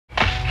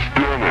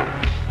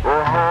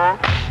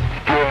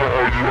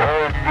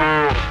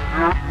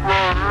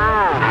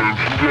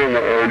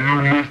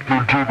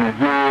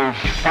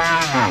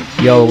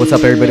Yo, what's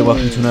up, everybody?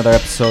 Welcome to another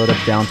episode of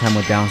Downtime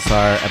with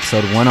Downstar,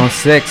 episode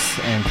 106.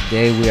 And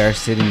today we are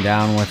sitting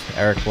down with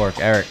Eric Bork.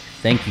 Eric,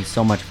 thank you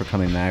so much for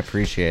coming, man. I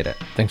appreciate it.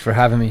 Thanks for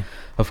having me.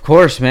 Of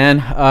course,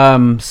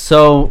 man.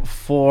 So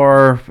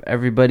for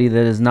everybody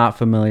that is not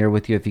familiar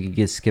with you, if you could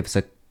just give us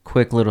a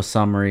quick little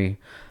summary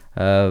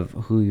of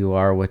who you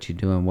are, what you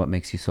do, and what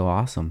makes you so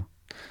awesome.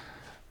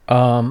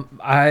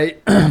 My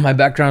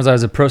background is I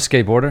was a pro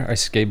skateboarder. I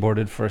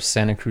skateboarded for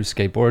Santa Cruz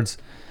Skateboards,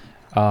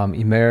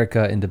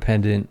 America,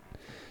 Independent,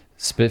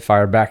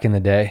 Spitfire back in the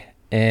day.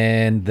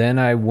 And then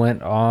I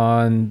went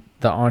on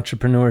the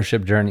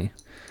entrepreneurship journey.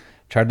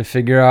 Tried to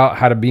figure out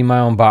how to be my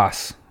own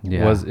boss.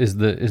 Is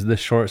the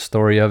short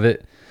story of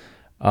it.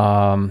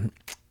 I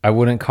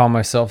wouldn't call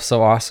myself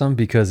so awesome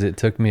because it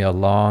took me a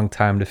long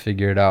time to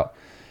figure it out.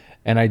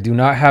 And I do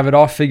not have it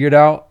all figured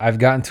out. I've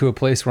gotten to a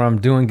place where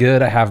I'm doing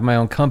good. I have my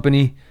own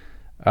company,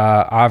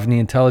 Avni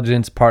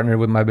Intelligence, partnered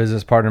with my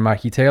business partner,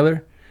 Mikey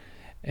Taylor.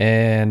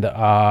 And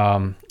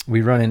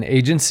we run an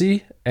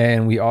agency,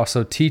 and we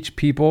also teach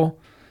people,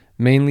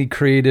 mainly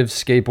creative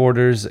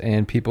skateboarders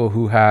and people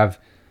who have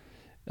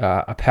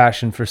a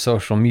passion for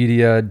social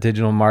media,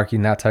 digital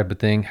marketing, that type of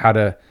thing, how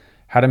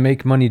to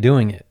make money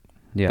doing it.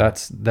 Yeah,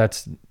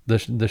 that's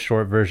the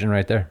short version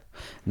right there.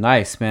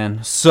 Nice,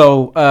 man.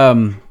 So,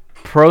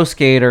 pro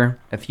skater,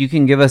 if you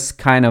can give us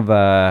kind of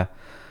a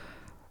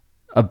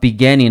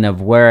beginning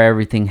of where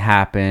everything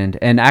happened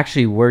and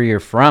actually where you're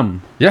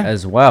from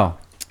as well.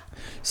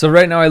 So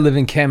right now I live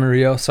in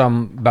Camarillo, so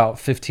I'm about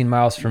 15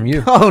 miles from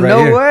you. Oh, right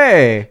no here.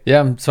 Way.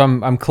 Yeah, so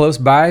I'm close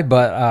by,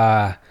 but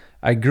I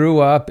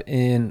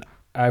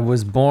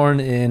was born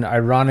in,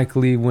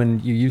 ironically, when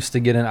you used to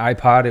get an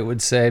iPod, it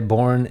would say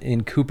born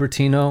in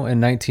Cupertino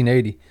in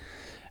 1980.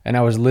 And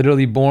I was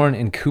literally born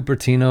in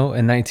Cupertino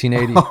in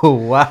 1980. Oh,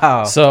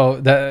 wow.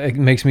 So that it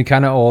makes me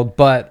kind of old.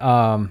 But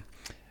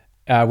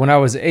when I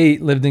was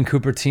 8, lived in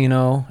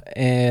Cupertino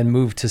and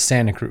moved to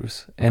Santa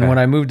Cruz. And when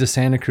I moved to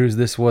Santa Cruz,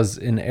 this was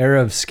an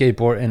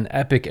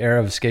epic era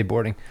of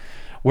skateboarding,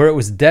 where it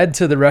was dead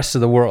to the rest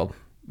of the world.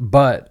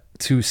 But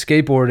to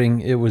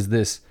skateboarding, it was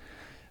this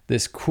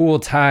cool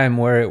time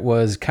where it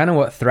was kind of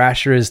what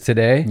Thrasher is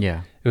today.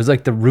 Yeah. It was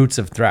like the roots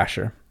of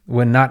Thrasher,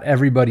 when not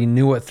everybody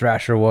knew what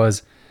Thrasher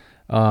was.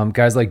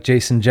 Guys like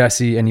Jason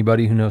Jesse,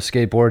 anybody who knows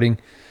skateboarding,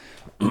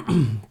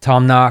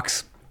 Tom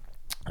Knox,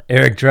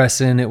 Eric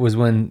Dressen. It was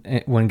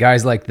when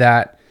guys like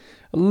that,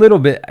 a little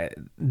bit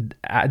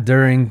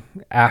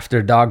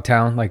after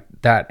Dogtown, like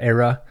that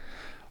era.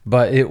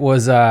 But it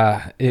was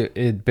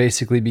it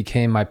basically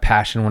became my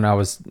passion when I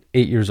was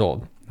 8 years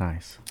old.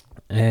 Nice.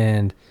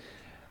 And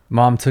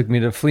Mom took me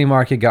to the flea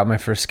market, got my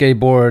first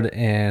skateboard,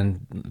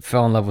 and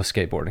fell in love with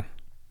skateboarding.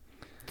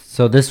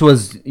 So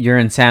you're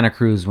in Santa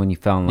Cruz when you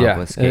fell in love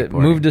with skateboarding.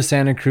 Moved to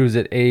Santa Cruz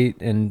at 8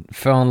 and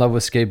fell in love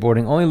with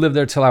skateboarding. Only lived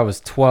there till I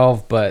was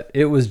 12, but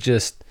it was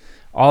just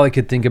all I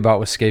could think about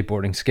was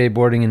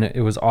skateboarding, and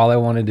it was all I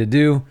wanted to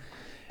do.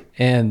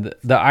 And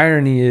the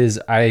irony is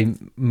I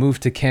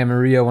moved to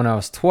Camarillo when I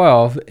was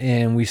 12,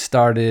 and we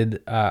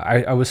started,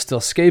 I was still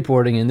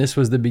skateboarding, and this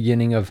was the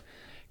beginning of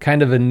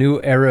kind of a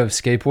new era of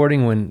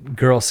skateboarding when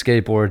girl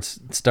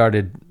skateboards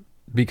started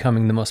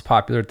becoming the most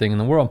popular thing in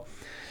the world.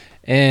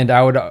 And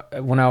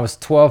when I was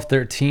 12,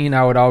 13,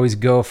 I would always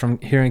go from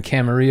here in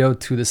Camarillo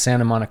to the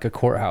Santa Monica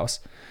Courthouse,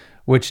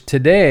 which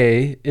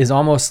today is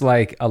almost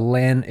like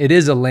it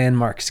is a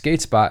landmark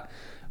skate spot.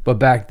 But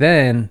back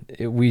then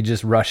we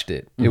just rushed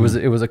it. Mm-hmm.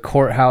 It was a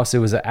courthouse. It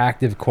was an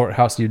active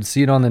courthouse. You'd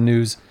see it on the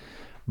news,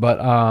 but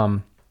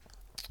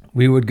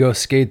we would go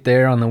skate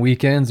there on the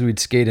weekends. We'd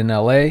skate in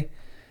LA.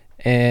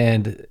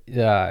 And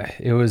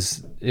it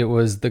was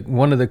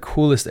one of the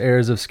coolest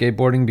eras of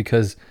skateboarding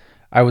because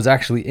I was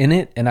actually in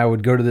it, and I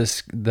would go to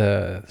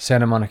the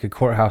Santa Monica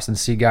Courthouse and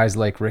see guys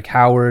like Rick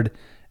Howard,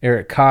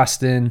 Eric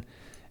Costin.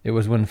 It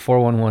was when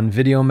 411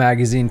 Video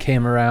Magazine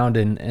came around,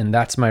 and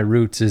that's my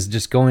roots, is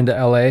just going to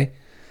LA,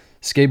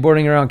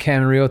 skateboarding around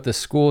Camarillo at the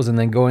schools, and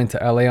then going to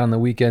LA on the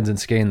weekends and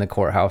skating the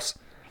courthouse.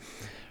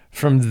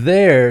 From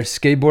there,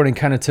 skateboarding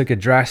kind of took a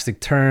drastic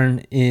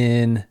turn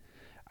in,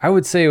 I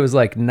would say it was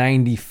like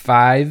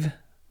 95,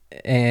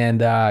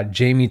 and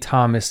Jamie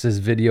Thomas's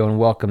video and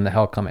Welcome to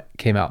Hell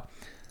came out.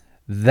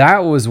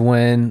 That was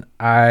when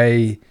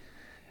I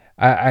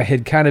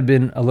had kind of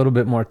been a little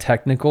bit more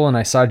technical, and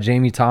I saw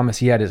Jamie Thomas.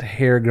 He had his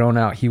hair grown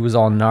out. He was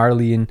all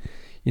gnarly, and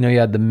he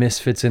had the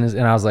Misfits in his.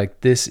 And I was like,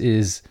 this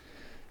is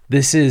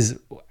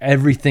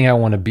everything I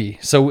want to be.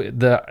 So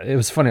it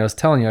was funny. I was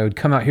telling you, I would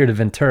come out here to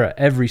Ventura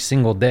every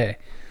single day,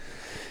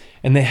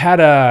 and they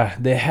had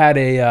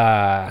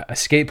a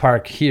skate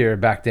park here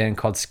back then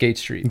called Skate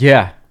Street.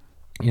 Yeah.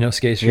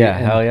 Skate Street? Yeah,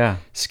 hell yeah.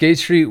 Skate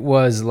Street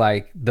was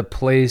like the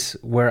place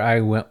where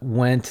I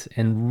went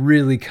and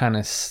really kind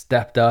of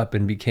stepped up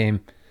and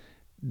became,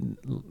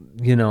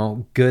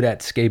 good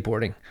at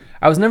skateboarding.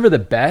 I was never the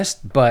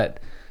best, but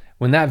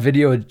when that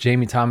video of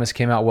Jamie Thomas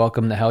came out,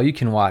 Welcome to Hell, you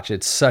can watch it.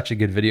 It's such a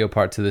good video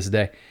part to this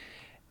day.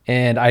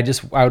 And I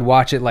would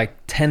watch it like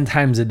 10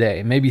 times a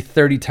day, maybe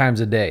 30 times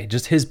a day,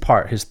 just his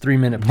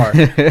 3-minute part.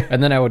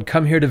 And then I would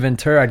come here to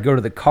Ventura. I'd go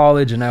to the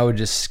college and I would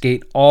just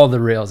skate all the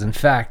rails. In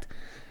fact,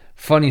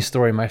 funny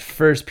story, my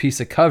first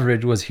piece of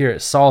coverage was here at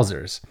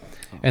Salzer's,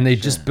 and they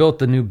just built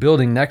the new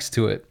building next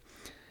to it.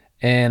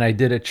 And I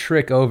did a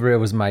trick over it.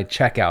 Was my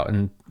checkout,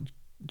 and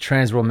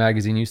Transworld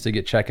Magazine used to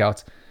get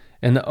checkouts.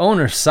 And the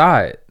owner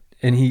saw it,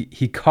 and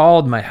he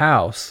called my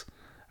house.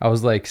 I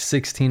was like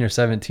 16 or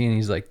 17.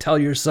 He's like, tell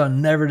your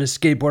son never to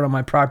skateboard on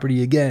my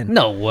property again.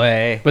 No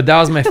way. But that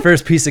was my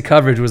first piece of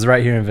coverage, was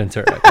right here in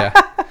Ventura. Yeah.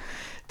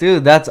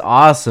 Dude, that's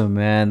awesome,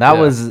 man. That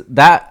was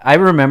that. I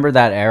remember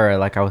that era.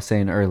 Like I was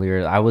saying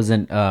earlier, I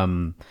wasn't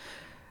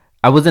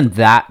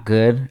that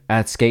good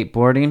at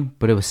skateboarding,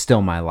 but it was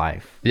still my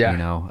life. Yeah. You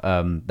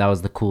know, that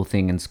was the cool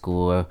thing in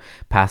school,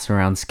 passing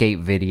around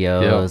skate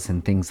videos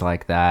and things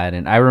like that.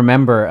 And I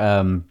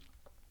remember,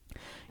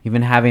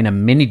 even having a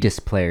mini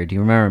disc player. Do you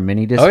remember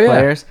mini disc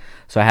players?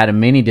 So I had a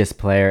mini disc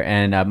player,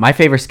 and my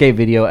favorite skate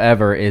video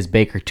ever is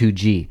Baker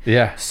 2G.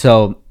 Yeah.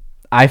 So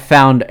I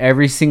found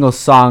every single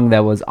song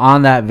that was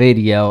on that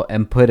video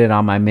and put it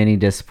on my mini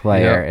disc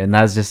player. And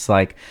that's just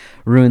like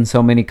ruined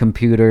so many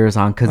computers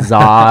on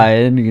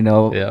Kazaa and, you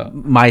know,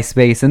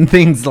 MySpace and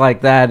things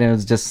like that. And it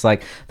was just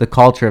like the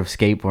culture of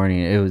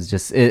skateboarding. It was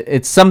just,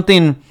 it's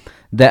something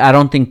that I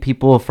don't think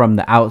people from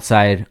the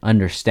outside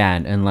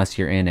understand unless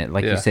you're in it.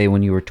 Like you say,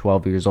 when you were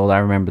 12 years old, I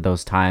remember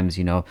those times,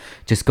 you know,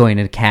 just going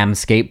to Cam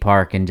Skate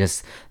Park and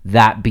just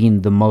that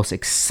being the most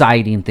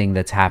exciting thing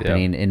that's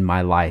happening in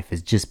my life,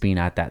 is just being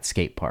at that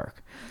skate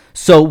park.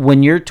 So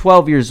when you're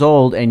 12 years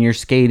old and you're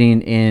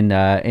skating in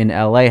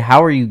LA,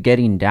 how are you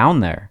getting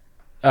down there?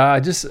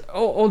 Just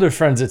older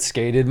friends that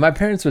skated. My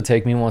parents would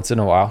take me once in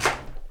a while.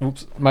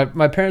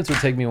 My parents would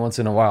take me once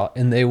in a while,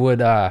 and they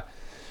would,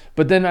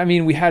 but then, I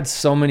mean, we had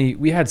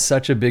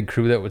such a big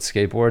crew that would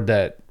skateboard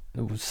that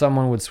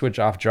someone would switch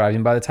off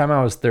driving. By the time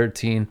I was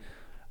 13,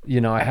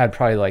 you know, I had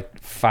probably like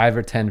 5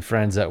 or 10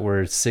 friends that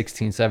were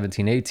 16,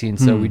 17, 18.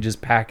 So we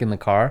just pack in the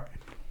car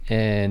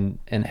and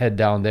head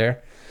down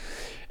there.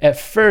 At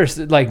first,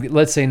 like,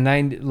 let's say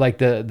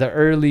the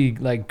early,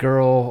 like,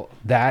 girl,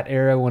 that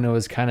era when it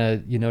was kind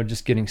of, you know,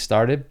 just getting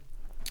started.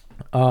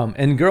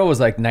 And girl was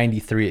like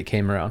 93, it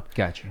came around.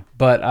 Gotcha.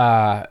 But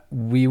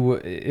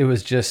it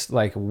was just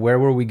like, where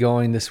were we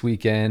going this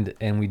weekend?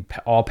 And we'd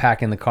all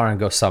pack in the car and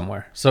go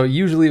somewhere. So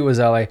usually it was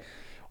LA.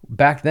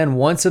 Back then,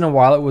 once in a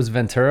while it was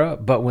Ventura.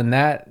 But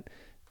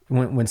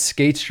when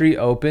Skate Street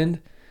opened,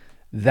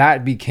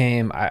 that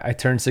became, I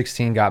turned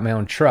 16, got my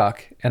own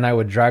truck, and I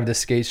would drive to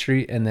Skate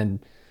Street and then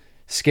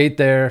skate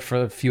there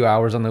for a few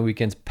hours on the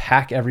weekends,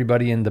 pack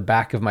everybody in the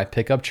back of my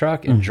pickup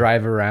truck and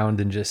drive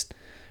around and just...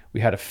 We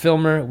had a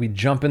filmer. We'd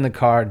jump in the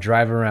car,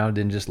 drive around,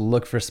 and just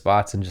look for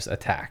spots and just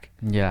attack.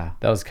 Yeah,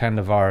 that was kind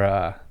of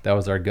our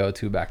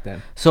go-to back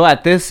then. So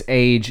at this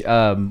age,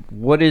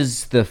 what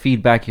is the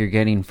feedback you're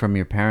getting from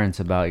your parents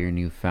about your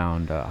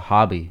newfound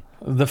hobby?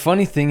 The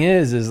funny thing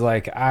is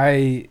like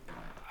I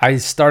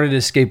started a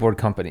skateboard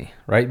company,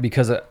 right?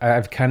 Because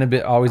I've kind of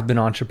always been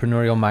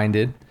entrepreneurial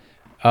minded,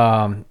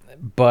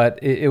 but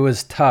it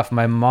was tough.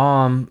 My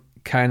mom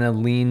kind of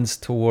leans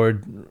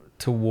toward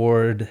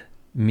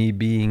me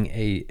being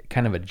a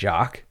kind of a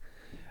jock,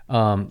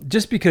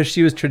 just because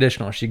she was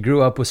traditional. She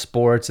grew up with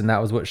sports and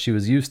that was what she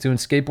was used to, and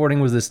skateboarding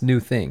was this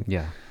new thing.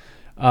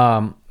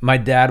 My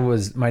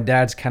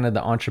dad's kind of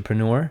the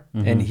entrepreneur,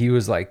 and he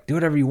was like, do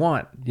whatever you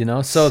want, you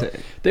know. So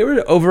they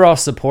were overall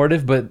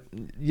supportive, but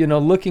you know,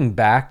 looking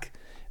back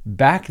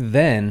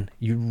then,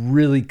 you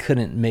really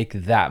couldn't make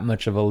that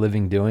much of a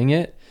living doing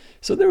it.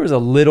 So there was a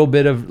little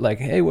bit of like,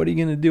 hey, what are you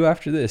going to do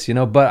after this? You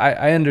know, but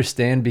I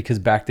understand, because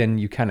back then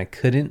you kind of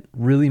couldn't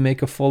really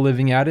make a full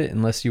living at it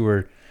unless you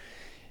were,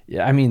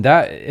 I mean,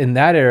 that in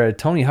that era,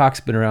 Tony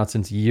Hawk's been around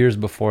since years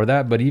before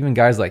that, but even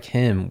guys like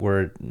him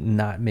were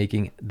not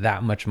making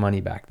that much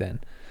money back then.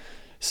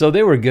 So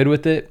they were good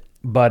with it.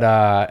 But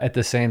at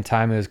the same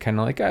time, it was kind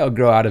of like, I'll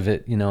grow out of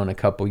it, you know, in a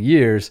couple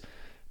years.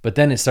 But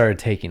then it started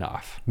taking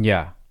off.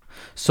 Yeah.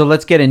 So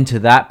let's get into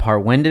that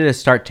part. When did it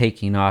start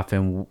taking off,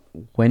 and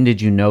when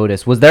did you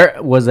notice? Was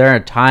there a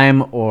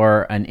time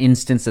or an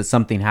instance that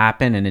something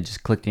happened and it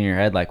just clicked in your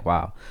head like,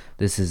 wow,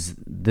 this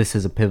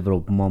is a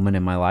pivotal moment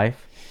in my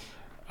life?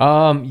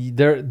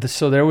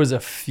 There was a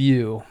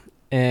few,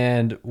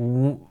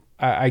 and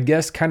I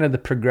guess kind of the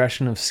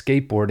progression of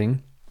skateboarding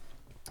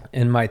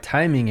and my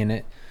timing in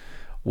it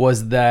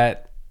was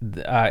that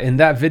in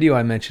that video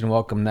I mentioned,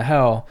 Welcome to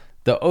Hell,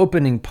 the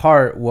opening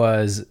part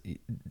was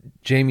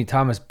Jamie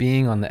Thomas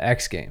being on the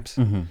X Games.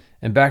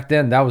 And back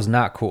then that was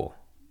not cool.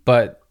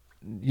 But,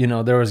 you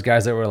know, there was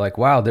guys that were like,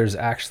 wow, there's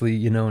actually,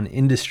 you know, an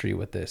industry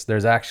with this.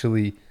 There's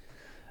actually,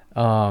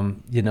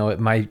 you know, it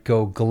might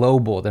go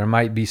global. There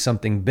might be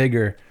something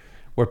bigger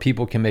where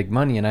people can make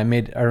money. And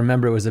I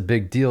remember it was a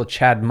big deal.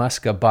 Chad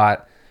Muska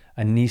bought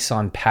a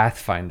Nissan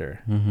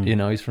Pathfinder. You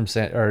know, he's from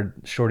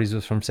Shorty's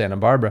was from Santa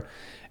Barbara.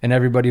 And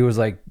everybody was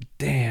like,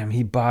 damn,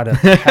 he bought a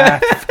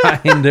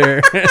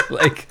Pathfinder.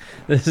 Like,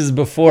 this is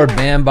before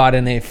Bam bought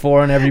an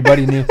A4 and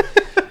everybody knew.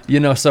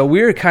 So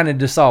we were kind of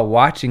just all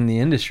watching the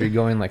industry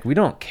going like, we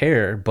don't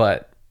care,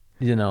 but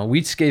we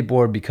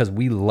skateboard because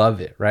we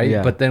love it, right?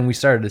 Yeah. But then we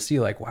started to see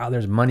like, wow,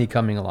 there's money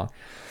coming along.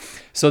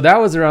 So that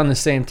was around the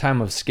same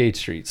time of Skate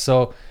Street.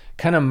 So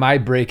kind of my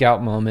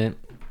breakout moment,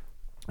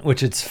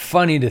 which it's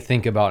funny to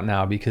think about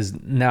now because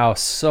now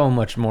so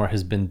much more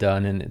has been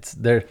done, and it's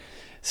there.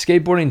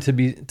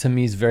 Skateboarding to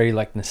me is very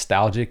like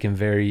nostalgic and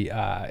very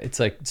it's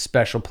like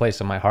special place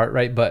in my heart,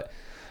 right? But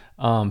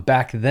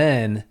back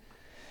then,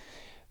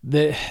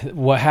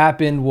 what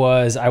happened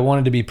was I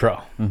wanted to be pro.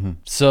 Mm-hmm.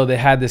 So they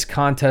had this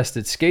contest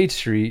at Skate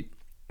Street.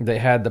 They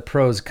had the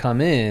pros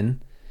come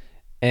in,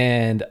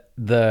 and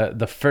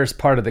the first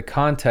part of the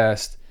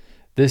contest,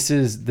 this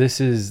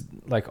is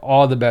like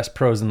all the best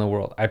pros in the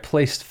world. I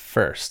placed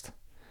first.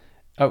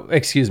 Oh,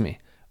 excuse me.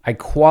 I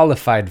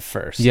qualified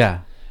first.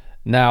 Yeah.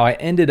 Now I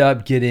ended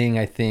up getting,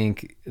 I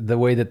think the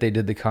way that they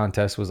did the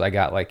contest was I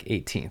got like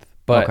 18th.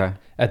 But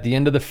at the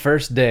end of the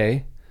first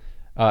day,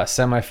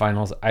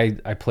 semifinals,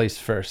 I placed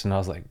first, and I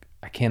was like,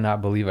 I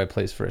cannot believe I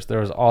placed first. There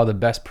was all the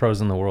best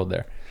pros in the world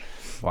there.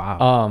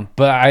 Wow.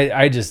 But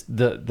I just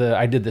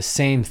I did the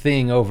same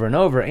thing over and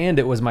over, and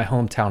it was my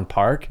hometown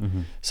park.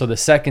 Mm-hmm. So the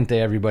second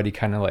day, everybody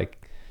kind of like,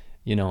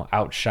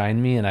 outshined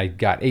me, and I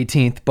got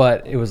 18th.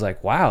 But it was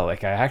like, wow,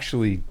 like I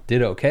actually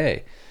did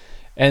okay.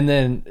 And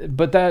then,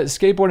 but that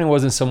skateboarding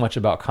wasn't so much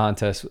about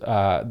contests.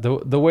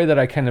 The way that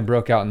I kind of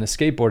broke out in the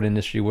skateboard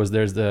industry was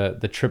there's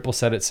the triple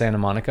set at Santa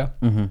Monica,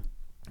 mm-hmm.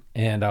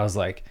 and I was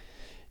like,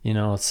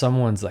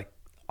 someone's like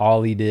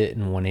ollied it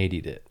and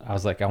 180'd it. I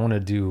was like, I want to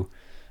do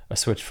a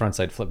switch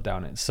frontside flip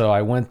down it. So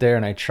I went there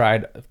and I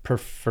tried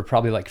for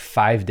probably like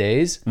 5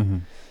 days, mm-hmm.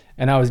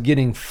 and I was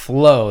getting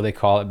flow, they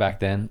call it back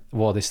then.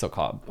 Well, they still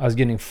call it. I was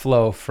getting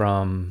flow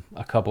from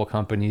a couple of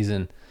companies,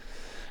 and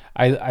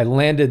I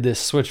landed this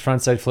switch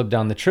frontside flip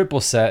down the triple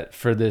set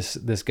for this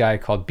guy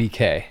called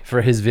BK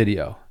for his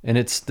video, and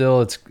it's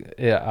called,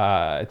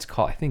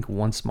 I think,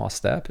 One Small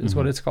Step is mm-hmm.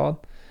 what it's called.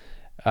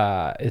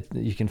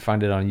 You can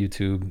find it on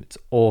YouTube. It's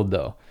old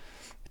though.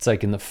 It's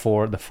like in the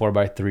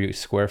 4x3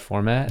 square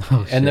format.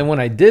 Oh, and then when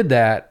I did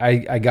that,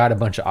 I got a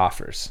bunch of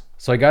offers.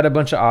 So I got a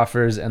bunch of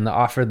offers, and the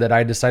offer that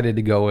I decided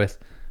to go with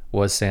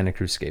was Santa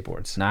Cruz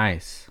Skateboards.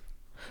 Nice.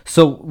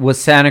 So was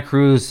Santa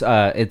Cruz,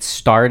 it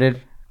started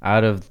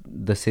out of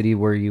the city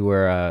where you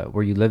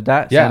lived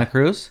at, Santa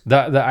Cruz?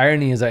 The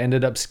irony is I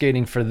ended up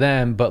skating for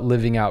them, but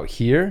living out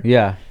here.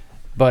 Yeah.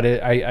 But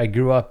I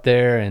grew up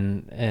there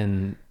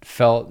and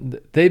felt,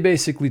 they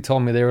basically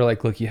told me, they were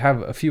like, look, you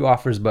have a few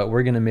offers, but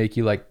we're going to make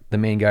you like the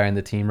main guy in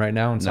the team right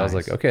now. And so nice. I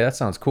was like, okay, that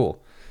sounds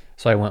cool.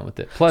 So I went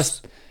with it.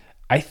 Plus,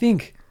 I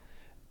think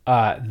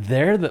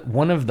they're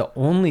one of the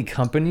only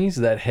companies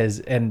that has,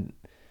 and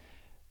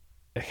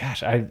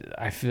gosh,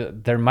 I feel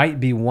there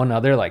might be one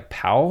other like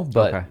Powell,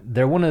 but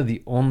they're one of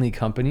the only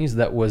companies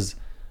that was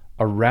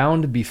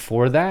around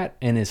before that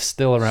and is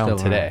still around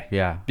today.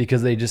 Yeah.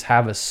 Because they just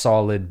have a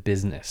solid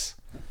business.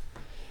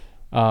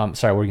 Sorry,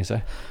 what were you going to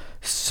say?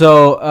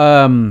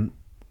 So,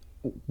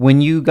 when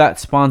you got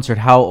sponsored,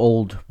 how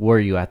old were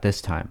you at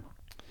this time?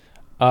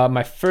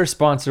 My first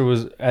sponsor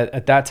was,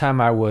 at that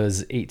time, I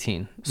was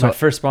 18. So my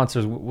first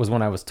sponsor was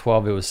when I was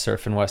 12. It was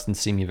Surf and West in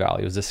Simi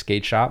Valley. It was a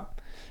skate shop.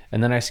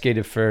 And then I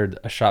skated for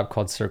a shop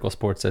called Circle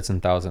Sports that's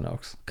in Thousand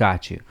Oaks.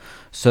 Got you.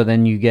 So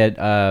then you get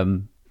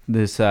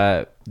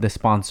the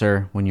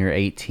sponsor when you're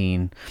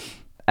 18.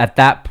 At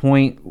that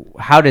point,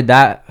 how did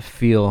that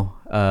feel,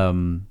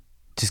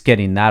 just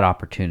getting that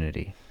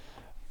opportunity?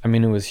 I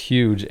mean, it was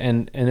huge,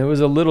 and it was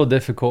a little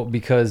difficult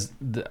because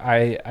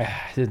I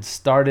had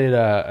started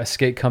a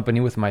skate company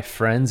with my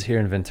friends here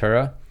in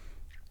Ventura,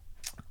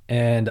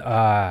 and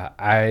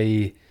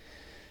I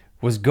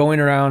was going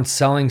around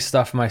selling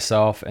stuff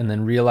myself, and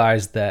then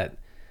realized that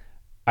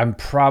I'm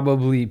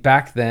probably,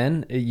 back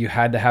then you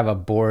had to have a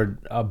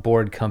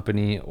board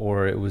company,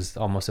 or it was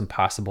almost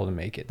impossible to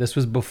make it. This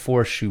was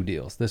before shoe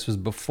deals. This was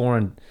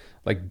before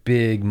like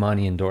big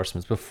money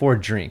endorsements, before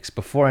drinks,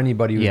 before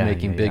anybody was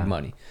making big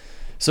money.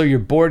 So your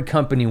board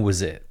company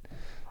was it.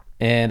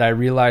 And I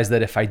realized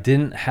that if I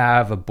didn't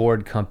have a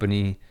board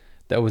company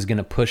that was going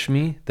to push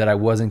me, that I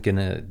wasn't going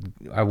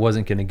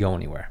to go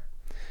anywhere.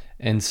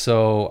 And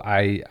so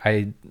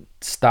I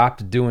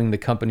stopped doing the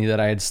company that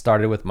I had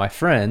started with my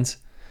friends,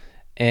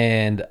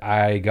 and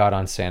I got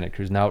on Santa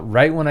Cruz. Now,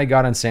 right when I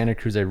got on Santa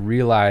Cruz, I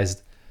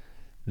realized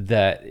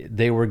that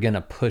they were going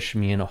to push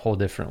me in a whole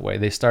different way.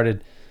 They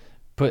started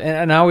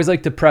and I always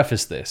like to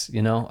preface this,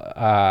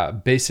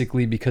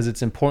 basically because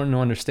it's important to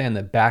understand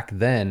that back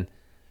then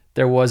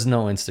there was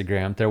no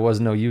Instagram, there was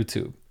no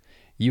YouTube.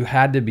 You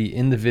had to be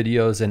in the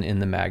videos and in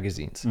the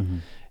magazines. Mm-hmm.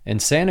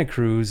 And Santa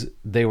Cruz,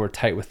 they were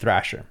tight with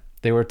Thrasher.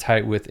 They were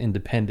tight with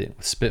Independent,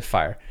 with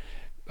Spitfire.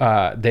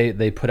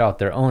 They put out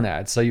their own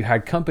ads. So you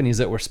had companies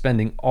that were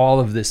spending all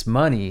of this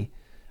money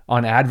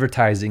on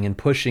advertising and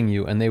pushing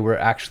you, and they were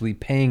actually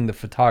paying the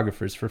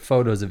photographers for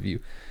photos of you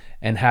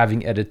and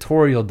having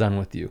editorial done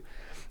with you.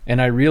 And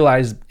I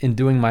realized in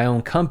doing my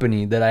own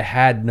company that I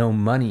had no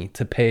money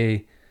to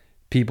pay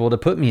people to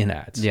put me in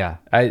ads. Yeah.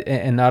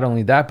 And not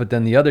only that, but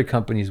then the other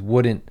companies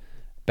wouldn't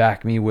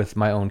back me with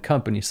my own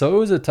company. So it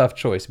was a tough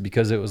choice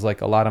because it was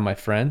like a lot of my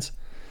friends,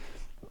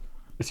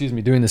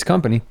 doing this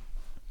company.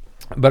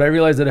 But I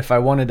realized that if I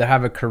wanted to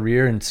have a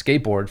career and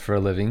skateboard for a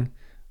living,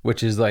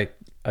 which is like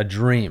a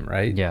dream,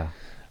 right? Yeah.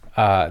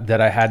 That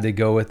I had to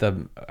go with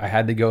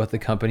the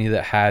company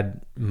that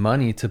had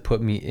money to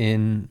put me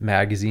in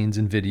magazines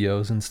and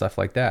videos and stuff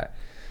like that.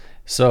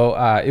 So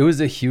it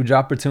was a huge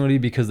opportunity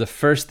because the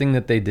first thing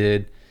that they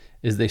did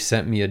is they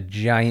sent me a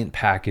giant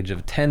package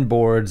of 10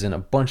 boards and a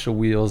bunch of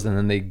wheels, and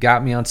then they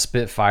got me on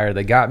Spitfire,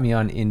 they got me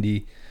on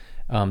Indy,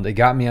 they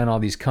got me on all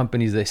these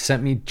companies. They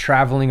sent me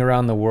traveling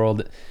around the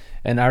world.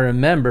 And I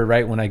remember,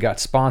 right, when I got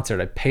sponsored,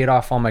 I paid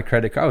off all my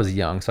credit card. I was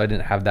young, so I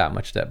didn't have that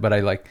much debt, but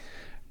I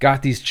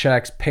got these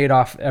checks, paid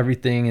off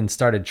everything, and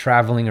started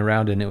traveling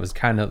around, and it was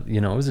kind of, it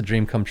was a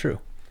dream come true.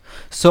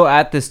 So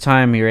at this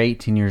time, you're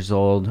 18 years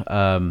old,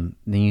 then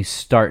you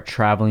start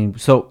traveling.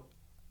 So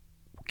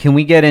can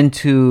we get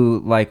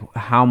into like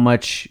how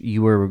much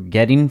you were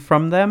getting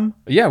from them?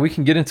 Yeah, we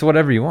can get into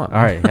whatever you want.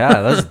 All right,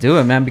 yeah, let's do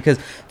it, man, because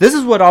this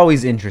is what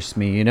always interests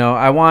me.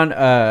 I want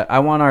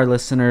our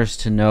listeners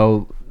to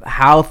know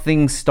how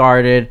things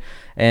started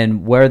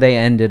and where they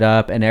ended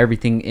up and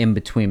everything in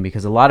between,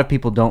 because a lot of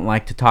people don't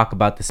like to talk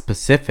about the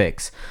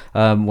specifics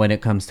when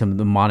it comes to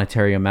the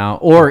monetary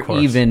amount, or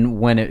even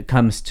when it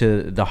comes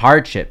to the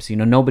hardships.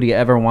 Nobody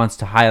ever wants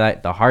to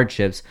highlight the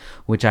hardships,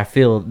 which I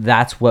feel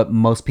that's what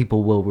most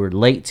people will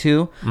relate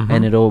to,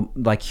 and it'll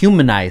like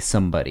humanize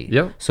somebody.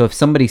 Yep. So if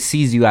somebody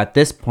sees you at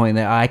this point,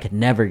 that I could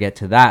never get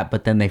to that,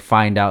 but then they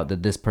find out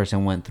that this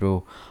person went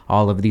through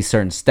all of these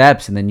certain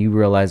steps, and then you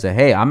realize that,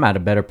 hey, I'm at a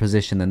better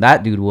position than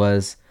that dude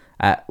was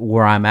at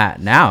where I'm at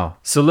now.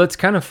 So let's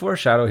kind of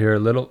foreshadow here a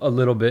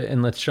little bit,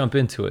 and let's jump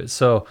into it.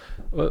 So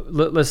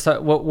let's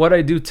talk. What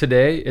I do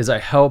today is I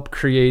help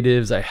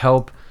creatives, I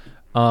help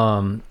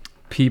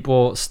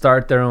people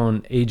start their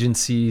own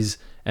agencies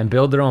and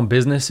build their own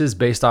businesses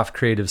based off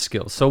creative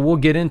skills. So we'll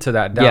get into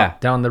that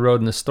down the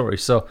road in the story.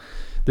 So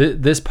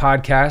this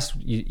podcast,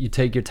 you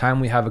take your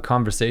time, we have a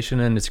conversation,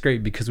 and it's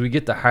great because we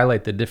get to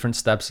highlight the different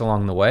steps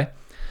along the way.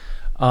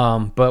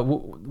 But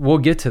we'll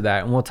get to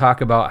that, and we'll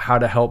talk about how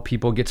to help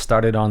people get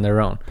started on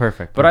their own.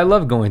 Perfect. But I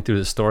love going through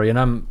the story,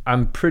 and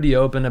I'm pretty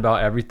open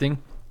about everything.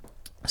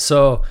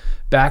 So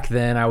back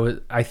then,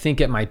 I think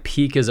at my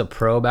peak as a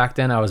pro back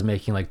then, I was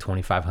making like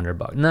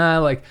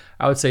 $2,500.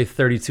 I would say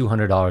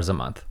 $3,200 a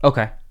month.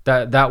 Okay.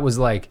 That was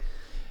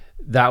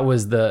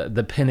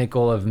the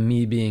pinnacle of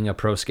me being a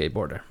pro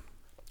skateboarder.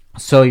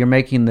 So you're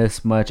making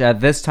this much at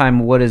this time.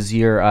 What does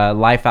your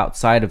life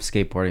outside of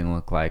skateboarding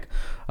look like?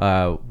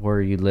 Where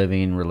are you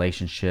living,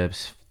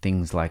 relationships,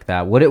 things like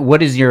that?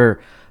 What is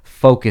your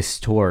focus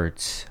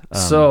towards?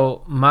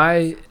 So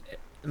my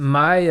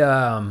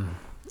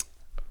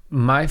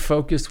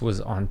focus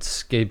was on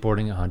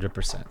skateboarding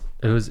 100%.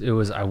 It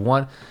was I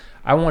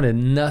wanted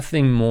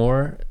nothing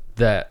more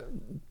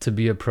to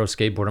be a pro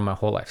skateboarder my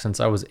whole life. Since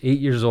I was 8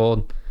 years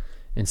old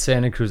in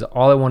Santa Cruz,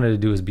 all I wanted to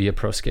do was be a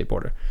pro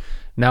skateboarder.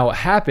 Now what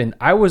happened,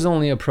 I was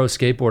only a pro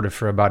skateboarder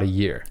for about a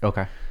year.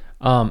 Okay.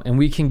 And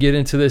we can get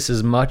into this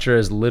as much or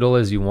as little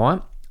as you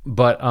want,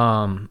 but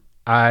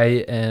I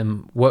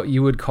am what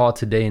you would call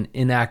today an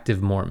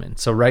inactive Mormon.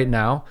 So right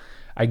now,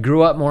 I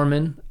grew up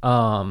Mormon,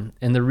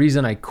 and the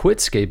reason I quit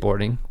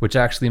skateboarding, which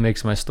actually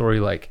makes my story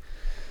like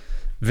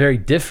very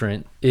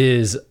different,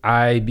 is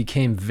I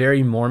became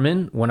very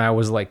Mormon when I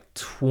was like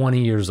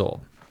 20 years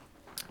old.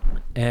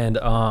 And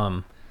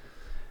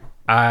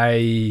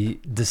I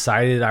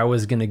decided I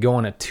was going to go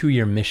on a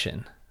 2-year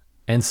mission.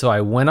 And so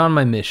I went on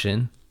my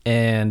mission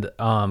and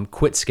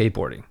quit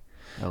skateboarding.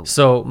 Oh.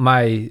 So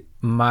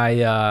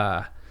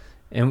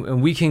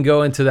and we can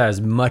go into that as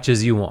much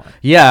as you want.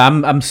 Yeah,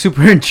 I'm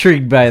super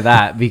intrigued by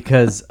that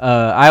because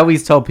I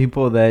always tell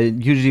people that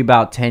usually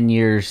about 10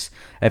 years,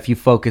 if you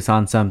focus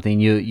on something,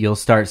 you'll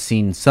start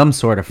seeing some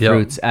sort of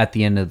fruits at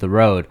the end of the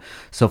road.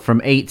 So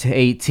from 8 to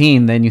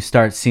 18, then you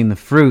start seeing the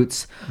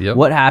fruits. Yep.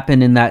 What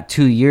happened in that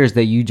 2 years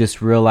that you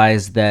just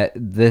realized that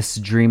this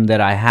dream that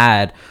I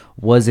had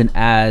wasn't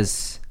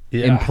as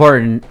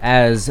important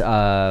as,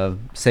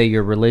 say,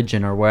 your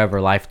religion or wherever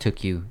life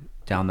took you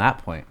down that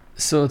point?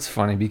 So it's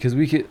funny because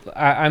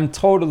I'm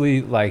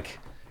totally like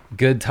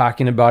good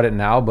talking about it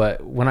now,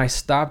 but when I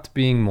stopped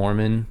being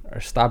Mormon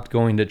or stopped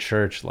going to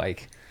church,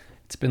 like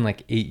it's been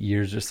like 8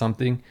 years or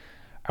something,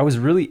 I was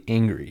really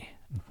angry.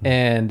 Mm-hmm.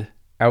 And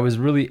I was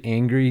really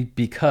angry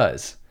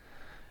because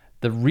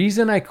the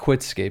reason I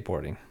quit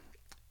skateboarding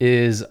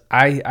is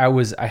I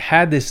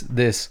had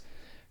this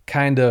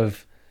kind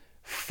of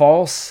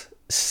false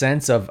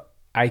sense of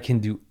I can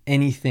do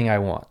anything I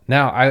want.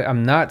 Now,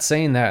 I'm not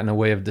saying that in a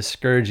way of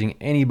discouraging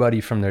anybody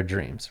from their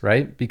dreams,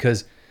 right?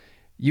 Because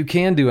you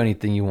can do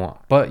anything you want,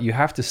 but you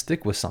have to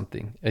stick with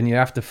something, and you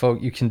have to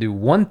you can do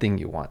one thing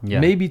you want,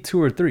 maybe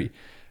 2 or 3,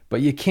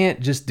 but you can't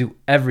just do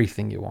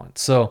everything you want.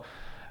 So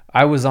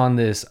I was on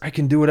this, I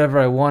can do whatever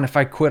I want. If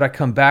I quit, I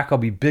come back, I'll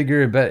be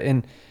bigger,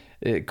 and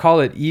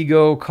call it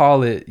ego,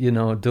 call it,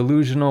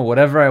 delusional,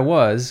 whatever I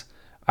was.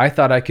 I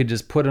thought I could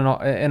just put it all,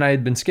 and I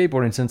had been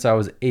skateboarding since I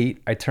was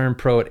 8. I turned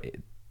pro at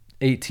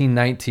 18,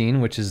 19,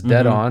 which is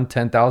dead on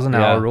 10,000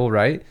 hour rule,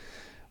 right?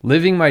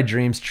 Living my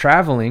dreams,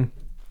 traveling.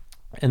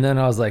 And then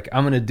I was like,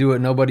 I'm going to do it.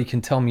 Nobody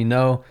can tell me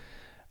no.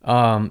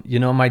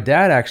 My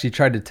dad actually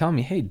tried to tell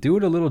me, hey, do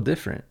it a little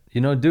different.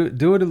 Do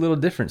it a little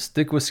different.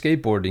 Stick with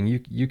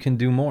skateboarding. You can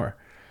do more.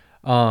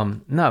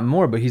 Not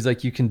more, but he's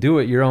like, you can do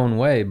it your own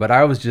way. But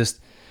I was just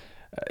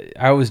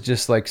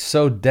like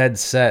so dead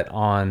set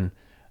on,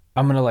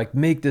 I'm going to like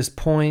make this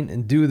point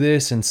and do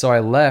this. And so I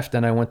left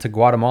and I went to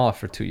Guatemala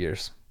for 2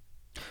 years.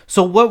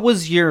 So what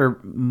was your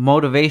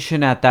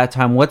motivation at that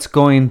time? What's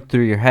going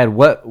through your head?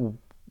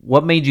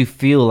 What made you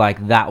feel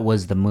like that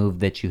was the move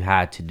that you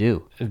had to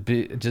do?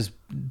 Just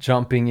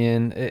jumping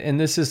in. And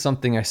this is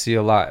something I see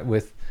a lot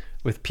with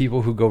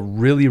people who go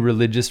really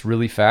religious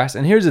really fast.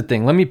 And here's the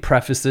thing. Let me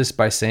preface this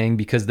by saying,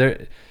 because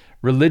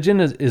religion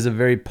is a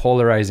very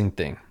polarizing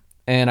thing.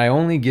 And I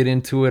only get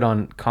into it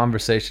on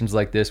conversations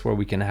like this where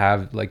we can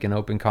have like an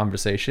open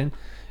conversation.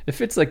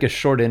 If it's like a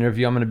short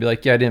interview, I'm going to be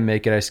like, yeah, I didn't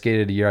make it. I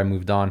skated a year. I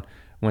moved on,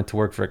 went to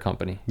work for a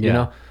company, you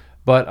know?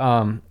 But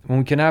when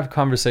we can have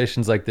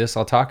conversations like this,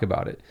 I'll talk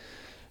about it.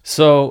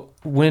 So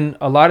when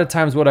a lot of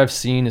times what I've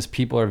seen is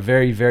people are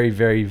very, very,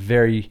 very,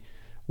 very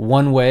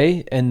one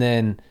way, and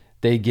then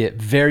they get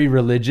very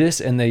religious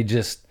and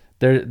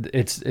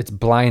it's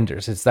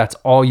blinders. That's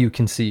all you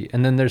can see.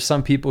 And then there's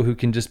some people who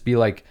can just be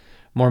like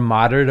more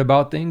moderate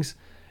about things.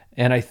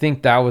 And I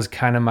think that was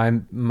kind of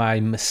my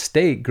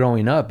mistake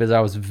growing up, is I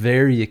was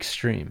very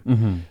extreme.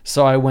 Mm-hmm.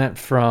 So I went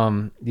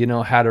from,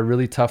 had a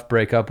really tough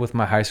breakup with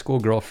my high school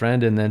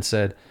girlfriend, and then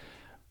said,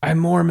 I'm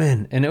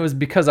Mormon. And it was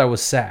because I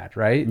was sad,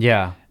 right?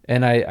 Yeah.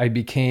 And I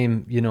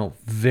became,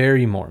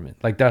 very Mormon.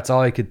 Like that's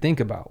all I could think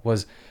about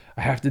was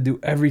I have to do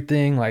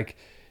everything. Like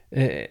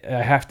I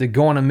have to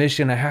go on a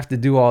mission. I have to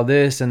do all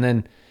this. And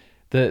then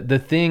the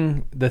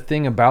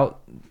thing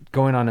about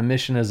going on a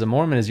mission as a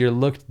Mormon is you're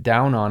looked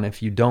down on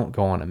if you don't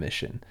go on a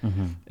mission.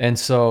 Mm-hmm. And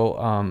so,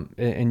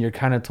 and you're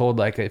kind of told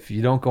like, if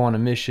you don't go on a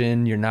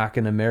mission, you're not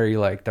going to marry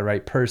like the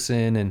right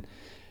person. And,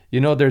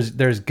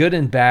 there's good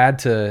and bad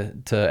to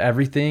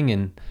everything.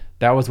 And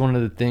that was one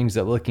of the things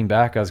that looking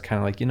back, I was kind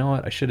of like, you know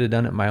what, I should have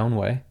done it my own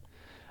way.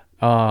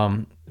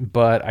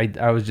 But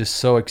I was just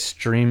so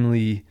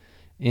extremely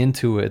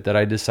into it that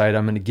I decided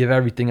I'm going to give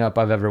everything up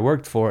I've ever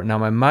worked for. Now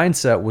my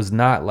mindset was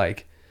not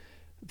like,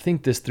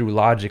 think this through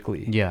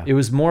logically. Yeah. It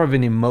was more of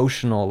an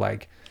emotional,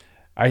 like,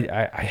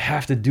 I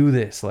have to do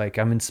this. Like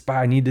I'm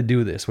inspired. I need to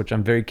do this, which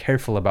I'm very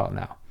careful about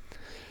now.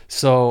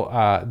 So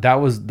that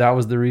was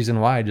the reason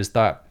why I just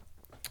thought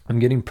I'm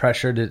getting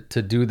pressured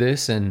to do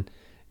this. And,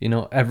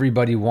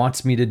 everybody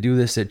wants me to do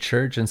this at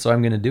church. And so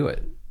I'm going to do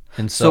it.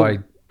 And so I,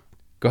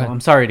 go ahead. I'm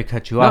sorry to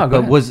cut you off,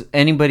 but was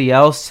anybody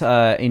else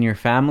in your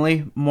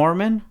family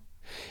Mormon?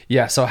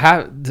 Yeah. So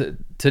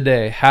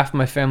today, half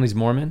my family's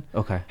Mormon.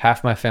 Okay.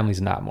 Half my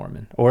family's not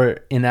Mormon. Or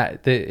in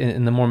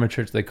the Mormon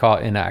church, they call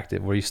it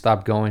inactive, where you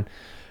stop going.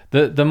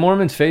 The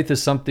Mormon faith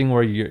is something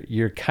where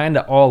you're kind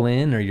of all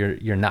in or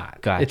you're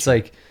not. Gotcha. It's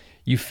like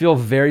you feel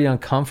very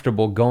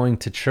uncomfortable going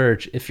to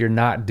church if you're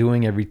not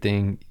doing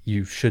everything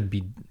you should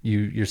be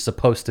you're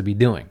supposed to be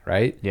doing,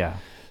 right? Yeah.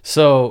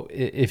 So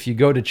if you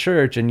go to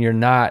church and you're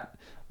not,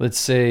 let's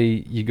say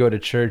you go to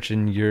church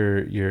and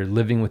you're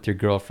living with your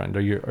girlfriend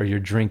or you're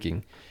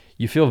drinking,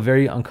 you feel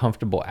very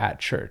uncomfortable at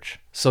church.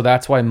 So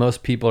that's why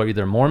most people are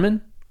either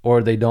Mormon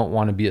or they don't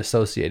want to be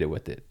associated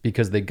with it,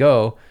 because they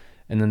go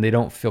and then they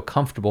don't feel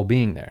comfortable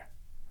being there.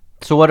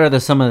 So what are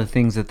some of the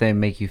things that they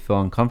make you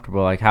feel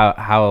uncomfortable? Like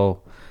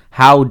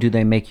how do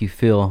they make you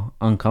feel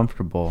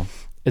uncomfortable?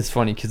 It's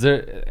funny because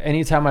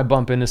anytime I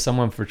bump into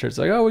someone for church,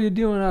 like, oh, what are you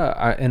doing?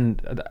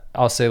 And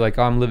I'll say like,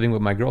 oh, I'm living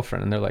with my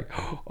girlfriend. And they're like,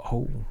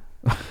 oh.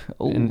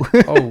 And,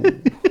 oh.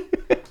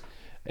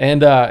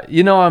 And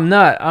I'm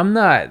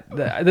not.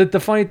 The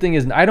funny thing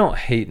is, I don't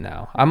hate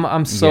now.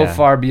 I'm so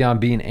far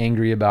beyond being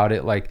angry about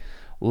it. Like,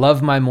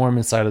 love my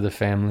Mormon side of the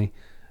family,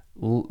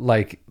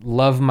 like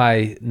love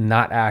my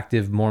not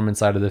active Mormon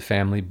side of the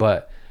family.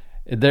 But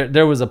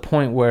there was a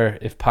point where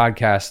if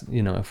podcasts,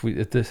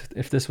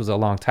 if this was a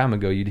long time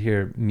ago, you'd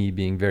hear me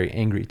being very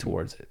angry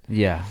towards it.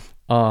 Yeah.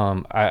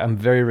 I'm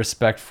very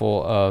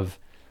respectful of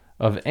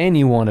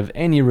anyone of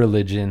any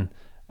religion.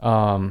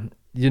 I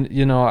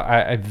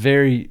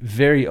very,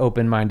 very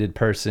open-minded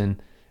person.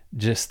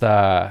 Just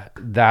that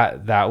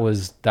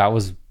was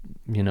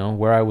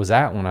where I was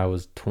at when I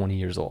was 20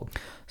 years old.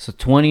 So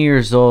 20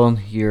 years old,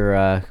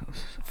 you're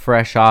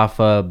fresh off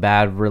a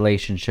bad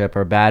relationship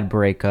or bad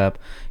breakup.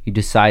 You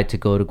decide to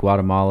go to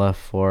Guatemala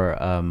for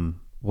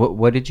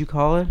what did you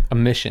call it? A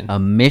mission. A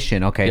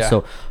mission. Okay, yeah.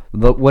 So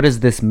what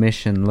does this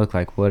mission look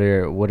like? What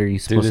are you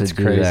supposed to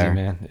do crazy, there?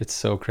 Man. It's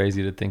so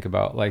crazy to think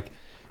about. Like,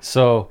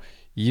 so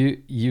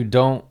you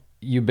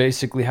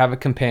basically have a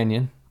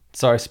companion.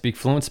 So I speak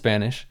fluent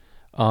Spanish.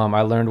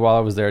 I learned while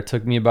I was there. It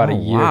took me about a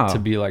year to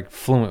be like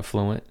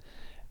fluent.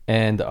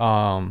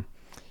 And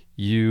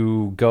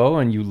you go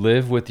and you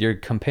live with your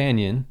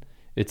companion.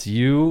 It's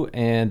you,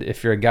 and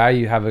if you're a guy,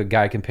 you have a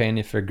guy companion.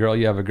 If you're a girl,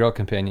 you have a girl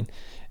companion.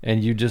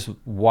 And you just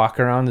walk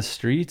around the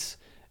streets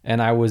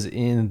and I was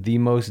in the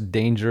most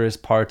dangerous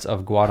parts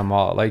of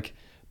Guatemala. Like,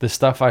 the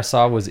stuff I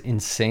saw was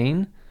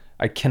insane.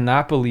 I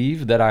cannot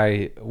believe that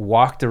I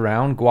walked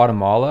around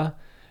Guatemala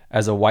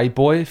as a white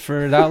boy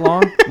for that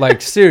long.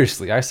 Like,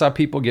 seriously, I saw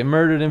people get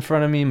murdered in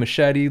front of me,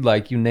 machete,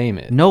 like, you name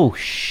it. No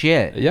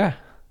shit. Yeah.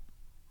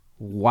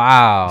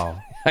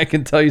 Wow. I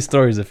can tell you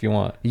stories if you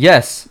want.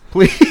 Yes,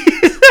 please.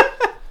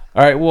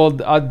 All right, well,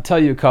 I'll tell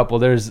you a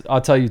couple. I'll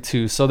tell you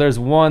two. So there's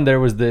one. There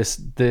was this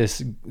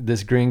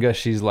gringa.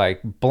 She's like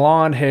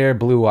blonde hair,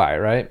 blue eye,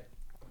 right?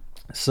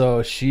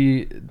 So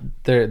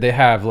they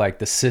have like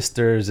the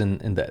sisters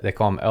and they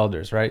call them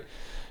elders, right?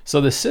 So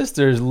the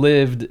sisters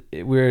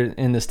we're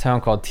in this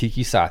town called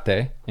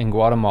Tiquisate in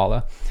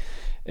Guatemala,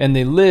 and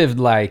they lived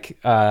like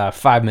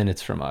 5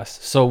 minutes from us.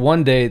 So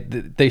one day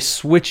they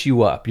switch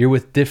you up. You're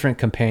with different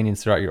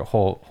companions throughout your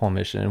whole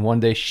mission, and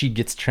one day she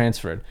gets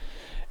transferred.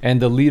 And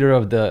the leader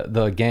of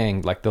the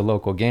gang, like the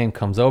local gang,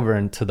 comes over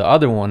and to the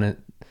other one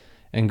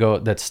and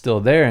that's still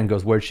there and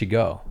goes, "Where'd she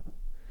go?"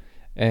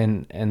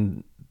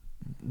 And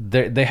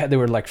they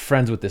were like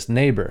friends with this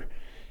neighbor,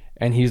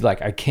 and he's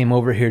like, "I came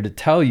over here to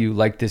tell you,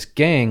 like, this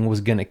gang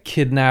was gonna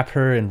kidnap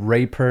her and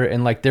rape her,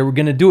 and like they were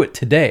gonna do it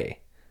today.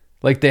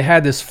 Like, they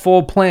had this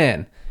full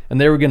plan,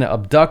 and they were gonna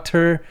abduct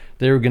her,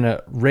 they were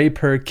gonna rape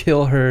her,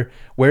 kill her.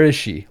 Where is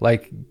she?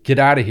 Like, get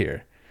out of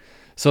here."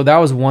 So that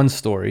was one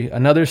story.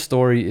 Another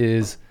story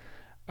is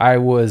I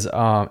was,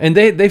 and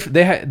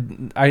they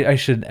had, I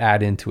should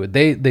add into it.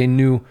 They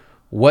knew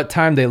what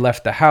time they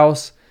left the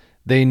house.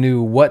 They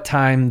knew what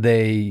time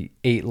they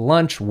ate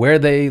lunch, where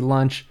they ate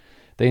lunch.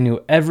 They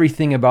knew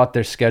everything about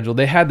their schedule.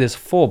 They had this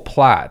full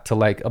plot to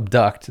like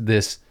abduct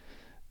this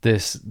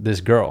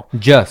girl.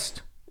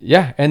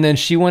 Yeah. And then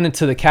she went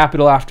into the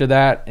capital after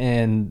that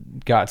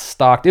and got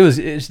stalked.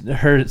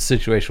 Her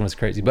situation was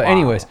crazy. But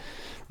anyways,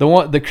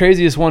 the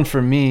craziest one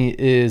for me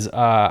is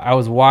I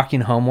was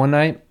walking home one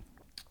night,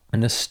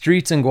 and the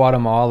streets in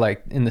Guatemala,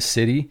 like in the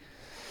city,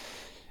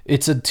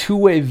 it's a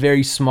two-way,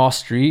 very small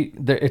street.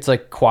 It's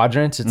like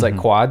quadrants. It's like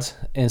quads.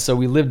 And so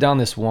we lived down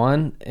this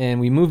one, and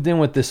we moved in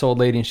with this old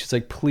lady, and she's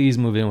like, "Please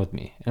move in with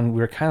me." And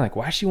we were kind of like,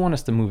 why does she want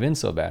us to move in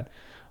so bad?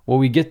 Well,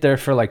 we get there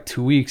for like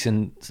 2 weeks,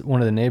 and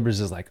one of the neighbors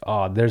is like,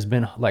 "Oh, there's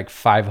been like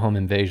 5 home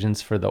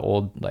invasions for the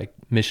old like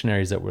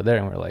missionaries that were there."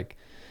 And we're like,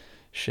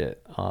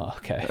 shit. Oh,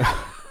 okay.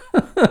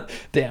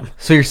 Damn.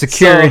 So your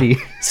security.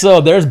 So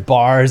there's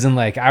bars, and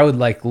like I would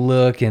like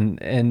look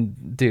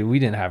and dude, we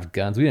didn't have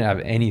guns. We didn't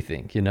have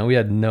anything, you know. We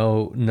had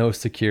no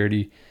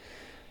security.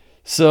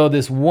 So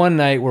this one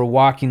night we're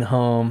walking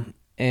home,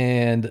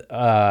 and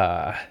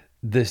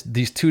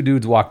these 2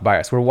 dudes walk by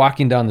us. We're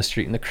walking down the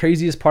street, and the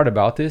craziest part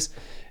about this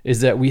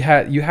is that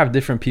you have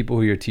different people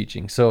who you're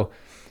teaching. So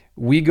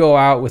we go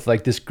out with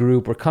like this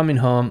group. We're coming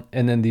home,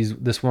 and then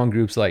this one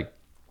group's like,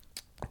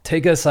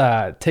 take us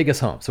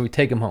home. So we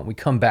take them home. We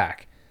come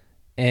back,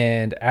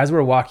 and as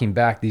we're walking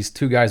back, these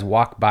 2 guys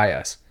walk by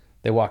us.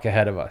 They walk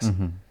ahead of us.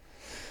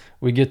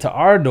 We get to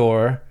our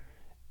door,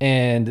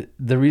 and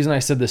the reason I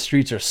said the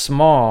streets are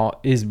small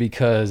is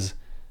because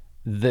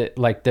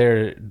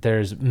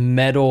there's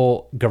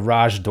metal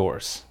garage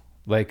doors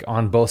like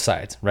on both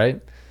sides,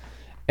 right?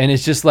 And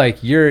it's just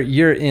like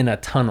you're in a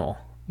tunnel.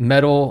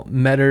 Metal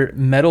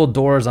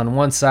doors on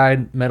one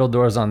side, metal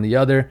doors on the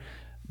other.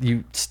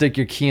 You stick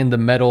your key in the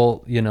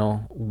metal,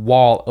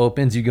 wall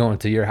opens, you go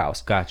into your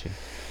house. Gotcha.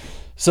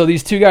 So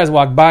these 2 guys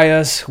walk by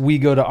us. We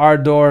go to our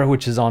door,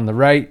 which is on the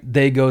right.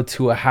 They go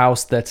to a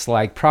house that's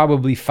like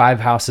probably 5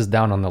 houses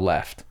down on the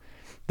left.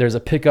 There's a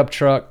pickup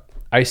truck.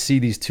 I see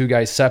these 2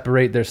 guys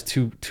separate. There's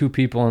two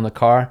people in the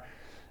car.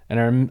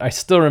 And I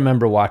still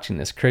remember watching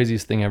this.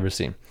 Craziest thing I've ever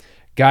seen.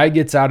 Guy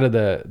gets out of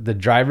the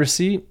driver's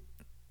seat,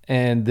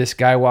 and this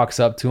guy walks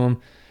up to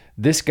him.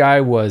 This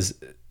guy was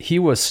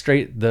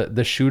straight,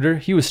 the shooter,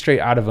 he was straight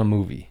out of a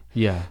movie.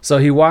 Yeah. So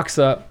he walks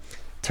up,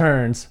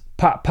 turns,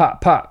 pop,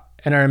 pop, pop.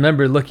 And I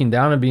remember looking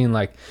down and being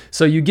like,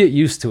 so you get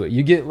used to it.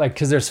 You get like,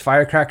 because there's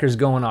firecrackers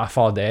going off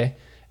all day.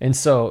 And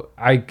so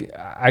I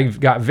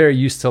got very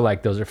used to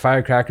like, those are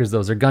firecrackers,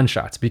 those are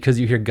gunshots, because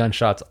you hear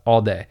gunshots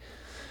all day.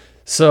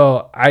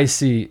 So I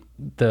see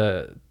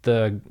the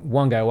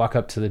one guy walk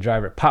up to the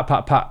driver, pop,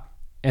 pop, pop.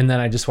 And then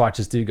I just watch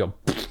this dude go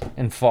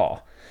and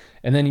fall.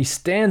 And then he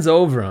stands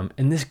over him,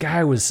 and this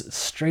guy was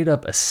straight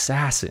up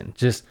assassin.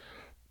 Just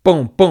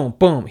boom, boom,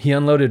 boom. He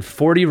unloaded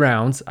 40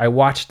 rounds. I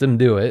watched him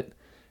do it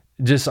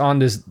just on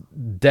this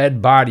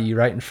dead body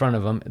right in front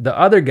of him. The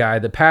other guy,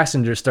 the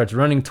passenger, starts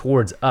running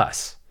towards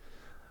us.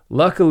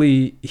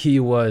 Luckily, he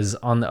was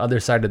on the other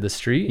side of the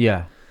street.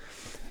 Yeah.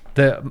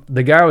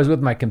 The guy I was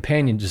with, my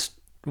companion, just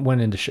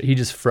went into he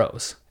just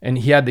froze. And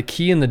he had the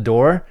key in the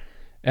door.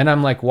 And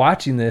I'm like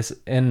watching this,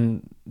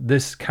 and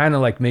this kind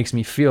of like makes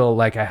me feel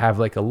like I have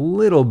like a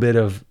little bit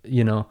of,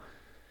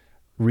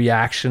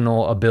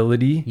 reactional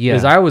ability. Yeah.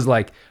 Because I was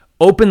like,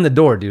 open the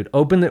door, dude.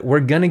 Open it.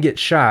 We're going to get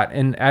shot.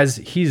 And as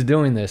he's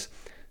doing this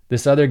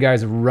other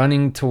guy's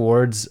running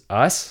towards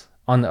us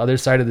on the other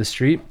side of the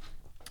street.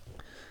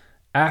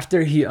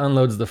 After he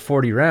unloads the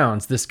 40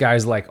 rounds, this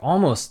guy's like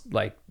almost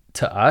like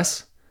to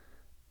us.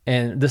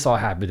 And this all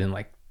happened in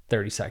like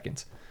 30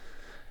 seconds.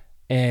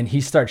 and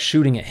he starts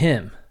shooting at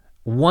him.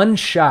 One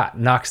shot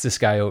knocks this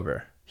guy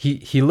over.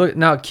 He look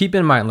now. Keep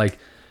in mind, like,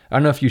 I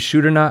don't know if you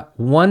shoot or not.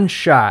 One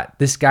shot,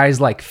 this guy's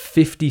like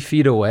 50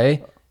 feet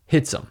away,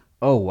 hits him.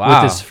 Oh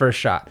wow! With his first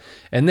shot,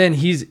 and then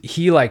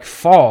he like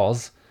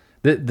falls.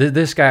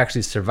 This guy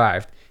actually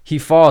survived. He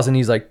falls and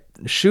he's like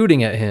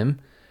shooting at him,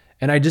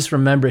 and I just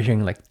remember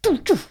hearing like, doo,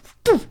 doo,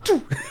 doo,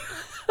 doo.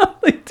 I'm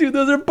like, dude,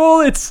 those are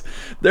bullets.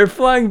 They're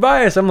flying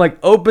by us. I'm like,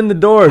 open the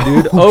door,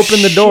 dude.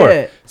 Open the door.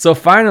 Shit. So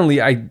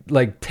finally, I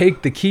like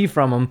take the key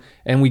from him,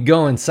 and we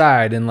go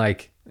inside, and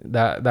like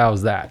that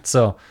was that.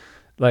 So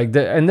like,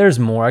 and there's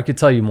more. I could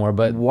tell you more,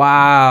 but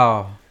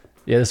wow.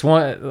 Yeah, this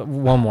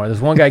one more.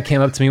 This one guy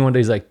came up to me one day.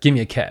 He's like, "Give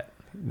me a cat."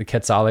 The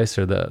quetzales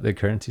or the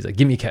currency. He's like,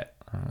 "Give me a cat."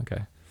 Oh,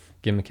 okay,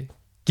 give him a cat.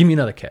 Give me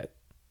another cat.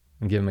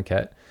 And give him a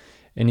cat.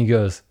 And he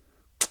goes,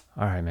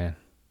 "All right, man."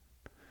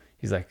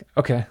 He's like,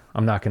 "Okay,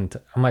 I'm not gonna."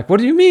 I'm like, "What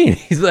do you mean?"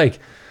 He's like,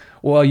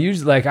 "Well,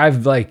 usually, like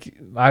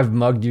I've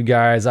mugged you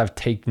guys. I've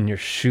taken your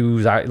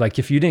shoes. I like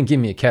if you didn't give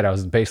me a cat, I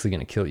was basically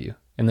gonna kill you."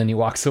 And then he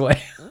walks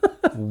away.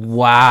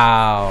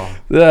 Wow.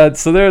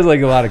 So there's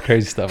like a lot of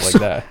crazy stuff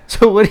like that.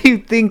 So what are you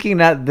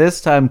thinking at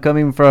this time,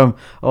 coming from,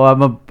 oh,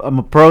 I'm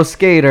a pro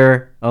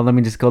skater, oh, let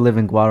me just go live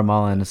in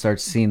Guatemala and start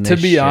seeing this To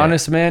be shit.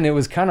 honest, man, it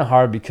was kind of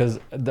hard because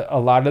a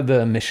lot of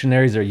the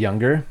missionaries are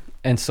younger,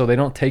 and so they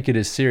don't take it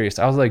as serious.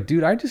 I was like,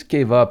 dude, I just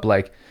gave up.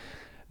 Like,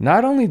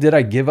 not only did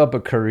I give up a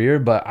career,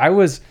 but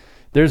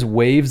there's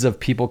waves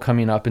of people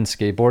coming up in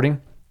skateboarding,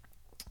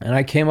 and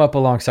I came up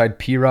alongside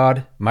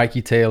P-Rod,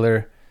 Mikey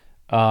Taylor,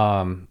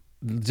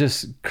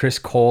 just Chris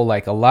Cole,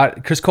 like a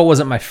lot. Chris Cole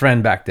wasn't my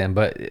friend back then,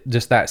 but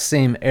just that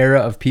same era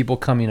of people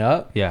coming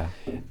up. Yeah.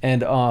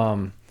 And,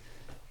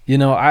 you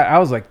know, I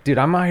was like, dude,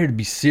 I'm out here to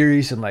be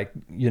serious. And like,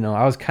 you know,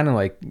 I was kind of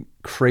like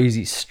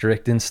crazy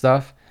strict and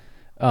stuff.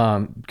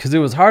 Cause it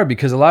was hard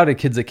because a lot of the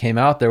kids that came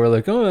out there were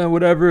like, oh,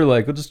 whatever.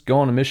 Like, we'll just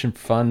go on a mission for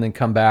fun, then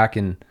come back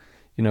and,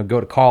 you know,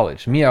 go to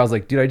college. Me, I was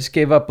like, dude, I just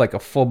gave up like a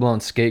full blown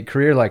skate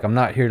career. Like, I'm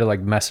not here to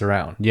like mess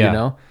around, you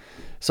know?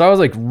 So I was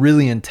like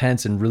really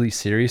intense and really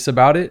serious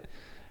about it.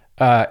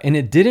 And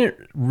it didn't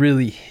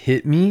really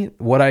hit me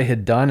what I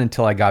had done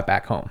until I got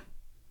back home.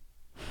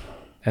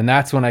 And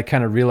that's when I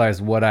kind of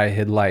realized what I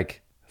had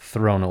like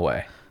thrown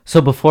away. So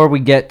before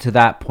we get to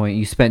that point,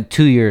 you spent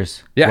 2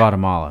 years in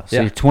Guatemala. So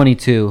you're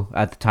 22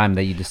 at the time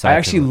that you decided. I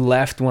actually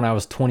left when I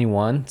was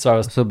 21. So I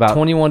was about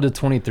 21 to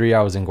 23.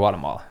 I was in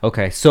Guatemala.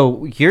 Okay.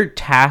 So your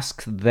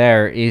task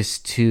there is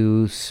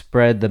to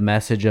spread the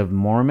message of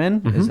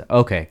Mormon. Mm-hmm.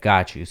 Okay.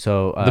 Got you.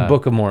 So the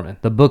Book of Mormon.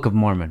 The Book of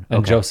Mormon.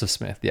 And Joseph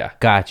Smith. Yeah.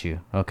 Got you.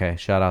 Okay.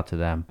 Shout out to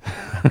them.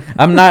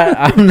 I'm not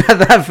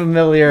that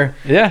familiar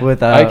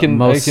with I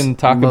can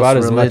talk about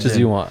it as much as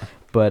you want.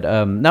 But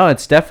no,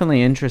 it's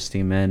definitely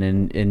interesting, man.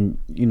 And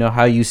you know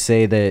how you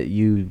say that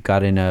you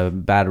got in a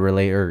bad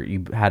or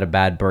you had a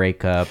bad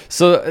breakup.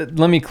 So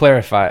let me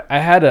clarify. I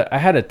had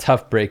a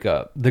tough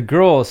breakup. The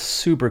girl is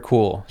super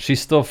cool. She's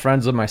still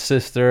friends with my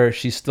sister.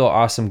 She's still an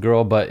awesome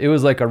girl, but it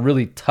was like a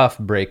really tough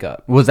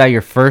breakup. Was that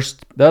your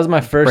first? That was my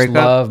first breakup?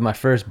 Love, my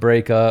first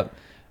breakup.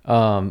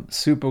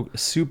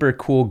 Super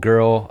cool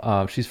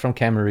girl. She's from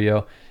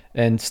Camarillo.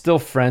 And still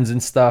friends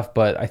and stuff,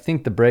 but I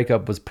think the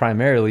breakup was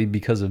primarily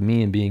because of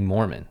me and being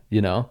Mormon,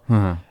 you know?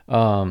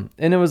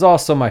 And it was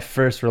also my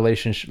first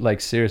relationship,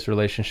 like serious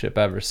relationship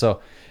ever. So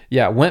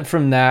yeah, went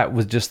from that,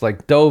 was just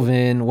like dove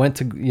in, went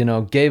to, you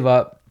know, gave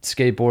up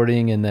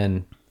skateboarding and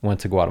then went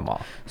to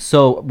Guatemala.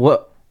 So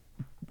what,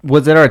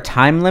 was there a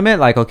time limit?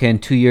 Like, okay, in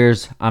 2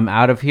 years I'm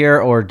out of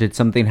here, or did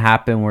something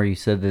happen where you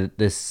said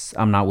that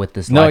I'm not with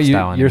this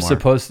lifestyle anymore? You're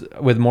supposed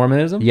with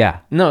Mormonism. Yeah.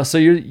 No, so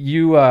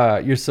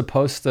you're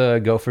supposed to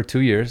go for 2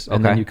 years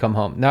and then you come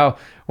home. Now,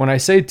 when I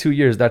say 2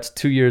 years, that's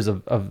 2 years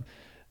of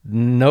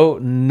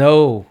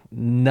nothing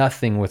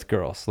with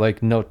girls.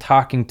 Like no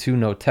talking to,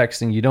 no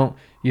texting. You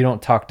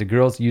don't talk to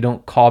girls. You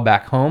don't call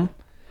back home.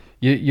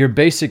 You're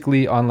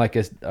basically on like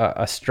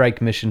a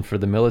strike mission for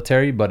the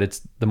military, but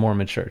it's the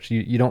Mormon church.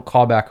 You don't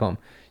call back home.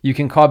 You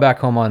can call back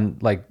home on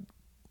like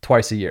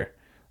twice a year.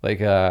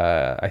 Like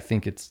I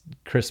think it's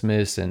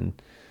Christmas and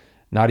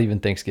not even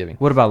Thanksgiving.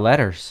 What about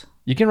letters?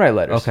 You can write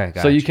letters. Okay,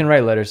 gotcha. So you can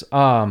write letters.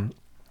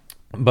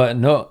 But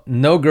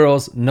no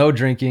girls, no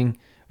drinking.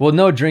 Well,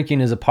 no drinking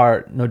drugs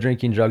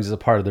is a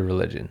part of the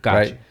religion.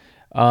 Gotcha.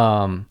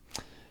 Right?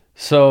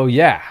 So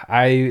yeah,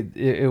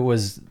 it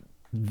was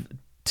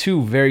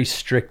 2 very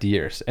strict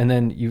years, and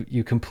then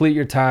you complete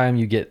your time,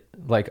 you get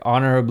like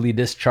honorably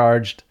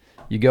discharged,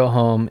 you go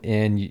home,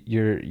 and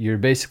you're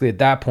basically at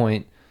that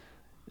point,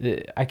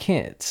 I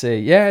can't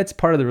say it's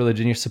part of the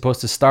religion. You're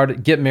supposed to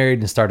get married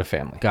and start a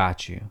family.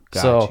 Got you.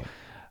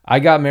 I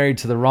got married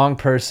to the wrong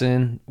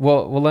person.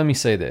 Well, let me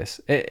say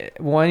this.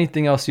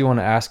 Anything else you want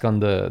to ask on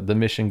the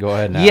mission? Go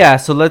ahead now. Yeah,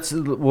 so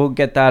we'll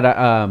get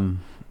that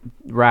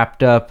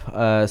wrapped up.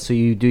 So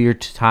you do your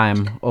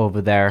time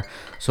over there.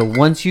 So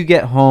once you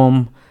get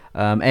home,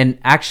 and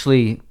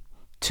actually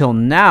till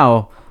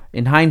now,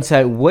 in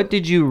hindsight, what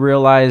did you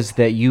realize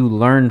that you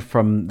learned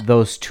from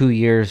those 2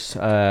 years,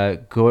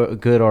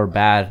 good or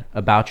bad,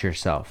 about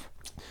yourself?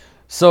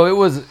 So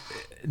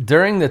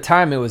during the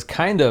time it was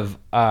kind of,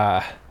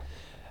 about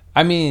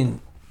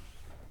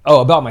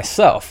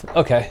myself.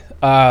 Okay.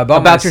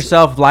 About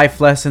yourself,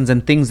 life lessons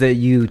and things that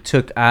you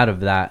took out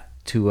of that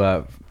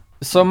to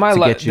So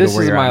this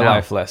is my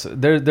life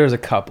lesson. There's a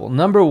couple.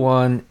 Number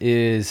one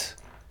is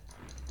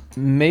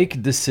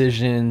make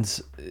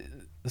decisions.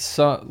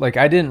 So like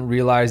I didn't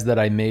realize that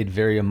I made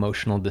very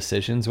emotional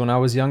decisions when I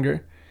was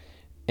younger.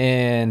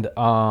 And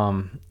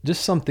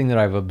just something that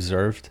I've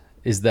observed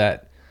is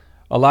that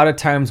a lot of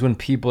times when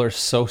people are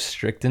so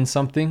strict in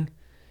something,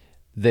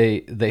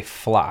 they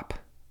flop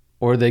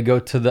or they go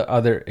to the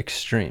other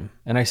extreme.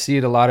 And I see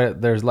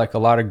it there's like a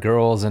lot of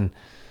girls and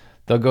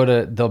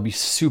they'll be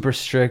super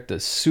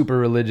strict, super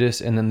religious,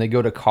 and then they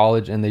go to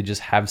college and they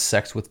just have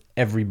sex with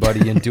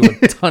everybody and do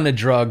a ton of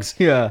drugs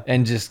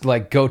and just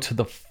like go to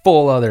the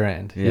full other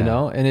end, you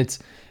know? And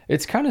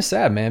it's kind of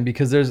sad, man,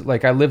 because there's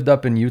like, I lived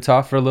up in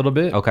Utah for a little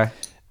bit. Okay.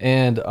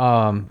 And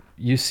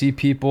you see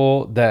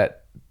people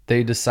that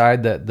they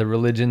decide that the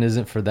religion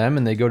isn't for them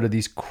and they go to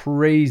these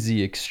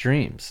crazy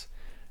extremes.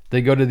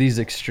 They go to these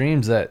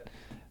extremes that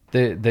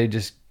they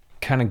just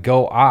kind of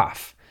go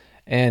off.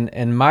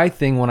 And my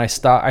thing when I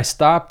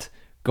stopped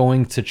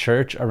going to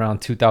church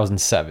around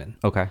 2007.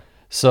 Okay.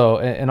 So,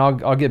 and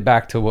I'll get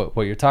back to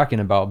what you're talking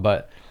about,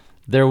 but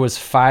there was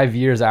 5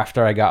 years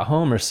after I got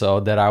home or so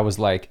that I was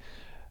like,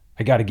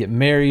 I got to get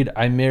married.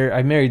 I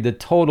married the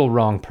total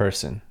wrong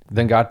person.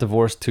 Then got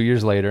divorced 2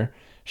 years later.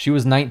 She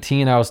was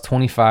 19. I was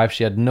 25.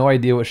 She had no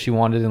idea what she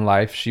wanted in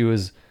life. She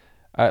was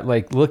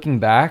like looking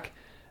back,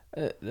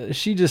 I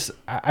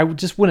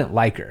just wouldn't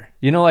like her.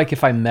 You know, like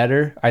if I met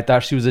her, I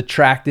thought she was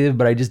attractive,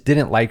 but I just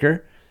didn't like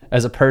her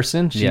as a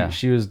person.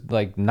 She was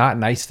like not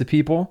nice to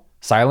people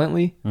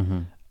silently.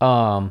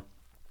 Mm-hmm.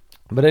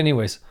 But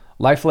anyways,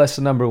 life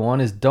lesson number one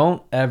is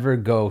don't ever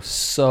go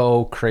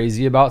so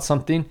crazy about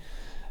something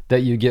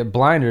that you get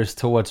blinders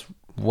to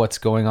what's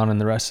going on in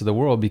the rest of the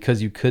world,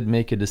 because you could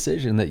make a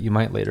decision that you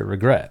might later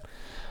regret.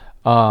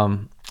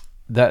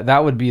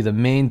 That would be the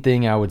main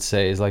thing I would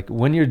say is like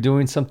when you're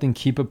doing something,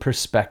 keep a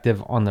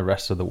perspective on the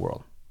rest of the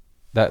world.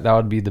 That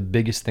would be the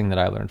biggest thing that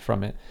I learned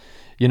from it.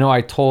 You know,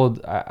 I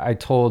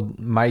told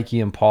Mikey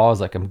and Paul, I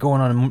was like, I'm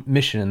going on a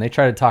mission, and they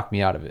tried to talk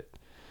me out of it.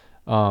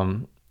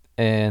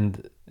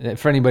 And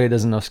for anybody who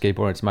doesn't know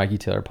skateboarding, it's Mikey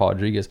Taylor, Paul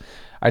Rodriguez.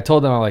 I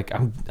told them,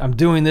 I'm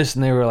doing this,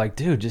 and they were like,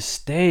 dude, just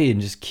stay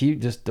and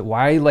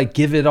why like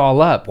give it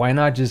all up? Why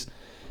not just?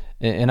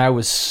 And I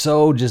was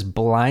so just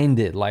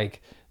blinded,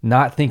 like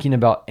not thinking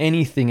about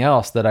anything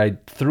else that I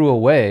threw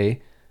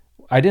away.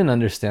 I didn't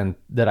understand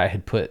that I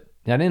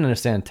didn't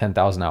understand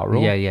 10,000 hour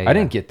rule. Yeah. I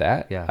didn't get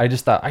that. Yeah. I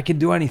just thought I could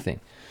do anything.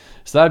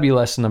 So that'd be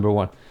lesson number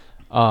one.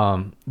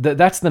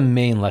 That's the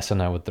main lesson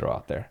I would throw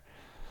out there.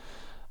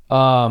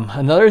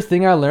 Another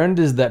thing I learned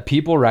is that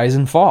people rise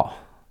and fall.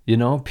 You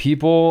know,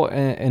 people,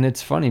 and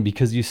it's funny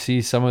because you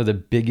see some of the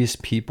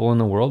biggest people in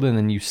the world and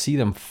then you see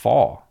them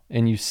fall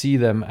and you see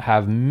them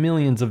have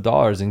millions of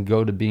dollars and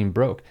go to being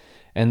broke.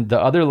 And the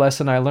other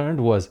lesson I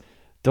learned was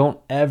don't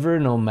ever,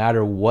 no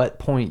matter what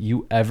point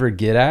you ever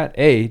get at,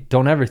 A,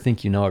 don't ever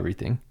think you know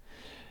everything.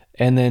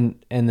 And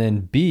then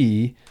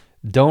B,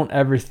 don't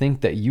ever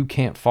think that you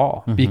can't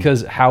fall, mm-hmm.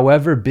 because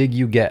however big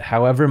you get,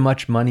 however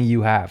much money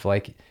you have,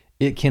 like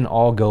it can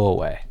all go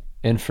away.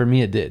 And for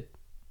me, it did.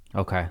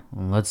 Okay,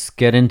 well, let's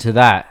get into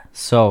that.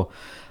 So,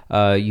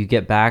 you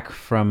get back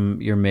from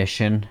your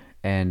mission,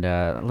 and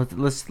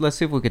let's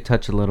see if we could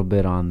touch a little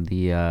bit on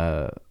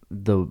the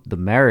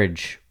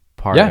marriage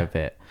part of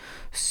it.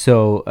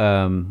 So,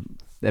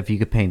 if you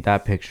could paint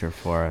that picture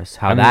for us,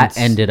 how that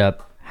ended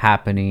up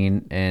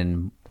happening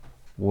and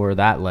where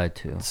that led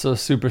to. So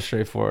super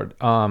straightforward.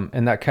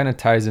 And that kind of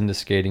ties into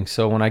skating.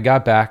 So when I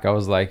got back, I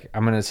was like,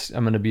 I'm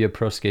gonna be a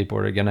pro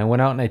skateboarder again. I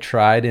went out and I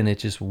tried, and it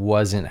just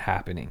wasn't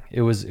happening.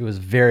 It was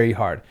very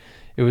hard.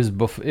 It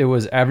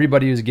was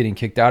everybody was getting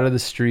kicked out of the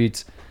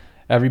streets.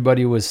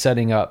 Everybody was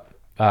setting up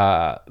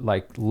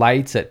like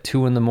lights at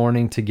 2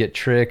 a.m. to get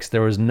tricks.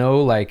 There was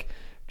no like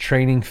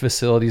training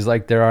facilities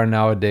like there are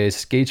nowadays.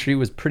 Skate Street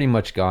was pretty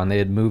much gone. They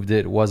had moved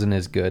it. It wasn't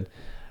as good.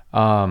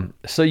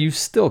 So you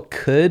still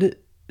could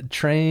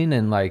train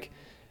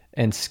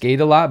and skate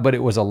a lot, but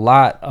it was a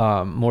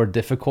lot more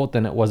difficult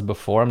than it was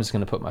before. I'm just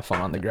going to put my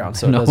phone on the ground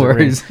so it doesn't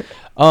worries.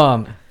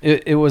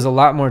 It was a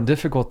lot more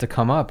difficult to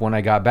come up when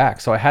I got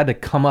back, so I had to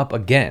come up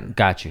again.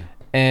 Got you.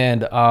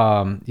 And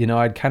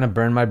I'd kind of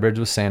burned my bridge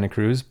with Santa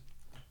Cruz.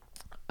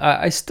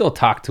 I still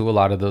talk to a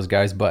lot of those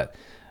guys, but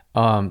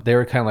they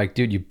were kind of like,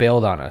 dude, you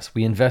bailed on us.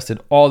 We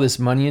invested all this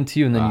money into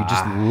you, and then you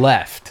just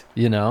left,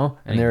 and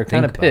they were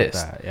kind of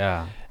pissed.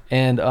 Yeah.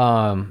 And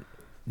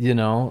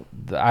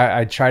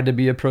I tried to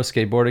be a pro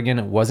skateboarder again.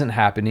 It wasn't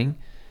happening.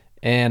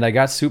 And I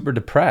got super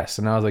depressed.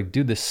 And I was like,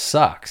 dude, this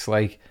sucks.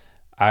 Like,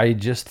 I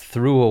just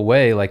threw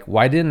away. Like,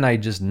 why didn't I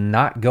just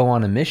not go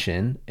on a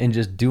mission and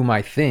just do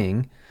my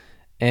thing?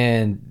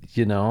 And,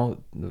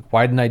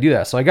 why didn't I do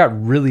that? So I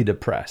got really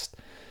depressed.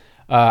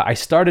 I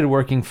started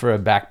working for a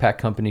backpack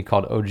company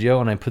called OGO,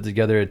 and I put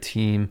together a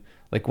team,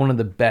 like one of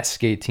the best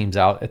skate teams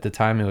out at the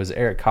time. It was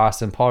Eric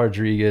Costa and Paul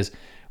Rodriguez.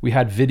 We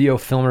had video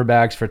filmer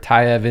bags for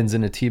Ty Evans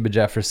and Atiba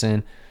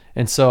Jefferson.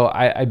 And so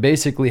I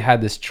basically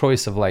had this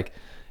choice of like,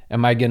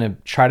 am I going to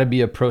try to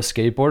be a pro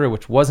skateboarder,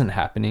 which wasn't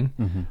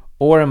happening,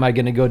 or am I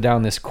going to go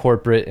down this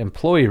corporate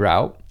employee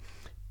route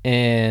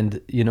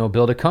and, you know,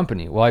 build a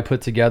company? Well, I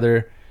put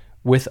together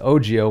with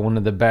OGIO one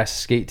of the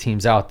best skate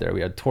teams out there.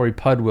 We had Tori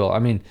Pudwill. I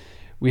mean,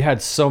 we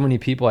had so many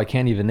people, I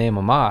can't even name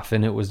them off,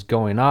 and it was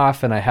going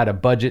off, and I had a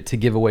budget to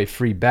give away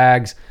free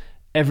bags.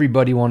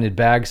 Everybody wanted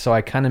bags, so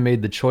I kind of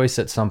made the choice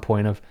at some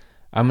point of,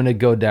 I'm going to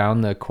go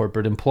down the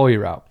corporate employee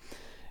route.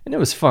 And it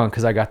was fun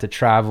because I got to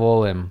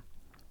travel, and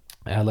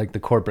I had like the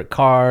corporate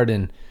card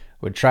and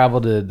would travel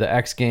to the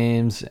X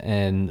Games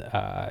and,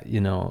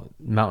 you know,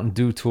 Mountain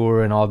Dew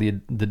Tour and all the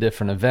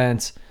different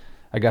events.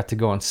 I got to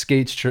go on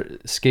skate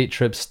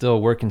trips,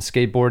 still working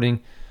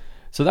skateboarding.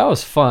 So that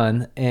was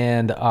fun.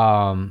 And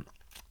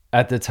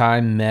at the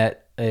time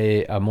met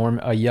a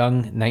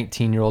young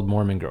 19-year-old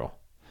Mormon girl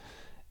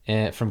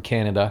from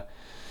Canada.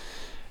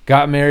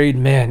 Got married.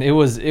 Man, it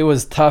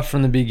was tough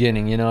from the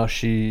beginning. You know,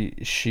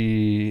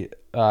 she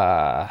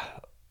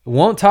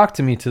won't talk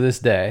to me to this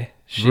day.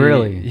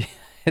 Really?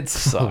 It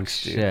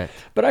sucks, dude. Shit.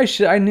 But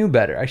I knew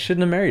better. I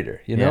shouldn't have married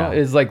her. You know,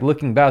 it's like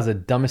looking back, it was the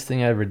dumbest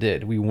thing I ever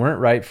did. We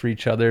weren't right for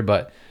each other,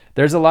 but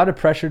there's a lot of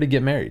pressure to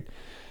get married.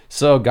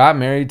 So got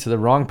married to the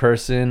wrong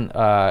person.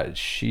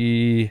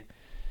 She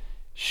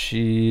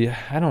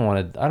I don't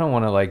want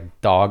to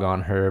like dog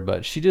on her,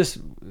 but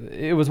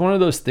it was one of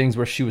those things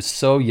where she was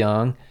so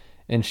young,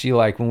 and she,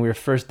 like, when we were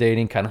first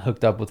dating, kind of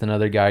hooked up with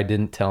another guy,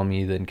 didn't tell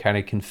me, then kind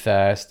of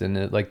confessed, and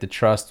it, like, the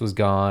trust was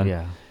gone.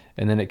 Yeah.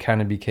 And then it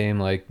kind of became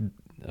like,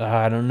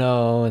 I don't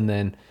know. And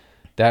then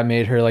that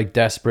made her like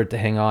desperate to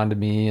hang on to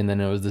me. And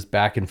then it was this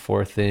back and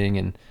forth thing.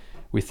 And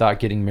we thought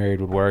getting married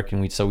would work.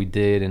 And so we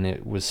did. And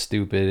it was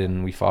stupid.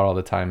 And we fought all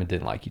the time and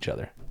didn't like each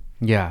other.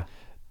 Yeah.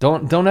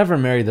 Don't ever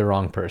marry the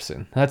wrong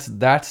person. That's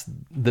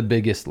the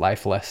biggest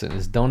life lesson,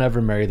 is don't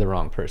ever marry the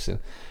wrong person.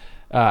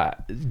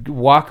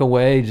 Walk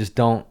away. Just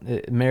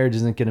don't. Marriage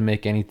isn't going to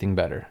make anything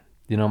better.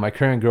 You know, my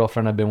current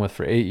girlfriend I've been with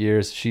for 8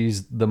 years,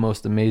 she's the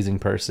most amazing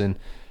person.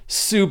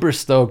 Super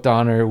stoked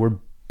on her. We're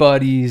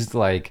buddies.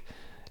 Like,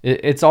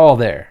 it's all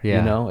there. Yeah.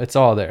 You know, it's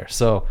all there.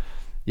 So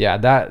yeah,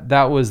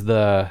 that was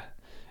I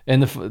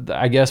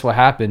guess what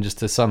happened, just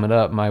to sum it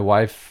up,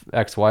 my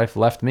ex-wife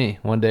left me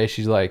one day.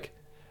 She's like,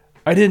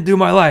 I didn't do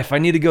my life. I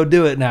need to go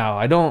do it now.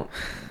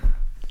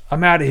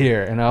 I'm out of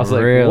here. And I was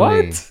really?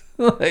 Like,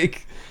 what?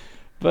 Like,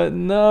 but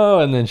no.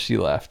 And then she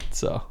left.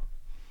 So,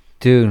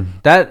 dude,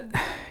 I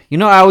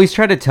always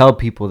try to tell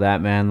people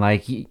that, man,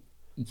 like,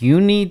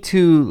 you need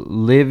to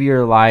live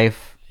your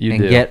life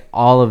get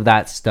all of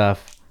that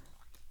stuff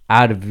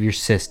out of your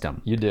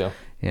system. You do.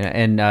 Yeah,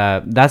 and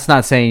that's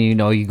not saying, you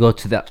know, you go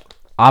to the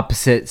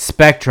opposite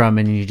spectrum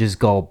and you just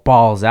go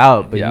balls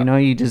out, but you know,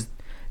 you just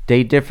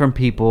date different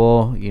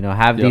people, you know,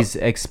 have these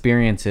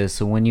experiences.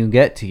 So when you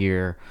get to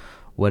your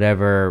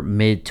whatever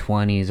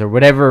mid-20s or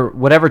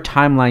whatever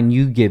timeline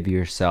you give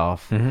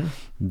yourself,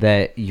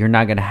 that you're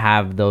not going to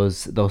have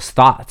those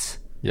thoughts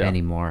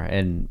anymore.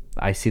 And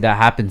I see that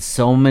happen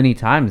so many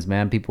times,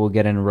 man. People will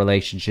get in a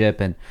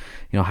relationship and,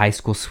 you know, high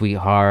school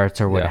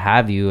sweethearts or what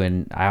have you,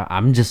 and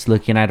I'm just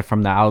looking at it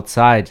from the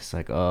outside, just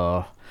like,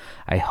 oh,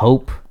 I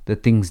hope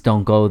that things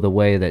don't go the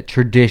way that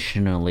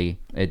traditionally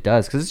it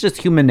does, because it's just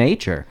human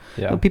nature.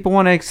 You know, people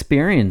want to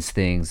experience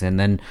things, and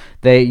then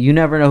you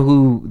never know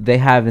who they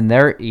have in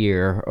their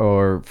ear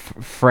or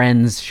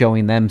friends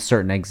showing them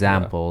certain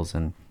examples,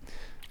 and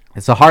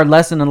it's a hard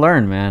lesson to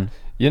learn, man.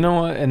 You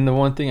know what? And the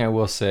one thing I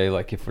will say,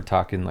 like, if we're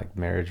talking like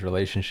marriage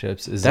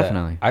relationships, is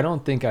definitely, that I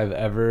don't think I've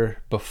ever,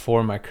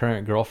 before my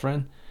current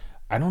girlfriend,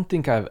 I don't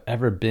think I've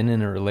ever been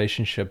in a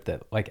relationship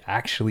that like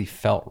actually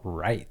felt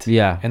right.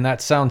 Yeah. And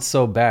that sounds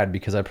so bad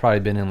because I've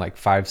probably been in like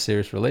 5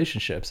 serious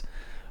relationships,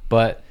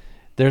 but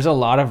there's a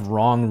lot of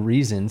wrong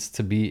reasons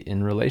to be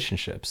in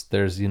relationships.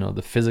 There's, you know,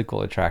 the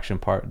physical attraction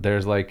part.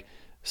 There's like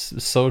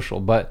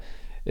social, but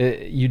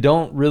you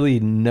don't really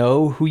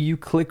know who you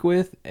click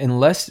with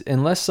unless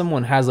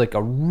someone has like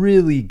a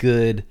really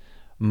good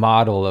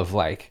model of,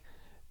 like,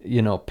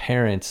 you know,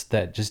 parents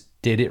that just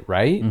did it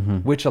right,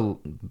 which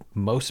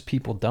most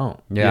people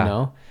don't. You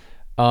know,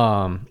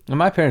 and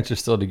my parents are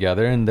still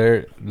together, and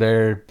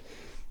they're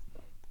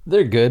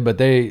good, but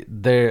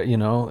they're you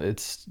know,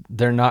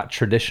 they're not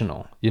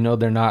traditional. You know,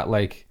 they're not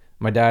like,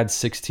 my dad's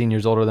 16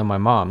 years older than my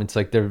mom. It's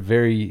like they're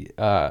very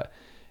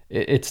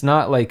it's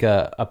not like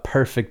a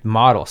perfect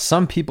model.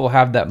 Some people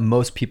have that,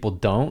 most people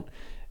don't.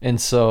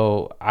 And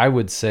so I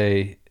would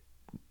say,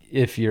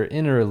 if you're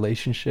in a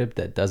relationship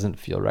that doesn't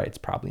feel right, it's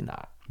probably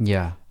not.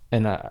 Yeah.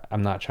 And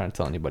I'm not trying to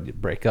tell anybody to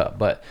break up,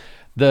 but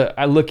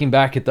looking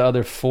back at the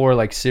other 4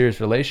 like serious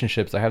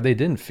relationships I have, they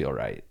didn't feel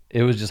right.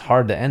 It was just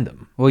hard to end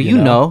them. Well,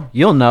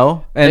 you'll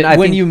know. And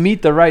when you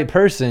meet the right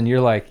person,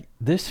 you're like,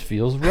 this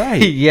feels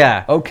right.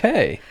 Yeah.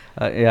 Okay.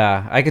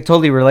 Yeah, I could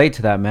totally relate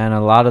to that, man.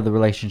 A lot of the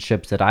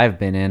relationships that I've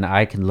been in,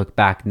 I can look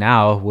back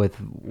now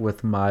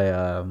with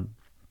my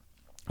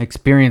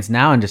experience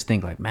now and just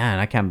think like, man,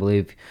 I can't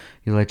believe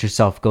you let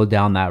yourself go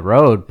down that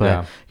road.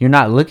 But you're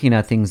not looking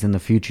at things in the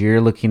future,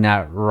 you're looking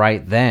at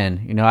right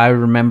then. I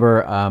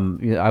remember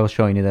I was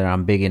showing you that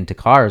I'm big into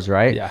cars,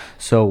 right? Yeah.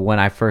 So when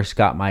I first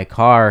got my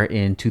car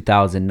in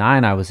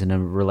 2009, I was in a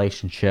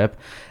relationship,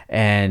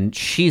 and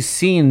she's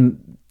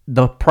seen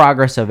the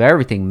progress of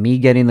everything, me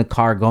getting the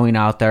car, going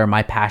out there,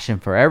 my passion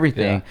for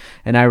everything.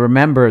 And I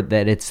remember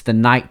that it's the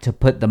night to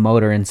put the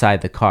motor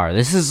inside the car.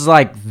 This is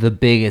like the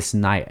biggest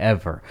night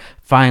ever.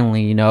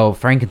 Finally,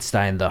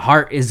 Frankenstein, the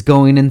heart is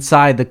going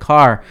inside the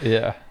car.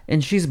 Yeah.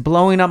 And she's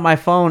blowing up my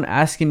phone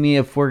asking me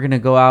if we're going to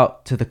go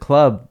out to the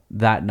club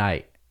that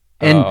night.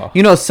 And,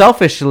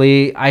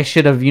 selfishly, I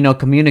should have,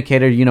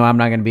 communicated, I'm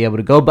not going to be able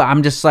to go. But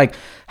I'm just like,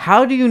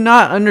 how do you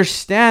not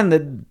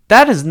understand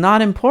that is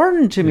not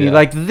important to me? Yeah.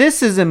 Like,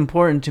 this is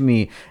important to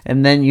me.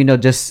 And then,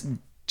 just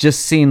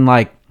seeing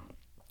like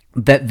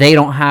that they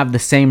don't have the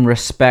same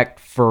respect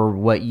for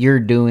what you're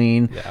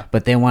doing,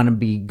 but they want to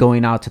be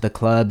going out to the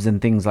clubs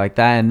and things like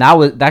that. And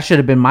that should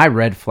have been my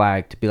red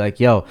flag to be like,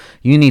 yo,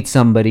 you need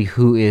somebody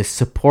who is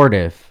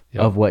supportive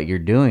of what you're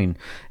doing.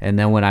 And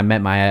then when I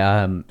met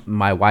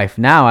my wife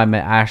now, I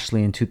met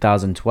Ashley in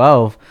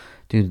 2012.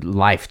 Dude,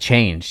 life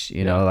changed.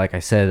 Like I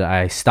said,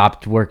 I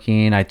stopped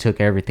working. I took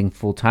everything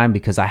full time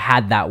because I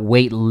had that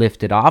weight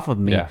lifted off of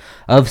me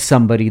of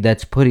somebody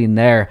that's putting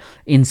their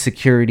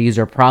insecurities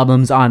or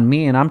problems on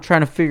me. And I'm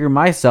trying to figure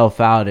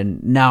myself out.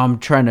 And now I'm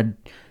trying to,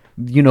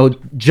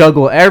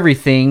 juggle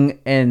everything.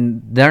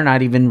 And they're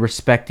not even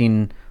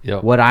respecting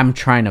what I'm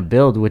trying to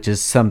build, which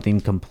is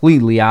something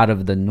completely out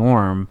of the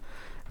norm.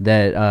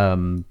 That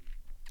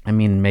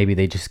maybe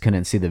they just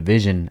couldn't see the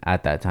vision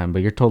at that time.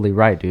 But you're totally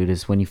right, dude.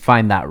 Is when you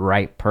find that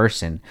right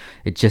person,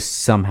 it just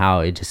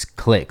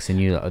clicks, and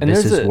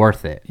this is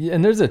worth it. Yeah,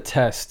 and there's a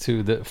test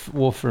too. That,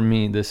 well, for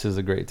me, this is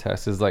a great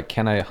test. Is like,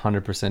 can I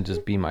 100%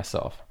 just be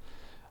myself?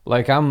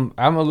 Like, I'm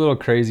a little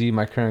crazy.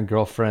 My current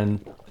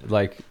girlfriend,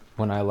 like,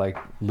 when I like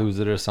lose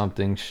it or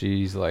something,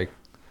 she's like,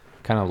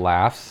 kind of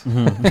laughs.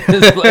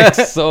 It's like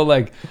so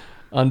like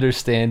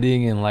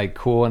understanding and like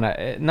cool.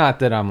 And not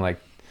that I'm like,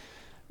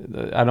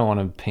 I don't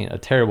want to paint a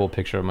terrible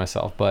picture of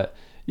myself, but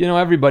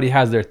everybody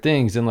has their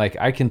things, and like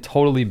I can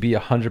totally be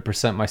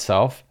 100%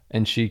 myself,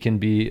 and she can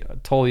be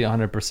totally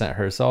 100%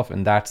 herself,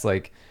 and that's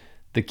like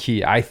the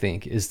key, I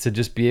think, is to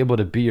just be able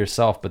to be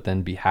yourself, but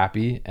then be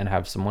happy and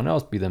have someone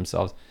else be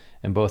themselves,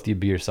 and both you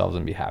be yourselves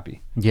and be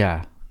happy.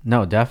 Yeah,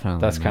 no,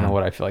 definitely. That's kind of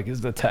what I feel like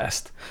is the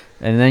test.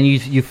 And then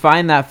you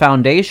find that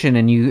foundation,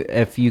 and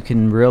if you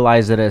can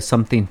realize it as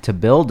something to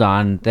build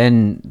on,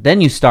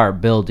 then you start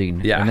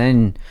building. Yeah. And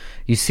then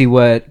you see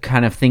what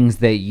kind of things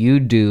that you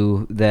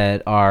do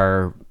that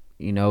are,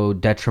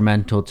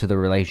 detrimental to the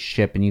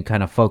relationship, and you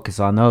kind of focus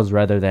on those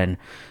rather than,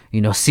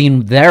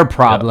 seeing their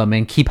problem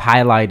and keep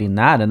highlighting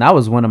that. And that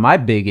was one of my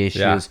big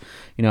issues.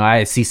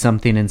 I see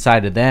something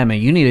inside of them, and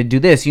you need to do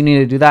this, you need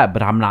to do that,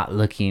 but I'm not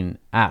looking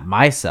at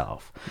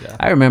myself.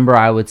 I remember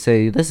I would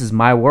say, this is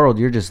my world,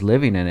 you're just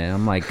living in it.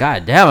 I'm like,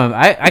 God damn,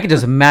 I could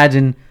just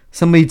imagine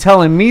somebody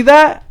telling me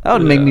that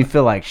would make me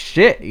feel like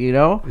shit,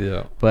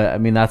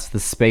 But that's the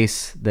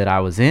space that I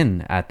was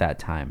in at that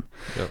time.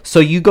 So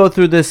you go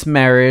through this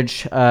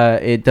marriage,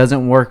 it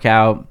doesn't work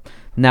out.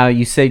 Now,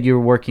 you said you're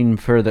working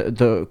for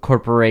the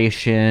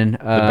corporation,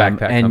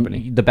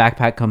 the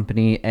backpack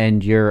company,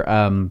 and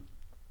you're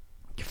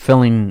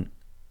feeling,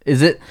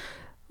 is it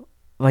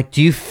like,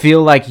 do you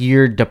feel like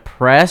you're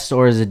depressed,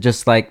 or is it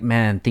just like,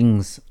 man,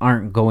 things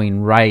aren't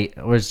going right,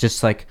 or it's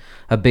just like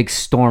a big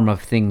storm of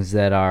things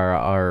that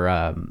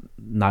are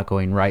not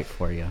going right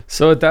for you?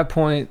 So at that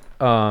point,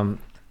 I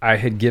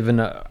had given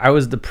up. I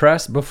was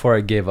depressed before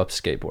I gave up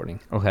skateboarding.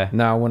 Okay.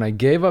 Now, when I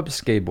gave up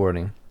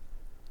skateboarding,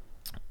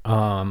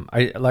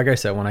 like I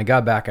said, when I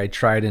got back, I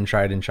tried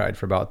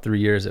for about 3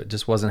 years. It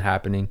just wasn't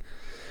happening.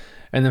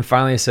 And then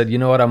finally I said, you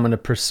know what, I'm going to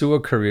pursue a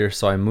career.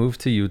 So I moved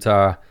to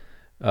Utah,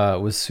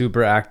 was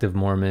super active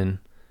Mormon,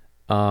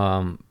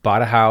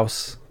 bought a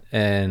house,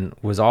 and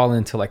was all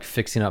into like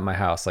fixing up my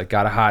house. Like,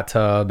 got a hot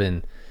tub,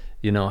 and,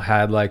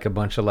 had like a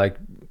bunch of like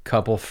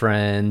couple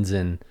friends,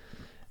 and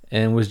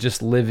was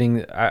just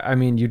living. I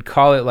mean, you'd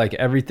call it like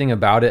everything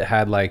about it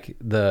had like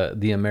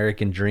the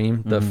American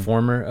dream, the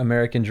former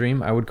American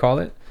dream, I would call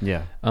it.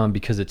 Yeah.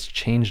 Because it's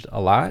changed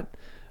a lot.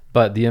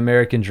 But the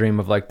American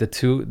dream of like the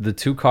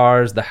two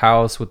cars, the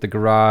house with the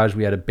garage,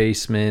 we had a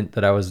basement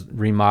that I was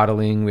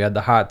remodeling. We had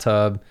the hot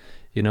tub,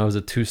 it was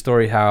a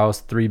 2-story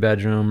house,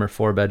 3-bedroom or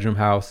 4-bedroom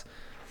house.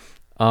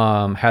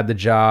 Had the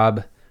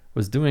job,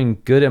 was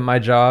doing good at my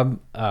job,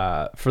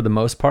 for the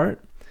most part.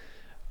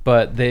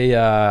 But they,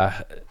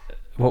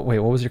 what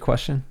was your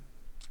question?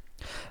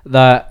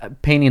 The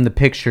painting the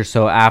picture.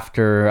 So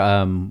after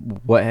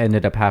what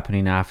ended up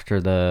happening after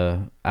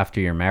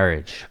your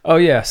marriage? Oh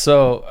yeah.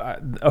 So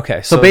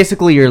okay. So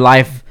basically, your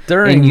life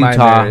during in Utah,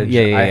 my marriage,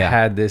 I yeah.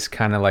 had this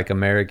kind of like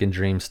American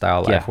dream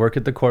style life. Work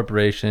at the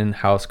corporation,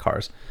 house,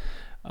 cars,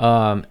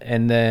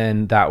 and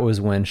then that was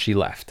when she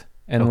left.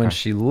 And when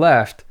she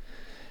left,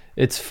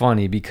 it's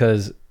funny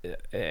because,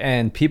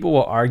 and people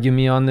will argue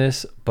me on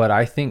this, but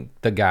I think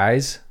the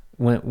guys,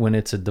 when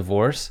it's a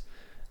divorce,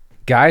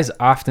 guys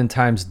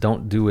oftentimes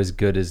don't do as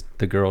good as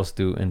the girls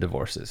do in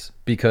divorces,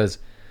 because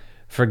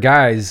for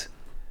guys,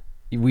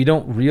 we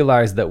don't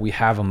realize that we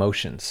have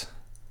emotions.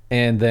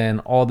 And then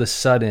all of a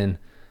sudden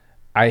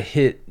I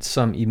hit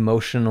some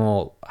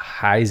emotional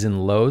highs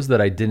and lows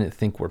that I didn't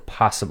think were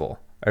possible.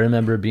 I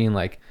remember being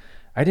like,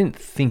 I didn't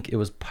think it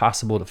was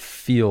possible to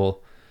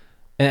feel.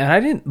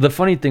 And the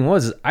funny thing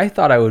was, I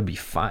thought I would be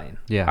fine.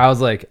 Yeah. I was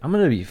like, I'm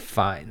going to be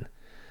fine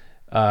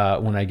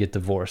when I get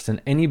divorced.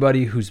 And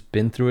anybody who's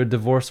been through a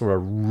divorce or a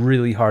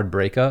really hard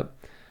breakup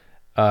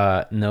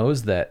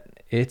knows that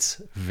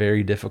it's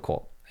very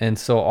difficult. And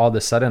so all of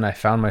a sudden I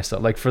found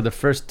myself, like, for the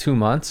first 2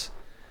 months,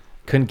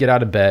 couldn't get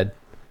out of bed.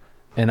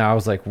 And I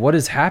was like, what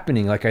is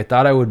happening? Like, I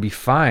thought I would be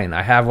fine.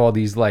 I have all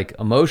these like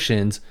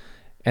emotions.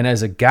 And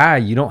as a guy,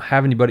 you don't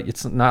have anybody.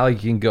 It's not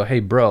like you can go, hey,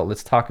 bro,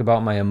 let's talk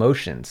about my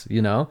emotions.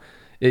 You know,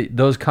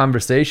 those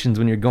conversations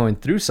when you're going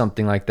through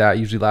something like that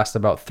usually last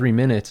about 3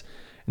 minutes.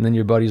 And then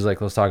your buddy's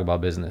like, let's talk about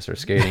business or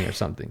skating or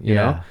something, you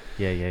know?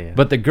 Yeah.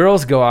 But the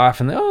girls go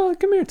off and they, oh,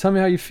 come here, tell me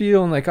how you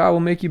feel. And like, oh, we'll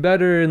make you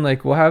better. And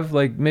like, we'll have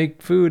like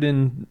make food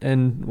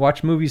and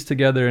watch movies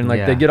together. And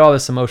like, they get all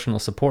this emotional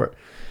support.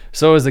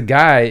 So as a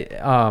guy,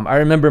 I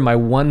remember my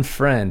one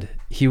friend,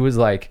 he was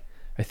like,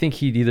 I think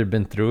he'd either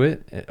been through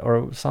it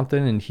or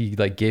something. And he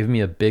like gave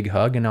me a big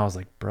hug. And I was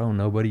like, bro,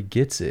 nobody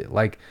gets it.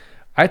 Like,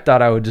 I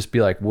thought I would just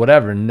be like,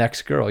 whatever,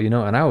 next girl, you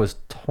know? And I was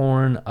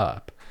torn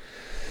up.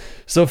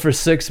 So for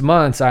 6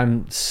 months,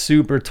 I'm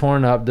super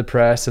torn up,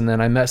 depressed, and then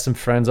I met some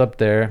friends up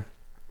there,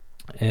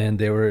 and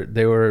they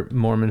were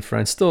Mormon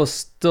friends, still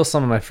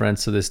some of my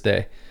friends to this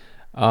day,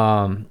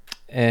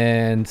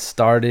 and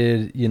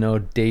started, you know,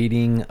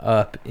 dating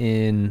up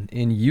in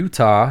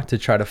Utah to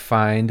try to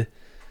find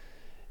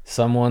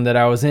someone that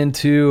I was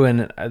into.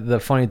 And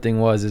the funny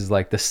thing is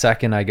like the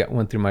second I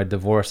went through my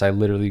divorce, I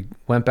literally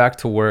went back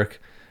to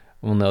work.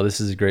 Well, no, this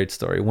is a great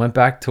story. Went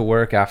back to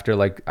work after,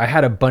 like, I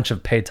had a bunch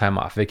of paid time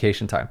off,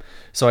 vacation time.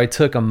 So I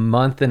took a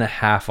month and a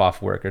half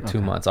off work, or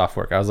 2 months off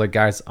work. I was like,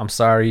 guys, I'm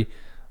sorry.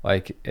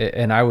 Like,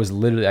 and I was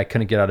literally, I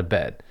couldn't get out of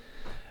bed.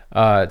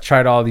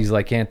 Tried all these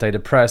like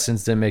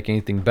antidepressants, didn't make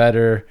anything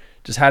better.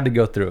 Just had to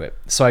go through it.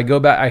 So I go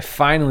back. I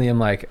finally am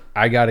like,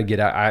 I got to get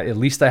out. At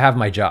least I have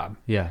my job.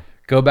 Yeah.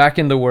 Go back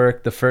into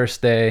work the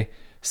first day,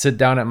 sit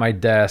down at my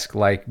desk,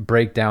 like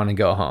break down and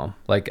go home.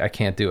 Like, I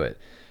can't do it.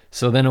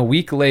 So then a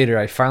week later,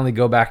 I finally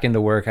go back into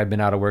work. I've been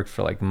out of work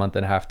for like a month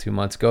and a half, 2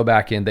 months. Go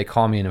back in. They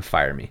call me in and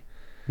fire me.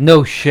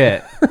 No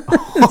shit.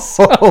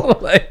 So,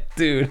 like,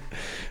 dude,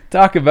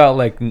 talk about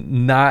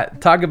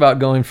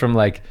going from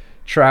like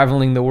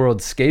traveling the world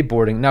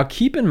skateboarding. Now,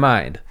 keep in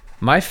mind,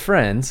 my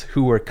friends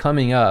who were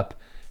coming up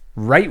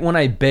right when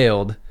I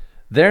bailed,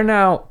 they're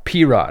now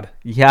P-Rod.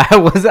 Yeah,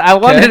 I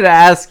wanted to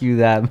ask you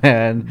that,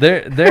 man.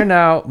 They're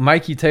now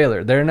Mikey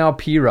Taylor. They're now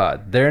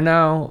P-Rod. They're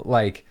now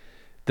like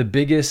the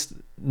biggest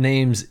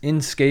names in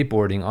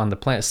skateboarding on the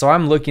planet. So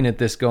I'm looking at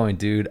this going,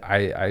 dude,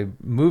 I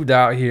moved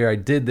out here. I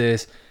did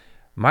this.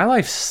 My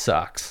life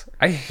sucks.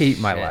 I hate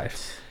my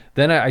life.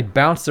 Then I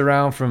bounced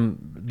around from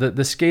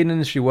the skate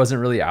industry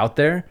wasn't really out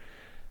there.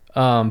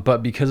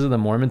 But because of the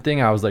Mormon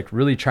thing, I was like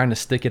really trying to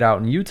stick it out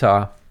in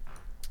Utah.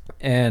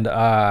 And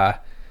I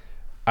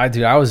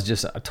was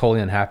just totally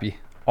unhappy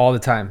all the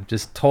time.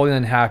 Just totally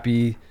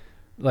unhappy.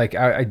 Like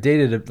I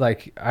dated,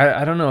 like,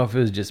 I don't know if it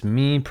was just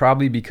me,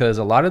 probably because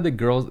a lot of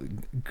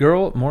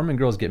the Mormon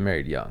girls get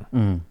married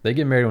young. They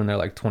get married when they're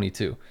like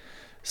 22.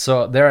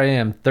 So there I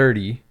am,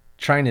 30,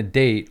 trying to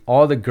date.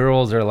 All the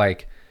girls are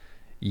like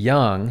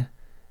young.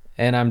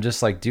 And I'm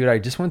just like, dude, I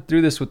just went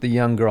through this with the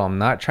young girl. I'm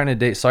not trying to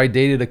date. So I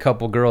dated a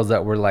couple girls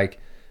that were like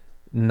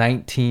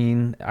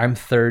 19. I'm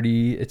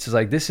 30. It's just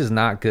like, this is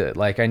not good.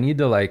 Like, I need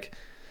to like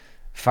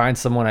find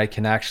someone I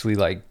can actually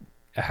like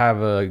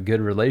have a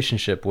good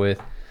relationship with.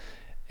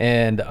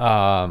 And,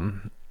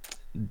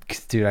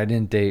 dude, I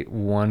didn't date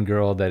one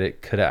girl that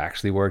it could have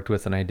actually worked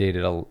with. And I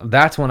dated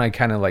that's when I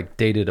kind of like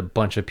dated a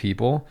bunch of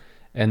people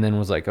and then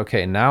was like,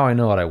 okay, now I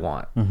know what I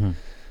want.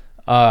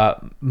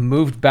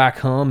 Moved back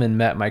home and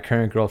met my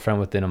current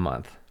girlfriend within a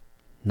month.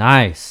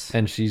 Nice.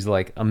 And she's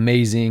like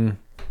amazing.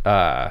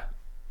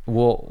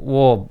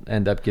 We'll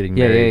end up getting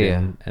married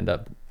and end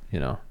up,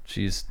 you know,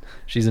 she's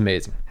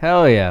amazing.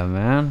 Hell yeah,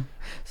 man.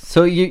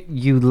 So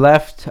you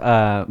left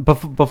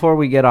before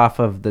we get off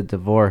of the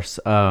divorce.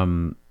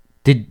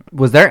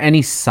 Was there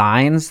any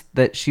signs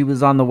that she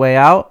was on the way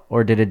out,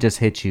 or did it just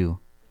hit you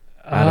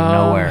out of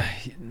nowhere?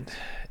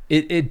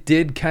 It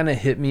did kind of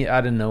hit me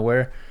out of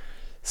nowhere.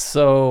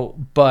 So,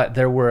 but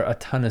there were a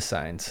ton of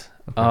signs.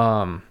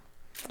 Okay.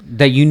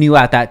 That you knew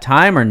at that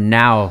time, or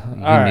now you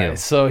knew? Right,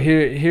 so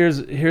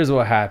here's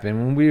what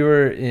happened. When we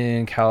were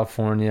in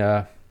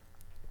California,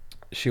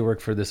 she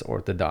worked for this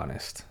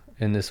orthodontist,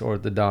 and this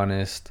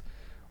orthodontist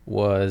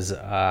was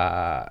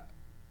a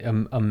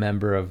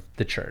member of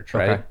the church,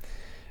 right? Okay.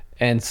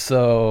 And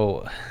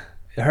so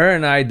her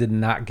and I did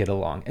not get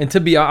along. And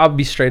I'll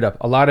be straight up,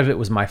 a lot of it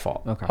was my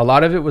fault. Okay. A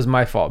lot of it was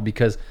my fault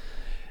because,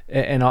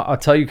 and I'll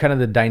tell you kind of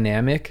the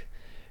dynamic.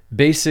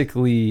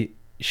 Basically,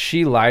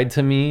 she lied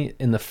to me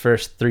in the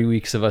first 3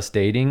 weeks of us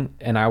dating,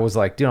 and I was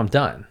like, dude, I'm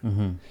done.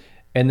 Mm-hmm.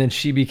 And then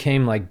she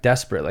became like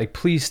desperate, like,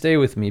 please stay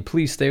with me,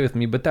 please stay with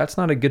me. But that's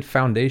not a good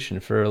foundation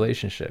for a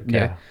relationship. Okay.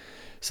 Yeah.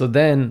 So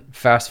then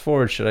fast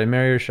forward, should I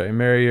marry her? Should I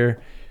marry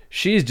her?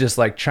 She's just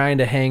like trying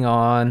to hang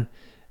on.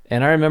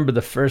 And I remember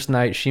the first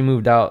night she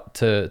moved out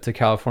to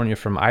California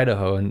from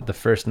Idaho. And the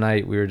first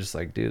night we were just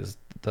like, dude, this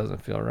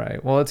doesn't feel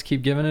right. Well, let's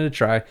keep giving it a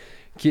try.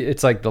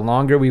 It's like the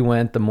longer we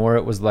went, the more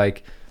it was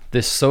like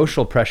this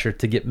social pressure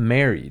to get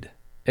married.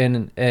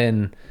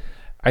 And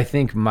I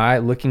think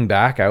looking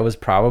back, I was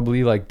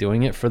probably like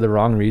doing it for the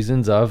wrong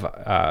reasons of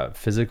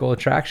physical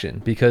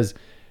attraction, because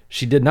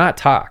she did not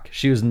talk.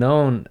 She was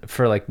known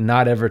for like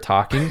not ever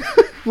talking.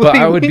 But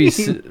I would be,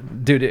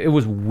 dude, it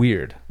was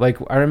weird. Like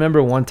I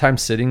remember one time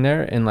sitting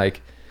there and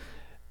like,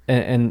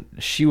 and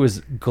she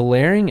was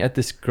glaring at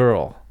this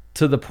girl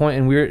to the point,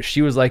 and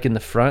she was like in the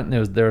front,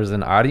 and there was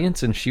an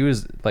audience, and she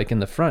was like in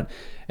the front,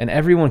 and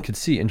everyone could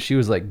see, and she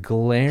was like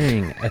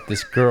glaring at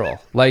this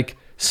girl, like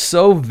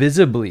so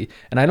visibly.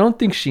 And I don't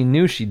think she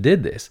knew she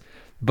did this,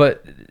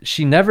 but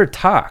she never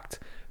talked,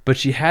 but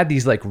she had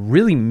these like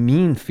really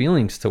mean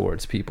feelings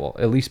towards people,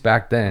 at least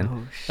back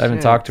then. I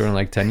haven't talked to her in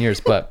like 10 years,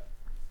 but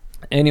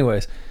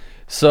anyways,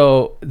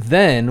 so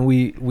then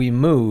we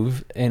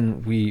move,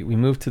 and we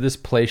move to this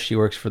place. She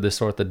works for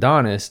this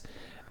orthodontist,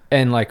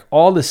 and like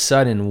all of a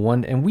sudden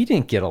and we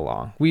didn't get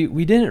along.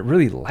 We didn't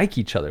really like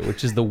each other,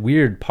 which is the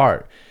weird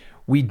part.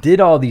 We did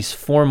all these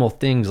formal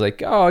things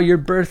like, oh, your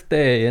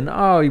birthday, and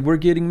oh, we're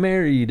getting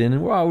married,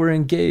 and wow, we're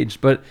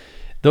engaged. But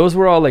those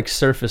were all like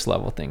surface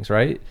level things,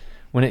 right?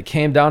 When it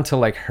came down to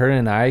like her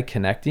and I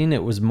connecting,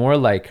 it was more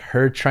like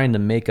her trying to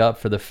make up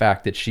for the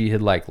fact that she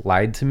had like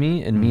lied to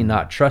me and me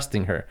not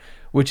trusting her,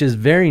 which is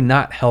very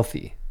not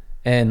healthy.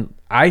 And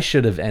I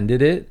should have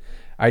ended it.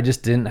 I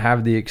just didn't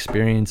have the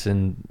experience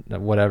and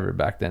whatever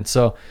back then.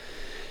 So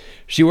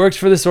she works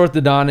for this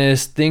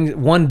orthodontist.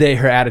 One day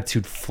her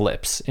attitude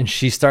flips and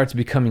she starts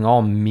becoming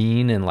all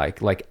mean and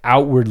like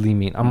outwardly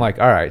mean. I'm like,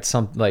 all right,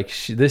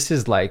 this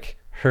is like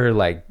her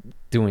like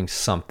doing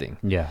something.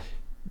 Yeah.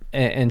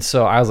 And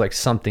so I was like,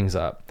 something's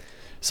up.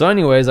 So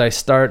anyways, I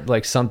start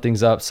like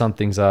something's up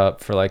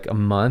for like a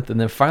month. And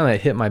then finally I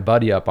hit my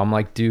buddy up. I'm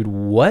like, dude,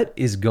 what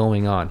is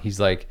going on? He's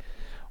like,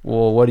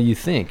 well, what do you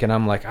think? And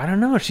I'm like, I don't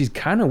know. She's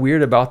kind of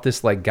weird about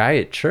this like guy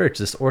at church,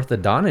 this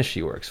orthodontist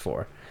she works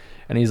for.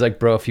 And he's like,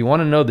 bro, if you want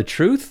to know the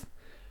truth,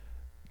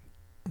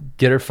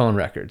 get her phone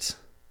records.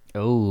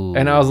 Oh.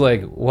 And I was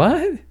like,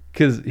 what?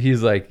 Because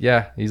he's like,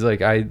 yeah. He's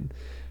like,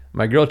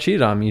 my girl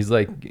cheated on me. He's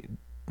like,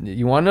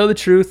 you want to know the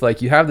truth?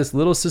 Like, you have this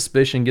little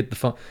suspicion, get the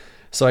phone.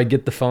 So I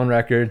get the phone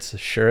records.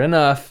 Sure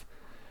enough,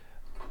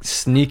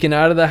 sneaking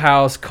out of the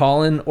house,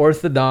 calling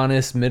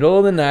orthodontist, middle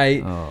of the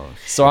night. Oh,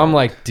 so I'm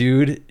like,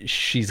 dude,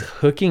 she's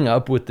hooking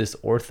up with this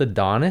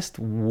orthodontist?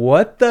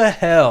 What the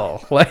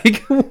hell?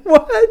 Like,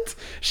 what?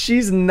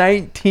 She's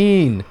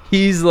 19.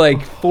 He's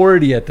like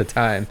 40 at the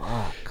time.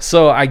 Fuck.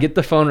 So I get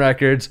the phone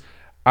records.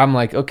 I'm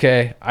like,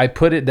 okay. I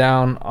put it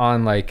down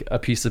on like a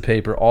piece of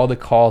paper, all the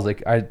calls.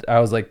 Like I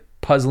was like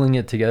puzzling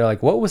it together.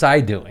 Like, what was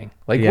I doing?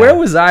 Like, where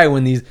was I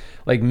when these,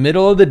 like,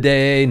 middle of the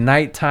day,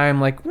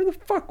 nighttime, like, where the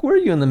fuck were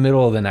you in the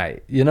middle of the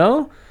night? You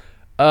know?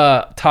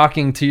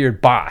 Talking to your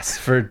boss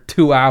for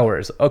 2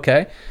 hours.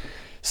 Okay.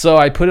 So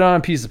I put it on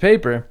a piece of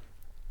paper.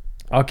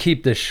 I'll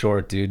keep this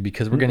short, dude,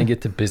 because we're going to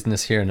get to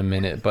business here in a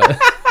minute, but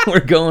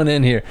we're going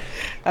in here.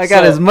 I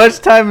got as much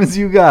time as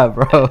you got,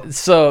 bro.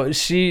 So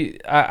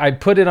I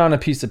put it on a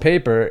piece of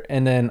paper,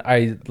 and then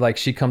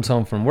she comes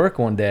home from work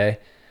one day,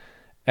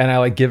 and I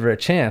like give her a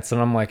chance,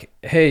 and I'm like,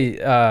 hey,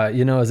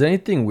 is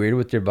anything weird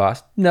with your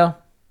boss? No.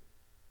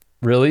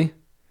 Really?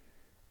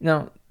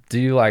 No. Do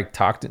you like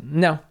talk to?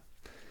 No.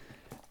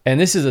 And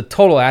this is a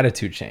total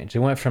attitude change. It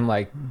went from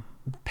like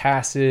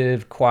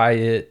passive,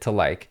 quiet to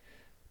like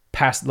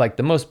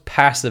the most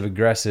passive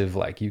aggressive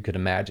like you could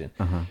imagine.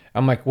 Uh-huh.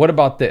 I'm like, what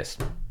about this?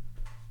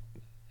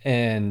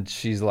 And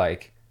she's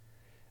like,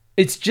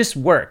 it's just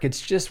work.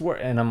 It's just work.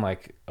 And I'm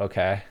like,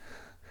 okay.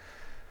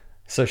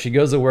 So she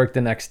goes to work the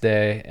next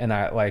day, and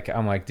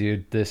I'm like,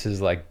 dude, this is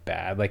like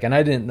bad. Like, and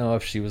I didn't know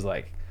if she was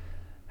like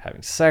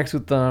having sex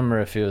with them or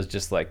if it was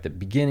just like the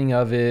beginning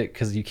of it,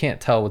 because you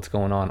can't tell what's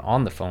going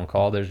on the phone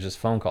call. There's just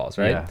phone calls,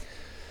 right? Yeah.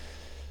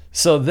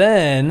 So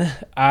then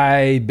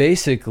I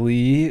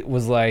basically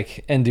was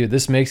like, and dude,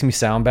 this makes me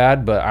sound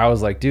bad, but I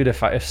was like, dude,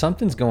 if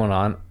something's going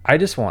on, I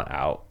just want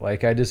out.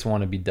 Like, I just want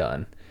to be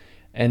done.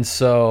 And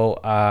so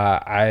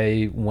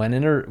I went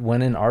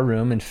in our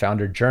room and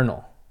found her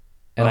journal.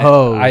 And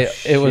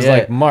it was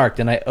like marked,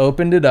 and I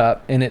opened it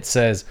up, and it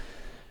says,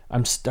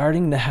 I'm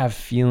starting to have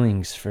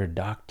feelings for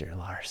Dr.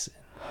 Larson.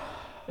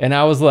 And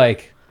I was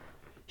like,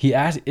 he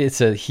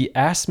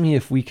asked me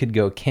if we could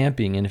go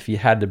camping and if he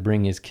had to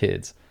bring his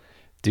kids.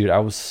 Dude, I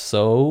was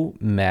so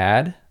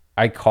mad.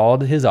 I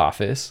called his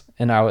office,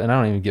 and I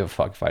don't even give a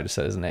fuck if I just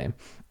said his name.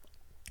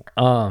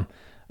 I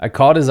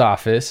called his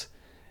office,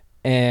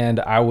 and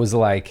I was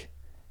like,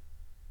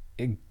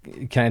 can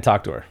I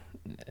talk to her?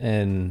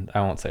 And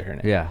I won't say her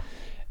name. Yeah.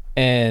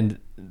 And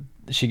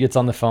she gets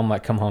on the phone,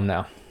 like, come home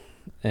now.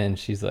 And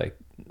she's like,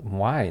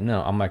 why?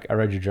 No. I'm like, I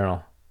read your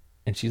journal.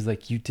 And she's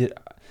like, you did.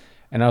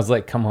 And I was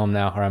like, come home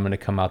now or I'm going to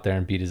come out there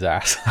and beat his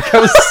ass. Like, I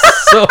was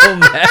so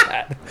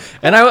mad.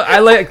 And I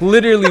like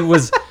literally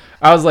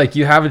I was like,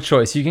 you have a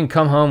choice. You can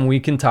come home, we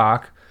can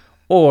talk,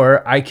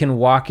 or I can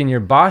walk in your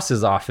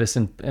boss's office.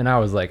 And I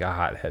was like a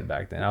hothead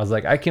back then. I was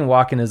like, I can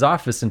walk in his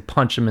office and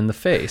punch him in the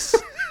face.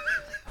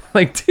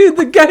 Like, dude,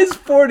 the guy's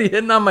 40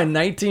 hitting on my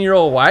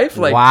 19-year-old wife.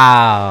 Like,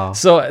 wow.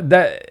 So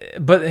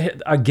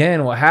but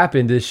again, what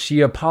happened is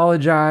she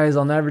apologized.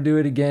 I'll never do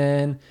it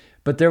again.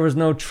 But there was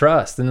no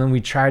trust. And then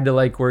we tried to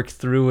like work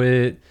through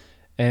it.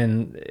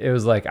 And it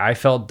was like, I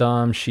felt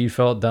dumb. She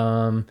felt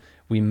dumb.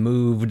 We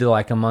moved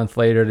like a month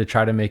later to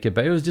try to make it,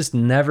 but it was just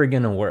never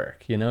going to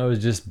work. You know, it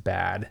was just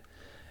bad.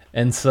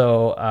 And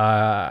so,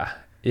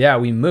 yeah,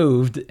 we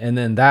moved. And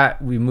then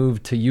we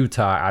moved to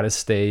Utah out of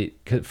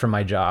state for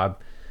my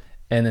job.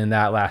 And then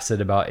that lasted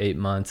about 8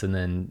 months. And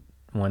then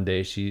one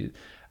day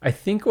I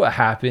think what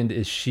happened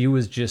is she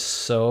was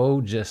just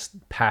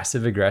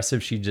passive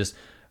aggressive. She just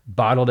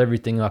bottled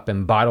everything up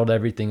and bottled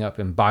everything up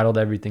and bottled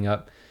everything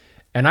up.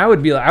 And I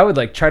would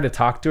like try to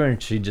talk to her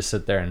and she'd just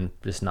sit there and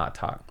just not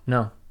talk.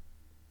 No.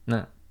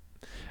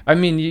 I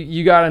mean,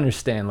 you got to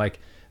understand,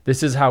 like,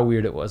 this is how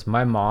weird it was.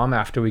 My mom,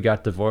 after we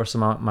got divorced,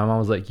 my mom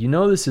was like,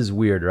 this is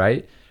weird,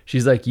 right?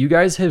 She's like, you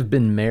guys have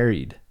been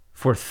married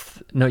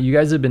you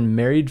guys have been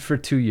married for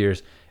 2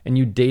 years and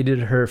you dated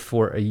her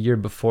for a year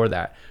before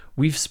that.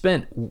 We've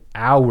spent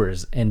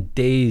hours and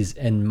days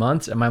and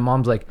months. And my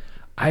mom's like,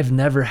 I've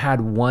never had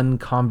one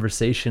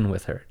conversation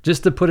with her,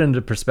 just to put into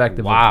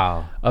perspective.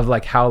 Wow. Of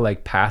like how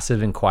like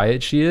passive and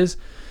quiet she is.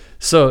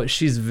 So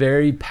she's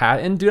very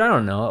and dude, I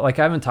don't know. Like,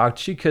 I haven't talked.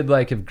 She could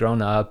like have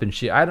grown up and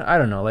I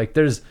don't know. Like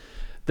there's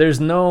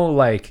no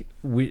like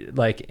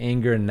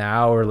anger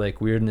now or like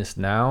weirdness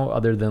now,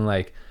 other than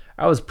like,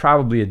 I was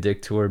probably a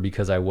dick to her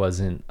because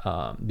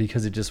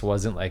because it just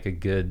wasn't like a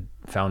good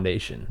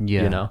foundation,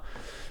 you know?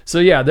 So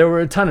yeah, there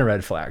were a ton of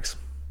red flags.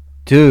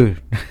 Dude.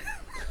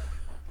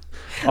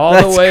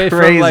 All the way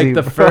crazy, from like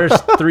the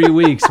first 3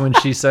 weeks when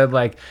she said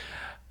like,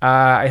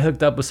 I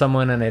hooked up with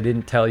someone and I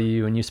didn't tell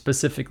you. And you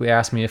specifically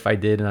asked me if I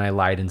did. And I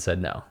lied and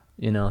said no.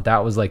 You know,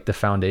 that was like the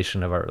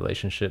foundation of our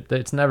relationship.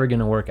 It's never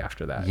going to work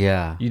after that.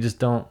 Yeah. You just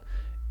don't.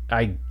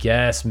 I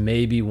guess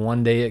maybe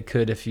one day it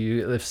could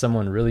if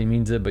someone really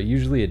means it, but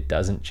usually it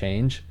doesn't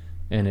change,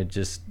 and it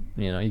just,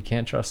 you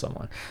can't trust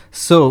someone.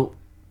 So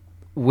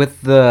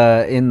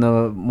in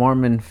the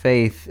Mormon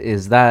faith,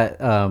 is that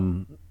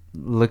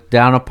looked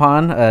down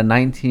upon, a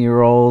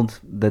 19-year-old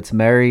that's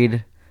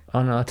married?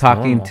 Oh no, that's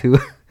talking normal.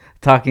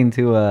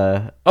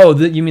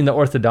 You mean the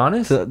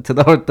orthodontist? To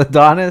the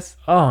orthodontist?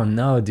 Oh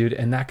no, dude.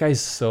 And that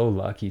guy's so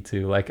lucky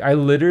too. Like, I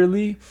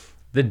literally,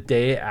 the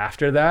day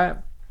after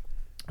that,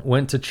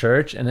 went to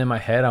church, and in my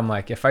head I'm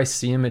like, if I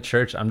see him at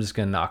church, I'm just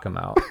gonna knock him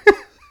out.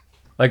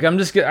 Like, I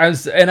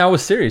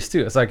was serious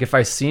too. It's like, if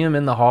I see him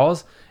in the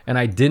halls and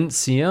I didn't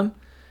see him,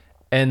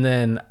 and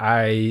then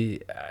and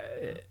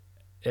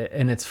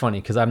it's funny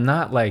because I'm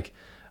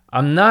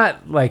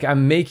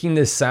making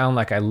this sound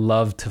like I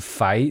love to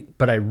fight,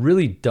 but I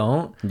really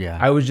don't. Yeah.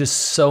 I was just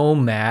so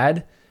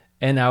mad,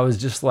 and I was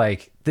just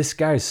like, this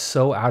guy's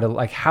so out of,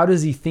 like, how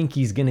does he think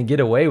he's gonna get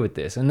away with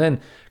this? And then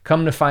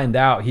come to find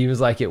out, he was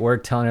like at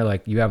work telling her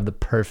like, you have the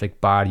perfect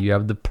body, you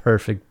have the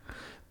perfect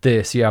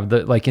this, you have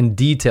the, like, in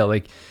detail,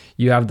 like,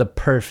 you have the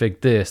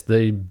perfect this,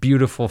 the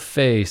beautiful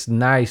face,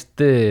 nice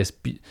this,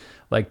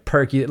 like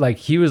perky, like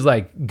he was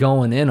like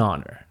going in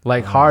on her,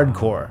 like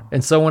hardcore.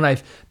 And so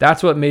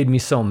that's what made me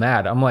so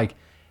mad. I'm like,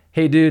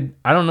 hey dude,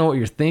 I don't know what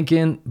you're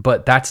thinking,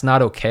 but that's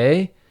not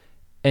okay.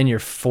 And you're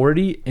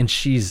 40 and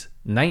she's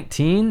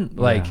 19.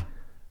 Like,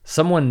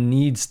 someone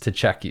needs to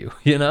check you,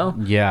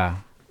 Yeah.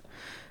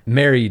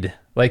 Married.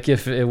 Like,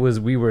 if it was,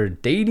 we were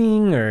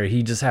dating or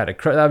he just had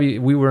we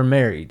were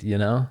married,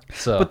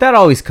 So, but that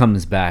always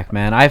comes back,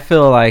 man. I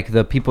feel like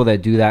the people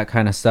that do that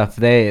kind of stuff,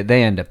 they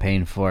end up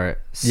paying for it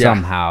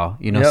somehow,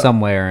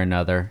 some way or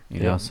another,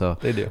 so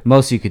they do.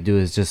 Most you could do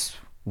is just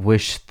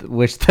wish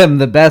them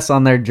the best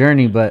on their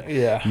journey, but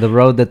the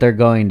road that they're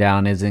going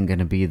down isn't going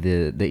to be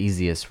the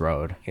easiest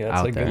road. Yeah,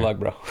 it's like good luck,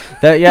 bro.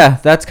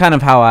 That's kind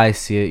of how I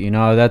see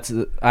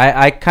it.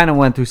 I kind of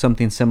went through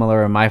something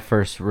similar in my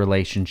first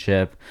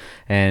relationship,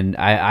 and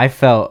I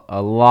felt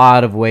a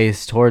lot of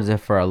ways towards it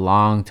for a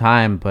long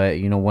time,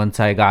 but once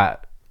I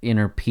got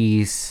inner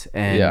peace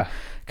and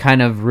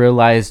kind of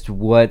realized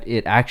what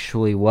it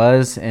actually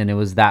was, and it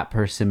was that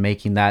person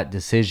making that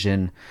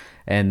decision,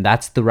 and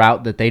that's the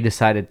route that they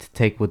decided to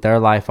take with their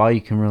life. All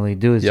you can really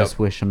do is just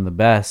wish them the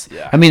best.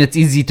 I mean, it's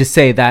easy to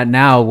say that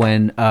now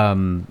when,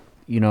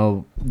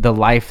 the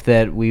life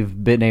that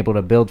we've been able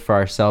to build for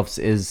ourselves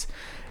is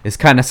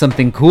kind of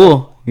something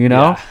cool,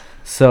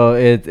 So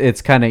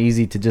it's kind of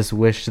easy to just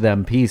wish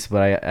them peace.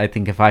 But I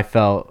think if I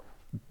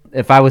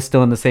was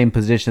still in the same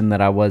position that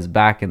I was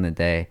back in the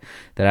day,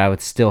 that I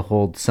would still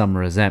hold some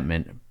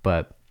resentment.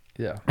 But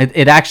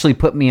it actually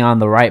put me on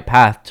the right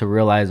path to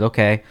realize,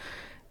 okay,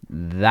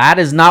 that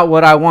is not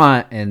what I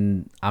want,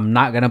 and I'm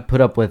not gonna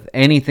put up with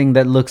anything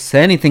that looks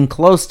anything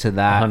close to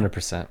that.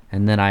 100%.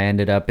 And then I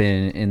ended up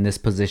in this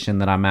position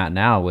that I'm at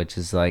now, which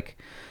is like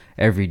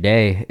every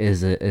day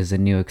is a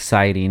new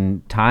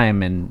exciting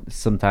time, and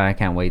sometimes I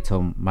can't wait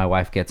till my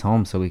wife gets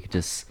home so we could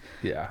just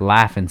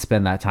laugh and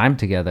spend that time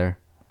together.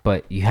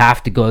 But you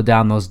have to go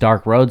down those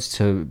dark roads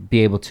to be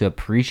able to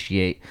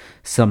appreciate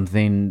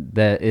something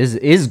that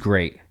is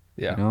great.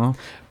 Yeah. You know?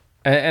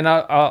 And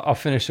I'll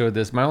finish with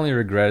this. My only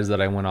regret is that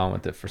I went on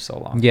with it for so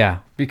long. Yeah.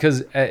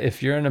 Because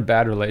if you're in a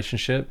bad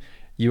relationship,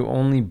 you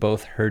only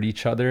both hurt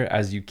each other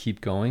as you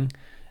keep going,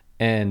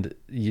 and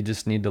you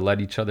just need to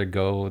let each other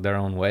go their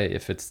own way.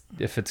 If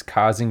it's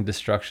causing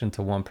destruction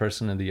to one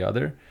person or the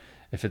other,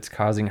 if it's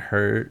causing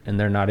hurt and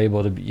they're not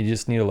able to be, you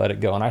just need to let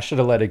it go. And I should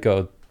have let it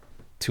go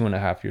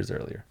 2.5 years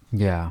earlier.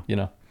 Yeah. You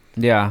know?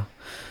 Yeah.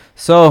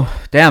 So,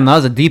 damn, that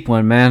was a deep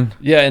one, man.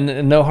 Yeah,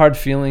 and no hard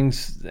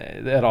feelings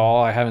at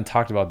all. I haven't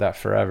talked about that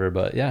forever,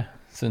 but yeah,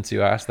 since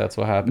you asked, that's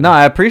what happened. No,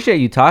 I appreciate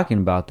you talking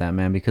about that,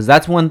 man, because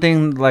that's one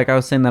thing, like I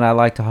was saying, that I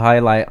like to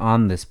highlight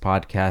on this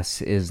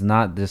podcast is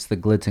not just the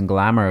glitz and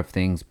glamour of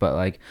things, but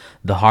like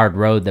the hard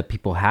road that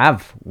people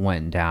have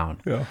went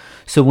down. Yeah.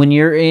 So when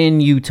you're in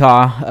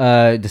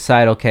Utah,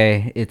 decide,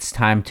 okay, it's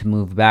time to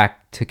move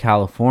back to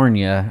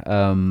California.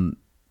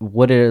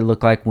 What did it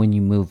look like when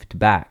you moved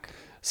back?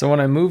 So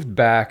when I moved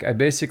back, I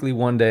basically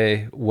one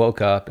day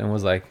woke up and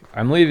was like,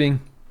 I'm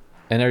leaving.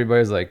 And everybody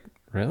was like,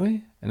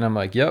 really? And I'm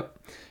like, yep.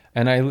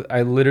 And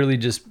I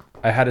literally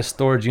I had a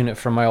storage unit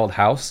from my old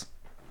house,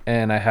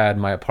 and I had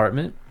my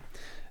apartment,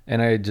 and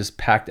I just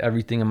packed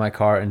everything in my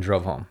car and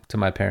drove home to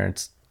my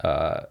parents'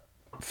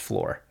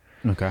 floor.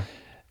 Okay.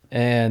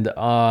 And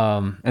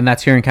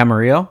that's here in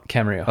Camarillo?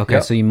 Camarillo. Okay,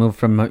 yep. So you moved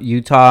from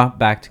Utah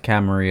back to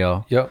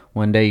Camarillo. Yep.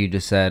 One day you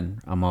just said,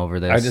 I'm over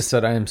this. I just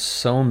said, I am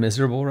so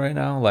miserable right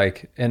now.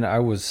 Like, and I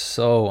was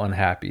so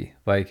unhappy.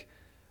 Like,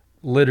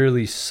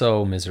 literally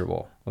so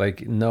miserable.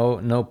 Like,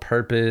 no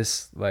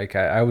purpose. Like,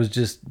 I was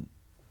just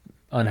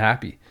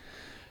unhappy.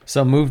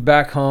 So moved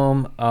back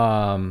home,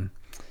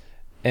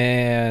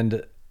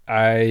 and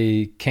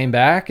I came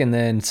back and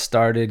then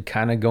started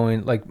kind of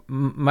going, like,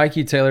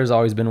 Mikey Taylor's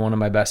always been one of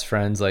my best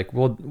friends. Like,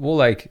 we'll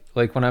like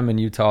when I'm in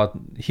Utah,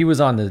 he was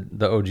on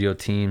the OGO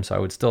team, so I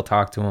would still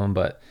talk to him,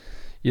 but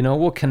you know,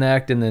 we'll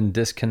connect and then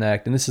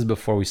disconnect. And this is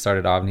before we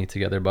started Ovni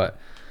together, but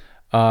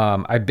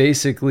I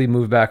basically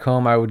moved back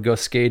home. I would go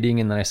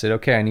skating, and then I said,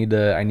 okay, I need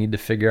to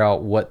figure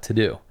out what to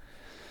do.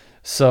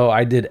 So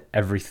I did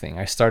everything.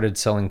 I started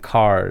selling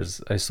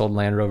cars. I sold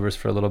Land Rovers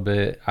for a little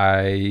bit.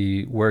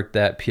 I worked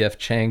at PF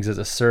Chang's as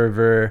a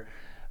server.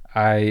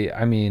 I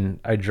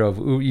drove,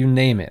 you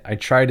name it. I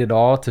tried it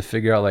all to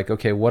figure out, like,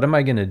 okay, what am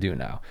I going to do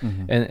now?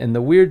 Mm-hmm. And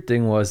the weird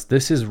thing was,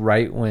 this is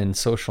right when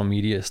social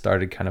media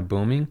started kind of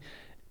booming.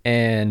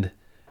 And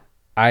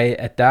I,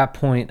 at that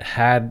point,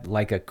 had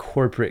like a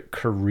corporate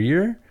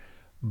career,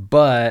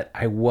 but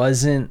I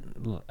wasn't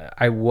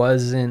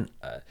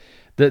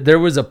there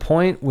was a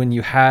point when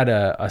you had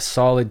a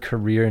solid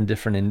career in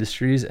different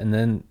industries, and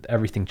then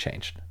everything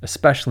changed,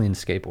 especially in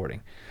skateboarding.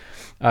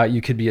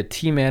 You could be a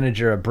team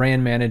manager, a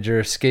brand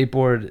manager.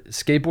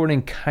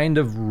 Skateboarding kind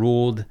of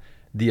ruled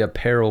the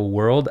apparel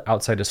world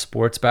outside of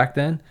sports back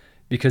then,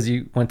 because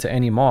you went to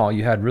any mall,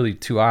 you had really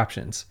two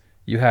options.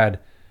 You had,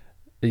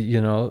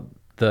 you know,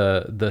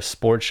 the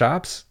sport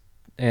shops,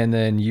 and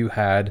then you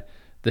had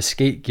the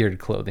skate geared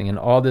clothing, and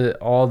all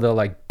the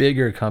like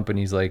bigger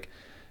companies, like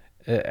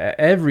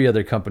every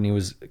other company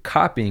was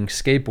copying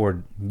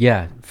skateboard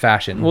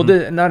fashion. Mm-hmm.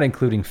 Well, not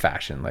including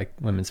fashion, like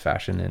women's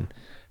fashion and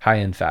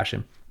high-end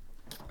fashion.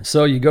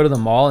 So you go to the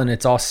mall and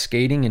it's all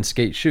skating and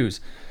skate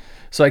shoes.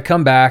 So I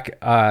come back,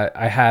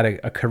 I had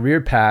a career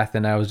path,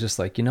 and I was just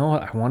like, you know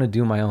what, I want to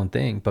do my own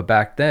thing. But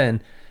back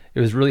then it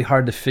was really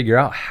hard to figure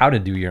out how to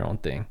do your own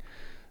thing.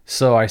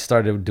 So I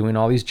started doing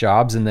all these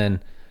jobs, and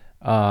then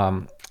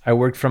I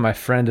worked for my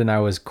friend, and I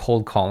was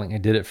cold calling. I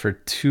did it for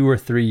 2 or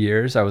 3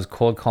 years. I was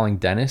cold calling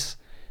dentists,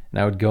 and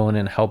I would go in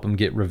and help them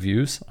get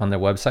reviews on their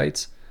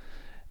websites.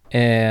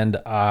 And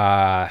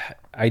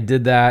I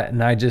did that,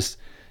 and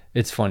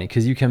it's funny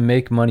because you can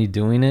make money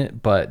doing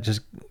it, but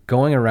just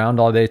going around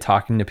all day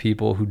talking to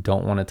people who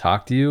don't want to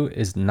talk to you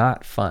is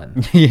not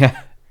fun. Yeah.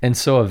 And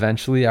so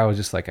eventually I was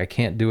just like, I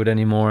can't do it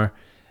anymore.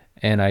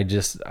 And I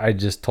just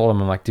told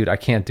him, I'm like, dude, I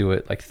can't do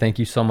it. Like, thank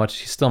you so much.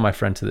 He's still my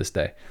friend to this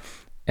day.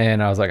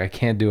 And I was like, I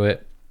can't do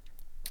it.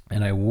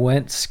 And I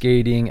went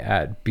skating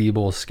at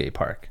Beeble Skate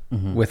Park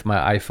with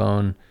my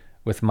iPhone,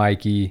 with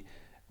Mikey,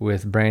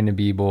 with Brandon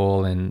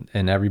Beeble,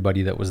 and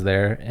everybody that was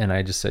there. And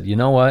I just said, you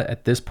know what?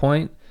 At this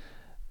point,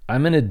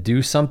 I'm going to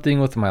do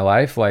something with my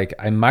life. Like,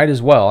 I might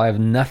as well. I have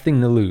nothing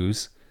to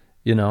lose.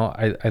 You know,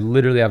 I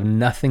literally have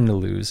nothing to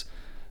lose.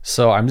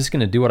 So I'm just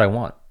going to do what I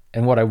want.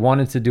 And what I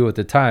wanted to do at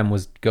the time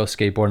was go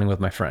skateboarding with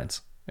my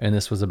friends. And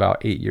this was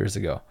about 8 years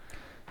ago.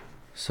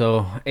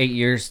 So 8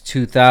 years,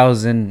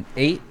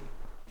 2008?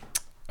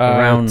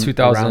 Around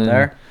 2000 around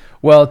there?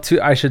 Well,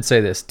 I should say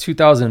this.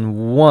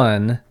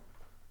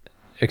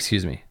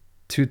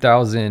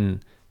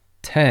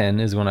 2010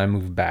 is when I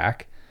moved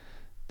back.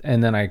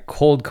 And then I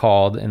cold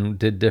called and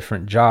did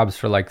different jobs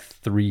for like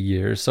 3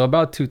 years. So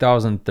about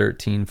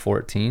 2013,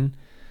 14,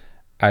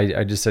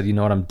 I just said, you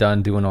know what, I'm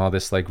done doing all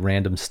this like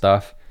random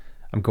stuff.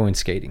 I'm going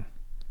skating.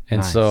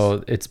 And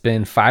so it's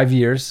been 5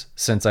 years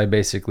since I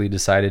basically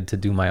decided to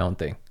do my own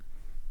thing.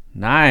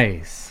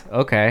 Nice.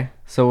 Okay.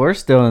 So we're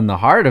still in the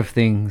heart of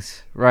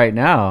things right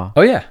now.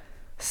 Oh yeah.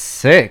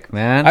 Sick,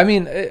 man. I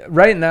mean,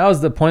 right now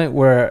is the point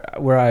where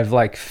I've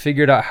like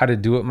figured out how to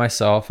do it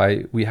myself.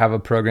 We have a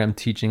program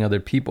teaching other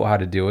people how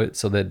to do it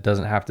so that it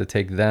doesn't have to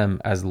take them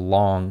as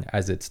long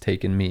as it's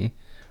taken me,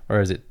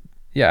 or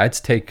it's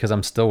because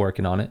I'm still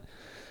working on it.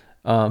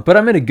 But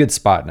I'm in a good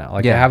spot now.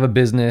 Like I have a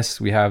business,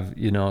 we have,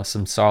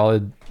 some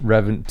solid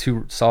revenue,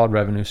 2 solid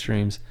revenue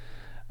streams.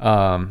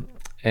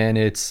 And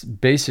it's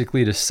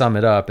basically, to sum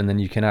it up, and then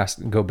you can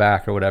go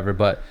back or whatever,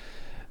 but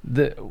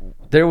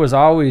there was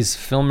always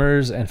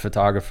filmers and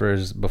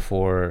photographers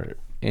before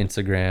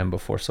Instagram,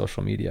 before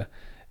social media.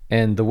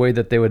 And the way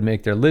that they would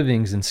make their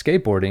livings in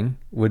skateboarding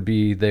would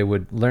be they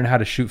would learn how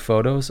to shoot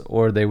photos,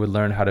 or they would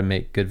learn how to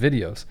make good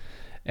videos.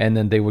 And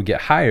then they would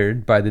get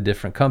hired by the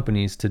different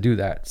companies to do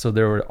that. So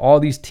there were all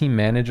these team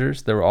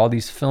managers, there were all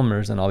these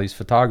filmers and all these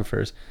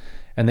photographers,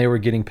 and they were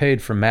getting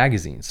paid from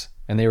magazines,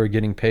 and they were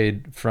getting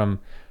paid from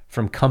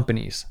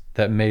companies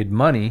that made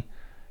money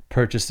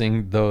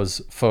purchasing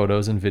those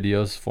photos and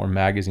videos for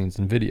magazines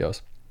and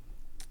videos.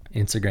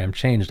 Instagram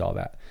changed all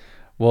that.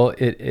 Well,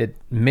 it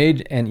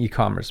made, and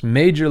e-commerce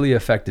majorly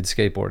affected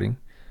skateboarding.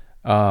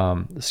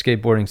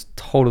 Skateboarding's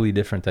totally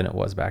different than it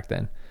was back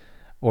then,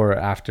 or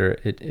after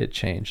it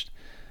changed.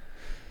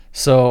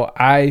 So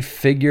I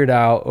figured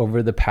out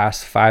over the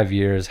past 5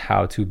 years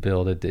how to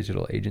build a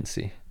digital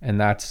agency. And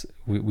that's,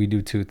 we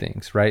do 2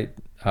 things, right?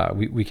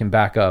 We can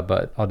back up,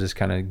 but I'll just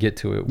kind of get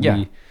to it.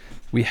 Yeah.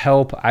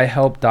 I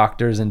help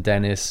doctors and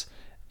dentists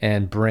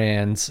and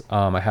brands.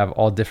 I have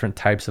all different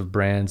types of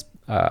brands,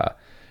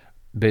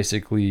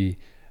 basically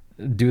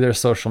do their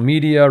social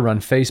media,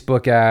 run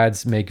Facebook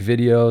ads, make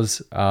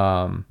videos,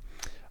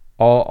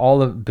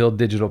 all of build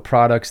digital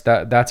products.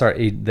 That's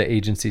the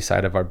agency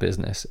side of our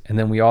business. And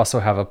then we also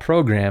have a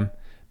program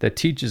that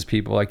teaches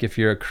people, like if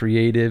you're a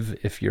creative,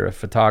 if you're a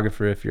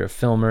photographer, if you're a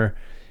filmer,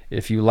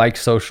 if you like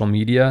social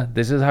media,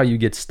 this is how you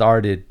get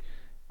started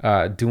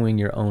doing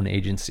your own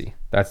agency.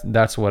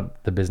 That's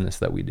what the business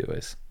that we do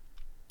is.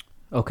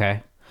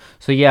 Okay.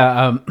 So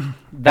yeah,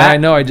 that I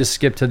know I just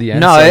skipped to the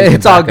end. No,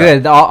 it's all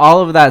good.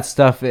 All of that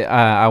stuff,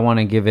 I want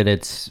to give it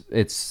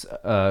its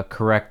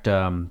correct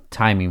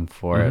timing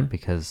for it,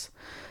 because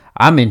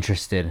I'm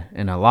interested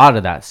in a lot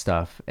of that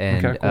stuff.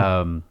 And okay,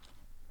 cool.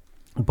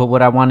 But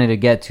what I wanted to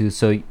get to,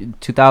 so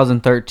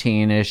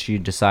 2013ish, you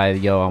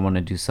decided, I want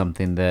to do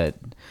something that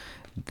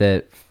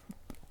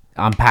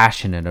I'm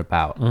passionate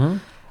about.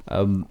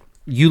 Mm-hmm.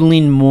 You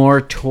lean more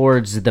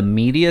towards the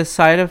media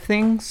side of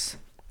things.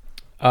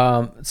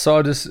 So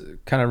I'll just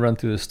kind of run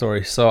through the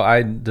story. So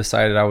I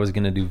decided I was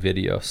going to do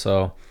video.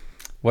 So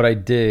what I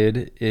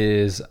did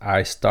is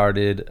I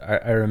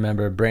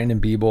remember Brandon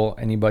Biebel.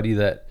 Anybody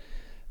that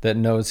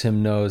knows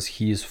him knows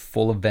he's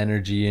full of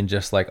energy and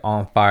just like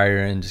on fire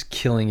and just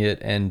killing it.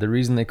 And the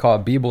reason they call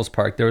it Biebel's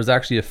Park, there was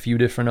actually a few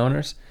different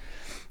owners,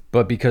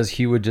 but because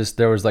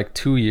there was like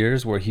 2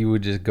 years where he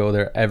would just go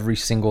there every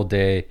single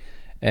day.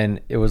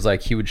 And it was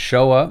like he would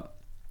show up,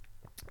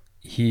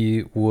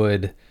 he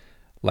would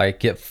like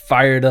get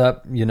fired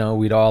up,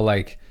 we'd all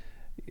like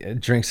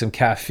drink some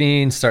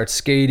caffeine, start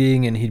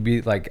skating, and he'd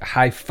be like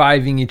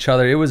high-fiving each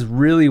other. It was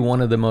really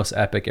one of the most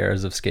epic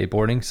eras of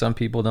skateboarding. Some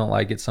people don't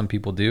like it, some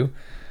people do.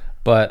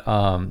 But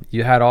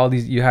you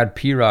had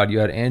P-Rod, you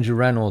had Andrew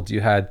Reynolds,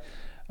 you had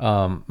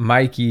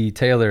Mikey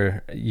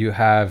Taylor, you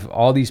have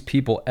all these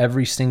people,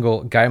 every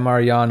single Guy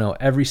Mariano,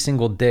 every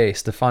single day,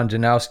 Stefan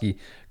Janowski,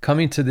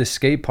 coming to this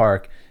skate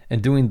park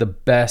and doing the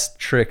best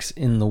tricks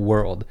in the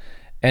world.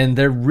 And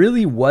there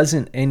really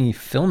wasn't any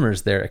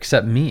filmers there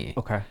except me.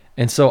 Okay.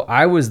 And so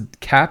I was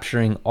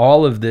capturing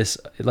all of this.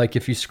 Like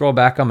if you scroll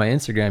back on my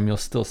Instagram, you'll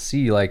still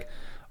see like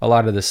a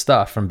lot of the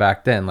stuff from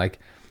back then. Like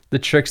the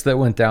tricks that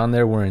went down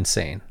there were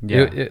insane.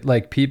 Yeah.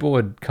 Like people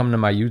would come to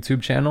my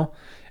YouTube channel.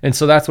 And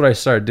so that's what I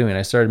started doing.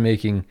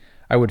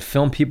 I would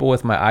film people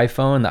with my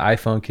iPhone. The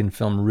iPhone can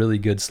film really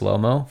good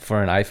slow-mo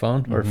for an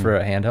iPhone or for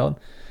a handheld.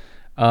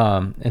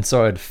 And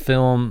so I'd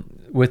film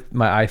with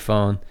my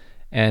iPhone,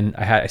 and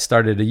I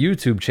started a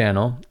YouTube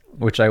channel,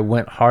 which I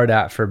went hard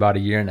at for about a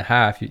year and a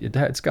half.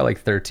 It's got like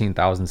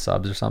 13,000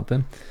 subs or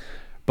something.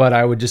 But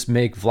I would just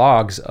make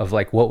vlogs of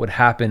like what would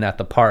happen at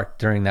the park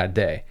during that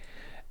day.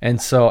 And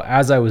so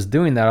as I was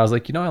doing that, I was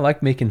like, I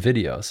like making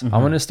videos.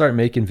 I'm going to start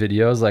making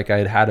videos. Like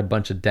I had a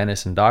bunch of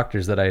dentists and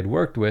doctors that I had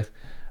worked with.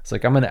 It's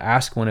like, I'm going to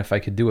ask one if I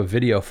could do a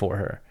video for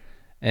her.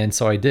 And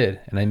so I did.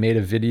 And I made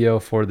a video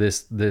for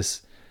this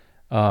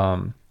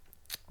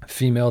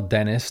female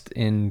dentist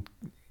in,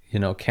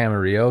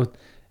 Camarillo.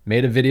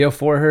 Made a video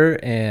for her,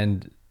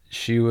 and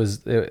it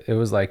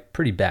was like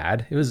pretty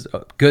bad. It was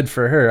good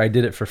for her. I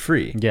did it for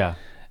free. Yeah.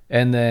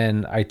 And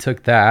then I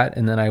took that,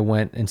 and then I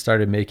went and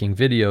started making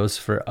videos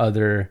for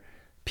other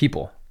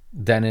people,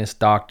 dentists,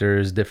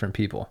 doctors, different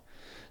people.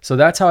 So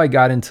that's how I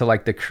got into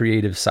like the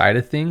creative side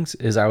of things.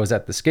 Is I was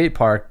at the skate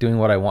park doing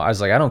what I want. I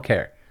was like, I don't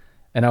care.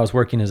 And I was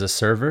working as a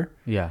server.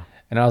 Yeah.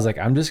 And I was like,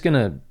 I'm just going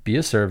to be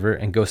a server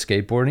and go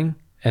skateboarding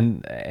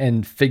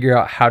and figure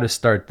out how to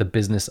start the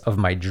business of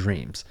my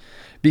dreams.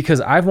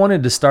 Because I've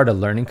wanted to start a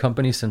learning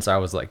company since I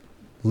was like,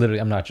 literally,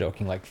 I'm not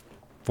joking, like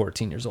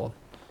 14 years old.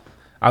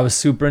 I was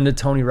super into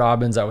Tony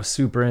Robbins. I was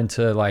super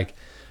into like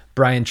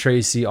Brian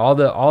Tracy, all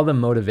the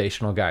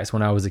motivational guys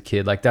when I was a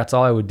kid. Like that's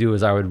all I would do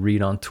is I would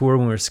read on tour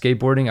when we were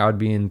skateboarding. I would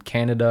be in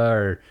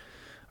Canada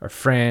or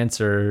France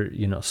or,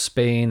 you know,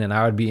 Spain, and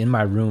I would be in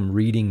my room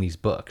reading these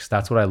books.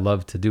 That's what I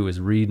love to do,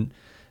 is read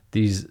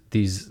these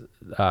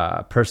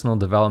personal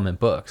development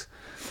books.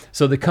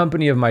 So the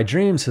company of my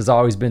dreams has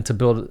always been to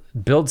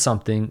build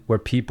something where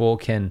people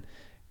can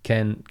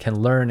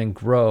learn and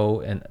grow,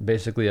 and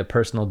basically a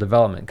personal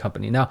development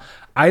company. Now,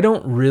 I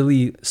don't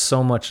really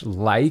so much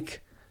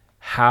like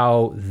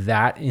how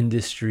that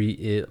industry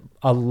is,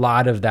 a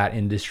lot of that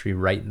industry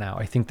right now.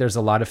 I think there's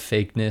a lot of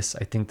fakeness.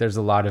 I think there's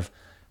a lot of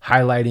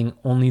highlighting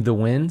only the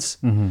wins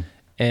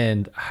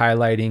and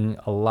highlighting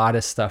a lot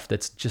of stuff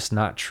that's just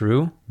not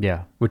true.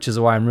 Yeah. Which is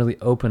why I'm really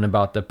open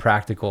about the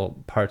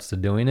practical parts to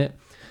doing it.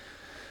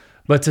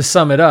 But to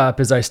sum it up,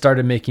 is I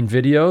started making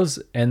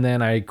videos, and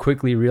then I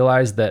quickly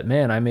realized that,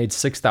 man, I made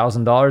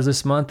 $6,000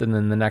 this month, and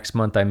then the next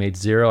month I made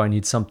zero. I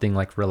need something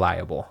like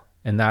reliable.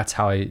 And that's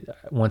how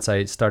once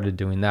I started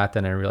doing that,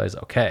 then I realized,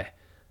 okay,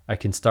 I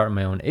can start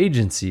my own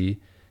agency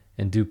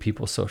and do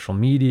people's social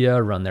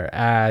media, run their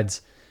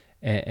ads,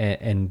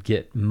 and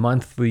get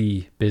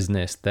monthly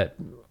business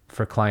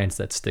for clients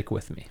that stick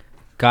with me.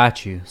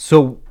 Got you.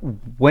 So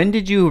when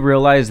did you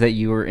realize that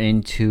you were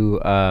into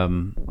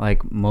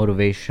like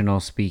motivational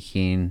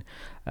speaking,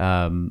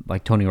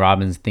 like Tony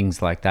Robbins,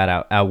 things like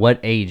that? At what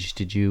age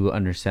did you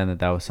understand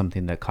that was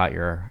something that caught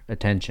your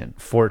attention?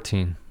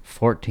 14.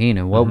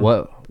 And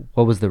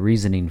what was the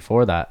reasoning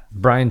for that?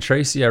 Brian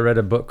Tracy, I read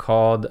a book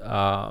called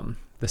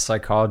The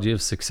Psychology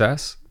of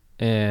Success,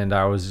 and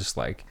I was just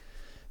like,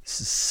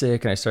 this is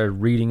sick, and I started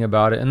reading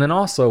about it. And then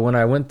also when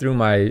I went through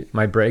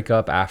my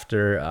breakup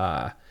after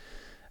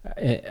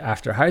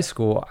high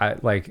school, I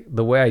like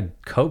the way I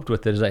coped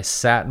with it is I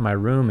sat in my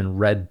room and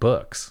read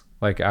books.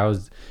 Like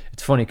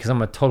it's funny because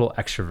I'm a total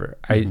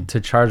extrovert. To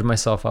charge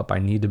myself up, I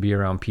need to be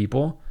around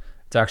people.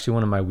 It's actually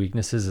one of my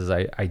weaknesses is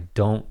I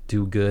don't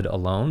do good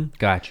alone.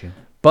 Got you.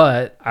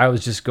 But I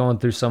was just going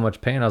through so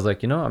much pain. I was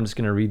like, I'm just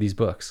going to read these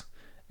books.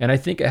 And I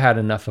think I had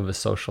enough of a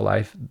social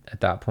life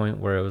at that point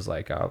where it was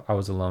like I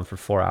was alone for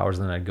 4 hours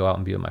and then I'd go out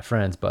and be with my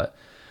friends. But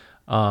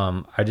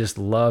I just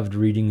loved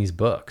reading these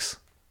books.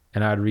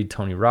 And I'd read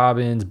Tony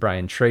Robbins,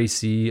 Brian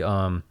Tracy,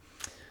 The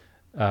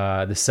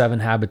 7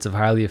 Habits of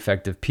Highly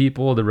Effective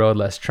People, The Road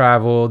Less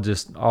Traveled,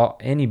 just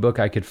any book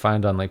I could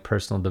find on like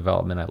personal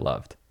development I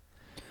loved.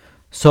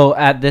 So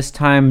at this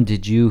time,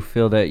 did you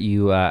feel that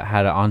you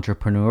had an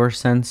entrepreneur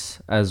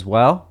sense as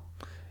well?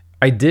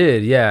 I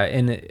did, yeah.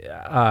 And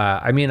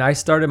I mean, I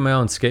started my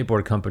own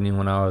skateboard company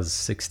when I was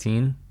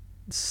 16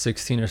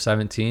 or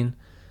 17.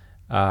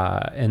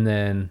 And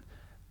then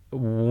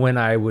when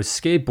I was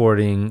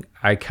skateboarding,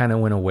 I kind of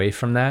went away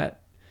from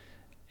that.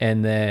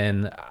 And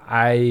then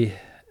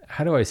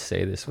how do I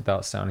say this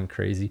without sounding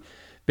crazy?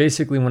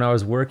 Basically, when I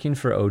was working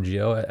for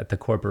OGO at the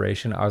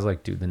corporation, I was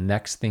like, dude, the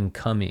next thing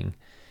coming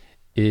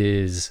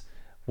is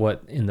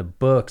what in the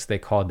books they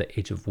called the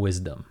age of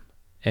wisdom.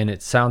 And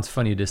it sounds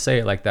funny to say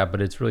it like that,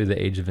 but it's really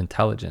the age of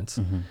intelligence.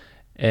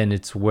 And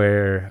it's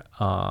where,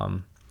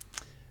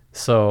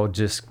 so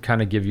just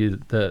kind of give you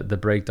the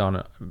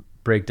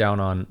breakdown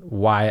on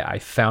why I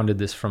founded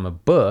this from a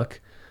book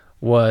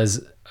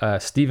was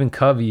Stephen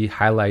Covey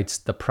highlights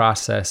the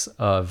process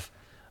of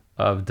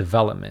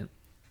development,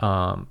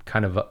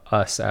 kind of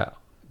us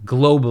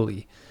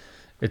globally.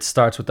 It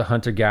starts with the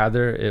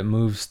hunter-gatherer. It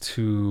moves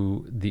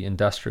to the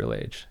industrial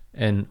age.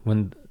 And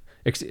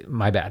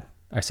my bad,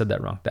 I said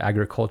that wrong, the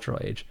agricultural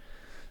age.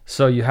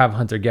 So you have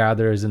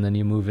hunter-gatherers, and then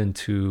you move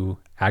into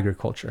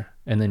agriculture,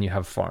 and then you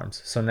have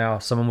farms. So now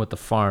someone with the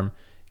farm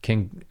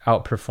can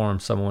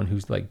outperform someone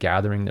who's like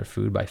gathering their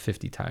food by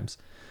 50 times.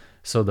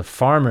 So the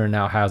farmer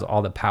now has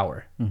all the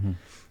power.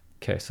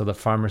 Okay, so the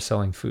farmer's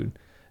selling food.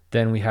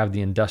 Then we have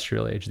the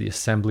industrial age, the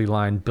assembly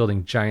line,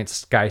 building giant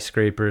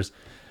skyscrapers.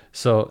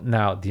 So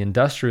now the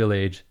industrial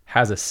age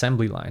has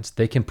assembly lines.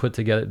 They can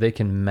they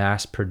can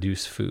mass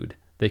produce food.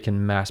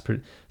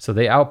 So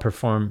they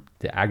outperform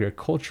the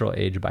agricultural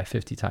age by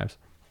 50 times.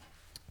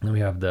 Then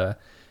we have the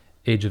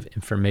age of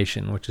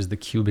information, which is the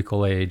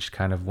cubicle age,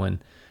 kind of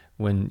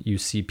when you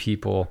see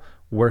people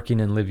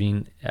working and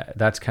living.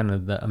 That's kind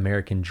of the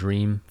American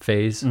dream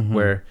phase,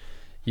 where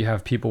you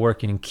have people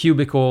working in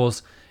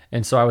cubicles.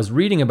 And so I was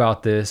reading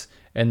about this,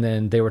 and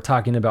then they were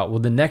talking about, well,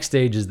 the next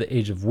age is the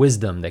age of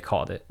wisdom, they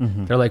called it.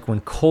 They're like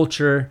when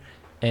culture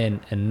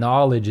and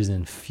knowledge is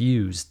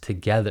infused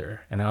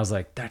together. And I was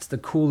like, that's the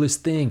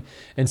coolest thing.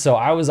 And so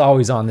I was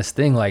always on this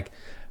thing, like,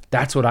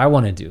 that's what I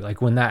want to do.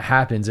 Like when that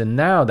happens, and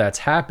now that's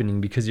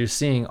happening because you're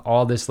seeing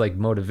all this like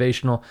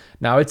motivational.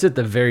 Now it's at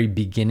the very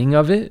beginning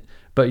of it,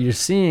 but you're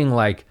seeing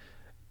like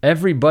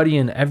everybody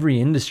in every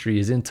industry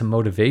is into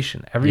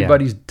motivation.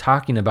 Everybody's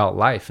talking about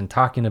life and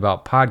talking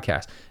about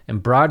podcasts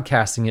and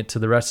broadcasting it to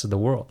the rest of the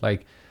world.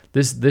 Like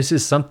this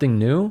is something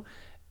new,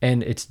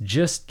 and it's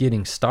just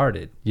getting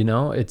started, you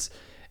know?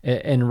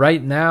 And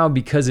right now,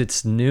 because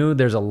it's new,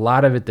 there's a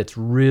lot of it that's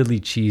really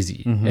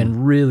cheesy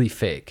and really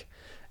fake.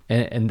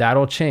 And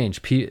that'll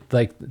change.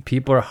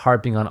 People are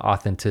harping on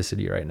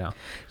authenticity right now.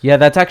 Yeah,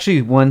 that's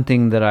actually one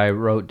thing that I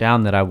wrote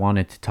down that I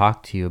wanted to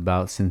talk to you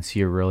about, since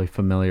you're really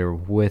familiar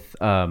with,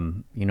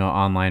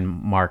 online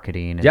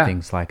marketing and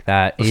things like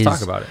that. Let's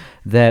talk about it.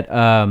 That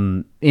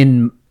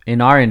in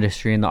our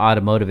industry, in the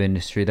automotive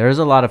industry, there's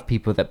a lot of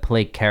people that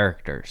play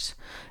characters.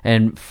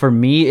 And for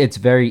me, it's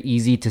very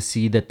easy to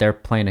see that they're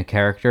playing a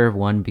character.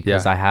 One,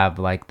 because I have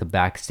like the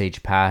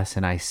backstage pass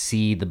and I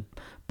see the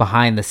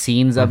behind the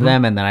scenes of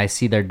them, and then I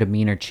see their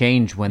demeanor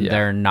change when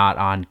they're not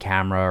on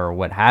camera or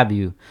what have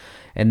you.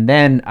 And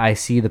then I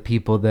see the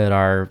people that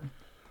are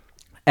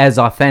as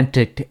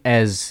authentic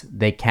as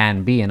they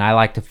can be, and I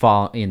like to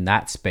fall in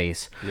that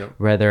space.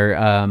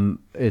 Whether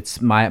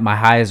it's my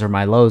highs or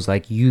my lows,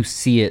 like you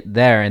see it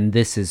there, and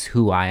this is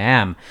who I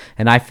am.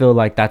 And I feel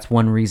like that's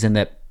one reason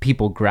that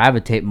people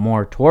gravitate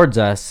more towards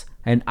us,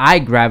 and I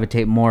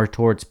gravitate more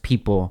towards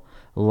people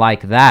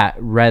like that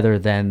rather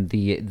than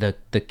the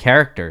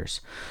characters.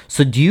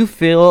 So do you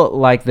feel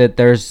like that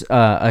there's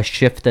a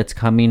shift that's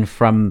coming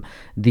from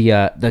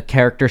the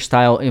character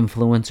style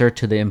influencer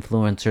to the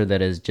influencer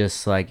that is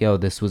just like, yo,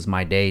 this was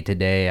my day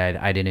today,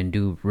 I didn't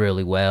do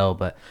really well,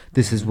 but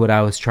this is what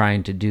I was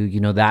trying to do, you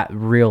know, that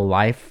real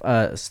life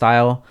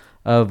style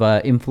of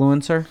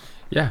influencer?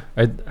 Yeah,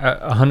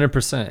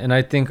 100%. And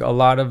I think a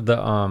lot of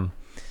the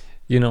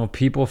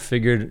people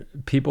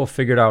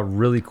figured out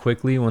really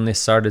quickly when they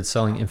started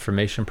selling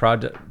information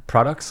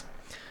products.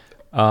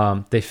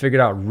 They figured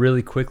out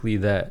really quickly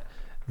that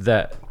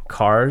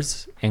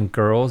cars and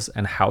girls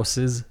and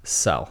houses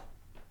sell.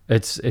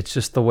 It's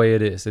just the way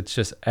it is. It's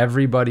just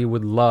everybody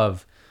would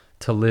love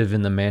to live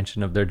in the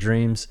mansion of their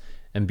dreams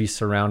and be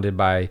surrounded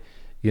by,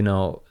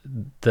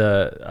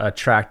 the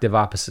attractive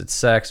opposite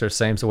sex or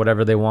same, so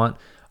whatever they want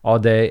all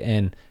day,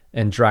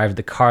 and drive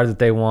the car that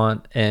they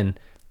want, and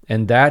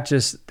that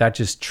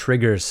just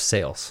triggers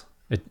sales.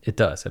 It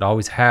does. It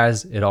always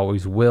has. It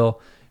always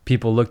will.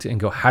 People look to it and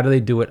go, how do they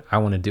do it? I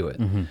want to do it.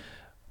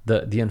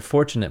 The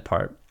unfortunate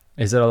part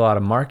is that a lot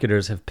of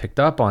marketers have picked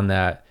up on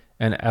that,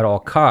 and at all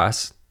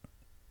costs,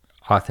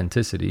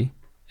 authenticity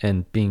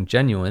and being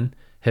genuine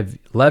have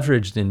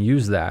leveraged and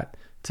used that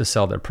to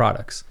sell their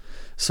products.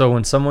 So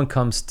when someone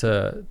comes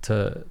to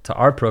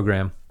our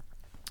program,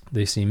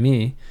 they see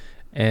me,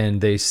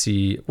 and they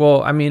see,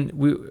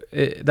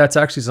 that's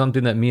actually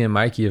something that me and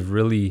Mikey have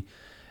really,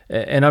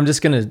 and I'm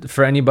just going to,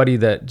 for anybody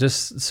that,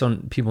 just so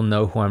people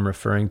know who I'm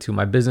referring to,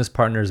 my business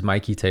partner is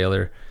Mikey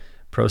Taylor,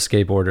 pro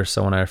skateboarder.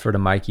 So when I refer to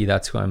Mikey,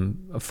 that's who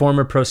I'm, a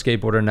former pro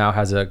skateboarder, now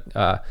has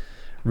a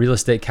real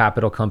estate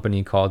capital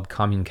company called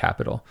Commune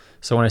Capital.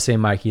 So when I say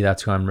Mikey,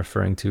 that's who I'm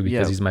referring to,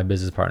 because he's my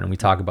business partner, and we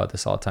talk about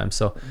this all the time.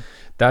 So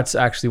that's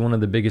actually one of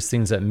the biggest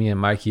things that me and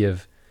Mikey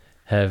have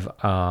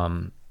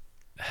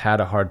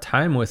had a hard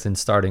time with in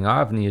starting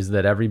OVNI, is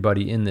that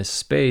everybody in this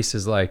space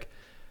is like,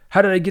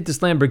 how did I get this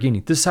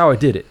Lamborghini? This is how I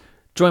did it.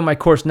 Join my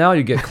course now.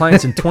 You get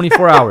clients in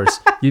 24 hours.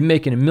 You're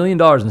making $1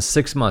 million in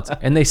 6 months.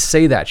 And they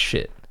say that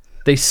shit.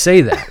 They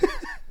say that.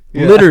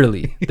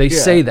 Literally. They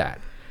say that.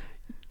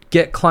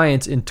 Get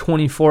clients in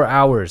 24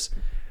 hours.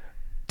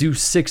 Do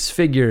 6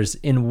 figures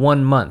in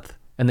 1 month.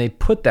 And they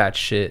put that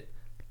shit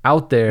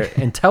out there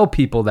and tell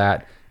people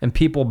that, and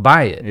people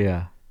buy it.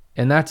 Yeah.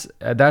 And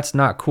that's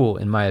not cool,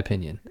 in my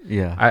opinion.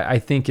 Yeah. I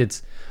think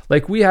it's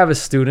like, we have a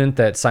student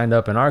that signed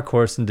up in our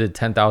course and did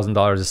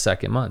 $10,000 a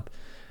second month.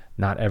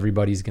 Not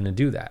everybody's going to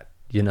do that,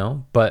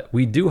 but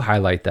we do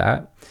highlight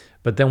that.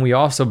 But then we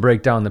also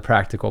break down the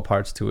practical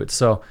parts to it.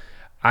 So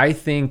I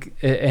think,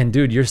 and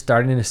dude, you're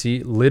starting to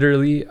see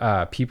literally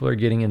people are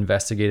getting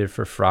investigated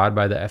for fraud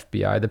by the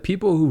FBI. The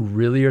people who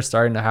really are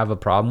starting to have a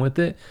problem with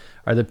it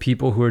are the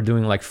people who are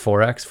doing like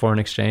Forex, foreign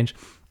exchange,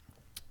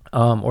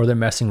 or they're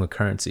messing with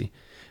currency.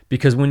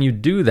 Because when you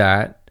do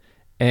that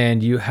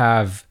and you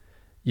have,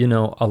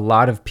 a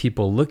lot of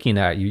people looking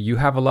at you, you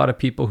have a lot of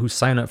people who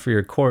sign up for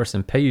your course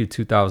and pay you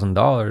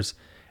 $2,000.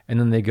 And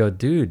then they go,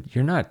 dude,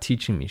 you're not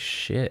teaching me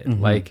shit.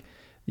 Like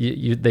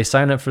they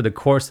sign up for the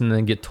course and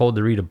then get told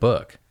to read a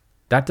book.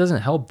 That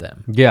doesn't help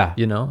them. Yeah.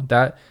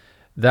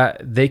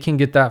 That they can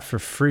get that for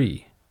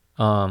free.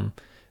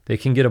 They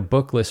can get a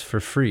book list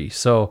for free.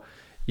 So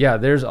yeah,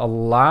 there's a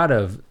lot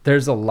of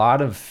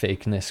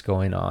fakeness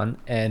going on,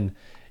 and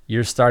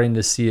you're starting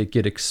to see it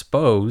get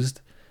exposed.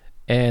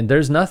 And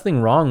there's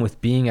nothing wrong with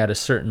being at a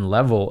certain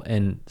level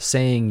and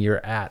saying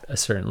you're at a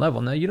certain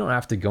level. Now, you don't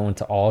have to go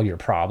into all your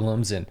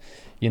problems and,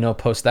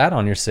 post that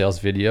on your sales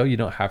video. You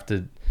don't have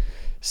to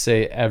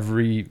say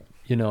every,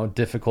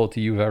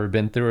 difficulty you've ever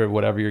been through or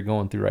whatever you're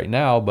going through right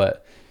now.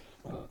 But,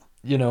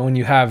 when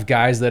you have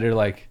guys that are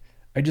like,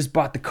 I just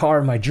bought the car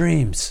of my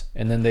dreams,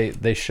 and then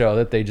they show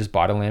that they just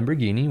bought a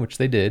Lamborghini, which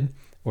they did,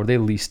 or they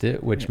leased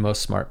it, which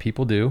most smart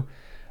people do.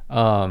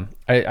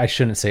 I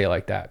shouldn't say it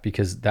like that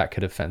because that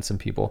could offend some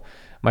people.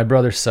 My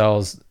brother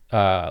sells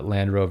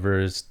Land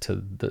Rovers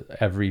to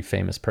every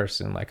famous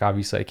person. Like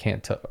obviously I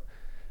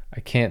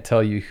can't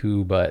tell you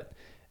who, but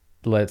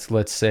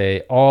let's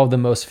say all the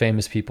most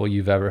famous people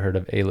you've ever heard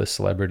of, A-list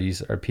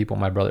celebrities, are people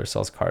my brother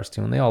sells cars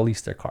to, and they all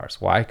lease their cars.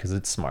 Why? Because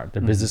it's smart.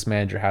 Their business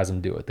manager has them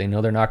do it. They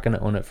know they're not going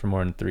to own it for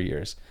more than 3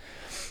 years.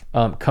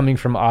 Coming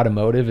from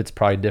automotive, it's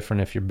probably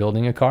different if you're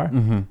building a car.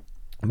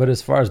 But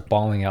as far as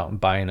balling out and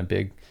buying a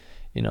big,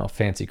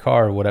 fancy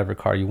car or whatever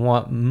car you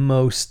want,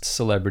 most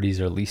celebrities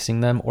are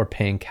leasing them or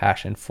paying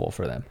cash in full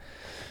for them.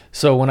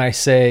 So when I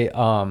say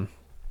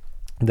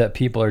that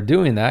people are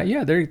doing that,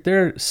 yeah,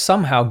 they're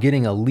somehow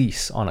getting a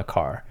lease on a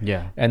car.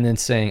 Yeah. And then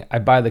saying, I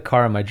buy the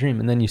car of my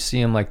dream. And then you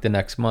see them like the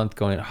next month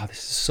going, oh, this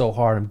is so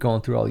hard. I'm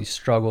going through all these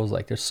struggles.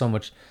 Like there's so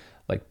much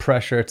like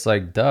pressure. It's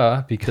like,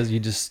 duh, because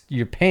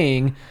you're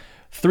paying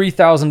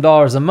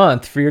 $3,000 a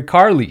month for your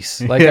car lease.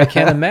 Like I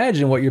can't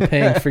imagine what you're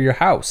paying for your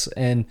house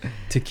and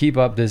to keep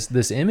up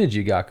this image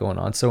you got going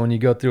on. So when you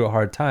go through a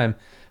hard time,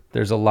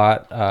 there's a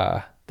lot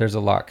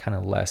kind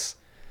of less,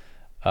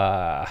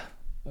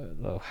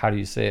 how do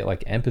you say it?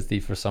 Like empathy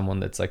for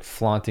someone that's like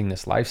flaunting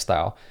this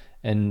lifestyle.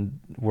 And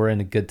we're in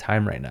a good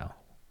time right now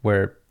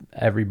where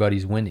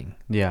everybody's winning.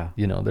 Yeah.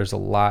 There's a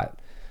lot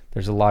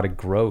of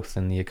growth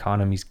and the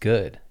economy's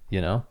good,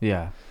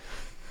 Yeah.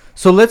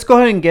 So let's go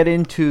ahead and get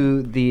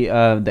into the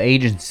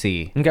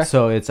agency. Okay.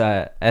 So it's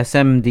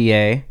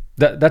SMDA.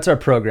 That's our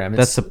program.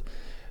 It's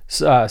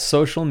That's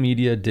social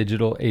media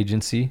digital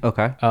agency.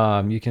 Okay.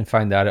 You can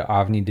find that at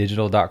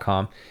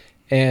avnidigital.com.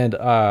 And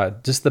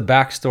just the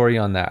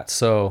backstory on that.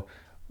 So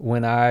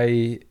when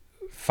I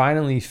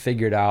finally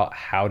figured out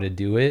how to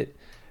do it,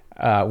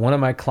 one of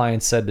my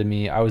clients said to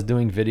me, I was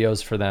doing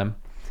videos for them,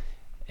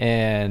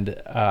 and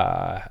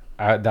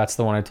that's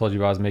the one I told you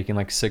about. I was making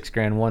like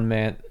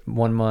 $6,000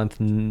 one month,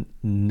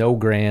 no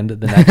grand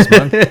the next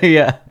month.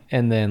 Yeah.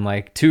 And then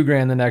like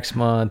 $2,000 the next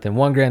month, and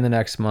 $1,000 the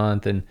next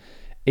month, and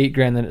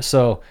 $8,000.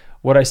 So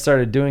what I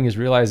started doing is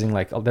realizing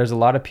like there's a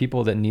lot of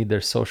people that need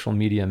their social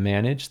media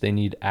managed. They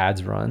need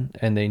ads run,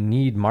 and they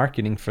need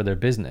marketing for their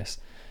business.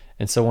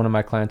 And so one of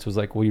my clients was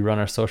like, will you run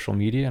our social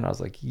media? And I was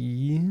like,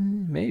 yeah,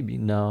 maybe.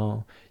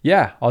 No.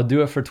 Yeah, I'll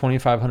do it for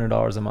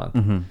 $2,500 a month.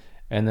 Mm-hmm.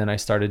 And then I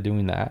started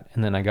doing that.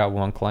 And then I got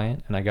one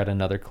client, and I got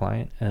another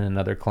client, and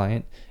another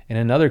client, and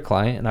another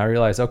client. And I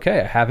realized,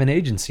 okay, I have an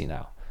agency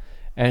now.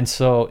 And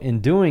so in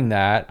doing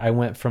that, I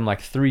went from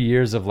like 3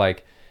 years of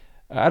like,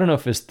 I don't know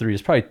if it's 3,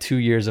 it's probably 2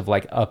 years of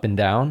like up and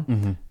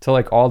down to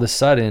like all of a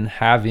sudden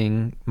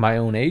having my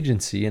own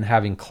agency and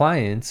having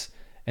clients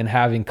and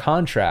having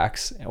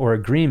contracts or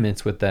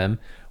agreements with them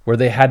where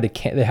they had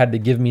to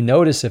give me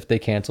notice if they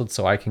canceled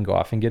so I can go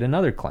off and get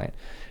another client.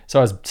 So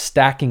I was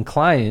stacking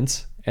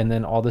clients, and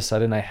then all of a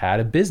sudden I had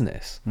a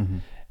business.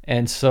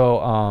 And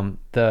so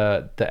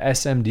the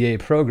SMDA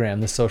program,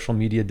 the Social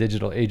Media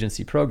Digital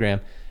Agency program,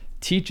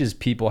 teaches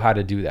people how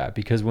to do that,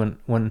 because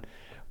when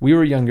we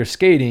were younger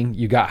skating,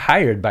 you got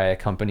hired by a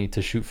company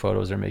to shoot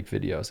photos or make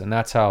videos. And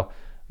that's how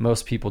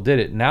most people did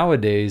it.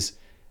 Nowadays,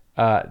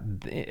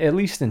 at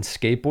least in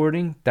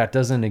skateboarding, that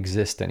doesn't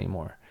exist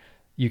anymore.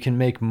 You can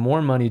make more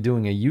money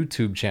doing a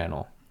YouTube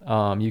channel.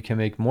 You can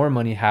make more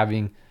money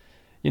having,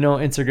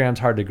 Instagram's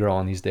hard to grow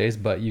on these days,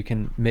 but you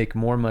can make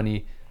more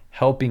money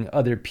helping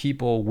other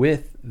people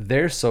with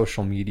their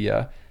social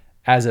media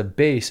as a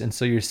base. And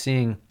so you're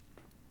seeing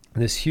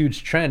this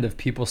huge trend of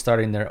people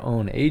starting their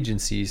own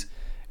agencies.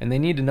 And they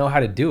need to know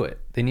how to do it.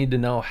 They need to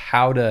know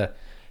how to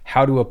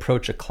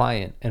approach a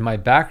client. And my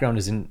background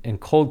is in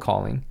cold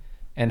calling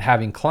and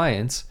having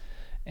clients.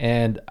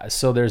 And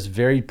so there's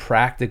very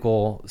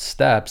practical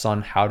steps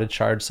on how to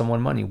charge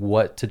someone money,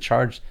 what to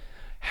charge,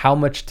 how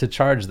much to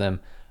charge them.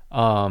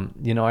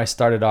 I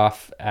started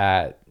off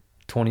at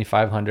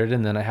 $2,500,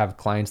 and then I have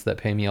clients that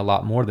pay me a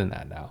lot more than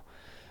that now.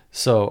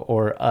 So,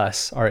 or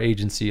our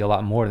agency, a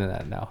lot more than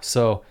that now.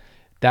 So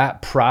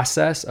that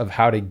process of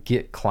how to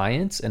get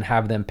clients and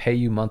have them pay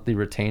you monthly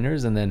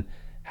retainers, and then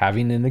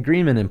having an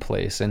agreement in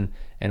place, and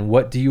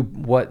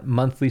what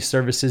monthly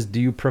services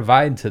do you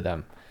provide to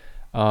them?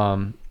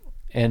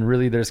 And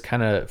really there's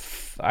kind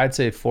of, I'd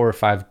say 4 or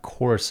 5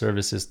 core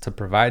services to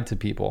provide to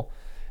people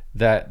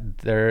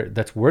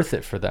that's worth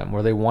it for them,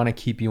 where they want to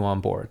keep you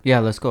on board. Yeah,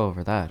 let's go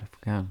over that if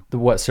we can.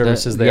 What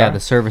services are. The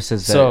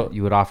services that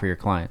you would offer your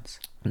clients.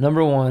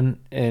 Number one,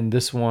 and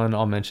this one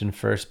I'll mention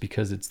first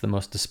because it's the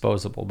most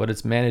disposable, but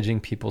it's managing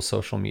people's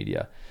social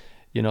media.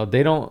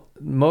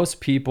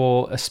 Most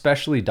people,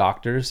 especially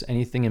doctors,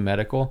 anything in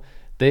medical,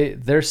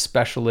 they're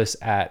specialists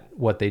at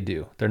what they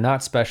do. They're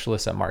not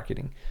specialists at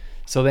marketing.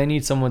 So they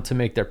need someone to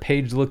make their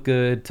page look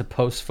good, to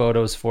post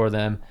photos for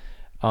them.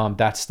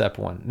 That's step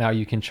one. Now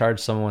you can charge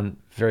someone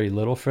very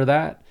little for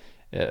that.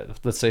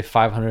 Let's say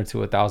 $500 to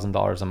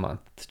 $1,000 a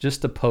month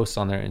just to post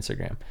on their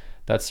Instagram.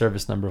 That's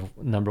service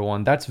number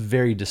one. That's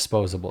very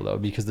disposable though,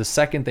 because the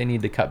second they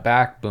need to cut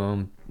back,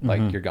 boom,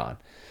 you're gone.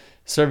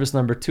 Service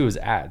number 2 is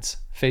ads,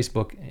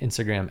 Facebook,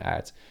 Instagram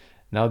ads.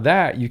 Now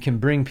that you can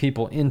bring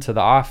people into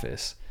the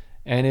office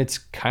and it's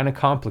kind of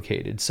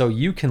complicated. So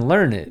you can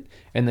learn it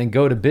and then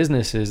go to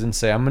businesses and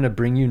say, I'm going to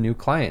bring you new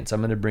clients.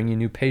 I'm going to bring you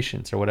new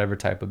patients or whatever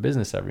type of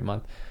business every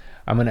month.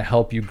 I'm going to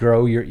help you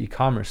grow your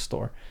e-commerce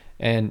store,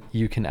 and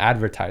you can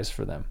advertise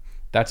for them.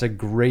 That's a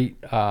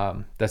great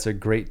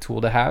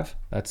tool to have.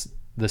 That's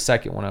the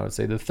second one, I would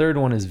say. The third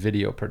one is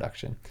video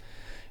production.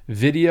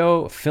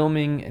 Video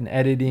filming and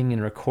editing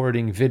and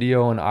recording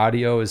video and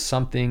audio is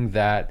something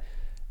that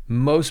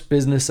most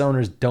business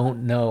owners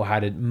don't know how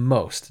to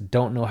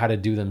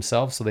do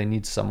themselves, so they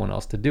need someone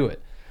else to do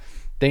it.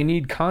 They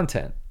need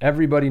content.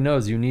 Everybody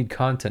knows you need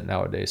content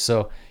nowadays,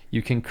 so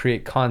you can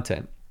create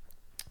content.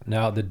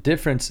 Now, the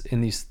difference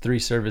in these three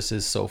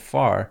services so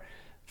far,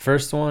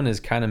 first one is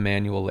kind of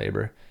manual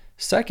labor.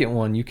 Second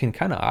one, you can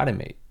kind of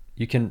automate.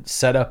 You can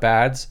set up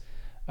ads,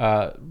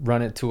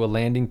 run it to a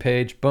landing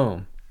page,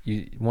 boom.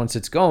 Once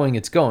it's going,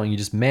 you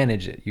just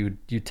manage it.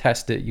 You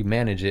test it, you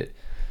manage it.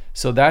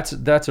 So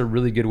that's a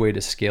really good way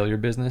to scale your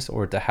business,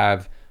 or to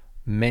have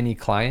many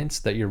clients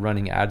that you're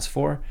running ads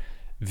for.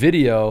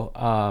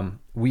 Video,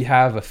 we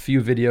have a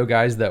few video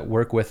guys that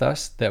work with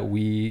us that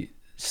we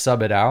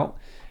sub it out.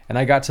 And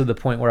I got to the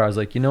point where I was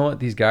like, you know what?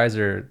 These guys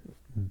are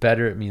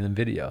better at me than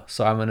video.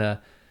 So I'm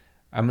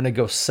gonna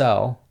go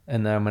sell,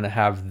 and then I'm gonna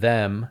have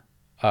them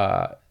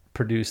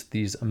produce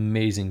these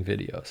amazing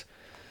videos.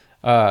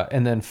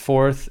 And then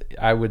fourth,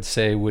 I would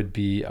say, would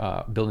be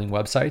building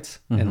websites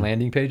and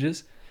landing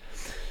pages.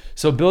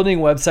 So building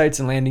websites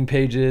and landing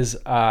pages,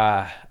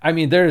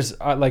 there's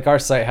like our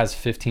site has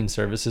 15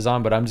 services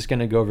on, but I'm just going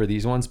to go over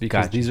these ones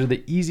because these are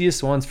the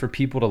easiest ones for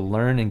people to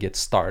learn and get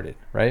started,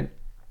 right?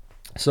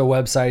 So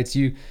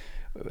websites,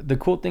 the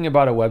cool thing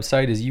about a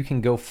website is you can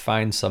go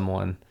find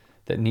someone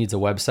that needs a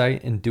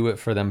website and do it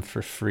for them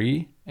for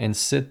free and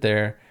sit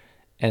there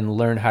and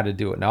learn how to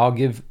do it. Now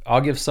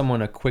I'll give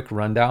someone a quick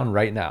rundown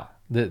right now.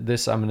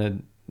 This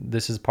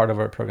is part of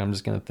our program. I'm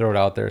just going to throw it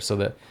out there so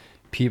that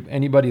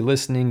anybody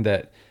listening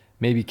that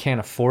maybe can't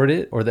afford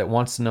it or that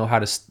wants to know how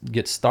to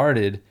get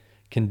started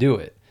can do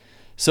it.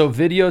 So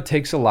video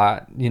takes a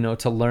lot,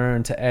 to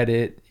learn, to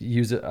edit.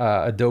 Use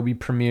Adobe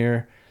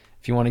Premiere.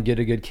 If you want to get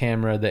a good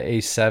camera, the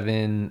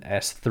A7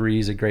 S3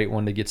 is a great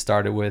one to get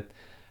started with.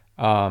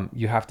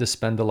 You have to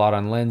spend a lot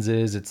on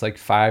lenses. It's like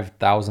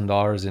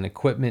 $5,000 in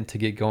equipment to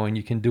get going.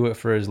 You can do it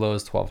for as low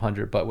as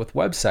 $1,200. But with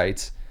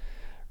websites,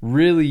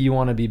 really you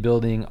want to be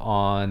building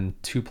on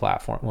three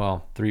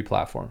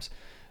platforms.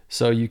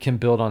 So you can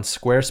build on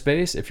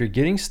Squarespace if you're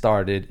getting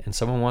started and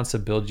someone wants to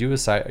build you a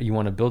site, or you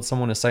want to build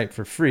someone a site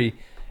for free,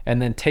 and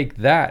then take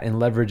that and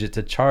leverage it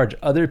to charge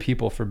other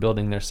people for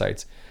building their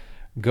sites.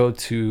 Go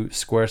to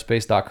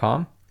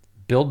squarespace.com,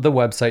 build the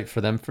website for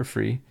them for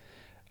free,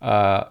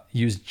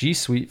 use G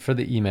Suite for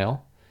the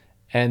email,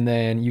 and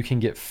then you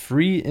can get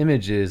free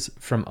images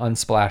from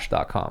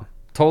unsplash.com.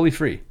 Totally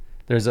free.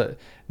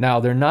 Now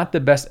they're not the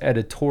best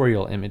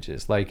editorial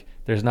images. Like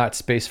there's not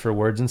space for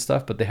words and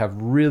stuff, but they have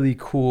really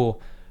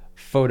cool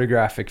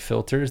photographic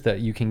filters that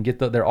you can get.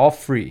 They're all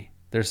free.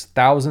 There's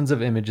thousands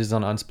of images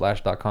on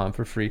unsplash.com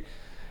for free.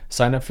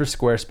 Sign up for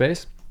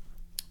Squarespace,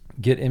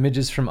 get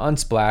images from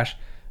Unsplash,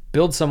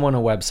 build someone a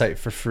website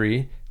for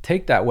free,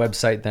 take that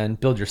website, then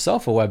build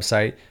yourself a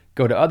website,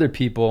 go to other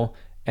people,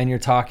 and you're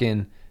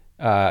talking,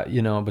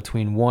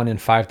 between $1,000 and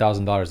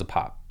 $5,000 a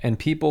pop. And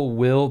people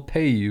will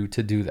pay you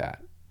to do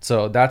that.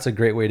 So that's a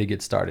great way to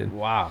get started.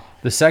 Wow.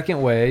 The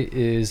second way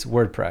is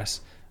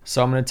WordPress.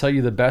 So I'm going to tell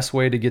you the best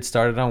way to get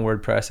started on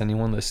WordPress.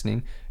 Anyone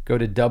listening, go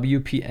to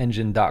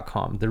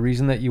wpengine.com. The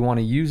reason that you want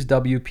to use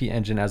WP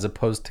Engine as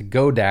opposed to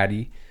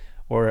GoDaddy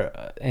or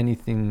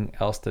anything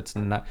else that's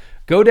not.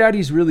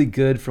 GoDaddy's really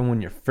good for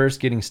when you're first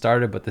getting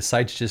started, but the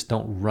sites just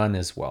don't run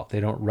as well. They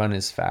don't run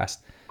as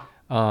fast.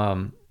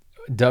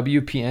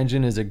 WP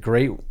Engine is a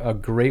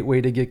great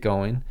way to get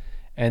going.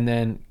 And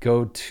then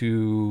go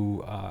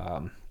to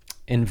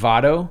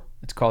Envato.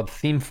 It's called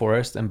Theme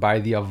Forest, and buy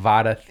the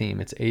Avada theme.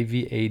 It's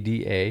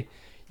Avada.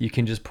 You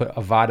can just put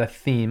Avada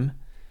theme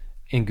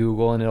in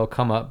Google and it'll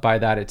come up. Buy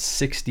that, it's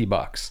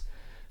 $60.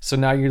 So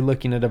now you're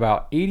looking at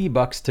about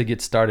 $80 to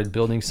get started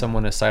building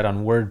someone a site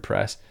on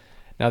WordPress.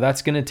 Now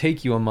that's going to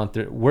take you a month.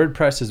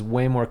 WordPress is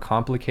way more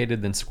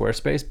complicated than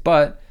Squarespace,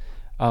 but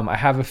I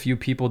have a few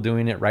people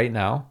doing it right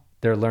now.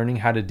 They're learning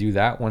how to do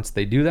that. Once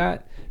they do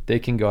that, they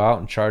can go out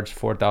and charge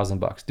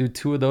 $4,000. Do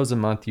 2 of those a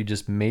month. You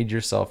just made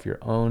yourself your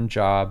own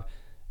job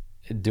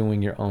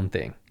doing your own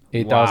thing.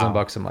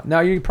 $8,000 a month. Now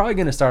you're probably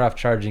going to start off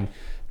charging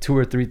 $2,000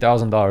 or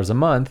 $3,000 a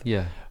month.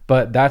 Yeah.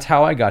 But that's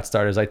how I got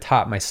started. Is I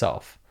taught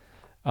myself.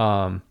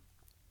 I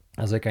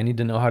was like, I need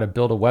to know how to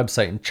build a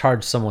website and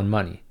charge someone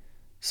money.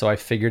 So I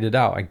figured it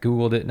out. I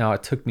Googled it. Now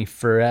it took me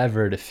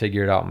forever to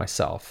figure it out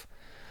myself.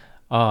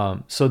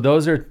 So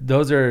those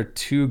are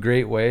 2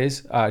 great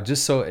ways.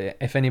 Just so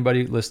if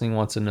anybody listening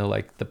wants to know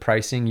like the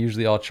pricing,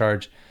 usually I'll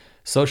charge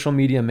social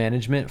media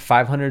management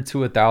 $500 to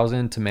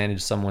 $1,000 to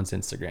manage someone's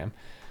Instagram.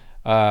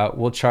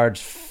 We'll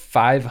charge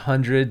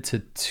 $500 to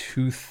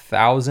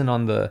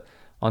 $2,000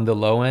 on the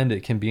low end.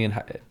 It can be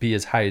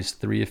as high as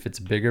 $3,000 if it's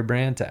a bigger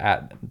brand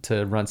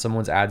to run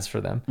someone's ads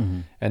for them. Mm-hmm.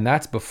 And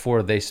that's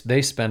before they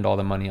spend all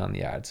the money on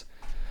the ads.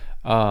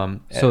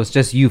 So it's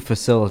just you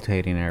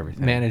facilitating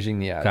everything, managing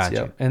the ads. Gotcha.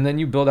 Yep. And then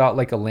you build out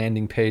like a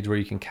landing page where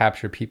you can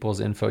capture people's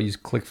info. Use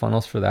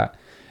ClickFunnels for that.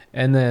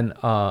 And then,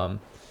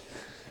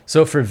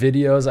 so for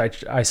videos,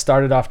 I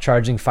started off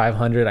charging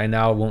 500. I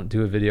now won't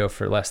do a video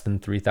for less than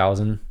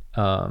 3,000.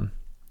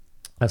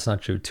 That's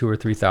not true. 2,000 or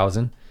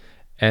 3,000.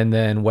 And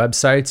then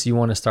websites, you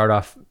want to start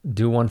off,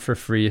 do one for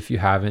free if you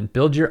haven't.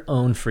 Build your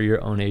own for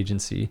your own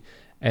agency.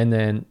 And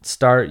then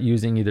start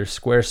using either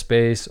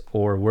Squarespace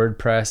or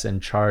WordPress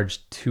and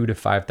charge $2,000 to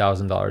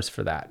 $5,000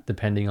 for that,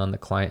 depending on the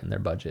client and their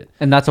budget.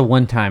 And that's a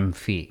one-time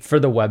fee for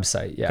the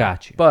website. Yeah.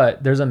 Got you.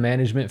 But there's a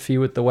management fee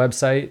with the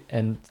website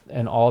and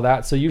all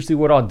that. So usually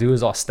what I'll do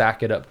is I'll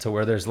stack it up to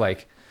where there's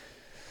like,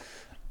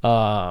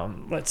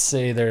 let's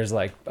say there's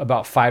like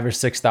about $5,000 or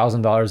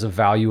 $6,000 of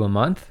value a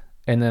month.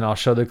 And then I'll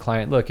show the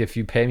client, look, if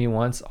you pay me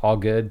once, all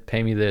good,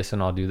 pay me this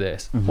and I'll do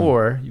this. Mm-hmm.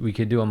 Or we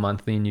could do a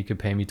monthly and you could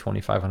pay me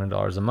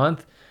 $2,500 a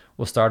month.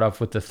 We'll start off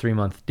with the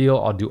 3-month deal.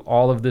 I'll do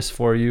all of this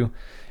for you.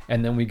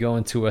 And then we go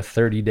into a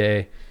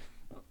 30-day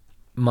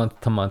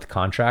month-to-month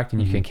contract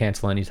and you can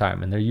cancel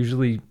anytime. And they're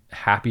usually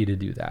happy to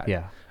do that.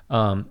 Yeah.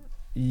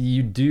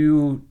 You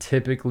do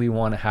typically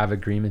want to have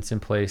agreements in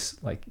place,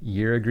 like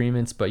year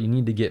agreements, but you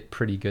need to get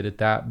pretty good at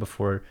that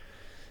before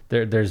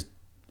there's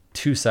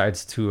 2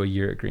 sides to a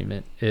year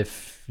agreement.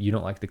 If you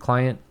don't like the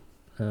client,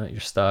 you're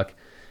stuck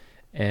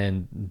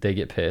and they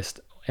get pissed.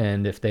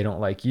 And if they don't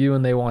like you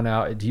and they want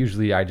out,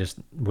 usually I just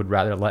would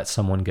rather let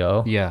someone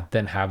go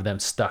than have them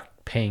stuck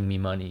paying me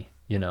money,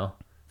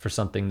 for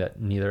something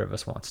that neither of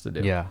us wants to do.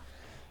 Yeah.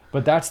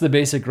 But that's the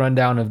basic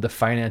rundown of the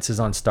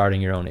finances on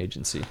starting your own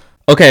agency.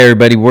 Okay,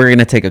 everybody, we're going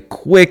to take a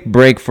quick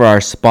break for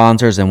our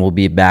sponsors and we'll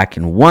be back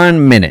in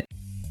 1 minute.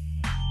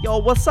 Yo,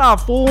 what's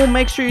up, fool?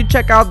 Make sure you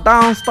check out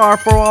Downstar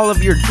for all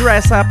of your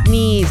dress-up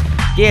needs.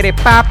 Get it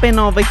poppin'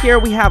 over here.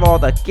 We have all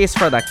the kits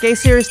for the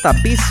K-Series, the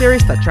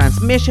B-Series, the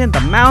transmission, the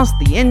mounts,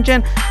 the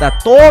engine, the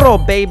Toro,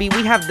 baby.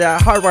 We have the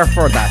hardware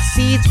for the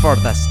seats, for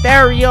the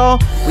stereo.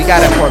 We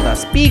got it for the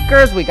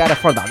speakers. We got it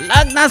for the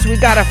lug nuts. We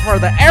got it for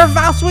the air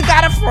valves. We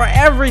got it for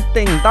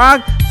everything,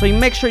 dog. So you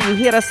make sure you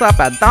hit us up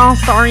at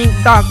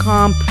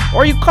downstarinc.com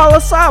or you call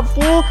us up,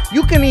 fool.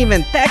 You can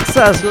even text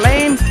us,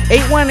 lame,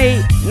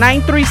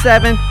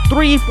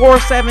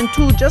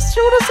 818-937-3472. Just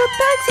shoot us a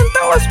text and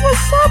tell us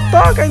what's up,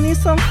 dog. I need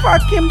some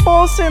fucking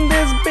balls in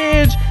this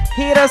bitch.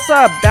 Hit us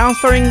up,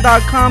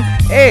 downstaring.com.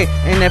 Hey,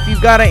 and if you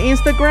got an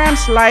Instagram,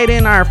 slide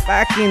in our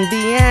fucking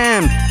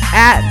DM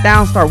at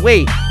Downstar.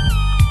 Wait,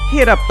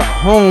 hit up the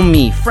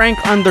homie,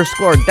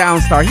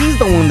 Frank_Downstar. He's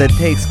the one that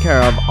takes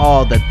care of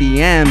all the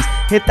DMs.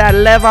 Hit that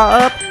level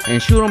up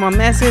and shoot him a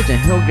message and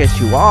he'll get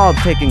you all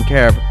taken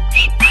care of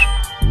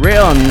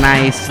real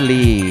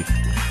nicely.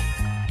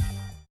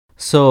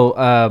 So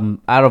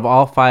out of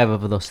all 5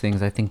 of those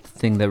things, I think the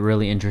thing that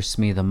really interests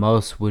me the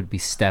most would be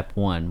step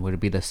 1, would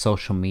be the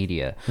social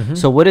media. Mm-hmm.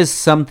 So what is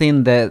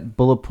something that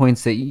bullet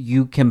points that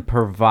you can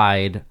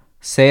provide?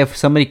 Say if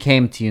somebody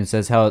came to you and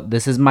says, "Hell,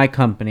 this is my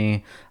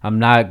company. I'm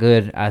not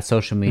good at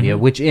social media,"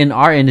 which in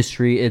our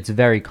industry, it's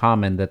very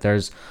common that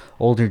there's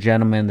older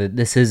gentlemen that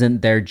this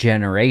isn't their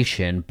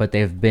generation, but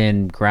they've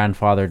been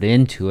grandfathered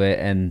into it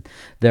and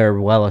they're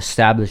well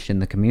established in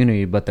the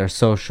community, but they're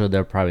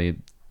probably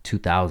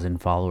 2,000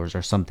 followers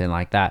or something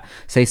like that.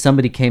 Say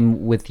somebody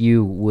came with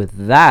you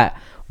with that.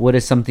 What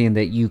is something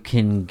that you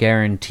can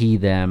guarantee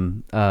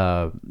them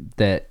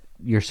that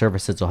your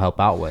services will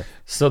help out with?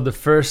 So the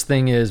first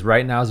thing is,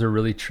 right now is a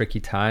really tricky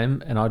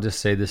time, and I'll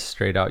just say this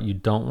straight out. You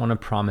don't want to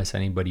promise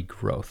anybody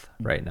growth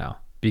right now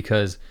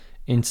because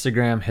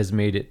Instagram has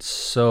made it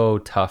so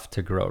tough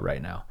to grow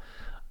right now.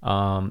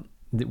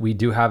 We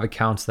do have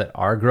accounts that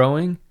are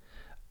growing,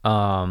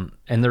 and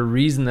the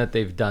reason that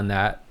they've done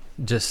that,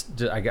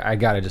 I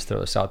gotta just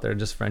throw this out there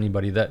just for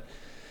anybody that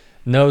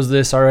knows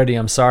this already.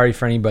 I'm sorry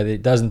for anybody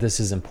that doesn't. This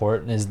is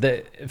important. Is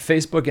that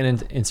Facebook and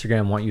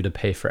Instagram want you to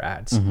pay for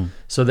ads. Mm-hmm.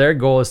 So their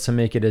goal is to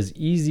make it as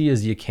easy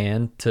as you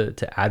can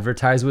to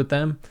advertise with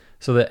them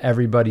so that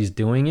everybody's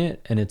doing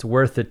it and it's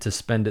worth it to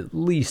spend at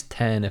least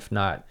 10, if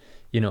not,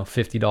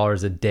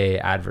 $50 a day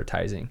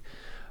advertising.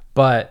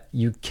 But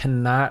you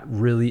cannot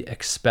really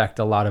expect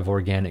a lot of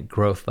organic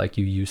growth like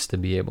you used to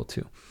be able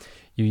to.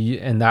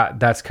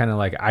 That's kind of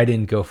like, I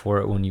didn't go for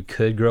it when you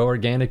could grow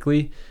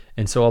organically.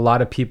 And so a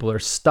lot of people are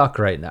stuck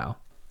right now.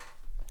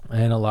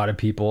 And a lot of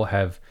people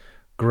have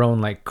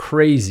grown like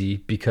crazy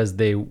because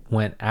they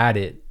went at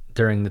it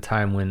during the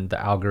time when the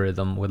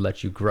algorithm would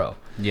let you grow.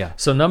 Yeah.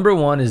 So number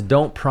 1 is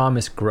don't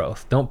promise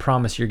growth. Don't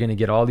promise you're going to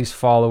get all these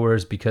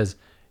followers because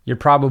you're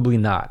probably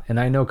not. And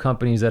I know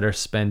companies that are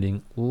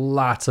spending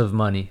lots of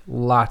money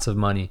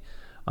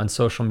on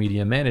social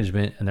media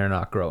management and they're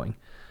not growing.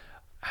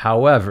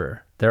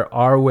 However, there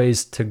are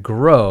ways to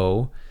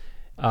grow.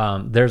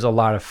 There's a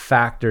lot of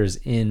factors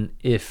in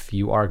if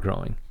you are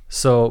growing.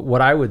 So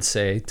what I would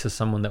say to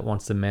someone that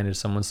wants to manage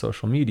someone's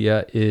social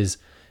media is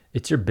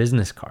it's your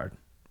business card.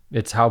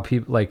 It's how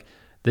people, like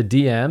the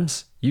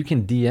DMs, you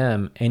can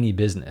DM any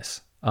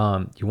business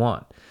you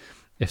want.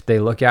 If they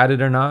look at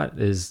it or not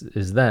is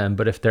them.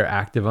 But if they're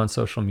active on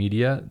social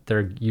media,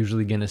 they're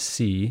usually going to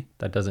see.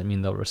 That doesn't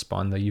mean they'll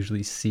respond. They'll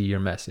usually see your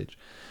message.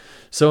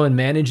 So in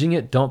managing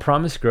it, don't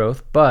promise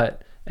growth,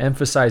 but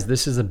emphasize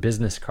this is a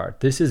business card.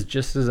 This is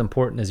just as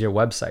important as your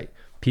website.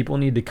 People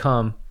need to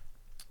come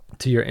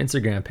to your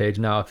Instagram page.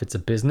 Now, if it's a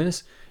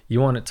business, you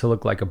want it to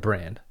look like a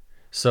brand.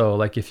 So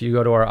like if you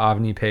go to our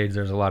Avni page,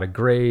 there's a lot of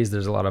grays.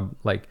 There's a lot of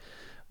like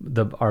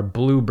our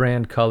blue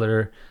brand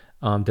color.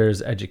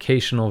 There's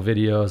educational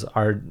videos.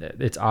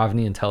 It's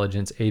Avni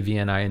Intelligence,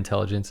 AVNI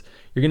Intelligence.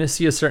 You're going to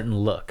see a certain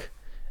look.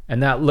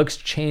 And that look's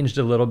changed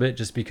a little bit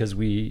just because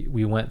we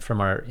went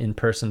from our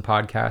in-person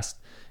podcast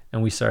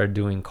and we started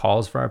doing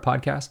calls for our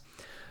podcast.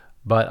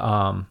 But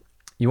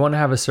you want to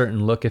have a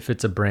certain look if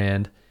it's a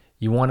brand.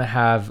 You want to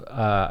have,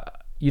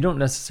 you don't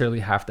necessarily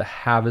have to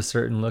have a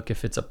certain look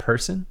if it's a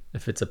person,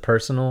 if it's a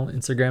personal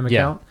Instagram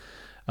account.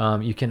 Yeah.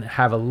 You can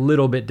have a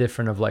little bit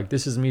different of like,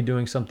 this is me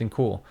doing something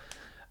cool.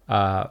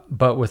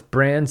 But with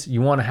brands,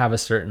 you want to have a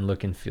certain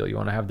look and feel. You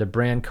want to have the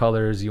brand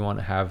colors. You want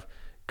to have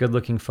good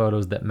looking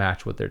photos that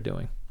match what they're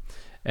doing.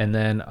 And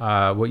then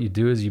what you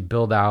do is you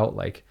build out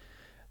like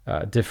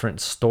different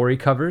story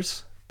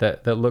covers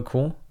that look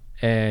cool.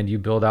 And you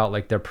build out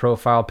like their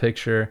profile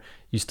picture.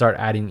 You start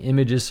adding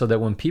images so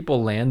that when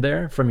people land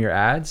there from your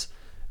ads,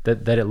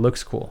 that it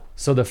looks cool.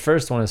 So the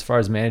first one, as far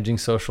as managing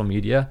social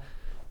media,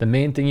 the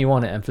main thing you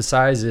want to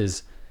emphasize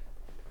is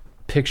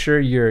picture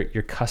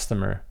your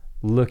customer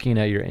looking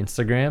at your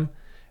Instagram,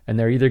 and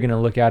they're either going to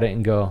look at it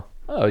and go,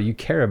 oh, you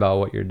care about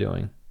what you're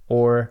doing,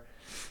 or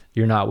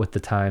you're not with the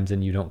times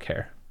and you don't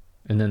care.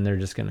 And then they're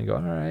just going to go,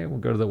 all right, we'll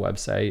go to the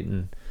website.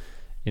 And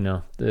you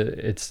know,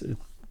 it's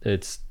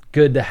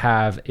good to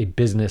have a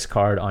business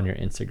card on your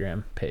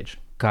Instagram page.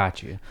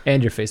 Got you.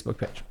 And your Facebook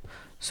page.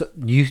 So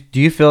do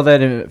you feel that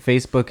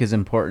Facebook is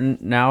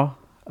important now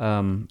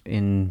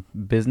in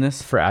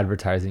business? For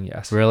advertising,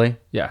 yes. Really?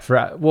 Yeah.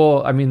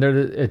 Well, I mean,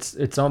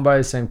 it's owned by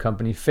the same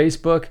company.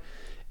 Facebook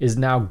is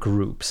now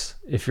groups.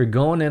 If you're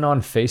going in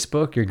on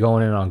Facebook, you're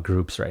going in on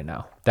groups right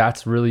now.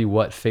 That's really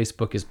what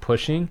Facebook is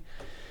pushing.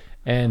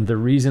 And the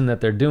reason that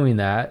they're doing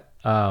that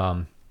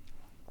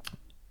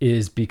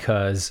is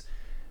because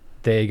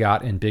they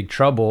got in big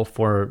trouble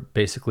for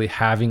basically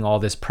having all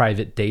this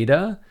private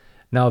data.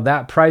 Now,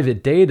 that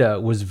private data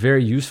was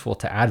very useful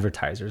to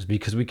advertisers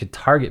because we could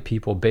target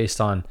people based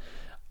on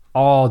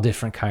all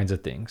different kinds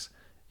of things.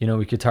 You know,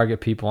 we could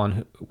target people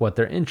on what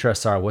their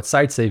interests are, what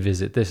sites they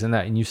visit, this and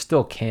that, and you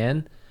still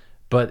can,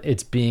 but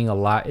it's being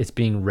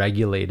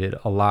regulated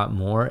a lot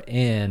more.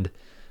 And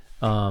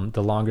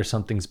the longer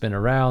something's been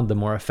around, the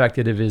more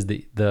effective it is,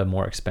 the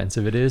more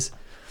expensive it is.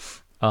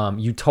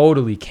 You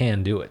totally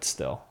can do it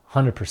still,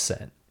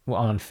 100%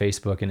 on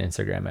Facebook and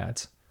Instagram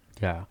ads.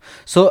 Yeah.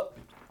 So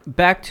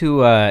back to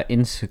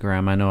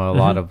Instagram, I know a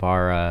lot of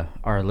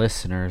our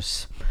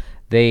listeners,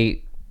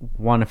 they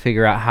want to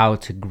figure out how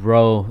to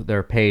grow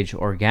their page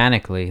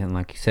organically, and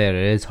like you said,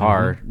 it is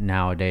hard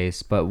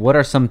nowadays. But what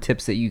are some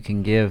tips that you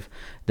can give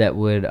that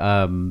would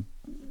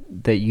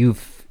that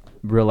you've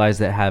realized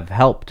that have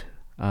helped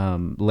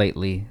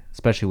lately,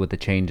 especially with the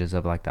changes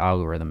of like the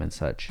algorithm and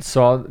such?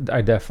 So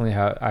I definitely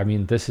have. I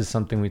mean, this is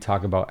something we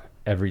talk about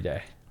every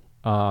day,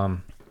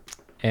 and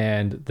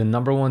the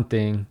number one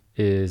thing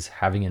is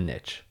having a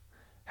niche.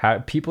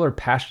 People are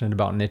passionate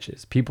about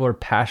niches. People are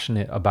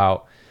passionate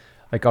about,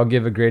 like, I'll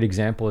give a great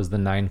example is the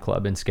 9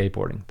 Club in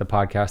skateboarding, the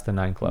podcast, the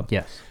 9 Club.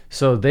 Yes.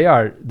 So they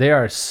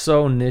are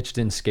so niched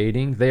in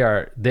skating. They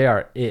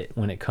are it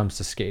when it comes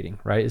to skating,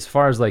 right? As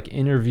far as like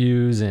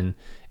interviews, and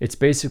it's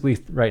basically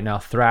right now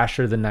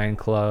Thrasher, the 9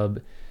 Club,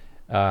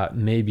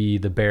 maybe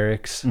the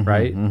Barracks,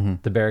 right?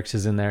 The Barracks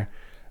is in there.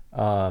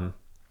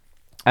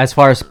 As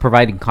far as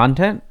providing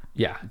content?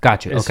 Yeah.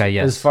 Gotcha. Okay.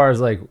 Yes.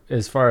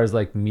 As far as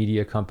like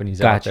media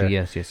companies out there.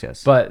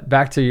 Yes. But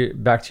back to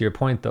your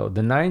point though,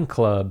 the 9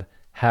 Club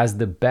has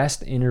the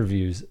best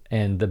interviews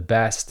and the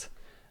best,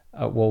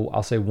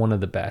 I'll say one of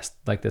the best,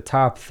 like the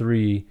top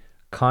 3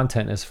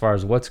 content as far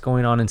as what's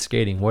going on in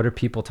skating. What are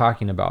people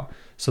talking about?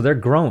 So they're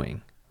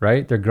growing,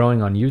 right? They're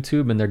growing on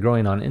YouTube and they're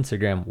growing on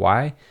Instagram.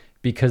 Why?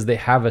 Because they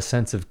have a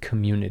sense of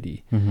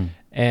community.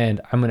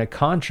 And I'm going to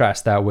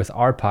contrast that with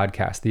our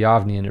podcast, the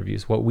Avni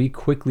Interviews. What we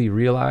quickly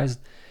realized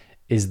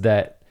is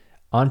that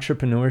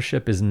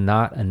entrepreneurship is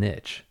not a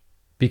niche,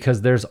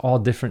 because there's all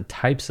different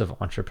types of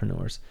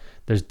entrepreneurs.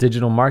 There's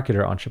digital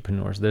marketer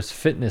entrepreneurs, there's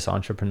fitness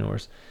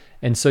entrepreneurs.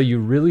 And so you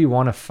really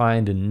want to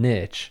find a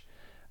niche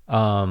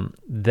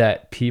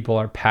that people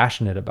are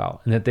passionate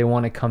about and that they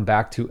want to come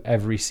back to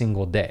every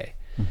single day.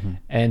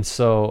 And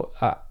so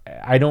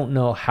I don't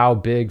know how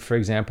big, for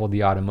example,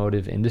 the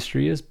automotive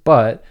industry is,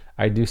 but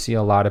I do see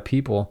a lot of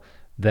people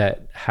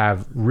that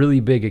have really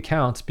big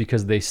accounts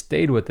because they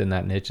stayed within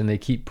that niche and they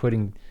keep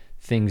putting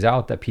things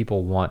out that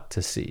people want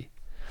to see.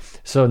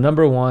 So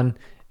number one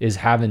is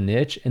have a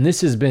niche. And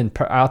this has been,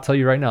 I'll tell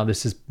you right now,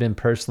 this has been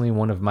personally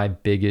one of my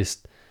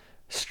biggest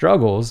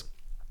struggles.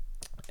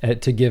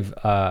 To give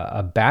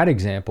a bad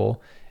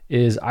example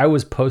is I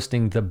was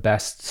posting the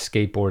best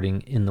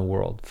skateboarding in the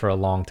world for a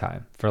long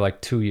time, for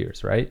like 2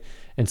 years, right?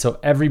 And so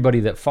everybody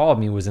that followed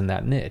me was in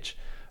that niche.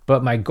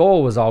 But my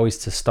goal was always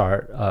to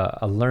start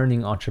a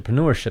learning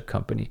entrepreneurship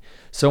company.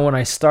 So when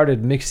I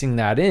started mixing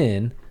that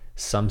in,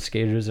 some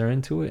skaters are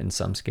into it and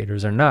some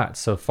skaters are not.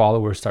 So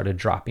followers started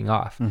dropping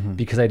off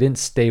because I didn't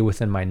stay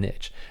within my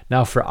niche.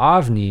 Now for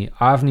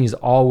Avni's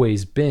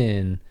always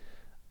been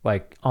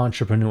like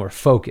entrepreneur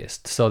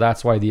focused. So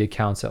that's why the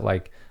account's at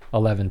like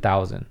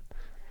 11,000.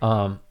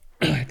 I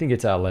think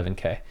it's at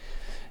 11K.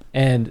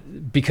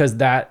 And because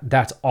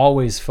that's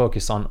always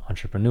focused on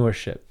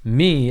entrepreneurship.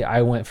 Me,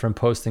 I went from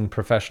posting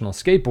professional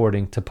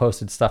skateboarding to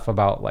posted stuff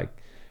about like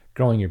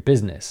growing your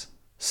business.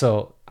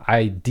 So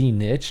I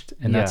de-niched,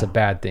 and that's a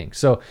bad thing.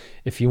 So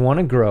if you want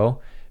to grow,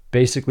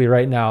 basically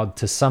right now,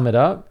 to sum it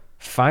up,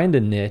 find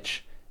a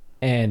niche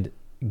and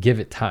give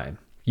it time.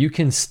 You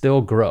can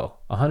still grow.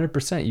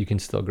 100% you can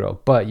still grow,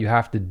 but you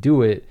have to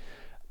do it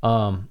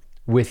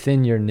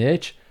within your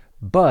niche.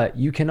 But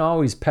you can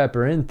always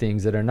pepper in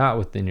things that are not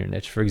within your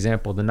niche. For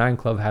example, the 9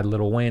 Club had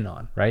Lil Wayne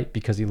on, right?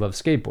 Because he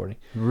loves skateboarding.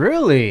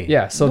 Really?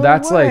 Yeah. So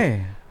that's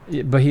way.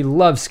 But he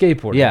loves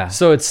skateboarding. Yeah.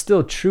 So it's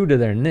still true to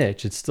their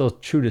niche. It's still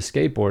true to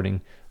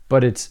skateboarding,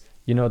 but it's,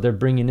 they're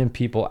bringing in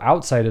people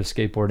outside of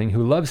skateboarding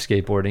who love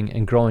skateboarding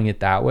and growing it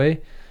that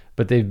way,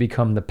 but they've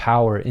become the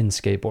power in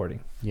skateboarding.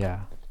 Yeah.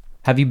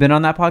 Have you been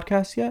on that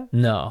podcast yet?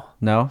 No.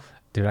 No?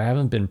 Dude, I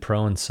haven't been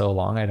pro in so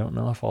long. I don't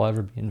know if I'll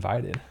ever be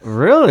invited.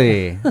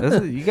 Really?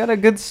 You got a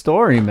good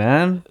story,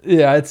 man.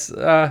 Yeah, it's.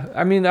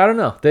 I mean, I don't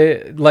know.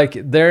 They're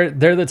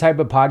the type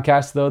of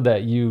podcast though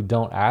that you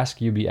don't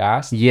ask, you be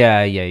asked.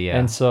 Yeah.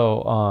 And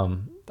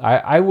so,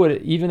 I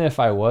would, even if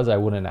I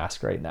wouldn't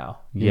ask right now.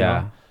 You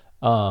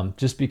know?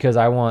 Just because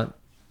I want,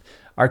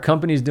 our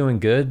company's doing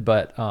good,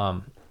 but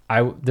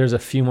there's a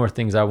few more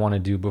things I want to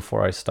do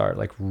before I start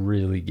like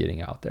really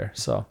getting out there.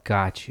 So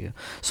got you.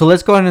 So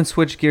let's go ahead and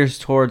switch gears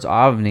towards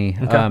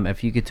Avni. Okay.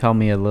 If you could tell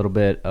me a little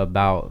bit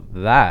about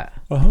that.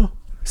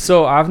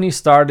 So Avni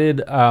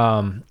started,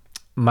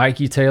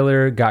 Mikey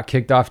Taylor got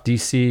kicked off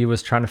DC,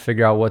 was trying to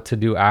figure out what to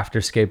do after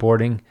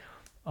skateboarding.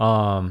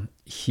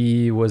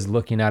 He was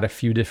looking at a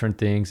few different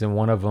things, and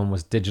one of them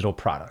was digital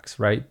products,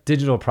 right?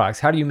 Digital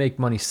products. How do you make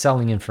money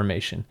selling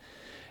information?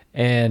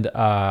 And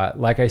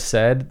like I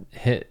said,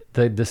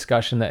 the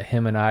discussion that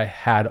him and I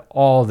had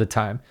all the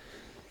time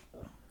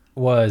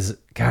was,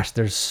 gosh,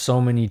 there's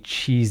so many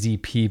cheesy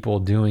people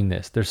doing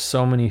this. There's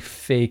so many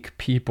fake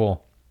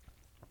people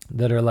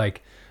that are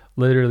like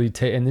literally,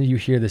 and then you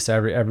hear this,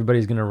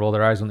 everybody's going to roll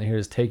their eyes when they hear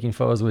this, taking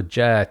photos with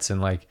jets and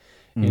like,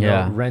 you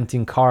know,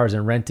 renting cars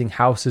and renting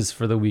houses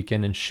for the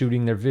weekend and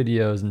shooting their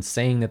videos and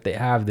saying that they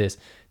have this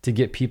to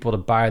get people to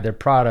buy their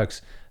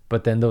products,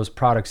 but then those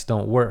products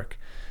don't work.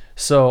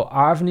 So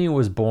Avni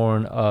was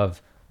born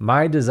of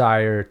my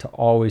desire to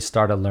always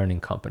start a learning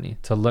company,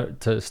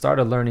 to start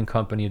a learning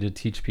company to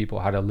teach people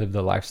how to live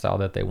the lifestyle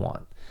that they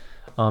want,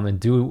 and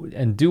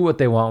do what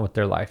they want with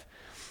their life.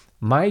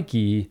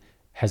 Mikey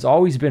has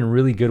always been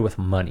really good with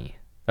money.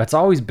 That's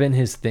always been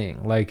his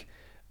thing. Like,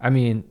 I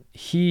mean,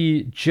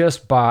 he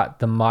just bought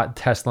the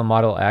Tesla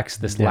Model X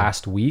this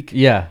last week.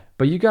 Yeah.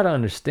 But you got to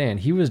understand,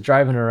 he was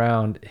driving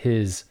around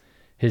his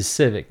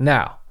Civic.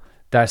 Now,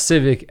 that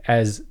Civic,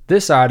 as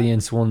this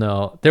audience will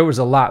know, there was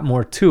a lot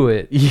more to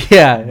it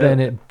than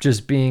it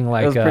just being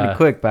like... It was pretty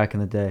quick back in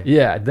the day.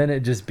 Yeah, than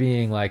it just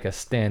being like a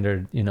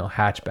standard,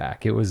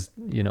 hatchback. It was,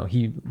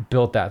 he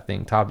built that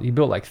thing. He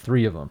built like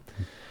 3 of them.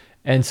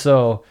 And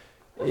so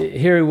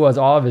here he was,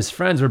 all of his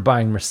friends were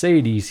buying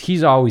Mercedes.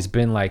 He's always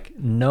been like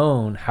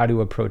known how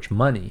to approach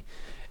money.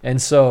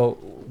 And so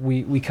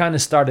we kind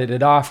of started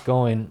it off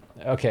going,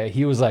 okay,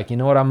 he was like, you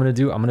know what I'm going to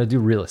do? I'm going to do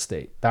real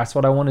estate. That's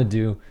what I want to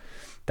do.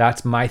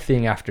 That's my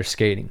thing after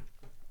skating.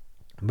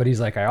 But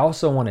he's like, I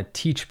also want to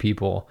teach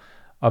people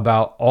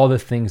about all the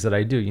things that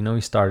I do.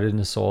 He started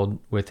and sold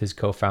with his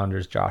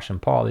co-founders, Josh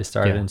and Paul. They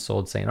started and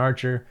sold St.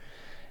 Archer,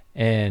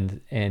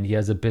 and he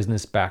has a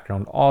business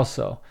background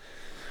also.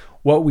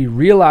 What we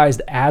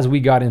realized as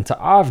we got into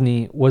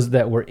Avni was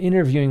that we're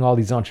interviewing all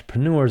these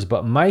entrepreneurs,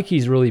 but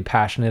Mikey's really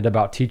passionate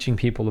about teaching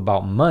people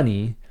about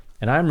money,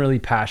 and I'm really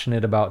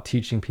passionate about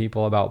teaching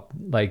people about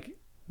like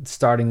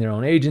starting their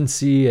own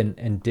agency and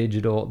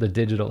the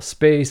digital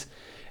space.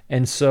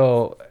 And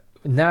so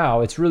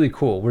now it's really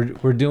cool.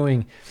 We're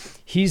doing,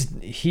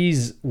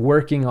 he's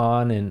working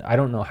on, and I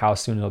don't know how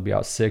soon it'll be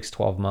out,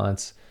 6-12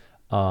 months,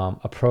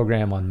 a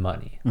program on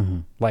money.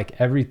 Like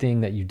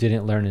everything that you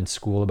didn't learn in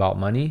school about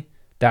money,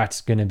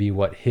 that's going to be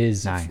what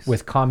his,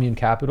 with Commune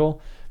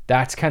Capital,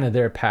 that's kind of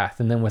their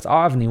path. And then with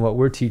Avni, what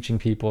we're teaching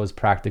people is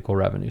practical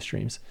revenue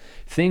streams.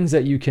 Things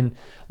that you can,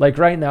 like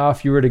right now,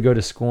 if you were to go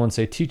to school and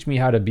say, teach me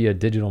how to be a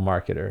digital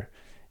marketer,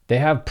 they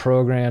have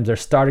programs, they're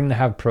starting to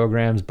have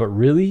programs, but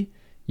really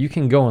you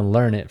can go and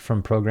learn it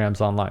from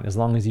programs online as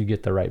long as you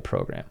get the right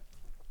program.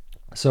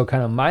 So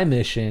kind of my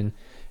mission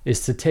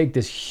is to take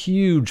this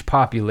huge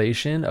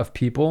population of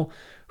people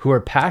who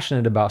are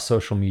passionate about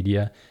social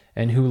media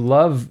and who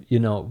love,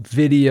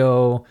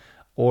 video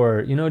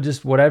or,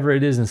 just whatever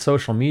it is in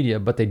social media,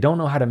 but they don't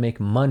know how to make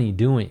money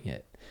doing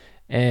it.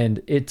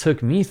 And it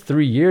took me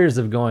 3 years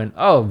of going,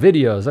 oh,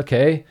 videos,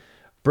 okay.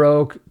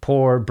 broke,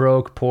 poor,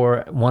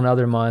 one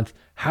other month.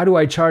 How do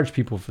I charge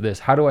people for this?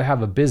 How do I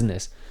have a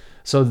business?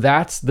 So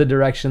that's the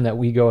direction that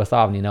we go with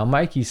Avni. Now,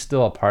 Mikey's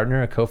still a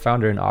partner, a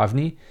co-founder in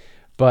Avni,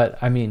 but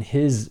I mean,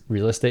 his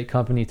real estate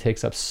company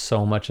takes up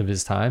so much of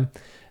his time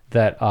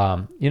that,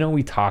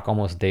 we talk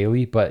almost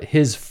daily, but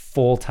his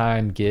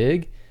full-time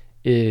gig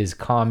is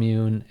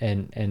commune,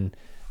 and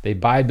they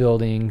buy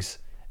buildings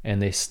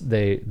and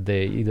they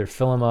either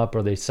fill them up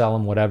or they sell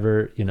them,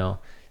 whatever,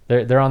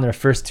 they're on their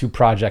first 2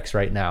 projects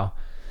right now.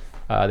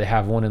 They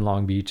have one in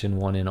Long Beach and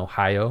one in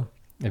Ohio.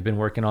 They've been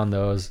working on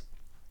those.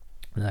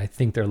 And I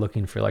think they're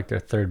looking for like their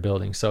 3rd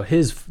building. So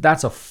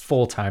that's a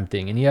full-time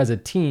thing. And he has a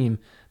team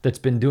that's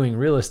been doing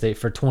real estate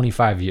for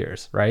 25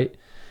 years, right?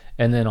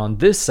 And then on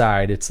this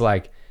side, it's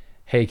like,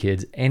 hey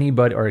kids,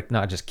 anybody, or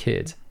not just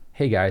kids,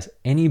 hey guys,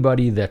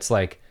 anybody that's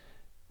like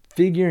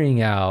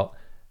figuring out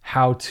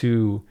how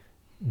to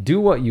do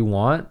what you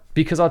want,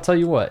 because I'll tell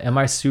you what, am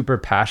I super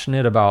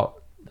passionate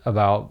about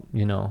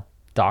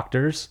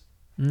doctors?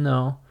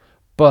 No.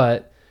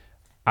 But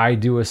I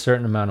do a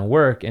certain amount of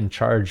work and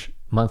charge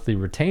monthly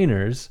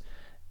retainers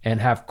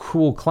and have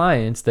cool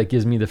clients that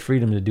gives me the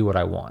freedom to do what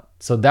I want.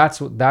 So that's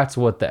what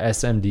the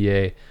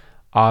SMDA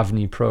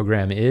Avni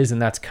program is.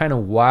 And that's kind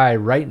of why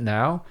right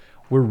now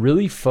we're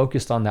really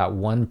focused on that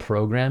one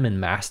program and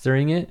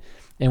mastering it.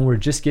 And we're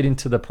just getting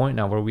to the point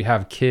now where we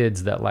have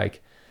kids that,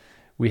 like,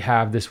 we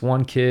have this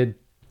one kid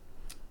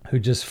who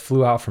just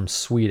flew out from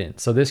Sweden.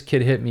 So this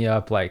kid hit me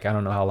up, like, I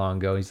don't know how long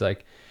ago. He's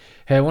like,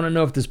 hey, I want to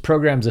know if this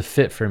program's a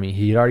fit for me.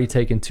 He had already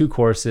taken 2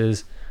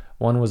 courses.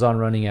 One was on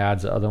running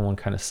ads. The other one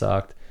kind of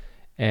sucked.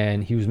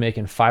 And he was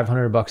making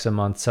 $500 a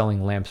month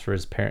selling lamps for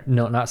his parents.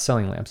 No, not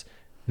selling lamps,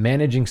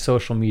 managing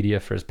social media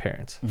for his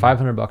parents.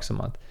 $500 a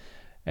month.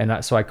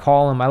 And so I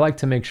call him. I like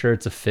to make sure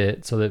it's a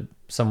fit so that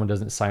someone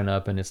doesn't sign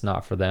up and it's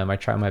not for them. I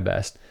try my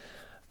best.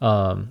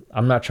 I'm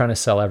not trying to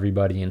sell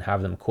everybody and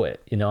have them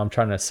quit. I'm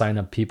trying to sign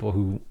up people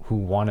who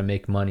want to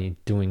make money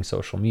doing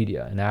social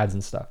media and ads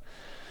and stuff.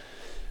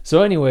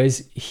 So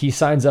anyways, he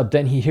signs up.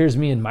 Then he hears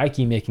me and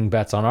Mikey making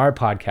bets on our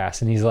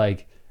podcast. And he's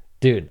like,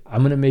 dude, I'm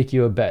going to make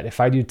you a bet.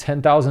 If I do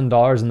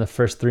 $10,000 in the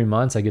first 3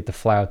 months, I get to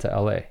fly out to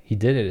LA. He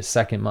did it his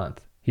 2nd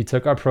month. He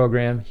took our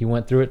program. He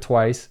went through it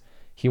twice.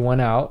 He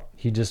went out.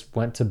 He just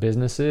went to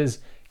businesses,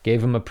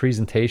 gave them a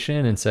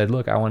presentation and said,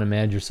 look, I want to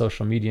manage your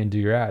social media and do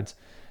your ads.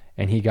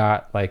 And he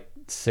got like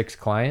 6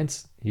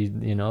 clients.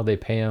 They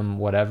pay him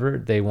whatever.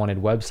 They wanted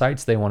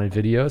websites. They wanted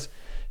videos.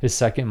 His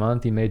 2nd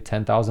month, he made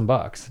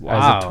 $10,000 as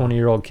a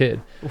 20-year-old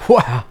kid.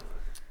 Wow.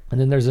 And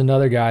then there's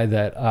another guy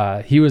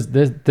that he was,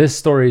 this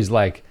story is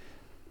like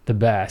the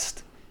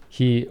best.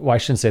 I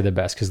shouldn't say the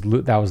best because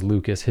that was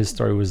Lucas. His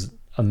story was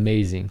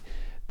amazing.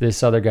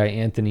 This other guy,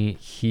 Anthony,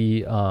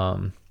 he's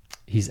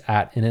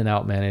at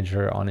In-N-Out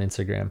Manager on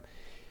Instagram.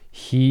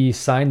 He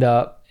signed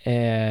up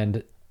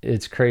and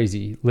it's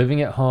crazy.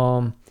 Living at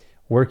home,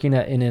 working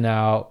at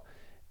In-N-Out,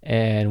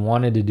 and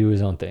wanted to do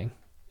his own thing.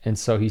 And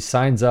so he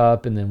signs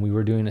up, and then we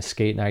were doing a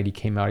skate night. He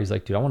came out. He's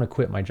like, dude, I want to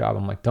quit my job.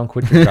 I'm like, don't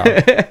quit your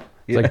job.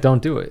 He's like,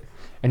 don't do it.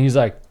 And he's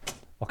like,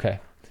 okay.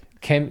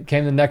 Came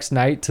the next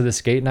night to the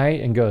skate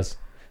night and goes,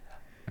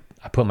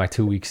 I put my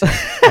 2 weeks in.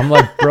 I'm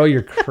like, bro,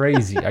 you're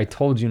crazy. I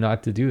told you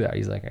not to do that.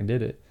 He's like, I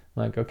did it.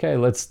 I'm like, okay,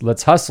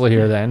 let's hustle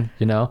here then,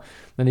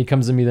 Then he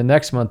comes to me the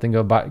next month and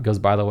goes,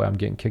 by the way, I'm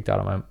getting kicked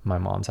out of my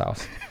mom's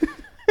house.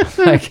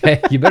 Like,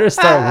 hey, you better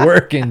start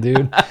working,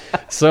 dude.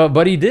 So,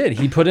 but he did.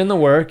 He put in the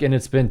work, and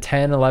it's been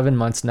 10, 11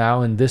 months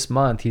now. And this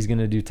month, he's going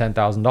to do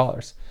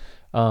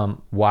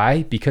 $10,000.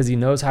 Why? Because he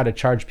knows how to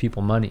charge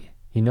people money.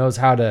 He knows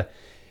how to.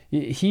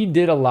 He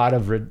did a lot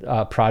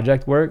of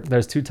project work.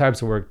 There's 2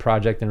 types of work: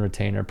 project and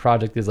retainer.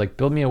 Project is like,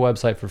 build me a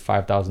website for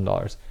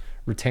 $5,000.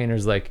 Retainer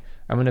is like,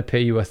 I'm going to pay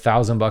you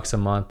 $1,000 a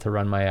month to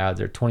run my ads,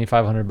 or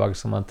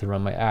 $2,500 a month to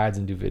run my ads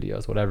and do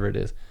videos, whatever it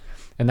is.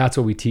 And that's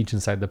what we teach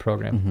inside the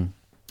program. Mm-hmm.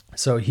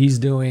 So he's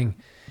doing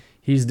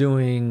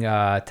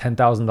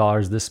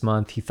 $10,000 this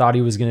month. He thought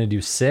he was going to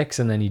do 6,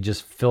 and then he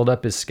just filled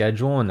up his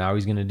schedule, and now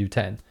he's going to do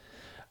 10.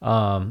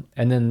 And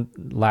then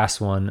last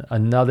one,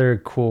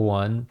 another cool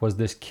one was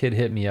this kid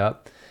hit me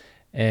up,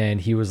 and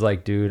he was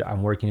like, dude,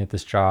 I'm working at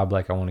this job.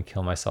 Like, I want to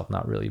kill myself.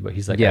 Not really, but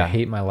he's like, I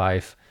hate my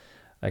life.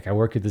 Like, I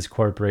work at this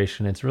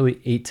corporation. It's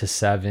really 8 to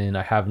 7.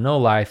 I have no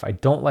life. I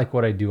don't like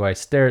what I do. I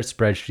stare at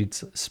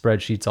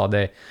spreadsheets all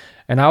day.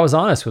 And I was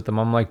honest with him.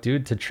 I'm like,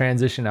 dude, to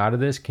transition out of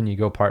this, can you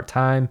go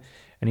part-time?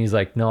 And he's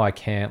like, no, I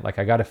can't. Like,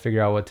 I got to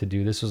figure out what to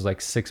do. This was like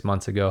 6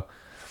 months ago.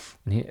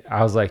 And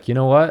I was like, you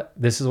know what?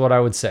 This is what I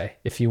would say.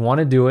 If you want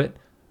to do it,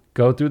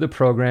 go through the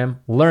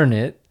program, learn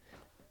it,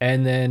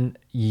 and then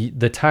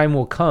the time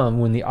will come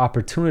when the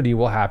opportunity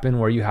will happen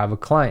where you have a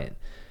client.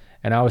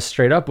 And I was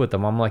straight up with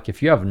him. I'm like,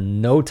 if you have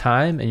no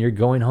time and you're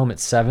going home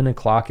at 7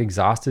 o'clock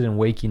exhausted and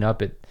waking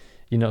up at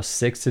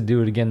 6 to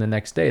do it again the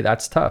next day,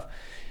 that's tough.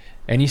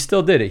 And he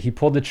still did it. He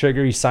pulled the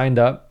trigger. He signed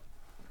up.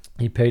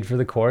 He paid for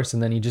the course.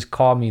 And then he just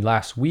called me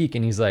last week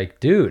and he's like,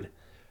 dude,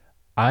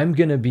 I'm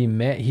going to be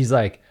He's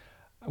like,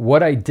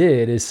 what I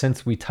did is,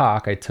 since we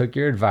talk, I took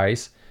your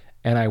advice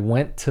and I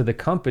went to the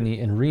company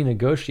and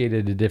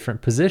renegotiated a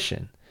different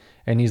position.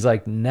 And he's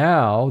like,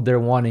 now they're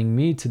wanting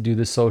me to do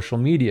the social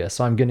media.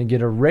 So I'm going to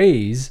get a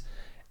raise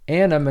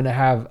and I'm going to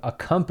have a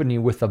company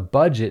with a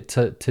budget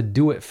to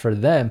do it for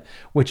them,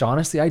 which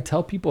honestly, I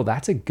tell people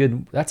that's a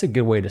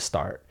good way to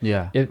start.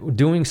 Yeah.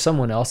 Doing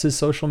someone else's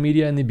social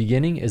media in the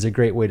beginning is a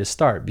great way to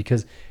start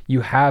because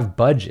you have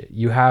budget,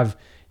 you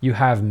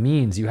have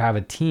means, you have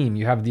a team,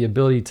 you have the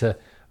ability to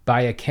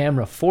buy a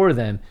camera for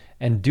them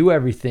and do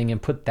everything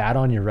and put that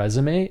on your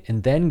resume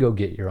and then go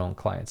get your own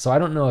clients. So I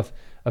don't know if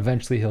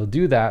eventually he'll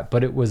do that,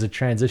 but it was a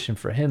transition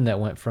for him that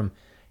went from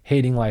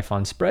hating life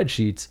on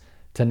spreadsheets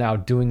to now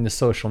doing the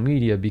social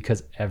media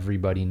because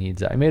everybody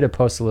needs it. I made a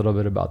post a little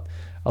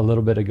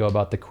bit ago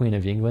about the Queen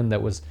of England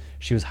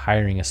she was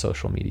hiring a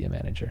social media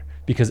manager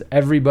because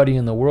everybody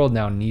in the world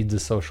now needs a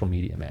social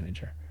media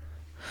manager.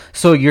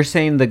 So you're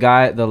saying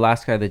the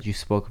last guy that you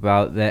spoke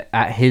about, that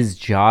at his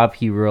job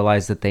he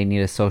realized that they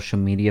need a social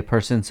media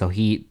person, so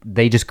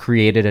they just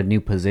created a new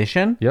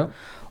position? Yep.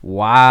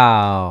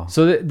 Wow.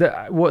 So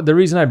the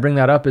reason I bring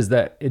that up is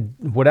that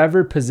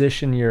whatever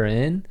position you're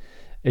in,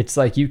 it's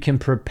like you can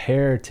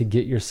prepare to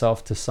get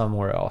yourself to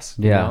somewhere else.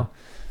 You know?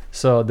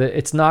 So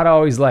it's not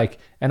always like,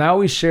 and I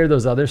always share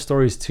those other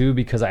stories too,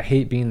 because I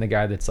hate being the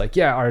guy that's like,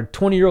 yeah, our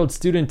 20-year-old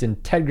student in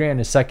 10 grand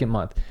his second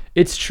month.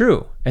 It's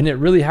true. And it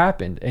really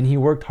happened. And he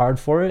worked hard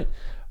for it.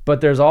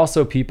 But there's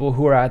also people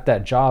who are at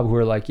that job who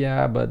are like,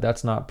 yeah, but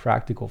that's not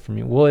practical for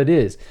me. Well, it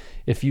is.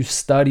 If you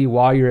study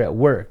while you're at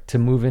work to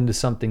move into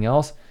something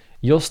else,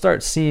 you'll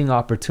start seeing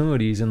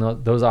opportunities,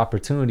 and those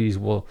opportunities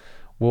will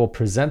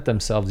present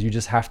themselves. You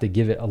just have to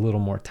give it a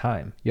little more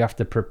time. You have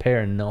to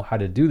prepare and know how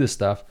to do this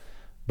stuff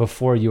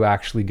before you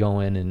actually go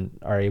in and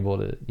are able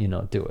to,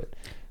 do it.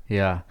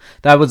 Yeah.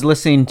 I was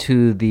listening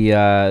to the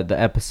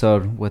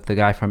episode with the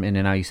guy from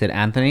In-N-Out. You said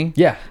Anthony?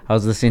 Yeah. I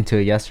was listening to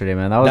it yesterday,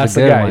 man. That was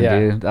a good one,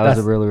 dude. That was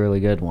a really, really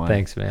good one.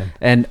 Thanks, man.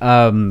 And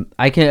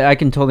I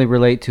can totally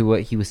relate to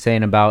what he was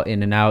saying about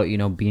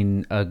In-N-Out,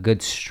 being a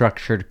good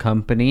structured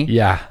company.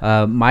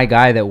 Yeah. My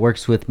guy that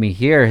works with me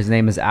here, his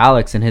name is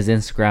Alex, and his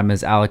Instagram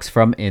is Alex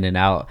from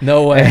In-N-Out.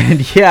 No way.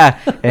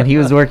 And he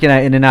was working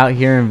at In-N-Out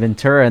here in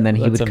Ventura, and then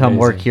he would come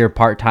work here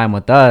part-time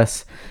with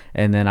us.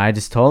 And then I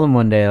just told him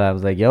one day, I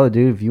was like, yo,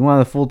 dude, if you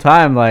want the full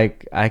time,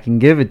 like, I can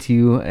give it to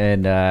you.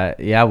 And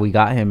we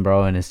got him,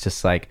 bro. And it's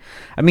just like,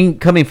 I mean,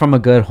 coming from a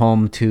good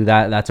home too,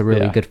 that's a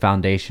really good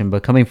foundation.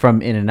 But coming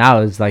from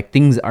In-N-Out, is like,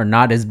 things are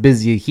not as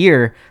busy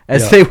here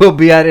as they will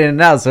be at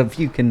In-N-Out. So if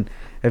you can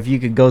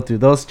go through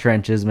those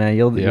trenches, man,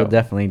 you'll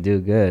definitely do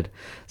good.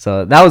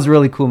 So that was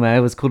really cool, man.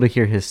 It was cool to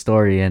hear his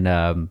story. And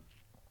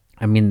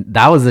I mean,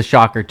 that was a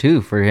shocker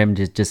too for him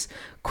to just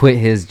quit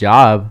his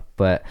job.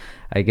 But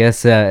I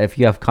guess if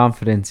you have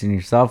confidence in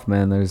yourself,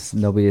 man, there's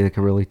nobody that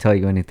can really tell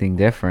you anything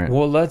different.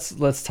 Well,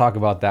 let's talk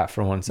about that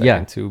for 1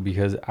 second too,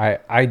 because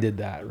I did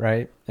that,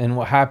 right? And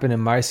what happened in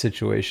my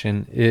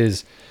situation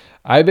is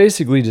I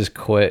basically just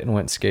quit and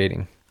went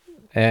skating.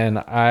 And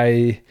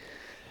I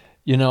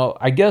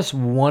guess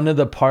one of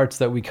the parts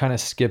that we kind of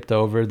skipped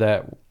over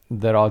that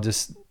I'll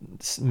just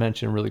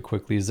mention really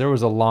quickly is there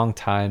was a long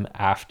time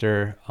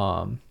after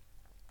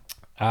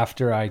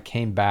I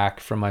came back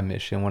from my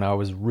mission when I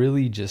was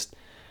really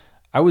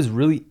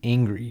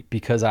angry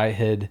because I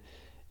had,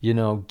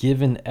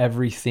 given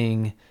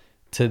everything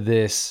to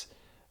this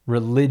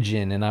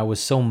religion, and I was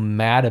so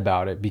mad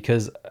about it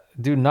because,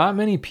 dude, not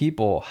many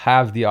people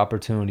have the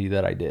opportunity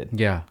that I did.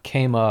 Yeah.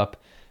 Came up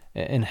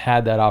and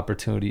had that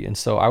opportunity. And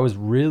so I was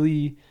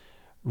really,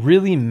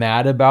 really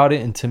mad about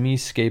it. And to me,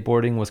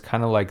 skateboarding was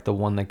kind of like the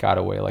one that got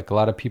away. Like a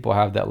lot of people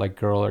have that like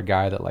girl or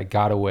guy that like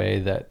got away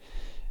that,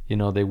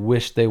 they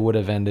wish they would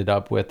have ended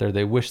up with, or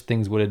they wish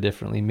things would have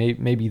differently.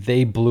 Maybe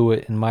they blew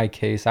it. In my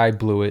case, I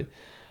blew it.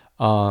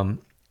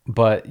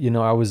 But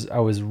I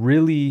was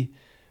really,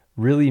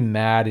 really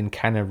mad and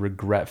kind of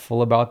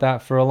regretful about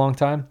that for a long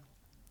time.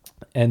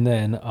 And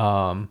then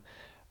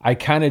I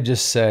kind of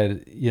just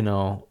said,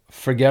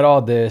 forget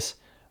all this.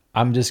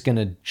 I'm just going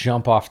to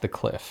jump off the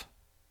cliff.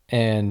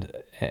 And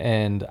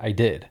I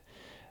did.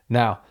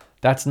 Now,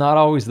 that's not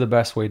always the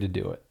best way to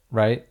do it,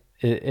 right?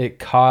 It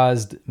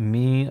caused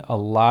me a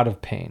lot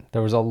of pain.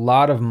 There was a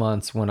lot of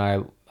months when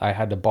I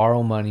had to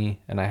borrow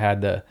money, and I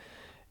had to,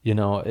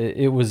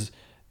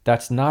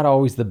 that's not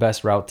always the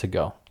best route to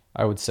go,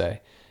 I would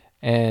say.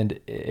 And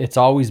it's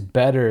always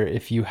better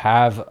if you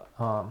have,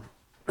 sorry,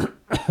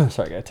 I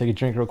gotta take a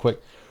drink real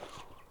quick.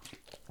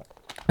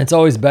 It's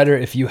always better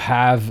if you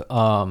have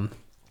a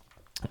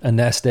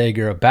nest egg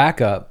or a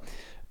backup,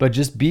 but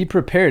just be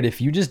prepared.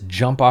 If you just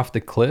jump off the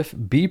cliff,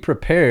 be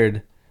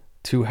prepared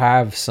to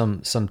have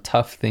some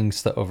tough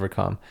things to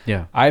overcome.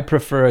 Yeah. I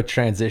prefer a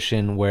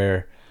transition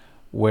where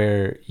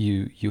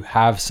you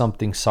have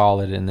something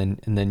solid and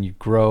then you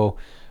grow.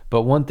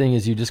 But one thing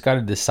is you just got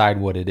to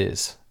decide what it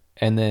is.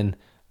 And then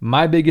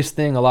my biggest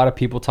thing, a lot of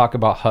people talk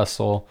about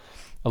hustle.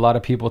 A lot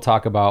of people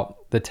talk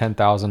about the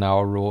 10,000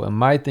 hour rule. And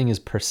my thing is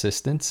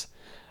persistence.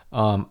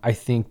 I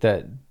think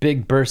that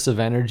big bursts of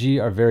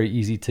energy are very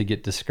easy to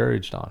get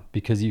discouraged on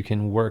because you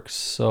can work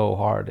so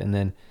hard and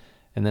then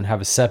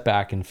have a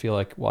setback and feel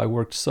like, well, I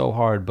worked so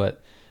hard,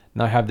 but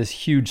now I have this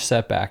huge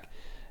setback.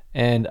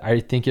 And I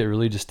think it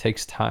really just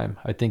takes time.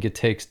 I think it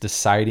takes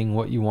deciding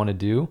what you want to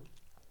do.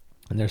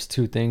 And there's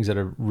two things that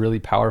are really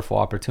powerful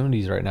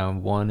opportunities right now.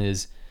 One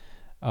is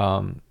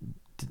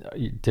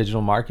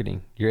digital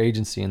marketing, your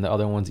agency, and the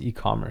other one's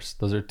e-commerce.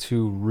 Those are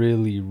two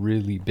really,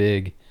 really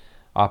big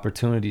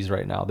opportunities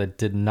right now that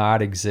did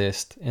not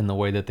exist in the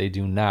way that they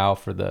do now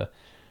for the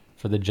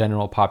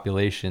general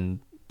population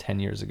 10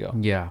 years ago.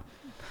 Yeah.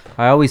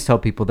 I always tell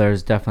people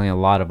there's definitely a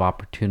lot of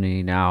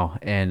opportunity now,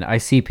 and I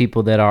see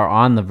people that are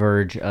on the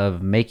verge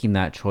of making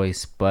that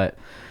choice, but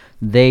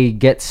they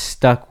get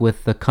stuck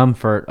with the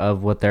comfort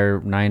of what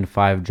their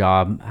 9-to-5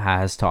 job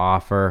has to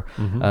offer.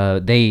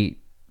 They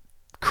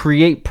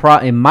create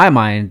in my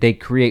mind, they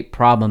create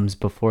problems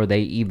before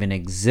they even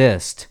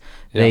exist.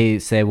 Yeah. They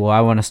say, well,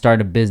 I want to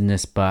start a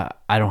business,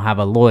 but I don't have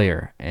a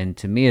lawyer. And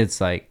to me, it's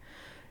like,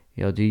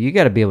 dude, you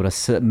got to be able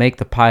to make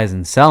the pies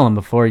and sell them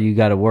before you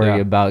got to worry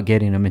about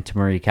getting them into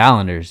Murray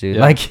calendars, dude.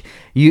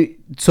 Yeah.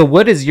 So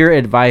what is your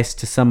advice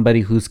to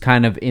somebody who's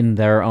kind of in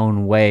their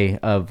own way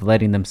of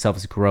letting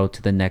themselves grow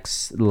to the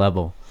next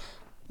level?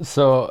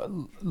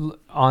 So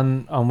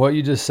on what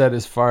you just said,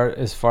 as far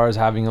as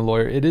having a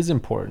lawyer, it is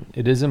important.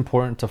 It is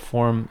important to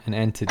form an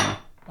entity.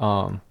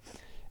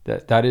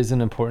 That is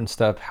an important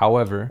step.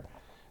 However,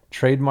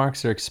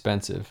 trademarks are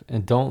expensive,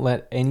 and don't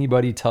let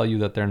anybody tell you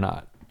that they're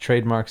not.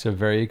 Trademarks are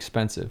very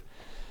expensive.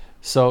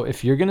 So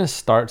if you're going to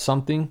start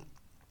something,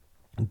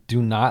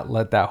 do not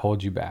let that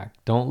hold you back.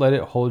 Don't let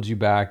it hold you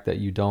back that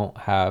you don't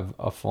have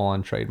a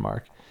full-on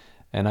trademark.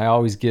 And I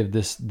always give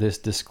this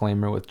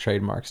disclaimer with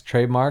trademarks.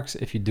 Trademarks,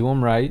 if you do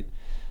them right,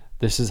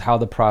 this is how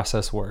the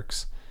process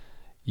works.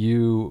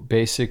 You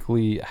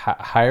basically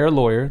hire a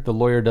lawyer. The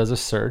lawyer does a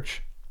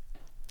search.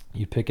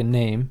 You pick a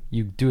name.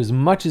 You do as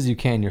much as you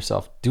can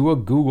yourself. Do a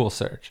Google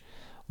search.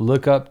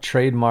 Look up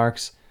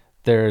trademarks.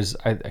 There's,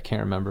 I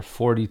can't remember,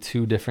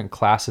 42 different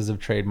classes of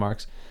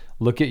trademarks.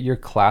 Look at your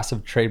class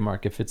of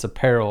trademark. If it's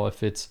apparel,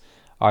 if it's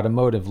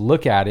automotive,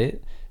 look at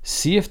it.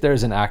 See if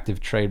there's an active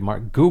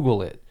trademark.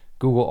 Google it.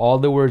 Google all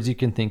the words you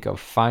can think of.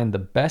 Find the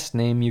best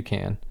name you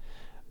can.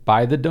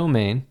 Buy the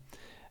domain.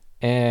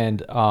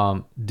 And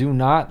do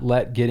not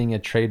let getting a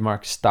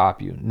trademark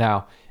stop you.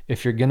 Now,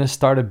 if you're going to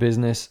start a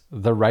business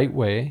the right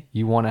way,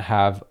 you want to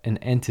have an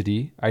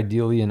entity,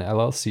 ideally an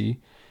LLC.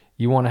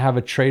 You want to have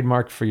a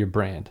trademark for your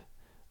brand.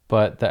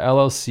 But the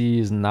LLC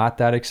is not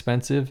that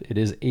expensive. It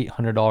is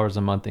 $800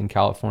 a month in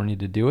California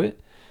to do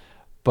it.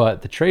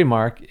 But the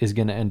trademark is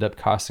going to end up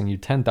costing you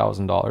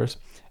 $10,000.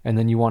 And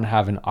then you want to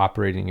have an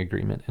operating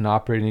agreement. An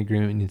operating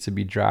agreement needs to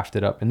be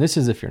drafted up. And this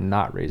is if you're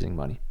not raising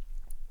money.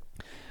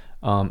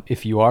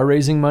 If you are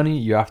raising money,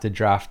 you have to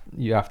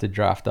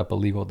draft up a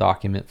legal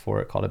document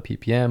for it called a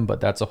PPM,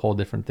 but that's a whole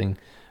different thing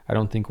I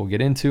don't think we'll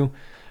get into.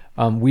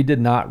 We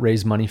did not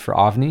raise money for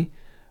OVNI.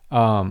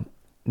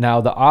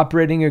 Now the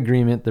operating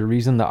agreement, the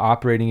reason the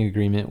operating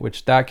agreement,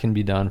 which that can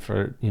be done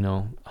for,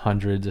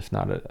 hundreds, if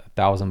not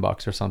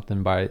 $1,000 or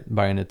something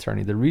by an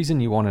attorney. The reason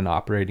you want an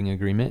operating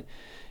agreement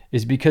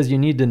is because you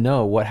need to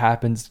know what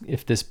happens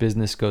if this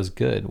business goes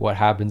good, what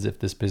happens if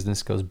this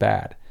business goes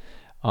bad.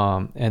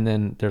 And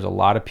then there's a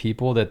lot of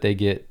people that they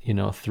get,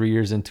 3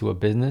 years into a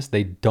business,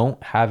 they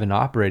don't have an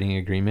operating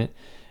agreement,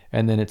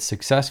 and then it's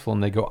successful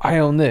and they go, I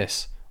own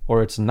this,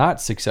 or it's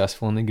not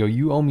successful and they go,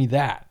 you owe me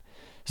that.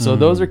 So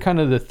those are kind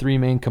of the three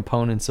main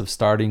components of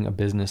starting a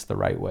business the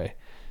right way.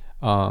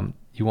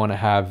 You want to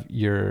have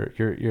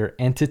your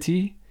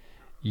entity,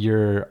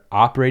 your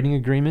operating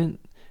agreement,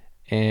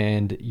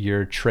 and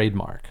your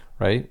trademark,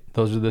 right?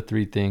 Those are the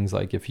three things.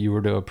 Like if you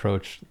were to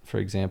approach, for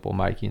example,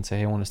 Mikey and say,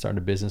 hey, I want to start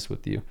a business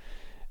with you.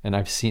 And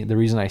the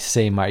reason I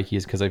say Mikey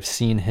is because I've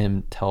seen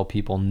him tell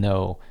people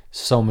no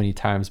so many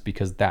times,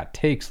 because that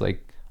takes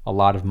like a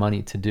lot of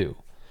money to do.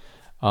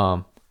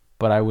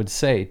 But I would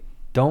say,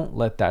 don't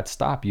let that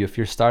stop you. If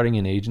you're starting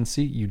an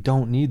agency, you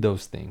don't need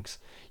those things.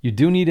 You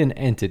do need an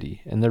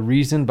entity. And the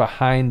reason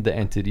behind the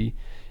entity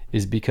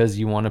is because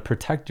you want to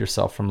protect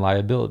yourself from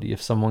liability.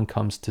 If someone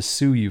comes to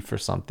sue you for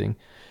something,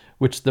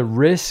 which the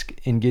risk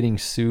in getting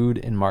sued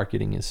in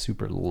marketing is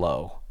super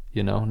low,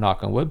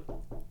 knock on wood.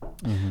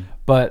 Mm-hmm.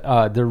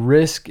 But the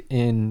risk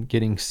in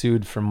getting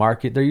sued for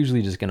market, they're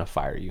usually just going to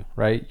fire you,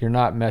 right? You're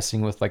not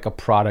messing with like a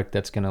product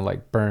that's going to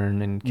like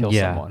burn and kill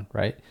someone,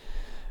 right?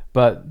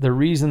 But the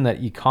reason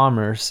that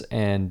e-commerce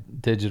and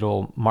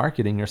digital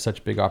marketing are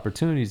such big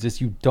opportunities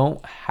is you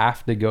don't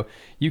have to go.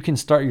 You can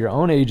start your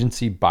own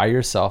agency by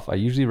yourself. I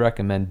usually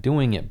recommend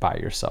doing it by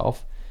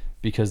yourself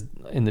because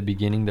in the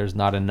beginning there's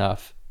not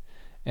enough.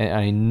 And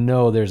I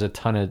know there's a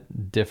ton of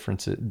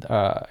differences,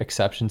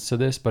 exceptions to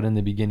this, but in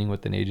the beginning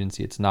with an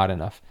agency, it's not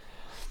enough.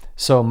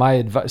 So my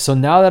advice. So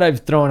now that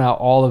I've thrown out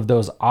all of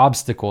those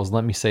obstacles,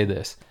 let me say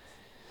this.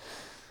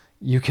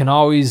 You can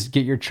always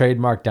get your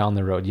trademark down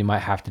the road. You might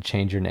have to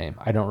change your name.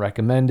 I don't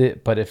recommend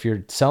it, but if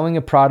you're selling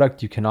a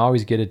product, you can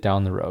always get it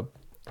down the road.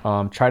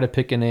 Try to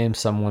pick a name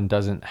someone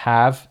doesn't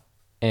have.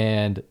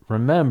 And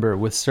remember,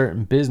 with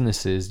certain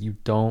businesses, you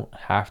don't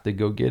have to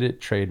go get it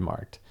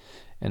trademarked.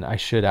 And I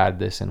should add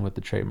this in with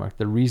the trademark.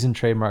 The reason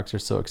trademarks are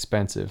so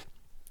expensive,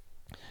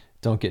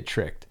 don't get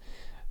tricked.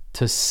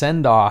 to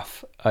send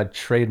off a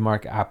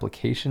trademark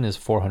application is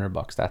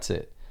 $400. That's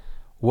it.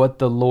 What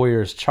the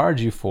lawyers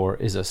charge you for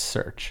is a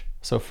search.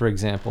 So for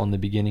example, in the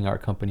beginning, our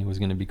company was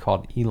going to be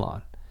called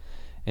Elon.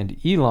 And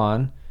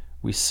Elon,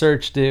 we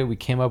searched it. We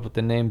came up with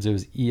the names. It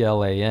was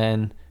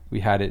ELAN. We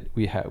had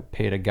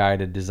paid a guy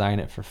to design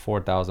it for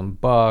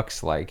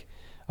 $4,000, like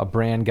a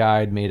brand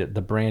guide, made it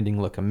the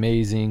branding look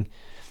amazing.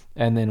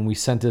 And then we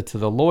sent it to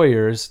the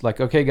lawyers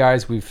like, okay,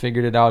 guys, we've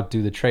figured it out.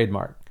 Do the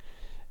trademark.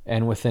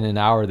 And within an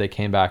hour, they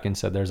came back and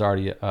said, there's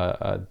already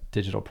a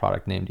digital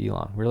product named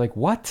Elon. We're like,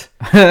 what?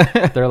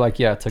 They're like,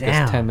 yeah, it took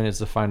us 10 minutes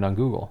to find on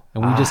Google.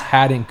 And we just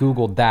hadn't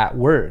Googled that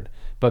word.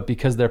 But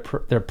because they're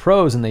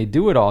pros and they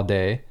do it all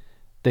day,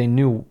 they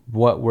knew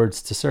what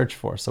words to search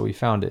for. So we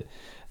found it.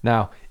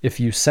 Now, if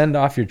you send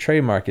off your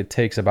trademark, it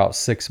takes about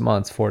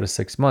 4 to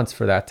 6 months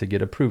for that to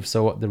get approved.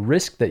 So the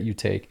risk that you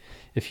take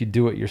if you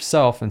do it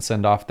yourself and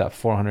send off that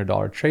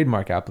 $400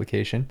 trademark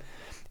application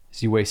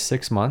is you waste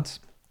 6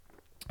 months.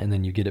 And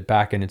then you get it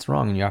back and it's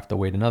wrong and you have to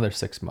wait another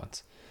 6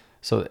 months.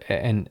 So,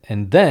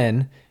 and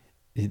then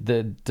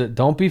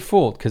don't be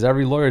fooled, because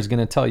every lawyer is going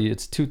to tell you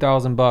it's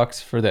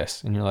 $2,000 for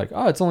this. And you're like,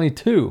 oh, it's only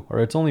 2 or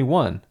it's only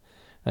 1.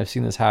 I've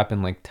seen this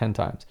happen like 10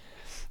 times.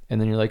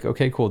 And then you're like,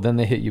 okay, cool. Then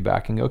they hit you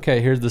back and go,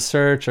 okay, here's the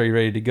search. Are you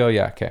ready to go?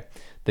 Yeah. Okay.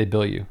 They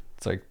bill you.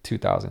 It's like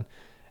 2,000.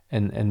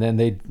 And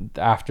then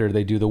after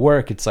they do the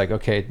work, it's like,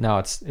 okay, now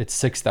it's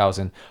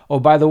 6,000. Oh,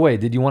 by the way,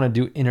 did you want to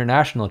do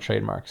international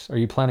trademarks? Are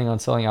you planning on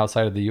selling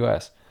outside of the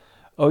US?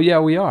 Oh yeah,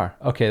 we are.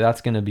 Okay,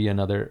 that's going to be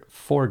another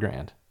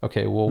 $4,000.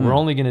 Okay, well, we're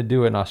only going to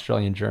do it in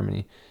Australia and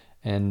Germany,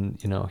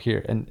 and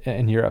here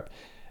and Europe,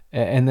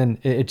 and then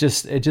it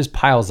just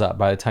piles up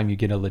by the time you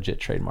get a legit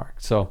trademark.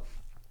 So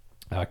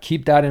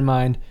keep that in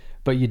mind.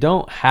 But you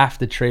don't have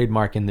to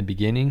trademark in the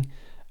beginning.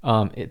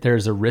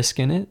 There's a risk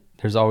in it.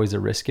 There's always a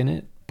risk in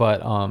it. But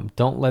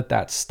don't let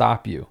that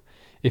stop you.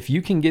 If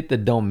you can get the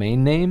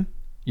domain name,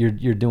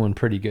 you're doing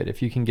pretty good.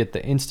 If you can get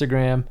the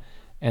Instagram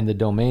and the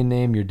domain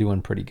name, you're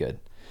doing pretty good.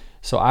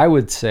 So I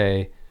would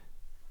say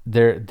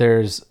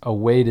there's a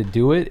way to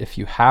do it if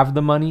you have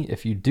the money.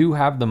 If you do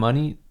have the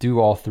money, do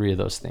all 3 of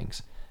those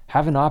things.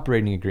 Have an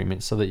operating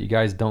agreement so that you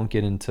guys don't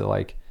get into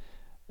like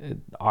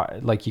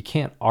you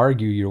can't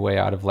argue your way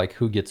out of like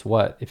who gets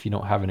what if you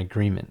don't have an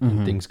agreement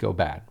and things go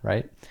bad,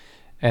 right?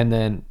 And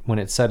then when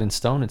it's set in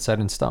stone, it's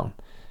set in stone.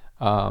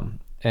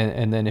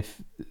 And then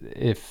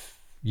if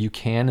you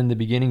can in the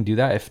beginning, do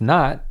that. If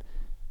not,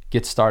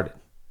 get started.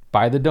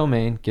 Buy the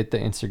domain, get the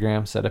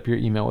Instagram, set up your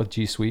email with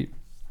G Suite,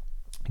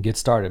 get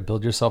started,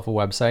 build yourself a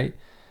website.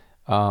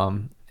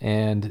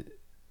 And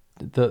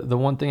the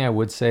one thing I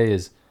would say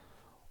is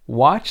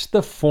watch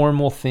the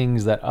formal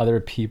things that other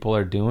people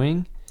are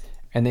doing,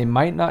 and they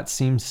might not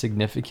seem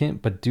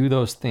significant, but do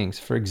those things.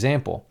 For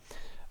example,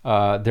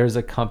 there's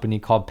a company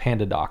called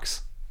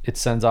PandaDocs. It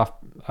sends off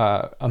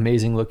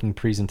amazing looking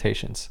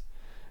presentations.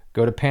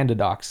 Go to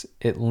PandaDocs.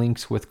 It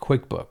links with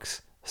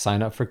QuickBooks.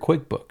 Sign up for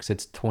QuickBooks.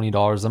 It's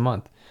 $20 a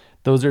month.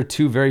 Those are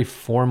 2 very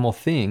formal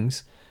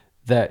things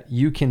that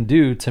you can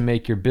do to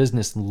make your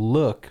business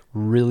look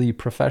really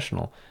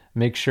professional.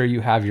 Make sure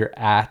you have your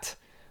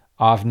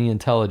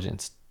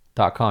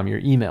 @ovniintelligence.com, your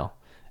email.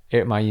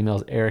 My email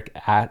is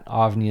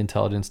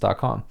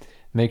eric@ovniintelligence.com.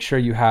 Make sure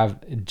you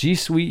have G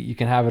Suite. You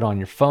can have it on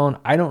your phone.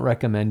 I don't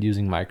recommend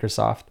using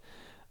Microsoft.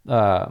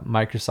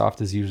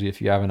 Microsoft is usually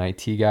if you have an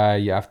IT guy,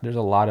 there's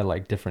a lot of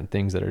like different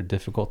things that are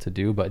difficult to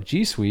do, but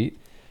G Suite,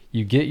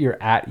 you get your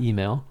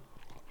email.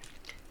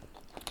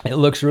 It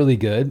looks really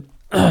good,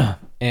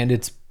 and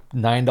it's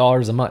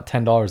 $9 a month,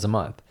 $10 a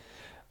month.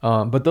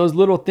 But those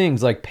little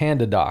things like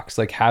PandaDocs,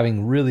 like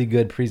having really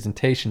good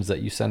presentations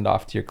that you send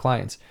off to your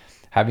clients,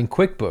 having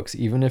QuickBooks,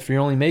 even if you're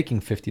only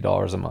making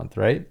 $50 a month,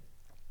 right?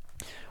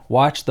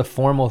 Watch the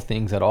formal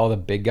things that all the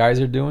big guys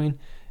are doing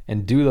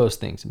and do those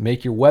things.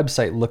 Make your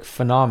website look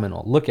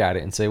phenomenal. Look at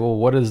it and say, well,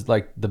 what does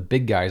like the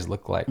big guys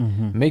look like?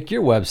 Make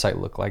your website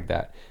look like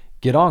that.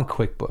 Get on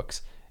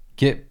QuickBooks.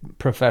 Get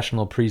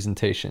professional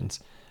presentations.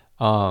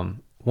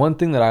 One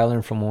thing that I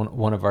learned from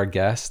one of our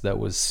guests that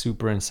was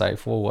super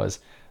insightful was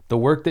the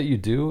work that you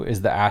do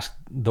is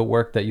the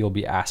work that you'll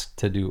be asked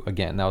to do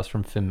again. That was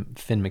from Finn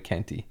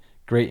McKenty.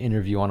 Great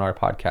interview on our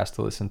podcast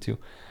to listen to.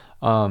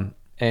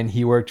 And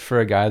he worked for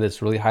a guy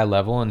that's really high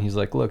level. And he's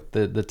like, look,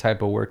 the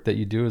type of work that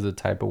you do is the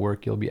type of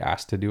work you'll be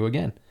asked to do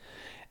again.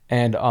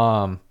 And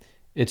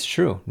it's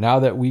true. Now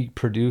that we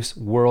produce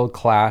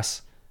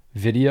world-class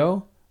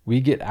video, we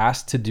get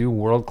asked to do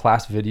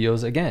world-class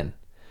videos again.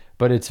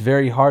 But it's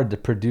very hard to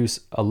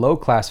produce a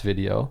low-class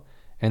video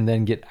and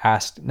then get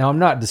asked. Now, I'm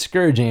not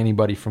discouraging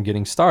anybody from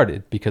getting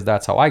started because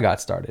that's how I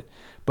got started.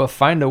 But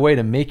find a way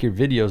to make your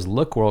videos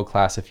look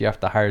world-class if you have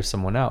to hire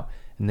someone out,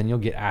 and then you'll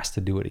get asked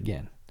to do it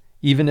again.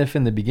 Even if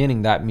in the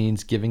beginning that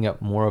means giving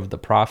up more of the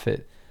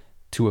profit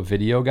to a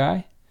video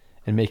guy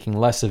and making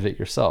less of it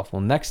yourself.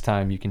 Well, next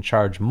time you can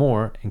charge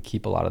more and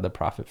keep a lot of the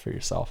profit for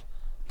yourself.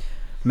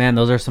 Man,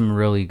 those are some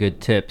really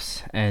good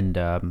tips. And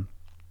a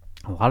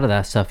lot of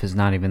that stuff is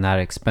not even that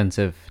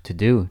expensive to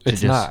do.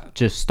 It's not.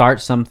 Just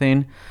start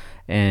something.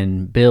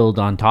 and build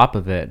on top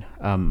of it.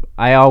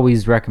 I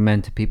always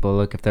recommend to people,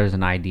 look, if there's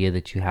an idea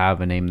that you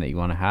have, a name that you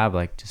want to have,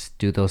 like just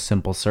do those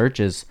simple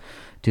searches,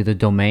 do the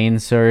domain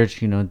search,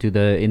 do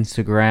the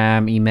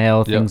Instagram,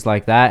 email, things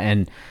like that.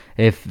 And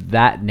if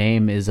that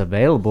name is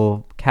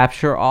available,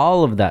 capture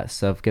all of that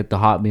stuff. Get the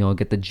Hotmail,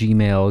 get the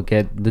Gmail,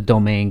 get the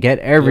domain, get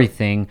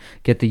everything,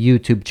 get the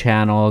YouTube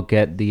channel,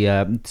 get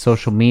the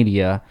social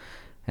media.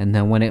 And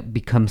then when it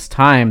becomes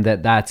time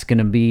that's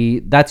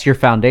your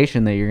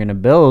foundation that you're going to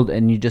build,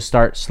 and you just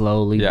start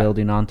slowly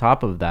building on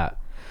top of that.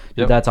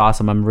 Yep. That's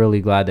awesome. I'm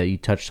really glad that you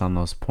touched on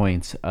those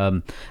points.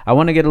 I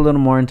want to get a little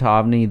more into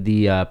Avni,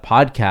 the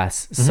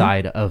podcast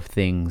side of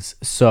things.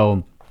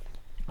 So,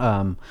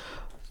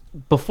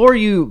 before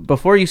you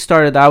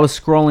started, I was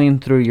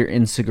scrolling through your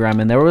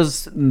Instagram, and there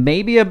was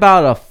maybe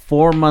about a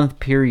 4-month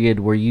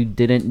period where you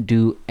didn't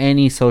do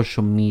any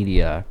social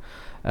media.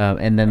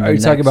 And then are you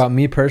talking about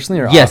me personally,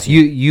 or yes,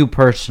 you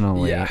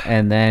personally? Yeah.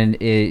 And then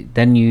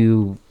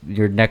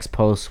your next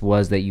post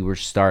was that you were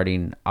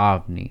starting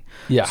Avni.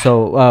 Yeah.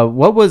 So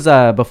what was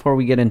before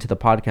we get into the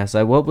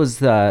podcast, what was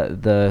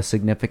the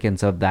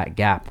significance of that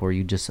gap? Were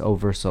you just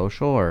over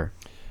social, or?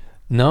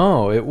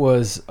 No, it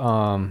was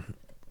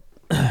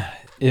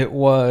it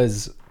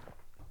was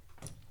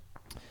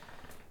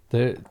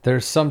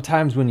there's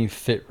sometimes when you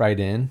fit right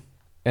in,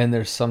 and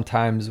there's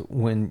sometimes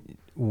when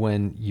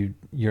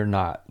you're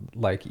not,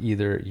 like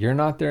either you're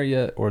not there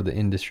yet or the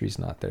industry's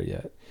not there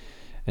yet.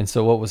 And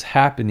so what was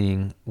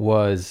happening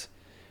was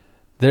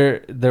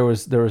there's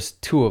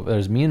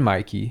me and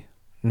Mikey.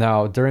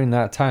 Now during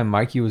that time,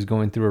 Mikey was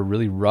going through a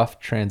really rough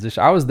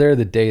transition. I was there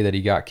the day that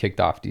he got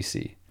kicked off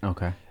DC.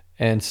 Okay.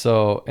 And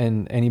so,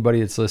 and anybody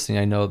that's listening,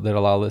 I know that a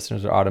lot of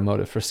listeners are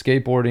automotive. For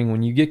skateboarding,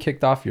 when you get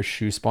kicked off your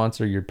shoe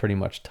sponsor, you're pretty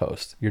much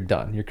toast. You're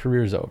done. Your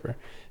career's over,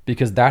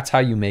 because that's how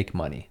you make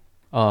money.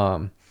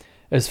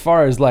 As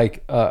far as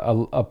like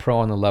a pro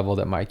on the level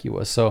that Mikey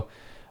was. So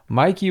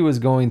Mikey was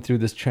going through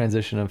this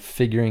transition of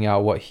figuring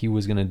out what he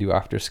was going to do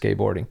after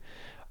skateboarding.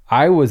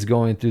 I was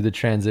going through the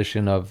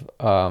transition of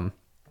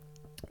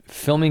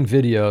filming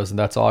videos, and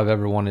that's all I've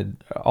ever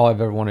wanted. All I've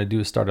ever wanted to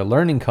do is start a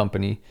learning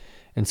company.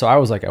 And so I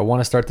was like, I want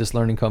to start this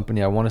learning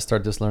company.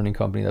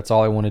 That's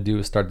all I want to do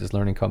is start this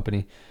learning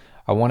company.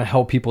 I want to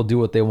help people do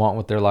what they want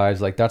with their lives.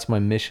 Like, that's my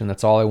mission.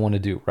 That's all I want to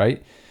do,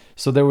 right?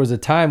 So there was a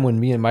time when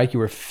me and Mikey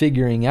were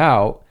figuring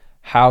out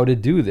how to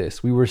do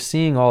this. We were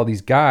seeing all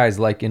these guys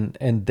like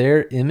and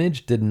their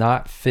image did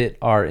not fit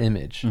our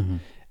image. Mm-hmm.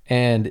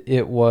 And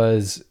it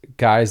was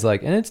guys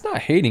like, and it's not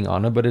hating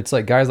on them, but it's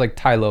like guys like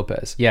Tai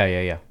Lopez.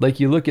 Yeah. Like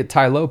you look at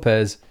Tai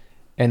Lopez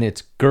and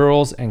it's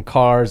girls and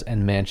cars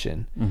and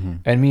mansion. Mm-hmm.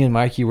 And me and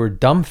Mikey were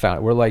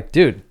dumbfounded. We're like,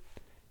 dude,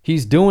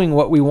 he's doing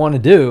what we want to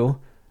do,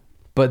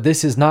 but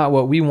this is not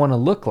what we want to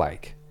look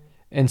like.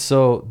 And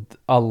so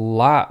a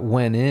lot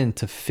went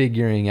into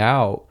figuring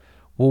out,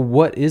 well,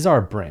 what is our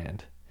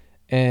brand?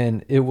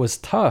 And it was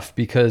tough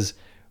because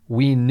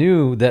we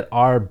knew that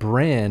our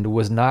brand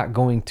was not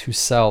going to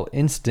sell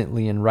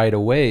instantly and right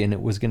away, and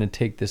it was going to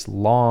take this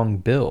long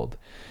build.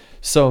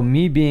 So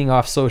me being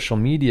off social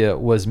media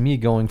was me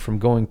going from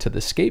going to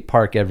the skate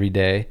park every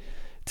day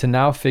to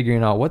now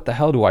figuring out, what the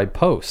hell do I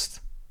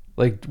post?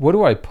 Like, what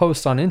do I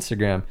post on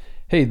Instagram?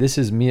 Hey, this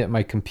is me at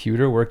my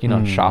computer working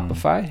on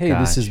Shopify. Hey,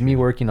 this is me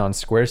working on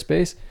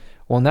Squarespace.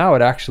 Well, now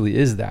it actually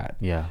is that.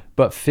 Yeah.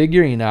 But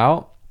figuring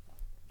out,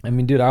 I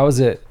mean, dude, I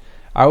was at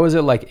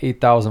like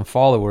 8,000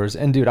 followers,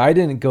 and dude, I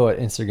didn't go at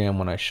Instagram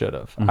when I should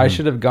have. Mm-hmm. I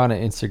should have gone at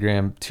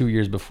Instagram 2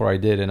 years before I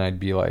did, and I'd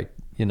be like,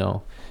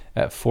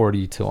 at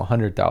 40 to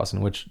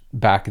 100,000, which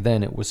back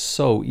then it was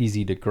so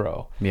easy to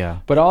grow. Yeah.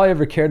 But all I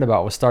ever cared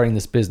about was starting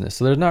this business.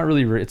 So there's not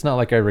really, it's not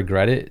like I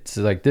regret it. It's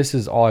like, this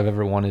is all I've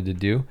ever wanted to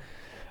do.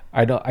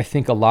 I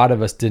think a lot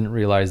of us didn't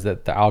realize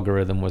that the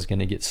algorithm was going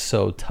to get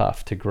so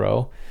tough to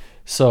grow.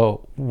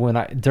 So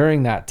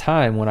during that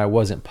time when I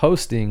wasn't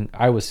posting,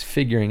 I was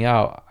figuring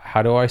out,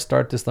 how do I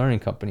start this learning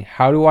company?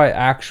 How do I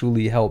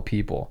actually help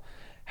people?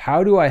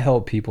 How do I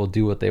help people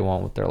do what they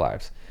want with their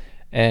lives?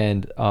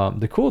 And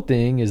the cool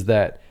thing is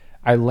that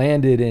I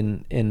landed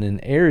in an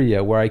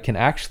area where I can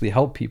actually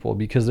help people,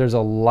 because there's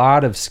a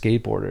lot of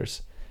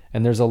skateboarders,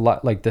 and there's a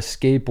lot, like the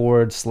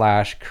skateboard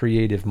 /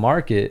 creative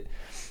market.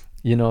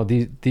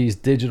 These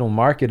digital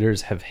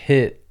marketers have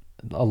hit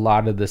a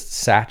lot of the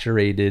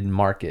saturated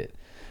market.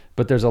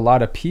 But there's a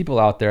lot of people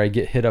out there. I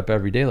get hit up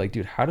every day like,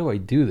 dude, how do I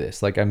do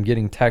this? Like, I'm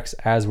getting texts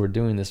as we're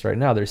doing this right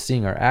now. They're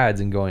seeing our ads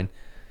and going,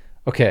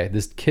 okay,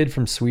 this kid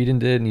from Sweden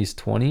did, and he's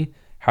 20.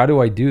 How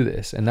do I do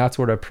this? And that's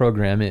what our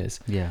program is.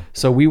 Yeah.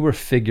 So we were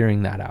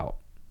figuring that out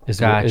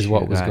is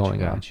what was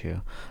going on.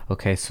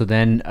 Okay. So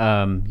then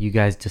you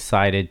guys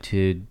decided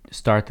to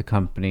start the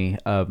company.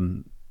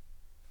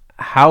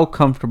 How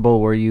comfortable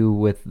were you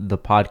with the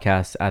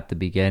podcast at the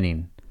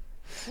beginning?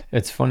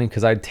 It's funny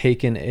because I'd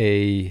taken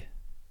a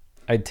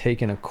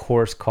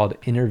course called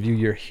Interview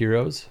Your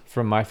Heroes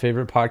from my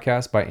favorite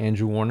podcast by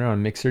Andrew Warner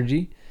on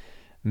Mixergy.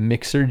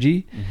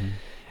 Mm-hmm.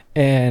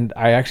 And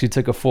I actually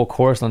took a full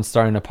course on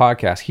starting a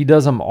podcast. He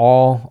does them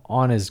all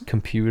on his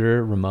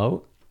computer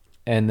remote.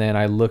 And then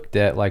I looked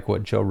at like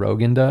what Joe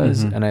Rogan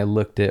does, and I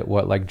looked at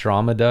what like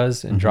Drama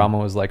does, and Drama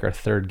was like our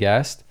third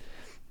guest.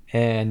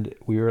 And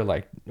we were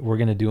like, we're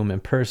going to do them in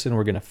person.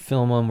 We're going to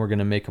film them. We're going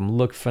to make them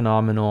look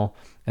phenomenal.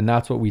 And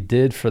that's what we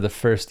did for the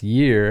first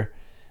year.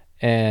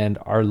 And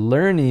our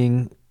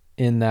learning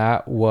in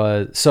that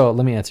was, so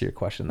let me answer your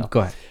question though.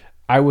 Go ahead.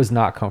 I was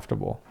not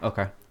comfortable.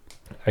 Okay.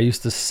 I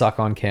used to suck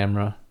on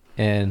camera,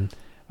 and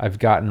I've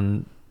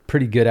gotten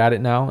pretty good at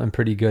it now, and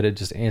pretty good at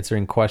just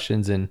answering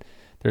questions. And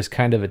there's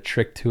kind of a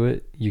trick to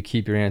it. You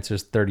keep your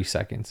answers 30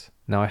 seconds.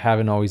 Now, I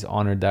haven't always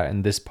honored that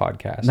in this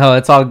podcast. No,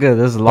 it's all good.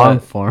 This is long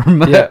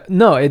form. Yeah,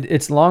 no,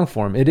 it's long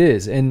form. It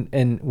is.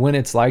 And when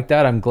it's like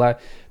that, I'm glad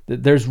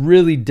that there's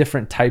really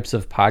different types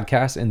of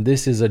podcasts. And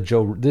this is a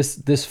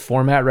this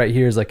format right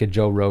here is like a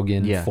Joe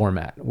Rogan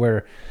format,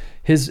 where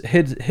his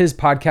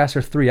podcasts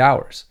are 3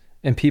 hours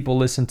and people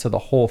listen to the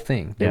whole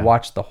thing. They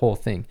watch the whole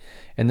thing.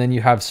 And then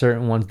you have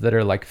certain ones that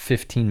are like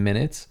 15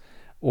 minutes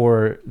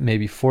or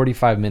maybe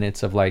 45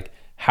 minutes of like,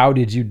 how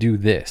did you do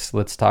this?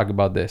 Let's talk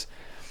about this.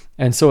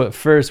 And so at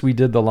first we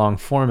did the long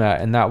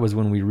format, and that was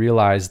when we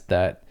realized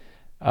that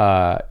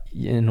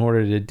in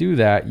order to do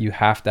that, you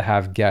have to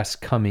have guests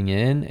coming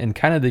in. And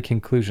kind of the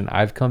conclusion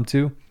I've come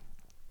to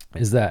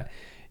is that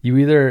you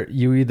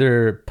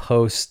either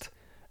post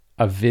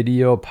a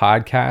video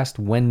podcast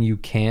when you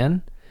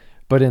can,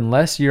 but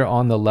unless you're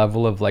on the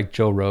level of like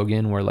Joe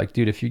Rogan, where like,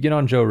 dude, if you get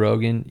on Joe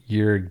Rogan,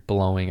 you're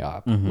blowing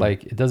up.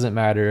 Like, it doesn't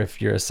matter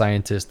if you're a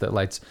scientist that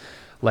likes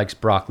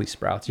broccoli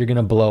sprouts, you're going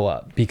to blow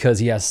up because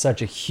he has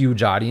such a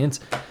huge audience.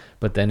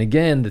 But then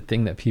again, the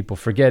thing that people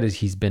forget is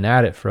he's been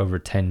at it for over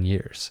 10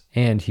 years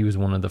and he was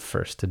one of the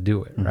first to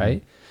do it.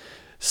 Right.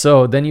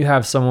 So then you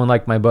have someone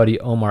like my buddy,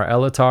 Omar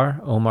Elatar,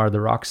 Omar,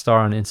 the rock star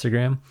on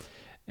Instagram.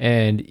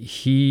 And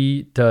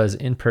he does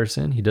in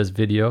person, he does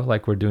video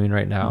like we're doing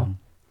right now.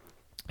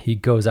 He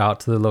goes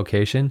out to the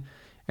location,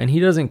 and he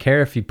doesn't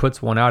care if he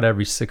puts one out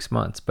every 6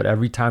 months, but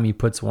every time he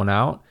puts one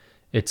out,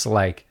 it's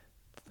like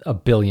a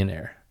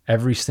billionaire.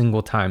 Every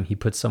single time he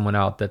puts someone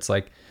out that's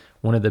like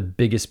one of the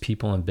biggest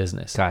people in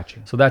business. Gotcha.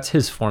 So that's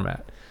his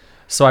format.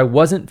 So I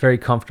wasn't very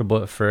comfortable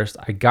at first.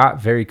 I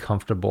got very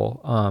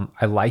comfortable.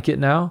 I like it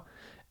now.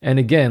 And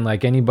again,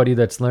 like anybody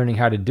that's learning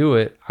how to do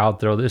it, I'll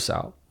throw this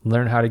out.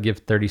 Learn how to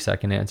give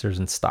 30-second answers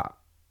and stop.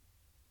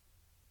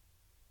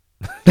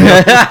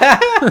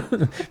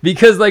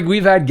 Because like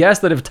we've had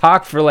guests that have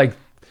talked for like,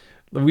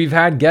 we've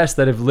had guests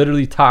that have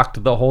literally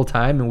talked the whole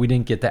time and we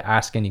didn't get to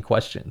ask any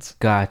questions.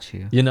 Got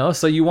you. You know,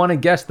 so you want to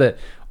guess that,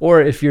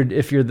 or if you're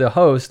the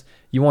host,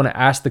 you want to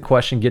ask the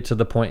question, get to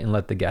the point, and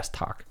let the guest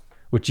talk,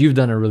 which you've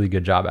done a really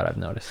good job at, I've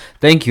noticed.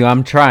 Thank you.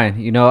 I'm trying.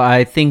 You know,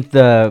 I think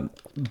the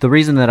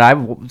reason that I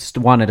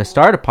wanted to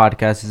start a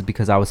podcast is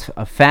because I was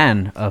a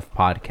fan of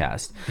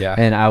podcasts. Yeah.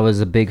 And I was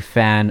a big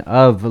fan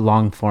of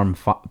long form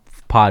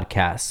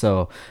podcast.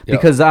 So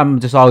because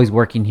I'm just always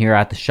working here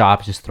at the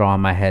shop, just throw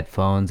on my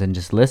headphones and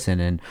just listen.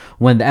 And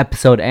when the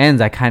episode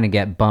ends, I kind of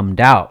get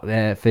bummed out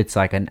if it's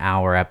like an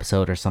hour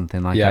episode or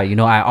something like that. You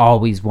know, I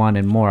always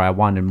wanted more. I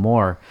wanted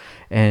more.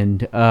 And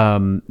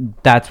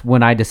that's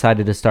when I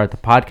decided to start the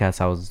podcast.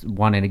 I was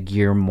wanting to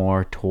gear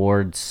more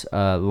towards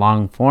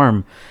long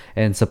form.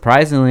 And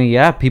surprisingly,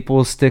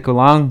 people stick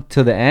along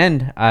to the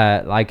end.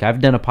 Like I've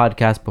done a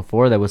podcast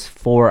before that was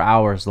 4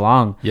 hours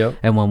long. Yep.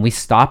 And when we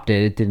stopped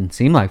it, it didn't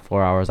seem like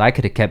 4 hours. I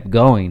could have kept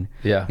going.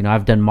 Yeah. You know,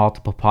 I've done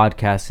multiple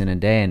podcasts in a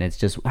day, and it's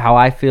just how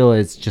I feel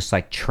is just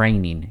like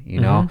training, you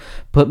know,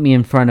 put me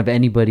in front of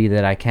anybody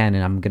that I can,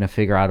 and I'm going to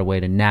figure out a way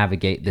to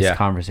navigate this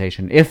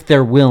conversation if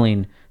they're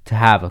willing to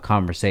have a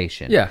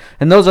conversation. Yeah.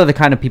 And those are the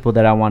kind of people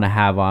that I want to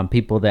have on,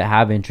 people that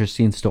have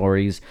interesting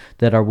stories,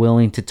 that are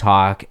willing to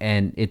talk,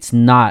 and it's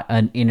not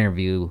an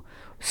interview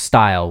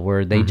style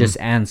where they just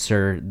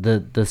answer the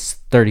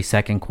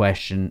 30-second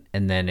question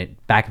and then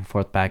it back and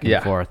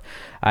forth.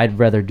 I'd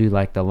rather do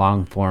like the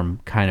long form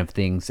kind of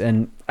things.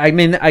 And I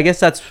mean, I guess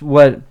that's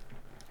what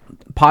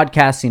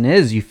podcasting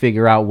is. You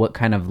figure out what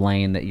kind of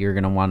lane that you're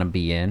going to want to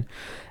be in,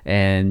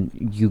 and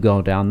you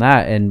go down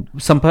that. And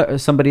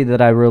somebody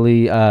that I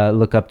really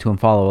look up to and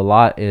follow a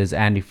lot is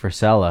Andy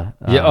Frisella.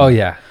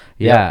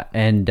 Yeah.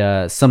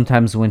 And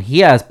sometimes when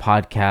he has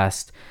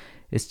podcasts,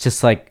 it's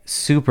just like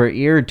super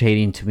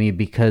irritating to me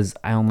because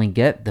I only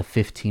get the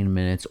 15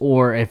 minutes,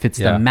 or if it's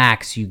the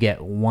max, you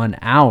get 1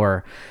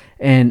 hour.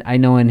 And I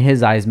know in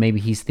his eyes, maybe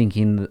he's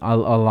thinking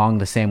along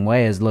the same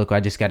way as, look,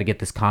 I just got to get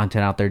this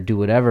content out there, do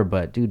whatever.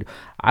 But dude,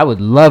 I would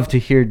love to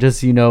hear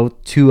just,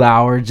 2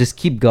 hours, just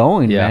keep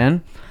going,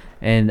 man.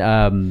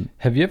 And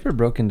have you ever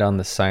broken down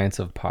the science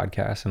of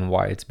podcasts and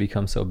why it's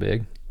become so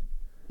big?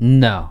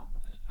 No.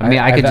 I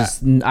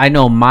mean, I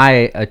know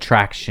my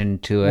attraction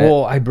to it.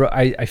 Well,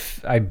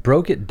 I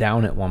broke it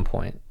down at one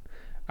point.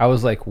 I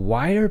was like,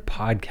 why are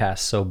podcasts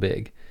so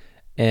big?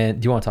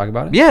 And do you want to talk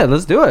about it? Yeah,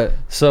 let's do it.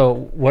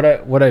 So what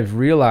I've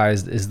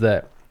realized is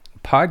that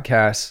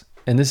podcasts,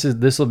 and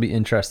this will be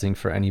interesting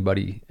for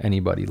anybody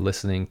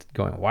listening,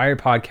 going, why are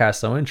podcasts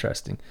so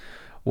interesting?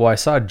 Well, I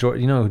saw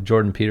Jordan, you know who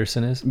Jordan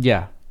Peterson is?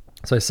 Yeah.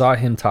 So I saw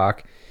him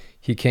talk.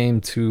 he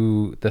came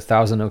to the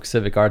Thousand Oaks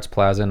Civic Arts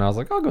Plaza, and I was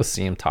like, I'll go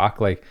see him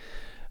talk. Like,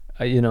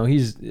 you know,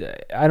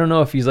 I don't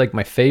know if he's like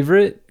my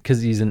favorite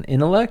because he's an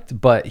intellect,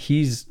 but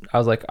I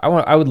was like,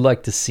 I would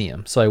like to see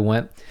him. So I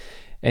went,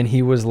 and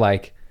he was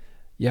like,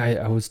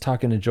 yeah, I was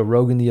talking to Joe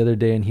Rogan the other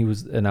day,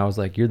 and I was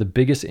like, you're the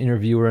biggest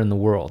interviewer in the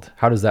world.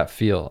 How does that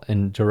feel?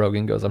 And Joe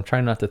Rogan goes, I'm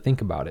trying not to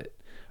think about it.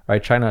 Or I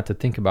try not to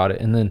think about it.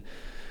 And then,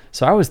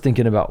 so I was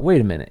thinking about, wait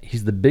a minute,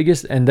 he's the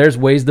biggest, and there's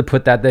ways to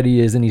put that he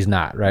is and he's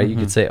not, right? Mm-hmm. You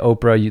could say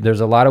Oprah,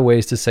 there's a lot of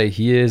ways to say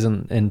he is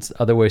and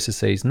other ways to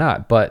say he's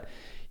not, but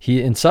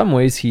in some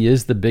ways, he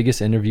is the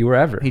biggest interviewer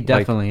ever. He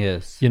definitely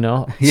is. You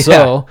know? Yeah.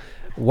 So,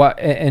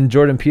 and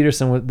Jordan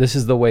Peterson, this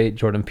is the way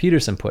Jordan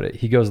Peterson put it.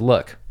 He goes,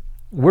 look,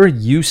 we're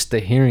used to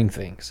hearing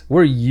things.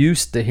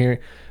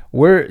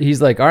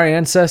 He's like, our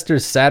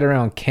ancestors sat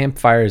around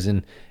campfires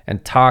and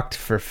talked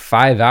for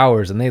 5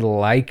 hours and they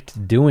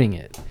liked doing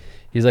it.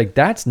 He's like,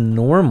 that's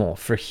normal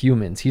for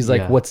humans. He's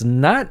like, what's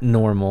not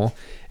normal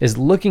is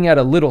looking at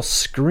a little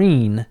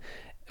screen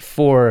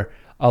for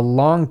a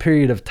long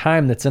period of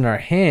time that's in our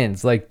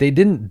hands. Like, they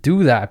didn't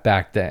do that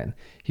back then.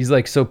 He's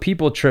like, so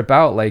people trip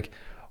out, like,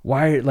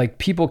 why, like,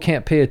 people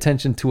can't pay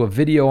attention to a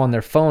video on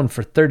their phone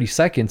for 30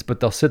 seconds, but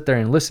they'll sit there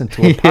and listen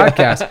to a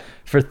podcast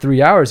for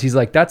 3 hours. He's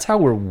like, that's how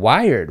we're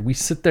wired. We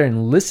sit there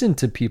and listen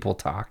to people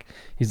talk.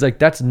 He's like,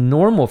 that's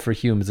normal for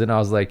humans. And I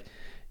was like,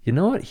 you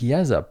know what? He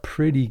has a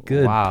pretty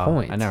good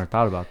point. I never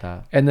thought about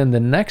that. And then the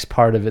next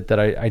part of it that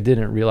I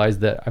didn't realize,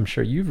 that I'm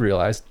sure you've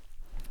realized,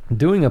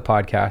 doing a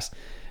podcast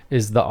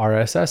is the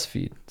RSS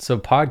feed. So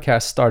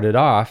podcasts started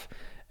off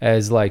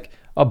as like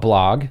a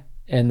blog,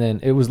 and then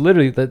it was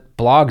literally that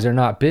blogs are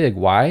not big.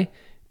 Why?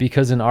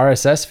 Because an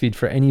RSS feed,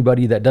 for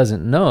anybody that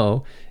doesn't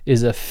know,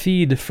 is a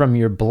feed from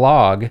your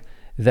blog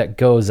that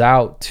goes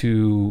out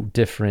to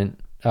different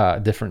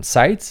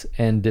sites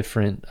and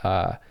different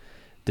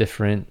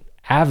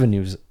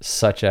avenues,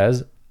 such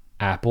as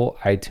Apple,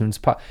 iTunes.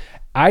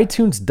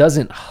 iTunes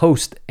doesn't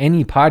host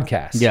any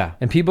podcast. Yeah.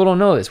 And people don't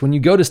know this. When you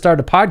go to start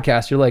a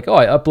podcast, you're like, oh,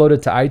 I upload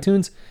it to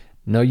iTunes.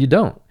 No, you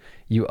don't.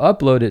 You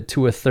upload it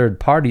to a third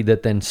party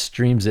that then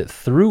streams it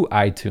through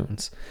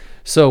iTunes.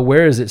 So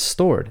where is it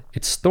stored?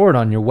 It's stored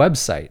on your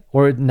website.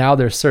 Or now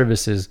there's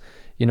services,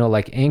 you know,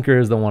 like Anchor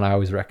is the one I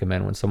always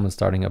recommend when someone's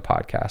starting a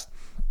podcast.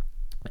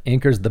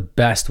 Anchor's the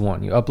best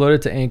one. You upload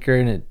it to Anchor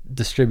and it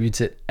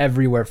distributes it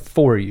everywhere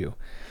for you.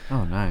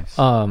 Oh, nice.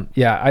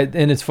 Yeah,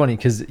 and it's funny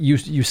because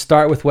you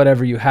start with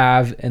whatever you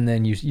have and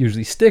then you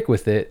usually stick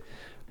with it.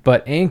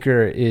 But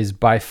Anchor is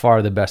by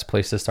far the best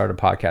place to start a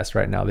podcast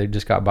right now. They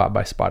just got bought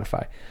by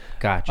Spotify.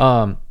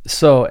 Gotcha.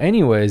 So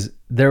anyways,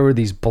 there were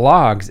these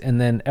blogs,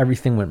 and then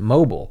everything went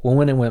mobile. Well,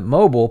 when it went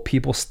mobile,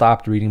 people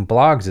stopped reading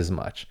blogs as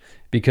much.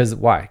 Because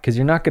why? Because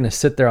you're not going to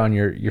sit there on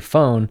your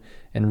phone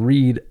and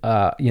read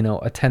a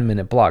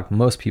 10-minute blog.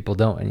 Most people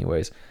don't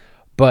anyways.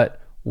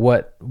 But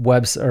what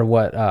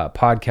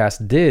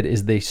podcasts did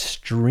is they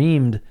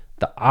streamed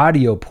the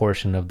audio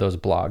portion of those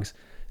blogs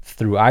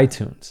through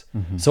iTunes.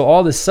 Mm-hmm. So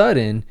all of a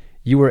sudden,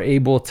 you were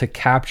able to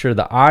capture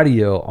the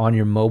audio on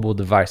your mobile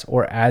device,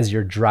 or as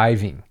you're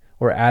driving,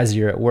 or as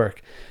you're at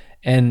work.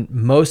 And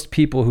most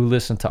people who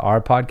listen to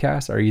our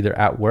podcast are either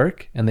at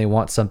work and they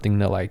want something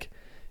to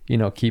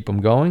keep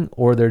them going,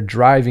 or they're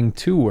driving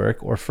to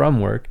work or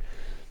from work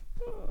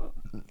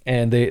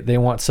and they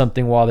want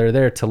something while they're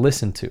there to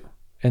listen to.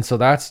 And so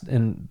that's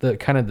in the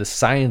kind of the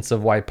science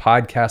of why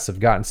podcasts have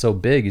gotten so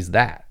big is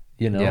that,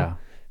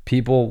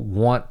 people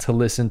want to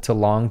listen to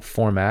long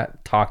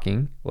format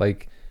talking,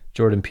 like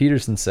Jordan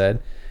Peterson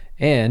said,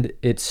 and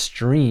it's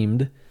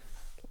streamed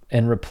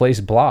and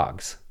replaced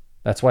blogs.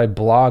 That's why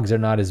blogs are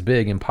not as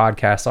big and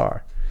podcasts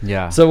are.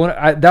 Yeah. So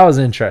that was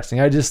interesting.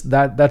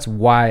 That's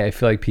why I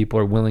feel like people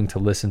are willing to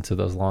listen to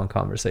those long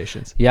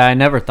conversations. Yeah, I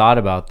never thought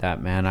about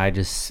that, man. I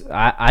just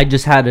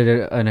had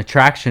an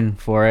attraction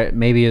for it.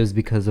 Maybe it was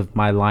because of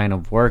my line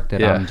of work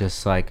that I'm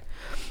just like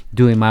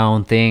doing my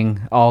own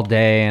thing all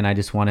day, and I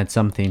just wanted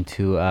something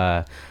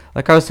to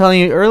like I was telling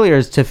you earlier,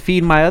 is to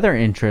feed my other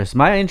interests.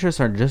 My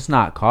interests are just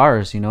not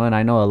cars, and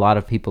I know a lot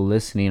of people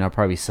listening are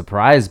probably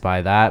surprised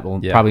by that.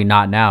 Well, probably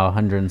not now,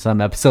 100 and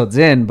some episodes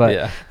in,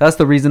 but that's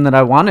the reason that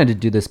I wanted to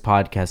do this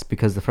podcast,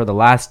 because for the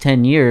last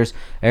 10 years,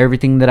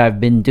 everything that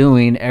I've been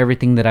doing,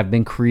 everything that I've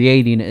been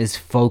creating is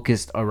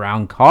focused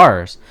around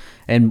cars,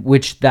 and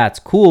which that's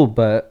cool,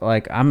 but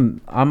like I'm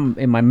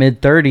in my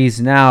mid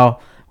 30s now,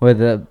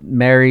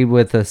 married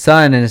with a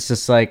son, and it's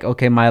just like,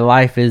 okay, my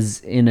life is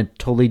in a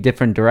totally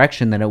different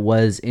direction than it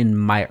was in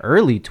my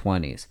early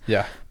 20s.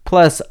 Yeah.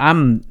 Plus,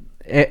 I'm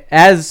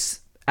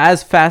as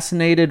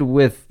fascinated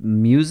with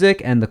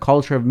music and the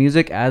culture of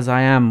music as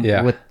I am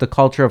with the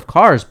culture of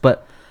cars,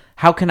 but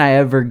how can I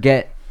ever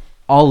get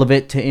all of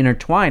it to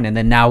intertwine? And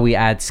then now we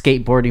add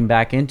skateboarding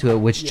back into it,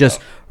 which just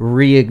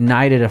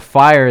reignited a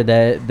fire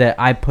that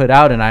I put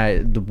out,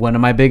 and one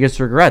of my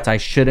biggest regrets, I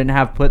shouldn't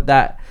have put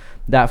that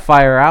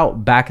fire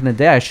out back in the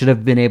day. I should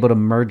have been able to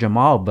merge them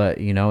all, but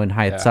in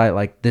hindsight,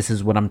 like, this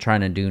is what I'm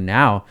trying to do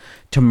now,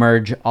 to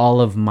merge all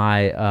of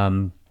my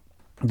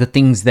the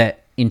things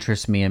that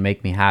interest me and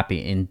make me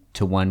happy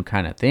into one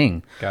kind of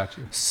thing.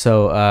 Gotcha.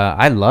 So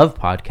I love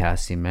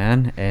podcasting,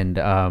 man, and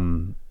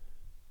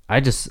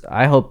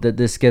I hope that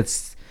this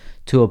gets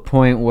to a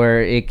point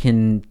where it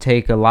can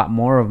take a lot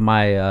more of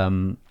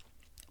my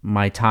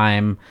my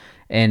time,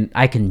 and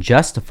I can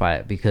justify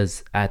it,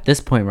 because at this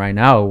point right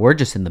now, we're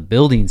just in the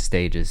building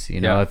stages. You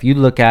know, if you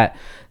look at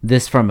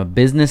this from a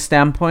business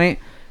standpoint,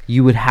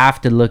 you would have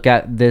to look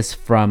at this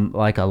from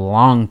like a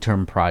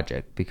long-term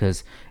project,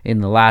 because in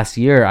the last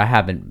year I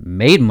haven't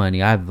made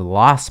money. I've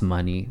lost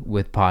money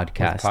with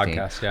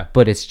podcasting.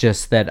 But it's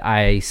just that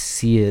I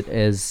see it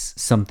as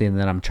something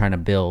that I'm trying to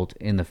build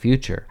in the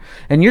future.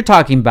 And you're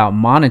talking about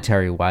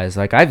monetary wise,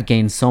 like I've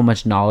gained so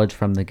much knowledge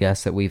from the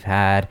guests that we've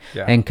had,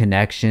 and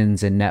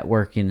connections and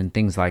networking and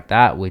things like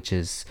that, which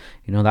is,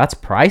 you know, that's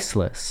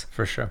priceless.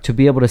 For sure. To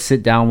be able to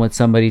sit down with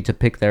somebody, to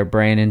pick their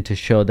brain and to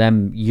show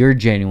them your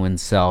genuine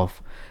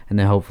self. And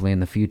then hopefully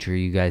in the future,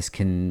 you guys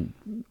can,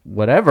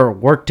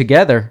 work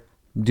together,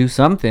 do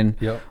something.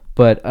 Yep.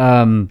 But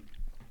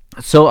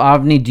so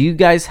Avni, do you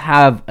guys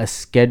have a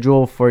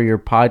schedule for your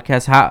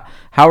podcast?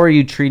 How are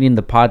you treating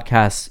the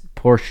podcast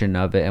portion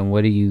of it, and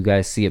what do you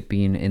guys see it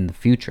being in the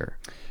future?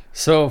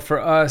 So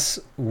for us,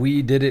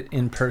 we did it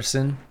in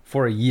person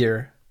for a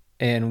year,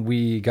 and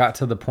we got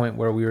to the point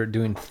where we were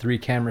doing 3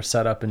 camera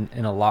setup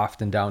in a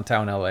loft in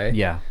downtown LA.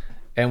 Yeah.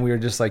 And we were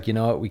just like, you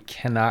know what, we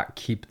cannot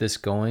keep this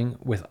going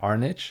with our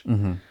niche.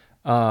 Mm-hmm.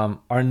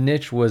 Our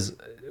niche was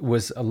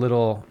a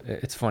little,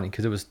 it's funny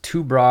because it was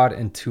too broad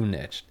and too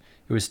niched.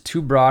 It was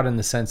too broad in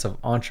the sense of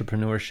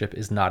entrepreneurship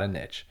is not a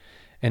niche.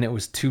 And it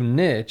was too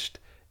niched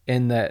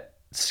in that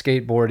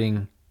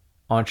skateboarding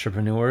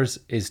entrepreneurs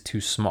is too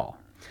small.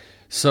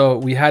 So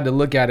we had to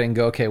look at it and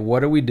go, okay,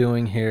 what are we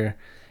doing here?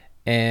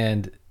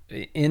 And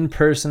in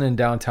person in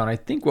downtown, I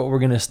think what we're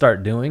going to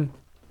start doing,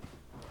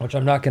 which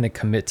I'm not going to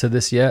commit to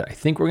this yet, I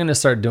think we're going to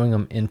start doing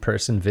them in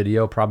person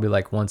video, probably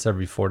like once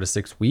every 4 to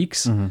 6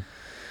 weeks. Mm-hmm.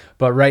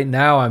 But right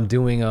now I'm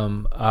doing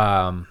them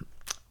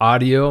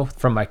audio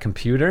from my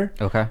computer.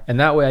 Okay. And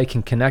that way I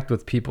can connect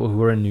with people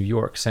who are in New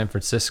York, San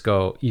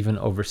Francisco, even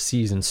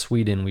overseas in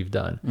Sweden we've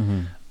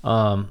done.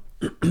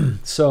 Mm-hmm.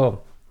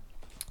 So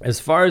as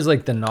far as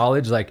like the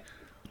knowledge, like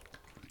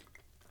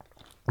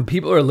when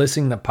people are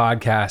listening to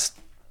podcasts,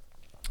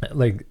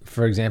 like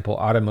for example,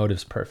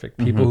 Automotive's Perfect.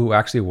 People who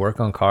actually work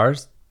on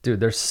cars, dude,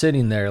 they're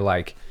sitting there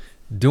like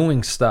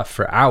doing stuff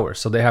for hours.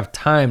 So they have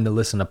time to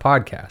listen to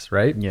podcasts,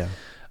 right? Yeah.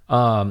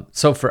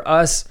 So for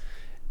us,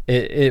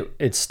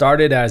 it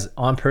started as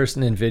on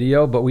person and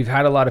video, but we've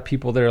had a lot of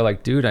people that are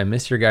like, dude, I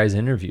miss your guys'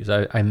 interviews.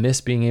 I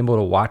miss being able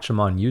to watch them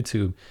on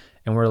YouTube.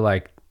 And we're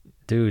like,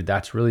 dude,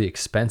 that's really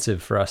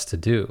expensive for us to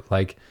do.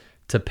 Like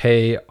to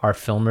pay our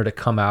filmer to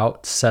come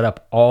out, set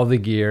up all the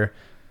gear,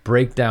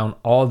 break down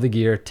all the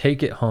gear,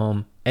 take it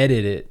home,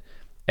 edit it,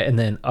 and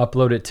then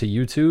upload it to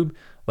YouTube.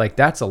 Like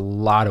that's a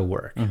lot of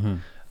work.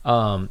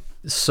 Mm-hmm.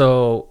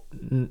 So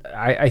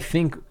I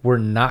think we're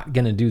not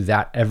going to do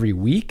that every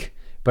week,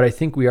 but I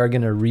think we are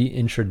going to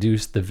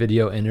reintroduce the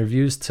video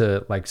interviews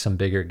to like some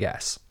bigger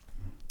guests.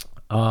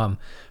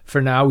 For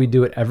now, we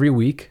do it every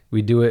week.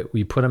 We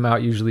put them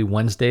out usually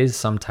Wednesdays.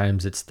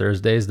 Sometimes it's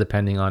Thursdays,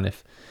 depending on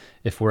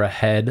if we're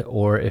ahead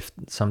or if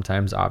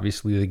sometimes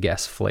obviously the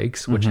guest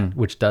flakes,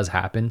 which does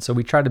happen. So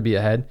we try to be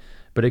ahead,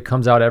 but it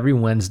comes out every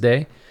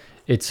Wednesday.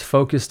 It's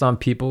focused on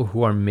people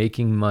who are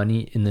making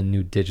money in the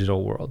new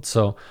digital world.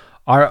 So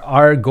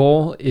our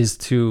goal is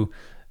to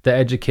the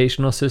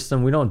educational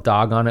system. We don't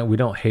dog on it. We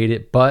don't hate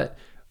it, but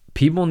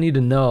people need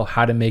to know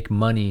how to make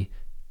money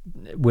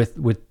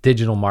with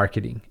digital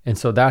marketing. And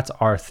so that's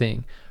our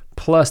thing.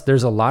 Plus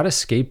there's a lot of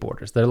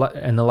skateboarders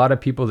and a lot of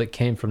people that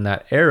came from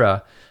that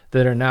era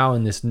that are now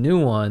in this new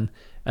one.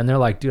 And they're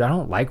like, dude, I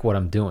don't like what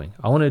I'm doing.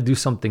 I want to do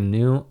something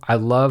new. I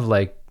love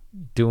like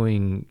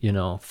doing,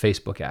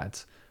 Facebook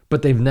ads,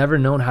 but they've never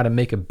known how to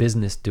make a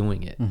business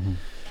doing it. Mm-hmm.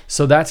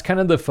 So that's kind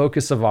of the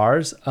focus of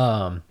ours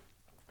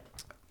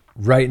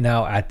right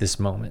now at this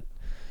moment.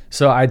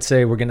 So I'd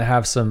say we're going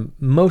to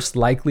most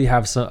likely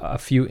have a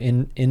few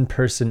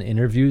in-person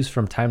interviews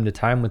from time to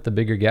time with the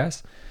bigger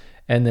guests.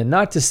 And then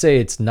not to say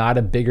it's not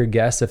a bigger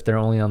guest if they're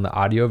only on the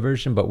audio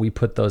version, but we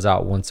put those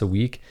out once a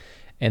week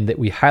and that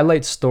we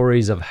highlight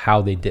stories of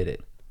how they did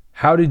it.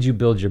 How did you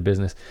build your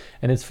business?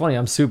 And it's funny,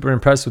 I'm super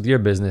impressed with your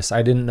business.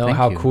 I didn't know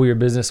how cool your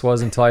business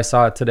was until I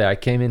saw it today. I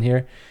came in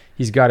here.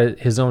 He's got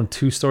his own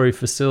 2-story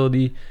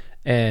facility,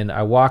 and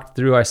I walked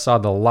through. I saw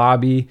the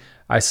lobby.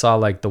 I saw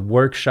like the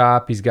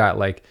workshop. He's got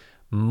like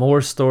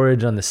more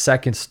storage on the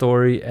second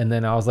story, and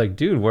then I was like,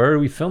 dude, where do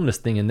we film this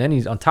thing? And then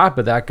he's on top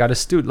of that got a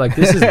studio. Like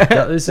this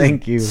is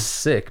Thank you.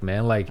 Sick,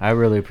 man. Like I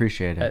really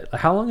appreciate it.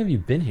 How long have you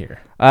been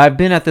here? I've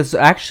been at this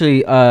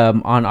actually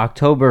on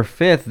October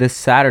 5th, this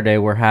Saturday.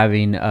 We're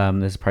having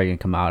this is probably gonna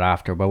come out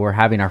after, but we're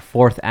having our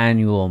 4th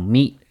annual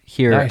meet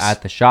here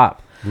at the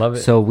shop. Love it.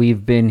 So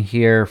we've been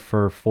here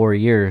for 4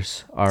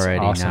 years already.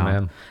 That's awesome, now.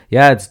 man.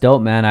 Yeah, it's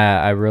dope, man.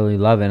 I really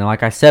love it. And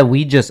like I said,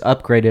 we just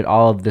upgraded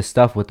all of this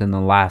stuff within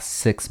the last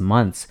 6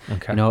 months.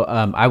 Okay. You know,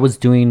 I was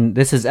doing,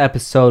 this is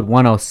episode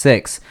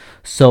 106.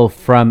 So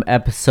from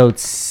episode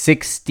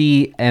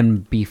 60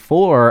 and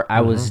before,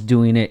 I was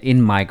doing it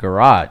in my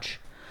garage.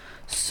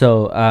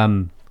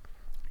 So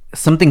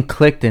something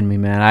clicked in me,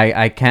 man.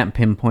 I can't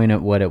pinpoint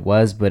it what it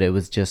was, but it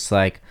was just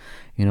like,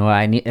 you know,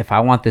 if I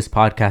want this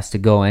podcast to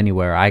go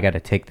anywhere, I got to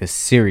take this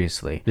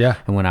seriously. Yeah.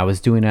 And when I was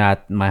doing it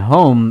at my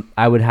home,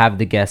 I would have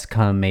the guests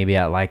come maybe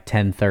at like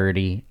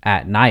 10:30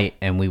 at night,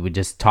 and we would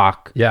just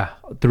talk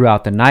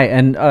throughout the night.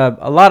 And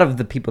a lot of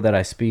the people that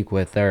I speak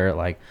with, they're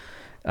like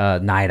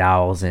night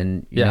owls,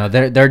 and you know,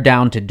 they're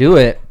down to do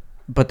it.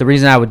 But the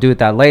reason I would do it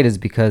that late is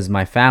because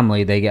my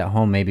family, they get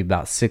home maybe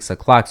about 6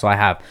 o'clock. So I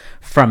have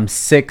from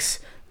 6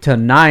 to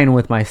 9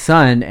 with my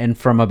son, and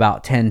from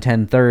about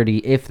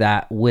 10:30, if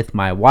that, with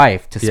my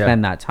wife to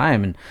spend that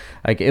time. And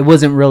like, it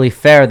wasn't really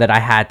fair that I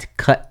had to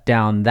cut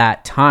down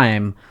that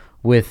time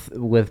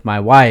with my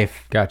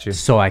wife. Got you.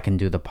 So I can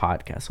do the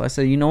podcast. So I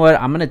said, you know what,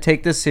 I'm gonna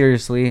take this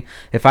seriously.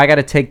 If I got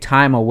to take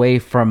time away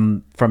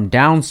from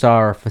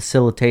Downstar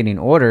facilitating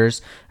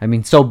orders, I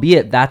mean, so be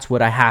it. That's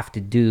what I have to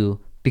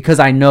do, because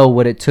I know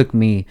what it took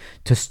me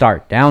to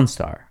start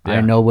Downstar.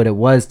 I know what it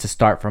was to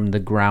start from the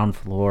ground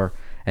floor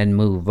and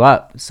move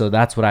up. So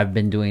that's what I've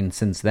been doing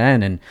since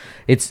then, and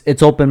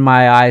it's opened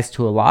my eyes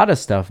to a lot of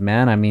stuff,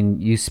 man. I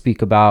mean, you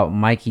speak about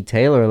Mikey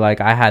Taylor,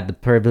 like I had the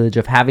privilege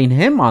of having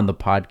him on the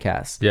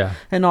podcast. Yeah.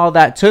 And all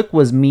that took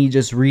was me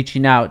just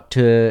reaching out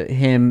to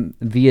him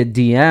via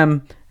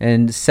DM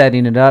and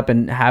setting it up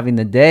and having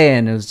the day,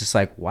 and it was just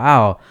like,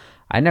 wow,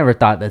 I never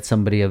thought that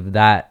somebody of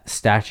that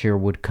stature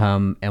would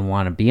come and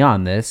want to be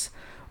on this.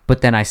 But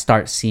then I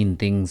start seeing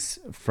things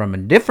from a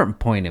different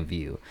point of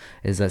view,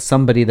 is that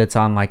somebody that's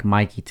on like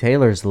Mikey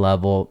Taylor's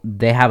level,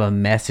 they have a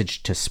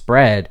message to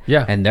spread,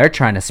 and they're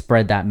trying to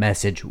spread that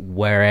message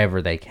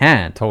wherever they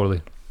can.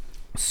 Totally.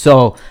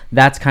 So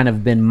that's kind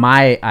of been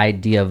my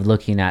idea of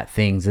looking at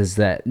things, is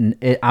that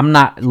I'm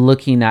not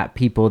looking at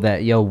people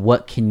that, yo,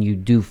 what can you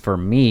do for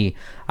me?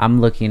 I'm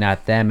looking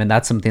at them, and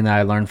that's something that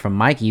I learned from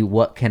Mikey.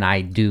 What can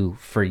I do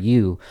for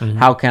you?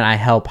 How can I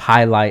help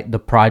highlight the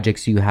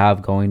projects you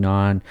have going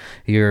on,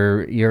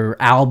 your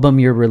album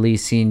you're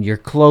releasing, your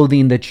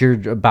clothing that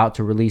you're about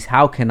to release?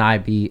 How can I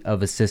be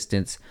of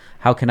assistance?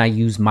 How can I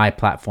use my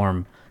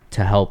platform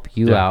to help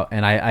you out?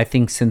 And I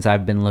think since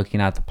I've been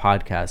looking at the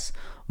podcast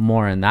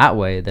more in that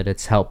way, that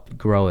it's helped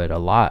grow it a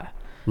lot.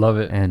 Love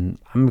it. And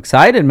I'm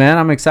excited, man.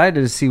 I'm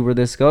excited to see where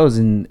this goes.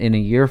 In a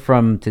year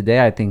from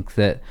today, I think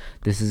that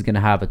this is going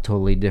to have a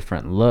totally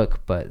different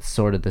look, but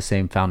sort of the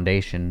same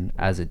foundation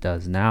as it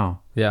does now.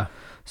 Yeah.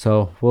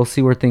 So we'll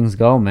see where things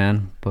go,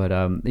 man. But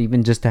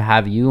even just to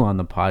have you on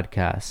the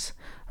podcast,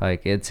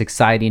 like, it's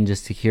exciting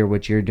just to hear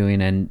what you're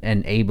doing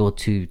and able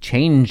to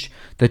change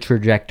the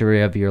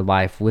trajectory of your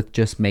life with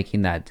just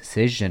making that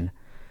decision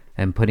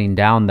and putting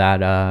down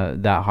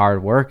that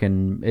hard work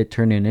and it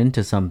turning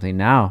into something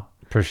now.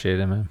 Appreciate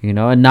it, man. You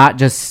know, and not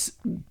just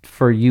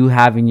for you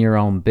having your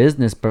own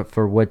business, but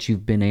for what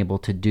you've been able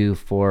to do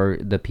for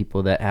the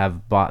people that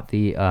have bought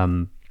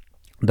the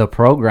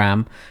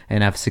program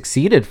and have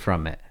succeeded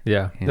from it.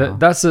 Yeah,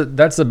 that's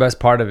the best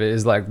part of it,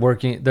 is like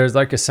working. There is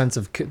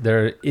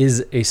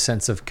a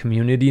sense of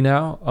community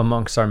now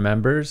amongst our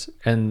members,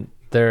 and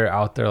they're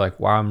out there like,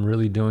 wow, I'm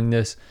really doing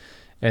this.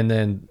 And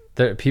then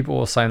people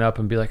will sign up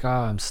and be like,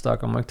 I'm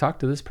stuck. I'm like, talk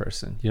to this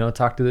person,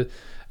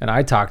 and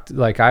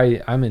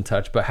I'm in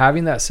touch. But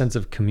having that sense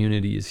of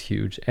community is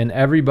huge, and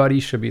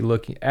everybody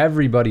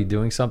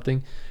doing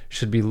something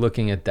should be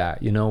looking at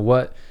that. You know,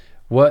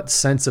 what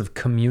sense of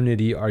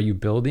community are you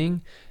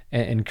building,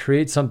 and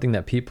create something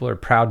that people are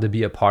proud to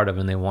be a part of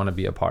and they want to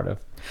be a part of.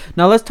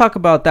 Now let's talk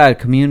about that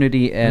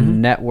community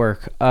and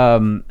network.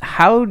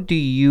 How do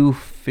you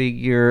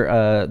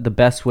figure the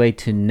best way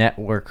to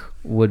network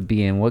would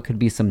be, and what could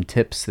be some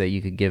tips that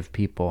you could give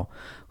people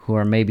who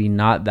are maybe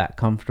not that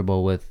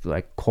comfortable with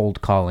like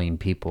cold calling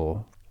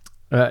people?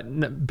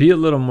 Be a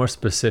little more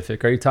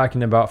specific. Are you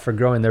talking about for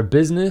growing their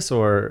business,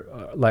 or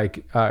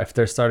if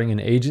they're starting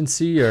an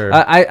agency? Or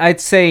I'd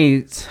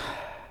say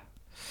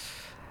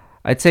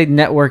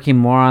networking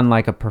more on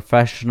like a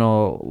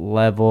professional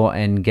level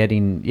and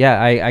getting,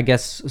 I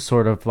guess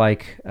sort of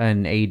like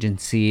an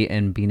agency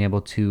and being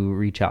able to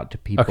reach out to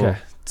people. Okay.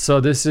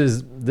 So this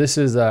is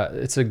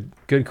it's a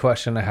good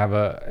question.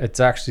 It's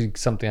actually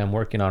something I'm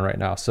working on right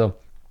now. So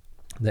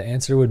the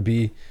answer would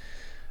be,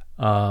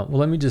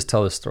 let me just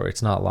tell this story.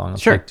 It's not long.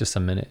 It'll take just a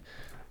minute.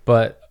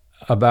 But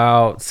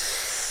about,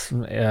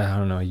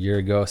 a year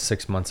ago,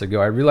 6 months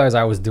ago, I realized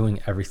I was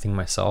doing everything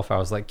myself. I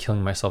was like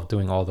killing myself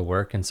doing all the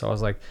work. And so I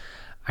was like,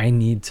 I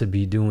need to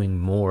be doing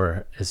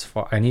more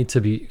I need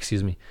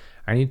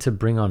to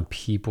bring on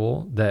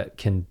people that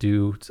can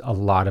do a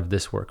lot of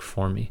this work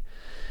for me.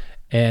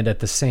 And at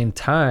the same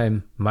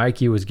time,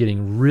 Mikey was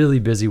getting really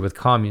busy with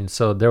Commune.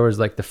 So there was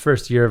like the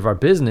first year of our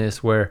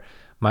business where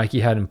Mikey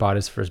hadn't bought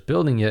his first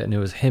building yet, and it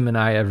was him and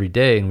I every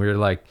day. And we were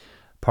like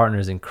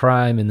partners in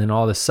crime. And then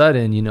all of a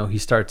sudden, you know, he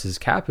starts his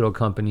capital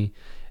company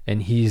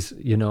and he's,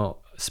 you know,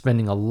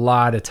 spending a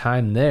lot of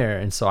time there.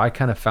 And so I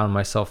kind of found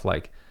myself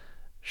like,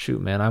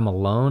 shoot, man, I'm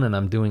alone and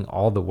I'm doing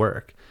all the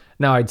work.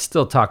 Now I'd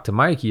still talk to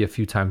Mikey a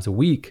few times a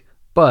week,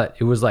 but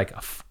it was like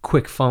a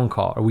quick phone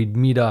call, or we'd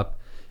meet up,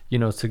 you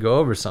know, to go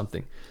over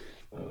something.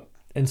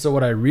 And so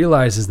what I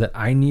realized is that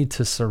I need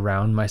to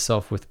surround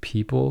myself with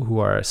people who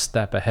are a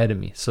step ahead of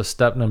me. So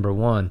step number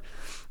one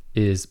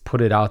is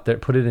put it out there,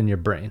 put it in your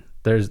brain.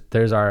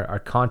 There's our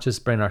conscious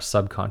brain, our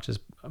subconscious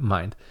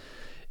mind.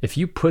 If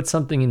you put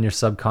something in your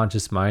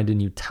subconscious mind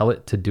and you tell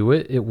it to do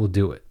it, it will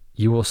do it.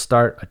 You will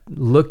start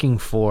looking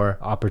for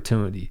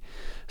opportunity.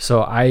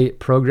 So I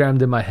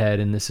programmed in my head,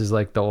 and this is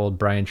like the old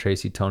Brian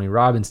Tracy, Tony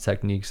Robbins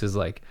techniques, is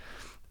like,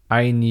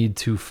 I need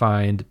to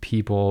find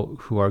people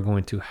who are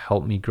going to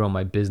help me grow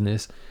my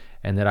business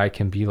and that I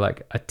can be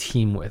like a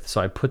team with. So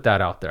I put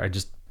that out there. I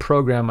just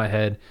programmed my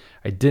head.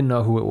 I didn't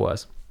know who it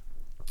was.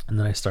 And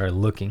then I started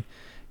looking.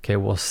 Okay,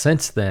 well,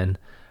 since then,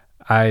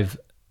 I've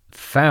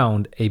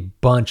found a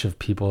bunch of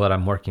people that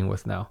I'm working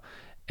with now.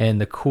 And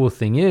the cool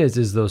thing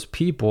is those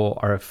people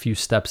are a few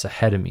steps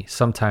ahead of me,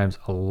 sometimes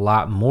a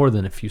lot more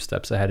than a few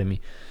steps ahead of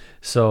me.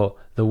 So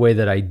the way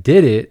that I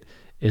did it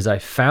is I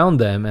found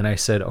them and I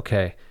said,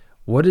 okay,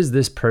 what is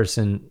this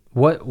person,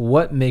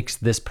 what makes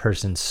this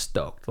person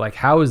stoked? Like,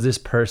 how is this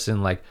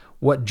person, like,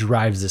 what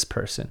drives this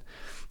person?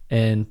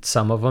 And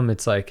some of them,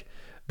 it's like,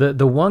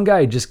 the one guy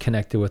I just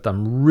connected with,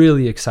 I'm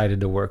really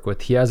excited to work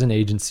with. He has an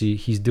agency.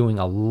 He's doing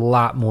a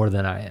lot more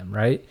than I am,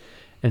 right?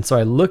 And so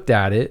I looked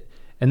at it,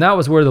 and that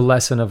was where the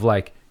lesson of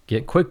like,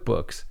 get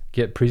QuickBooks,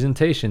 get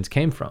presentations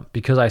came from.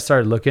 Because I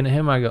started looking at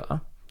him, I go,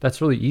 oh,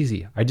 that's really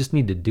easy. I just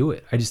need to do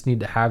it. I just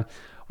need to have,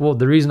 well,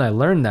 the reason I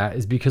learned that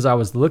is because I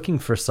was looking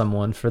for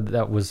someone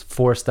that was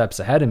 4 steps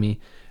ahead of me,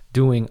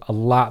 doing a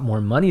lot more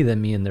money than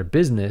me in their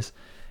business.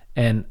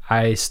 And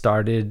I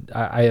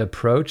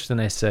approached and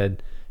I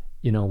said,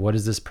 you know, what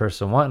does this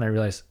person want? And I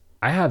realized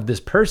I have this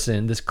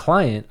person, this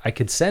client I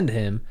could send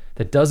him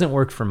that doesn't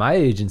work for my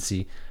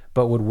agency,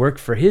 but would work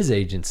for his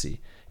agency.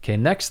 Okay,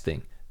 next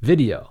thing,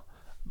 video.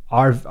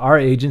 Our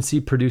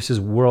agency produces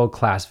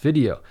world-class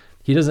video.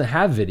 He doesn't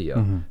have video.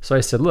 Mm-hmm. So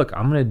I said, look,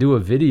 I'm going to do a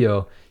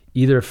video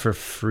either for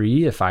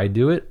free if I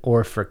do it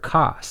or for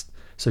cost.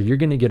 So you're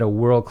going to get a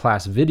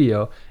world-class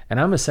video and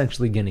I'm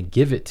essentially going to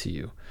give it to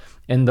you.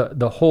 And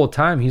the whole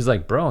time he's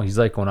like, bro,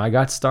 when I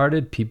got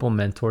started, people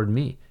mentored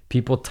me.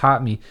 People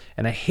taught me.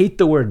 And I hate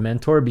the word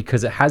mentor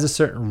because it has a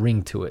certain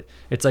ring to it.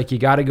 It's like you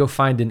got to go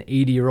find an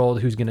 80-year-old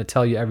who's going to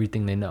tell you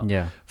everything they know.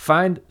 Yeah.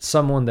 Find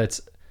someone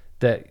that's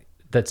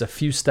a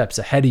few steps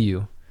ahead of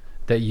you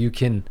that you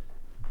can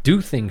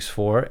do things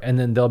for, and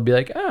then they'll be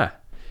like,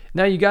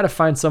 now you got to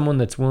find someone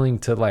that's willing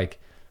to like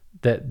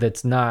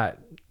that's not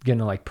going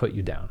to like put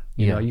you down.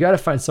 You know, you got to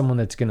find someone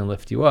that's going to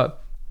lift you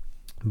up,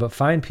 but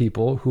find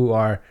people who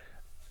are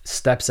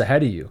steps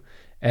ahead of you.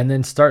 And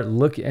then start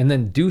looking, and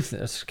then do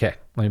this. Okay,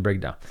 let me break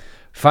it down.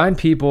 Find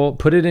people,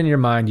 put it in your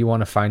mind, you want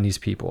to find these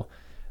people.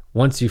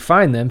 Once you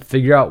find them,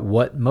 figure out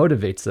what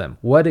motivates them,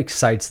 what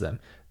excites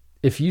them.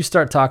 If you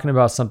start talking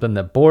about something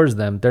that bores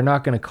them, they're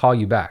not going to call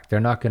you back.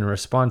 They're not going to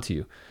respond to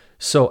you.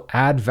 So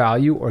add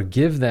value or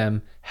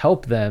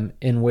help them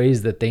in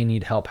ways that they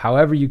need help,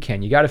 however you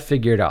can. You got to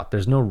figure it out.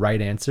 There's no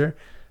right answer.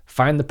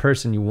 Find the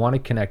person you want to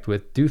connect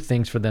with, do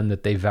things for them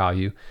that they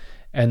value.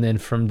 And then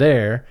from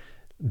there,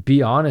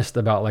 be honest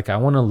about like, I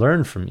want to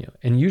learn from you.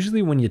 And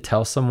usually when you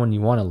tell someone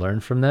you want to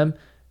learn from them,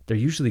 they're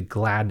usually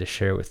glad to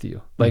share with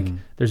you. Like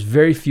there's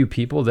very few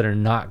people that are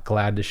not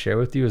glad to share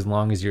with you as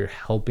long as you're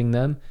helping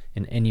them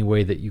in any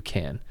way that you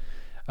can.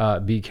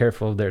 Be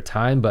careful of their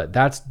time, but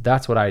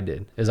that's what I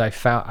did. Is I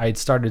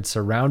started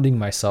surrounding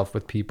myself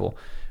with people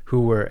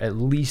who were at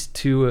least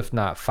 2, if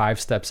not 5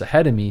 steps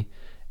ahead of me,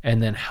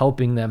 and then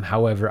helping them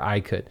however I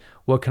could.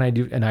 What can I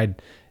do? And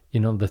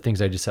the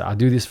things I just said, I'll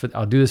do this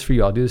for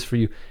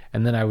you.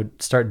 And then I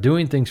would start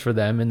doing things for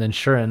them. And then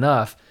sure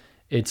enough,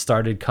 it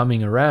started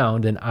coming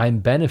around and I'm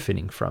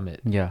benefiting from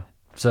it. Yeah.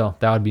 So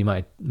that would be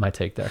my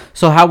take there.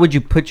 So how would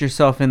you put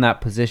yourself in that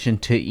position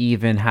to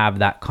even have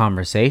that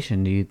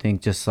conversation? Do you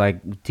think just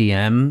like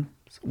DM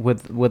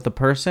with the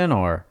person,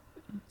 or?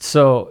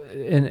 So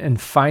in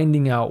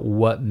finding out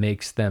what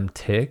makes them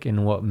tick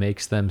and what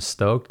makes them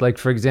stoked. Like,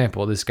 for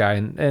example, this guy,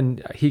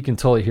 and he can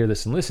totally hear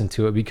this and listen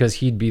to it because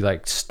he'd be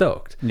like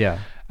stoked. Yeah.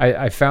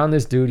 I found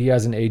this dude, he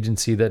has an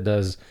agency that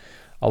does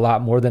a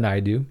lot more than I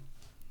do.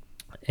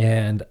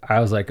 And I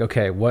was like,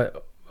 okay,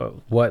 what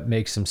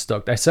makes him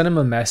stoked? I sent him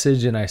a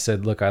message and I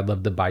said, look, I'd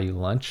love to buy you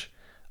lunch.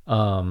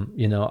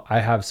 I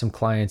have some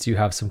clients, you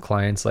have some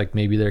clients, like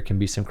maybe there can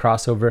be some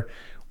crossover.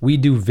 We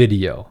do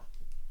video.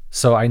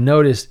 So I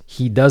noticed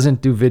he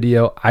doesn't do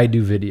video, I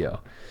do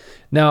video.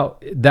 Now,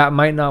 that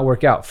might not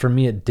work out. For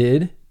me, it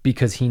did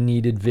because he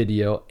needed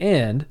video.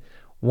 And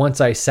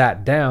once I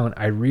sat down,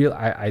 I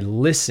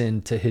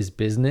listened to his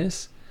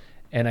business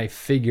and I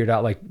figured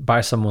out, like,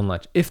 buy someone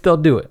lunch if they'll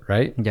do it,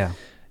 right? Yeah.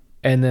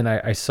 And then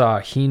I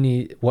saw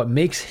what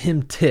makes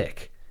him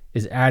tick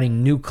is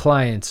adding new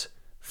clients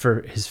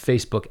for his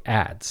Facebook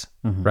ads,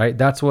 right?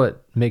 That's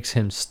what makes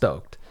him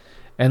stoked.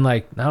 And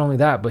like, not only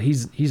that, but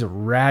he's a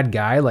rad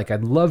guy. Like,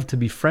 I'd love to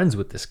be friends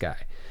with this guy.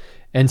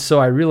 And so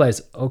I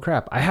realized, oh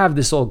crap, I have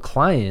this old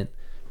client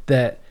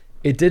that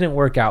it didn't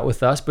work out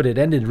with us, but it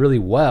ended really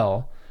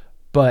well.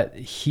 But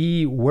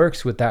he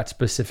works with that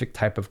specific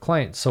type of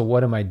client. So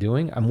what am I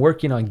doing? I'm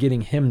working on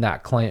getting him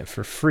that client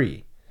for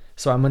free.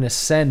 So I'm going to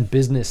send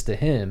business to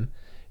him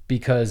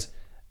because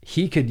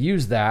he could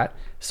use that.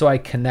 So I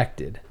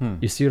connected.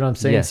 You see what I'm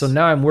saying? Yes. So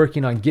now I'm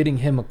working on getting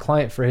him a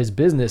client for his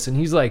business. And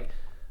he's like,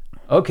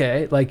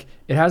 okay, like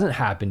it hasn't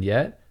happened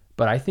yet,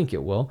 but I think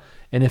it will.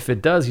 And if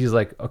it does, he's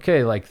like,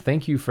 okay, like,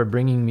 thank you for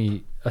bringing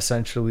me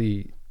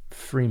essentially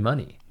free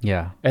money.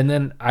 Yeah. And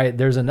then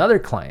there's another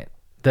client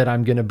that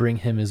I'm going to bring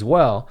him as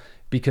well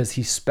because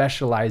he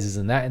specializes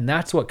in that. And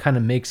that's what kind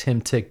of makes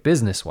him tick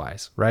business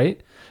wise,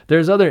 right?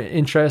 There's other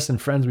interests and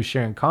friends we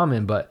share in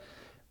common, but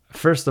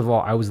first of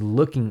all, I was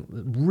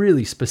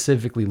really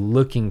specifically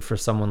looking for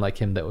someone like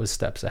him that was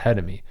steps ahead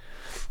of me.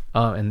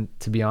 And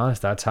to be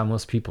honest, that's how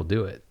most people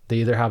do it. They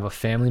either have a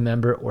family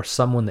member or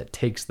someone that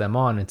takes them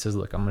on and says,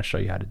 look, I'm going to show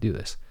you how to do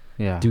this.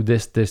 Yeah. Do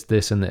this, this,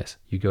 this, and this.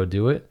 You go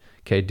do it.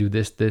 Okay, do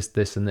this, this,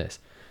 this, and this.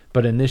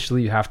 But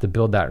initially, you have to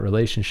build that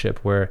relationship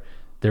where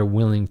they're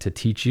willing to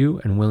teach you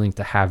and willing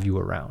to have you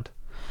around.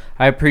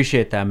 I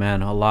appreciate that,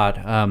 man, a lot.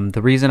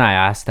 The reason I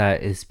asked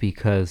that is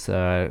because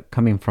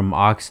coming from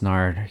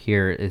Oxnard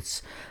here,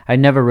 I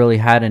never really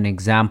had an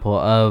example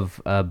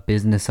of a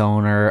business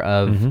owner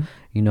of,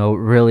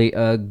 really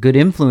a good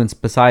influence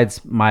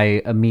besides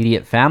my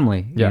immediate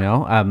family. Yeah. You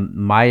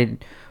know,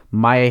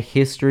 my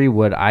history,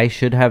 what I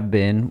should have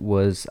been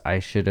was I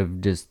should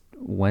have just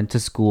went to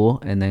school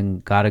and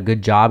then got a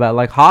good job at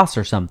like Haas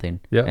or something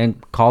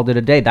and called it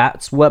a day.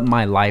 That's what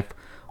my life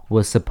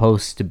was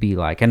supposed to be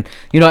like. And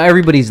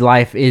everybody's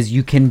life is,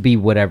 you can be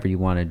whatever you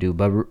want to do,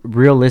 but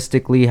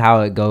realistically how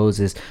it goes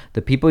is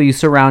the people you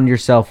surround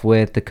yourself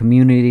with, the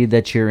community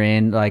that you're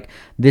in, like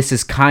this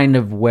is kind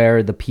of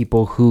where the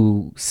people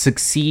who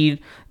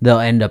succeed, they'll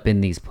end up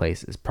in these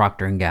places,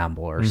 Procter &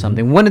 Gamble or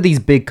something, one of these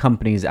big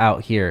companies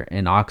out here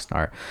in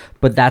Oxnard.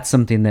 But that's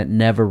something that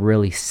never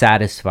really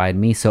satisfied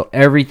me. So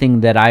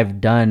everything that I've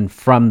done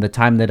from the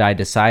time that I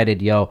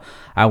decided,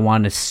 I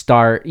want to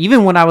start,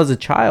 even when I was a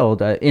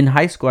child, in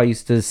high school, I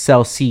used to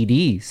sell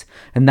CDs.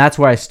 And that's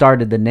where I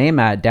started the name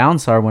at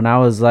Downstar. When I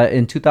was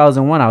in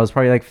 2001, I was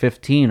probably like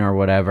 15 or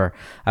whatever.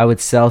 I would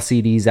sell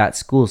CDs at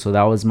school. So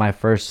that was my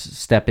first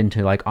step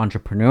into like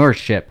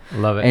entrepreneurship.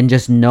 Love it. And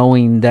just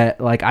knowing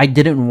that like I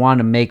didn't want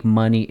to make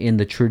money in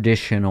the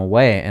traditional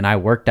way. And I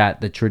worked at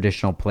the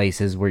traditional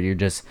places where you're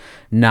just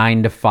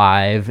 9 to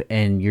 5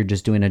 and you're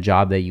just doing a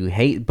job that you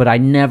hate. But I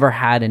never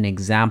had an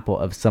example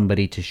of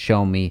somebody to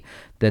show me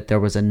that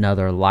there was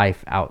another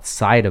life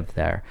outside of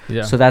there.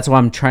 Yeah. So that's why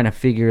I'm trying to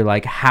figure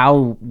like,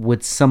 how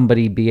would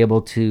somebody be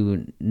able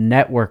to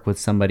network with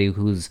somebody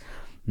who's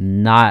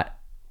not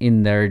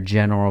in their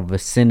general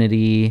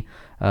vicinity?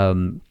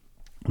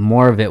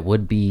 More of it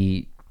would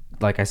be,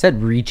 like I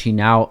said,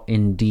 reaching out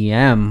in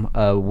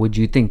DM. Would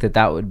you think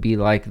that would be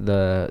like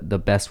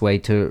the best way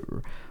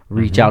to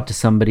reach out to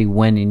somebody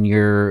when in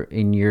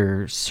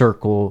your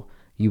circle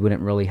you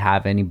wouldn't really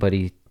have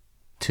anybody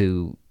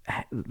to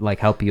like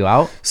help you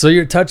out? So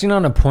you're touching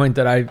on a point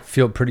that I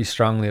feel pretty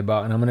strongly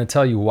about, and I'm going to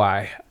tell you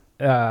why.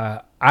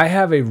 I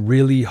have a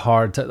really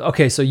hard time.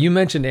 Okay, so you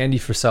mentioned Andy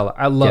Frisella.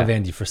 I love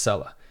Andy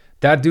Frisella.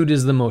 That dude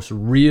is the most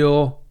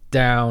real,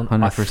 down,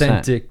 100%.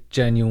 Authentic,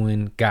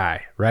 genuine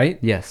guy, right?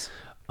 Yes.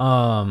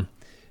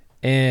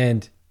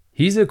 And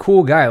he's a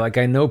cool guy. Like,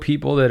 I know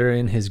people that are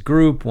in his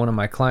group. One of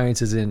my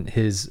clients is in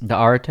his... The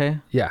Arte?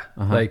 Yeah,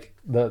 like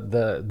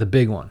the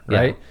big one,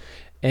 right?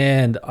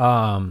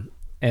 Yeah.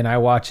 And I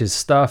watch his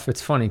stuff.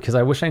 It's funny because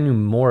I wish I knew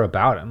more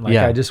about him. Like,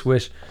 I just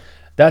wish...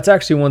 That's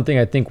actually one thing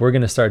I think we're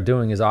going to start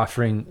doing is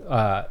offering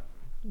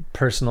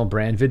personal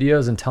brand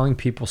videos and telling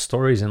people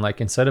stories. And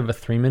like, instead of a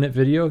 3-minute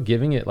video,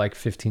 giving it like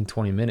 15,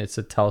 20 minutes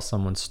to tell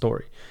someone's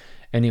story.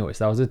 Anyways,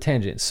 that was a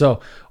tangent.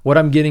 So what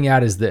I'm getting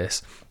at is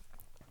this.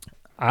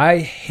 I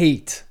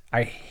hate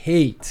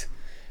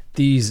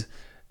these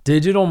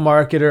digital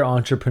marketer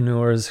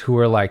entrepreneurs who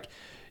are like,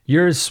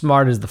 you're as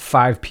smart as the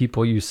 5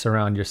 people you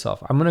surround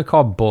yourself. I'm going to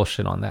call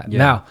bullshit on that. Yeah.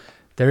 Now,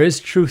 there is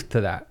truth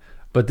to that,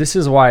 but this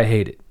is why I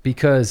hate it,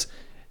 because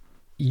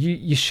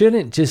you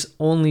shouldn't just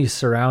only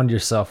surround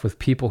yourself with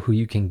people who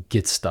you can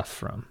get stuff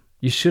from.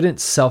 You shouldn't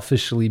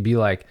selfishly be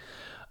like,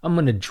 I'm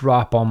going to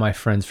drop all my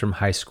friends from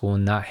high school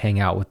and not hang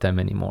out with them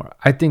anymore.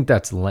 I think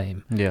that's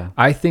lame. Yeah.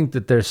 I think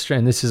that there's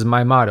strength. This is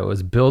my motto,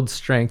 is build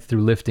strength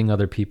through lifting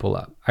other people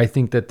up. I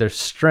think that there's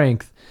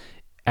strength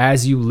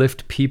as you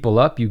lift people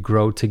up, you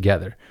grow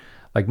together.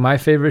 Like my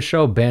favorite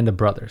show, Band of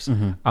Brothers.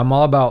 Mm-hmm. I'm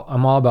all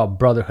about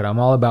brotherhood. I'm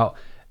all about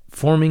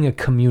forming a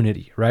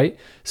community, right?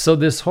 So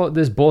this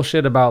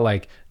bullshit about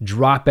like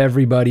drop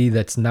everybody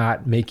that's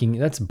not making,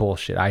 that's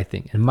bullshit, I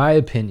think, in my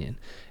opinion.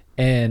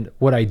 And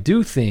what I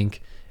do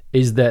think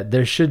is that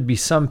there should be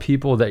some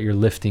people that you're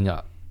lifting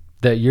up,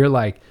 that you're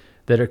like,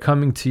 that are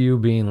coming to you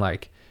being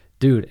like,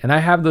 dude. And I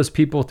have those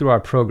people through our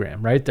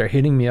program, right? They're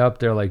hitting me up.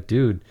 They're like,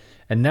 dude.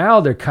 And now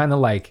they're kind of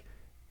like,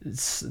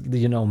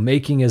 you know,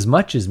 making as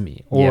much as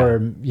me,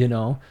 or, you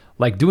know,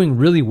 like doing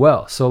really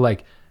well. So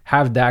like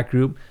have that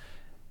group.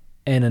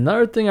 And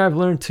another thing I've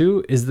learned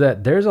too is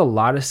that there's a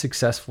lot of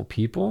successful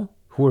people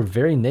who are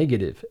very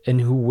negative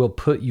and who will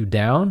put you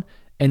down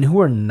and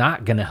who are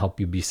not going to help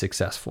you be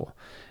successful.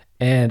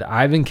 And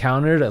I've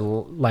encountered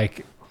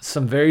like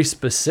some very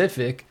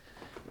specific,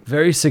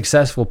 very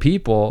successful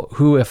people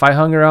who, if I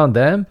hung around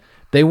them,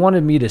 they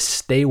wanted me to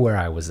stay where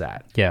I was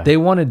at. Yeah. They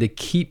wanted to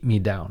keep me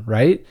down,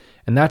 right?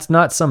 And that's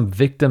not some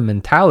victim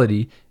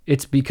mentality.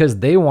 It's because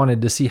they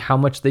wanted to see how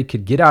much they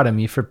could get out of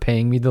me for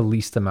paying me the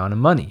least amount of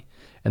money.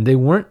 And they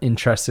weren't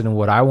interested in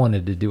what I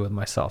wanted to do with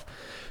myself.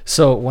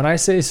 So when I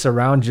say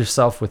surround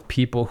yourself with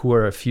people who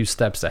are a few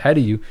steps ahead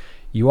of you,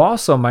 you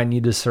also might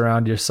need to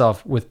surround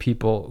yourself with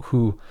people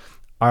who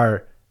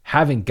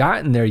haven't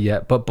gotten there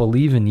yet, but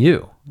believe in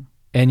you.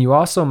 And you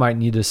also might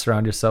need to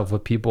surround yourself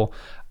with people.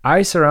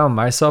 I surround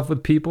myself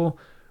with people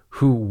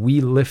who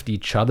we lift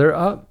each other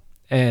up.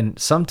 And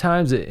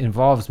sometimes it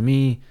involves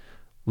me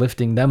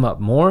lifting them up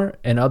more.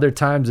 And other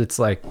times it's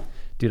like,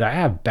 dude, I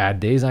have bad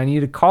days. I need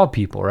to call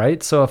people,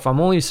 right? So if I'm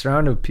only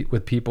surrounded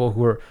with people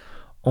who are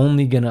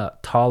only going to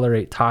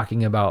tolerate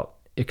talking about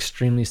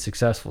extremely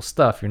successful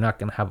stuff, you're not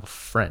going to have a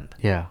friend.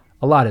 Yeah.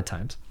 A lot of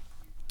times.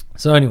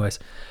 So anyways,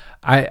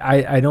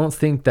 I don't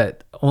think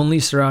that only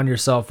surround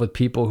yourself with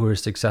people who are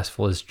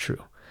successful is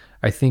true.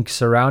 I think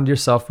surround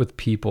yourself with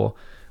people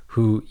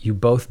who you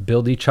both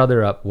build each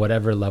other up,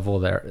 whatever level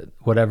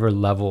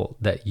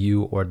that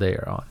you or they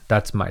are on.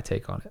 That's my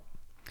take on it.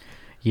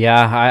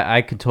 Yeah,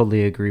 I could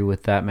totally agree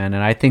with that, man.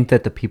 And I think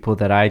that the people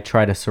that I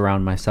try to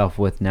surround myself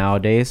with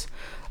nowadays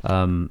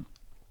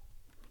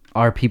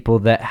are people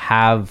that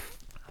have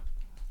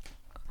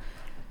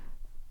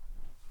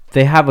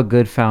a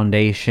good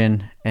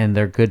foundation, and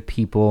they're good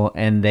people,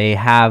 and they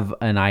have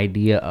an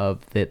idea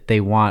of that they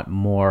want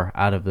more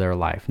out of their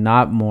life.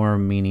 Not more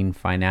meaning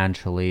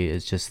financially,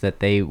 it's just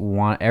that they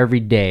want every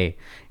day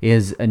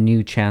is a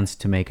new chance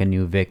to make a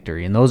new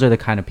victory. And those are the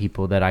kind of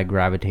people that I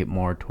gravitate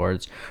more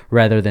towards,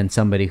 rather than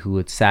somebody who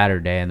it's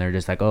Saturday and they're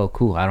just like, oh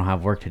cool, I don't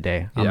have work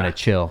today, I'm gonna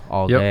chill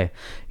all day.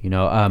 You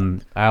know,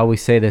 I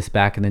always say this,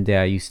 back in the day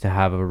I used to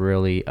have a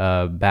really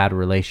bad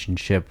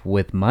relationship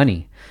with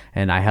money,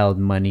 and I held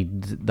money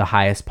the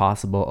highest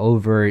possible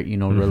over, you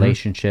know,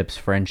 relationships,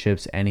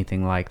 friendships,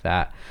 anything like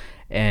that.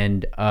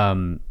 And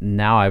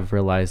now I've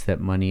realized that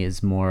money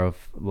is more of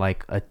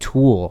like a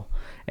tool.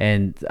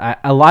 And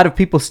a lot of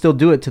people still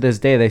do it to this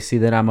day. They see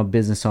that I'm a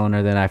business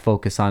owner, then I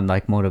focus on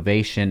like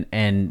motivation,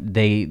 and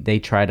they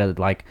try to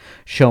like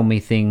show me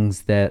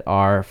things that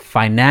are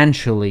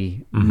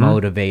financially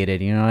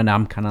motivated, you know, and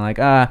I'm kind of like,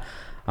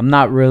 I'm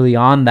not really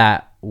on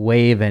that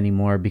wave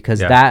anymore, because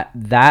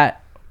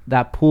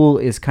that pool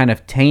is kind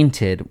of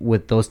tainted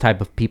with those type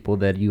of people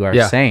that you are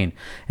saying.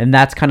 And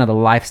that's kind of the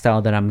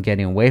lifestyle that I'm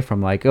getting away from.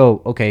 Like,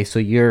 oh, okay, so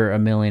you're a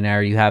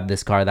millionaire, you have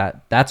this car,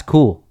 that's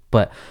cool.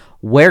 But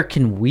where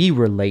can we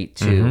relate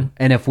to?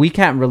 And if we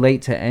can't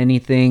relate to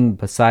anything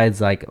besides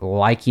like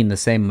liking the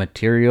same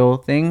material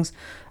things,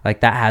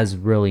 like that has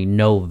really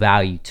no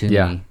value to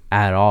me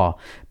at all.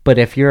 But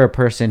if you're a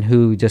person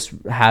who just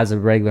has a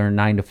regular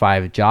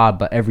 9-to-5 job,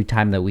 but every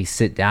time that we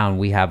sit down,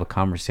 we have a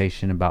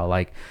conversation about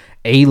like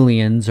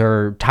aliens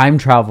or time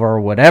travel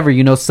or whatever,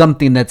 you know,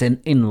 something that's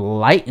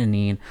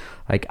enlightening,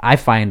 like I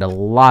find a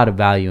lot of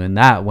value in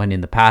that, when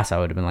in the past I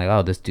would have been like,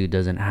 oh, this dude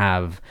doesn't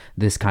have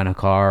this kind of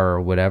car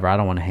or whatever, I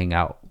don't want to hang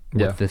out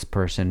with this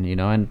person, you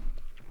know. And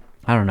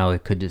I don't know,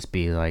 it could just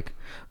be like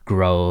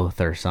growth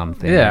or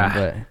something,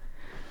 but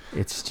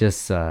it's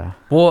just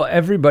well,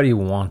 everybody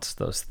wants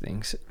those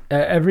things.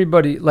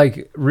 Everybody,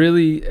 like,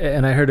 really.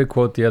 And I heard a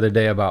quote the other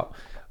day about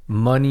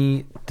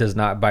money does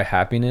not buy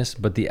happiness,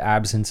 but the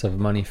absence of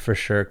money for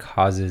sure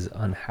causes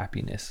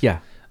unhappiness.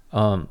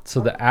 So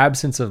the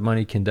absence of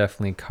money can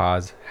definitely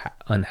cause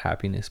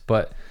unhappiness,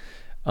 but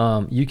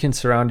you can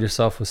surround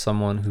yourself with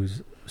someone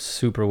who's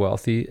super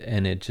wealthy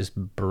and it just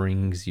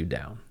brings you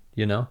down,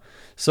 you know?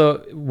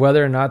 So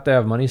whether or not they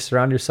have money,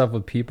 surround yourself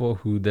with people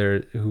who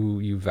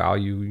you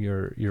value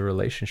your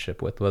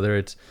relationship with. Whether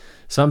it's,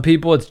 some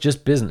people it's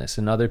just business,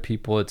 and other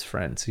people it's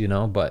friends, you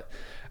know? But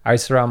I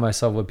surround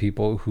myself with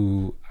people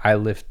who I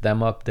lift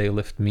them up, they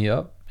lift me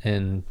up.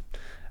 And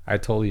I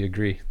totally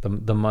agree.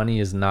 The money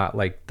is not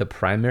like the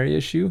primary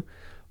issue,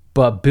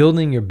 but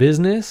building your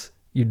business,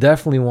 you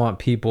definitely want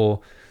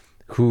people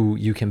who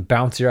you can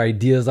bounce your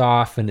ideas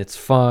off, and it's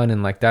fun.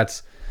 And like,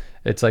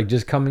 it's like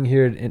just coming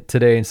here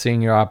today and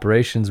seeing your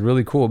operations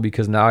really cool,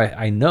 because now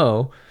I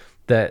know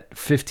that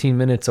 15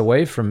 minutes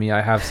away from me,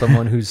 I have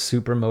someone who's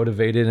super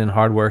motivated and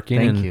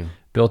hardworking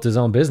built his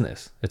own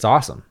business. It's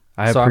awesome.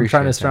 So I'm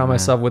trying to surround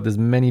myself with as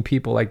many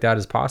people like that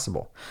as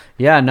possible.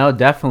 Yeah, no,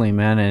 definitely,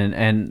 man.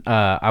 And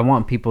I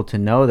want people to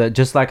know that,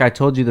 just like I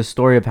told you the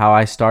story of how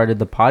I started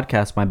the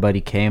podcast, my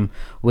buddy came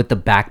with the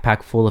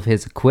backpack full of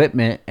his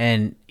equipment,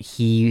 and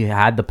he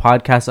had the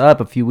podcast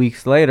up a few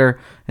weeks later,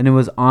 and it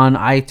was on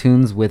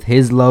iTunes with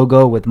his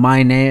logo, with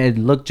my name. It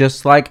looked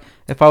just like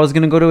if I was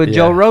going to go to a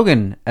Joe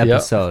Rogan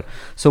episode. Yep.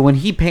 So when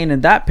he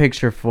painted that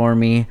picture for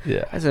me,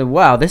 I said,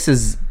 wow, this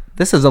is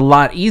a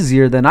lot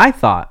easier than I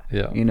thought.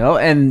 You know,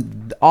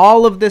 and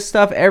all of this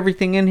stuff,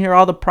 everything in here,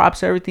 all the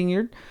props, everything,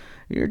 you're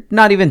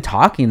not even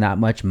talking that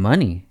much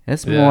money.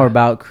 It's more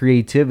about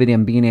creativity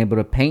and being able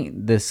to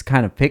paint this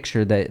kind of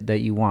picture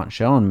that you want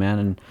shown, man.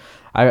 And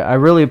I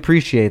really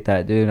appreciate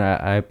that, dude.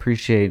 I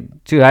appreciate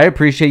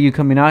you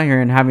coming out here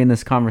and having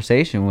this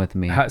conversation with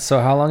me. So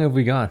how long have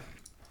we gone?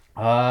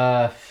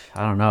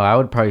 I don't know. I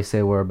would probably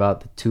say we're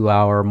about the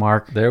 2-hour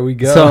mark. There we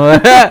go. So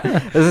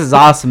this is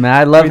awesome, man.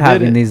 I love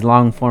having these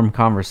long form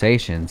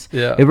conversations.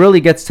 Yeah. It really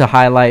gets to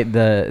highlight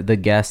the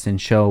guests and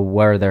show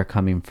where they're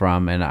coming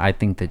from. And I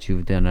think that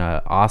you've done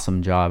an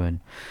awesome job. And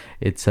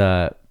it's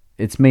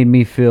made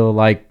me feel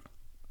like,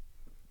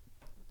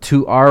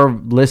 to our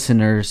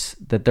listeners,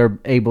 that they're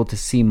able to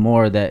see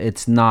more, that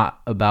it's not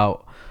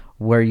about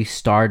where you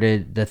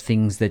started, the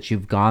things that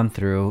you've gone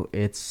through.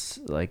 It's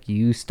like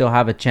you still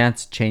have a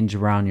chance to change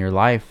around your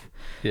life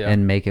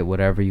and make it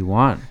whatever you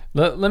want.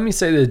 Let me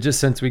say that,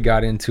 just since we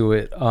got into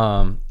it,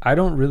 I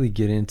don't really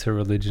get into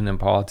religion and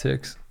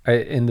politics.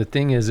 And the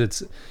thing is,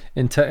 it's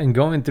in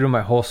going through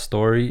my whole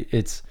story,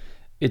 it's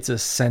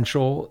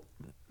essential.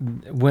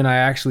 When I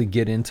actually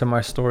get into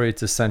my story,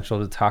 it's essential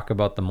to talk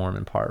about the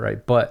Mormon part,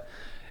 right? But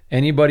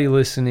anybody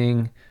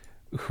listening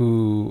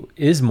who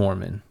is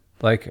Mormon,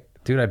 like,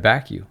 dude, I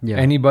back you. Yeah.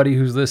 Anybody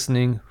who's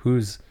listening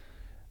who's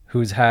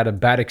had a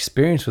bad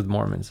experience with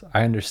Mormons,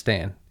 I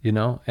understand, you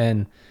know?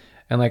 And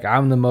like,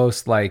 I'm the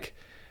most like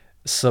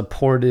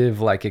supportive,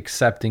 like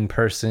accepting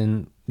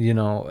person, you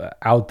know,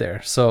 out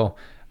there. So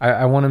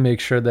I want to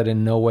make sure that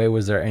in no way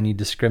was there any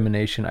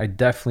discrimination. I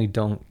definitely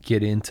don't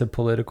get into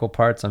political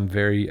parts.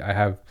 I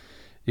have,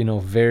 you know,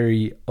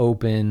 very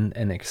open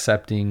and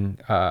accepting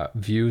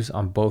views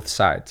on both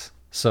sides.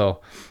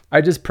 So I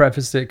just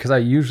prefaced it because I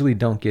usually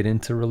don't get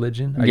into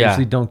religion. I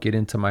usually don't get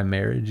into my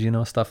marriage, you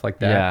know, stuff like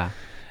that. Yeah.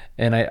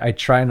 And I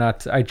try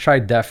not to. I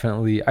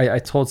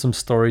told some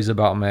stories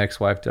about my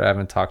ex-wife that I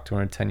haven't talked to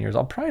her in 10 years.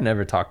 I'll probably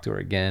never talk to her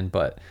again,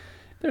 but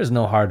there's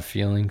no hard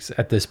feelings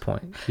at this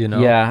point, you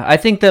know? Yeah, I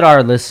think that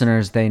our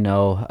listeners, they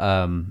know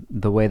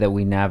the way that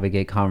we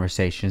navigate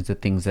conversations, the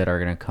things that are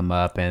going to come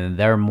up, and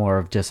they're more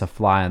of just a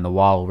fly on the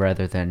wall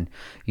rather than,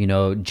 you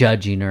know,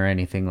 judging or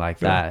anything like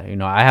that. You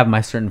know, I have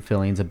my certain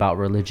feelings about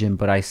religion,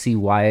 but I see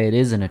why it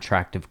is an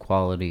attractive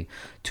quality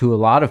to a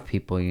lot of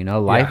people. You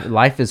know,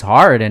 life is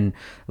hard, and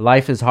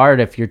life is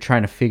hard if you're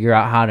trying to figure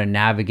out how to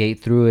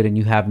navigate through it and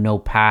you have no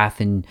path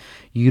and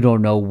you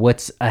don't know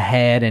what's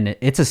ahead, and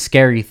it's a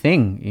scary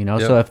thing, you know.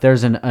 So if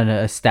there's an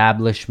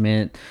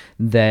establishment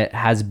that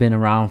has been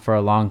around for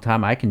a long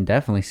time, I can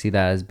definitely see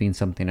that as being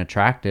something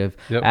attractive,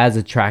 as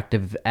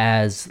attractive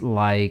as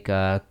like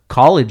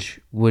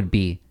college would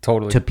be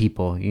to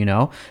people, you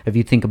know. If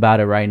you think about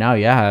it right now,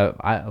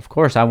 of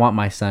course I want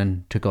my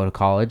son to go to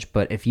college,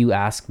 but if you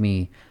ask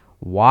me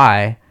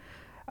why,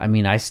 I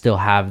mean, I still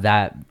have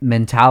that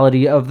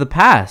mentality of the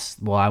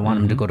past. Well, I want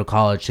him to go to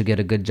college to get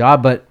a good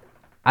job, but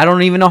I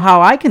don't even know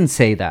how I can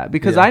say that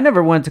because I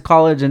never went to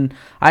college and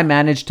I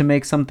managed to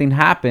make something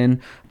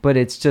happen. But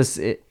it's just,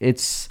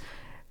 it's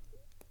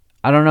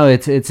I don't know.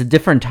 It's a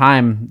different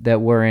time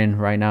that we're in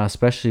right now,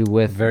 especially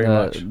with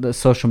the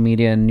social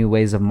media and new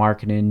ways of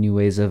marketing, new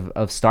ways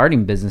of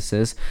starting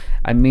businesses.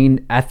 I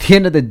mean, at the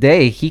end of the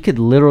day, he could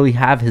literally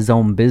have his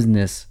own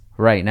business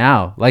right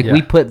now. Like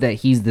we put that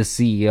he's the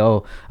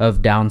CEO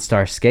of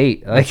Downstar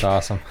Skate. Like, that's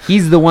awesome.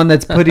 He's the one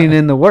that's putting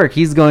in the work.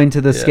 He's going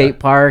to the skate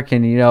park,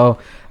 and you know,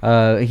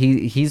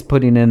 he's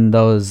putting in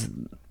those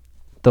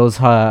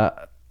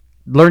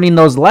learning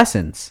those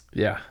lessons.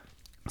 Yeah.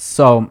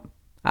 So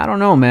I don't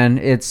know, man.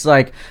 It's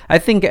like, I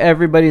think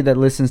everybody that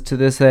listens to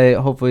this,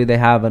 hopefully they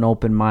have an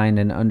open mind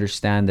and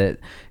understand that,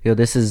 you know,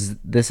 this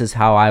is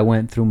how I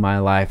went through my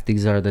life.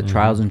 These are the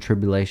trials and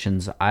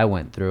tribulations I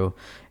went through,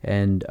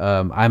 and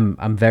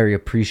I'm very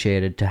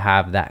appreciated to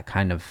have that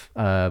kind of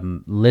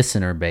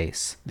listener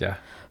base. Yeah.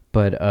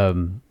 But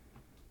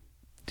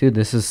dude,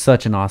 this is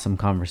such an awesome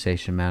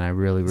conversation, man. I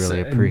really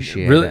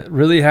appreciate it.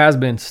 Really has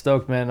been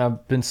stoked, man.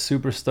 I've been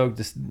super stoked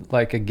just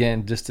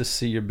to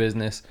see your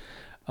business.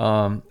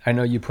 I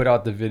know you put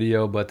out the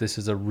video, but this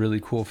is a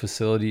really cool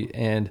facility,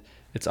 and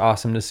it's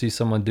awesome to see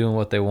someone doing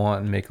what they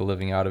want and make a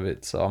living out of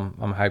it. So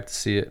I'm hyped to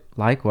see it.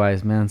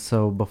 Likewise, man.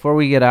 So before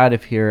we get out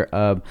of here,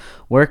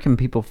 where can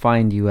people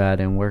find you at,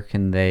 and where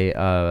can they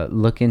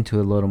look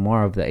into a little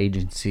more of the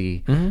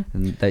agency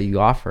that you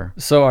offer?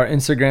 So our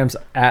Instagram's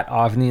at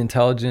Avni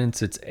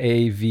Intelligence. It's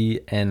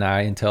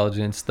AVNI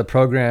Intelligence. The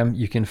program,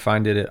 you can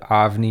find it at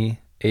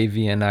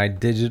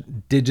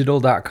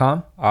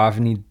avnidigital.com,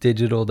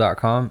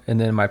 avnidigital.com. And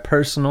then my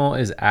personal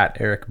is at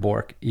Eric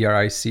Bork,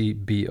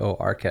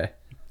 EricBork.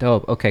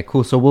 Dope. Okay,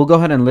 cool. So we'll go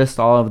ahead and list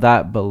all of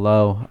that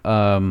below.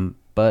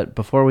 But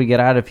before we get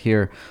out of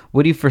here,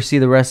 what do you foresee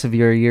the rest of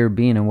your year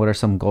being, and what are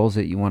some goals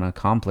that you want to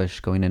accomplish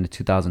going into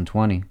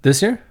 2020?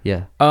 This year?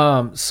 Yeah.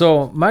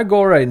 So my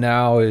goal right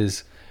now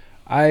is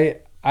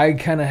I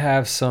kind of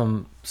have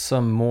some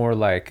more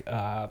like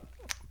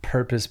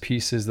purpose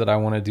pieces that I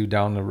want to do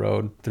down the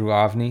road through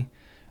Avni.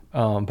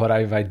 But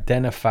I've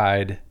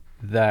identified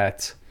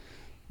that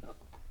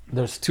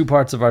there's two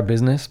parts of our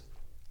business,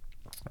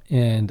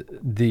 and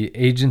the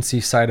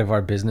agency side of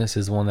our business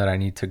is one that I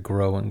need to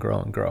grow and grow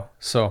and grow.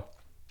 So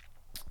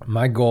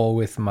my goal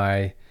with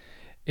my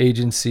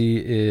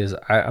agency is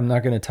I'm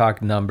not going to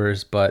talk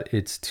numbers, but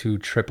it's to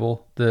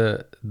triple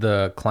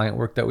the client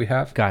work that we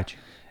have. Gotcha.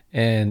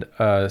 And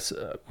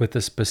with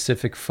a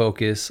specific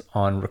focus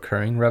on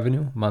recurring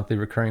revenue, monthly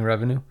recurring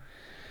revenue.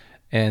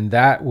 And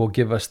that will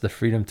give us the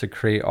freedom to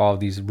create all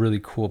these really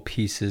cool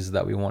pieces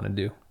that we want to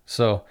do.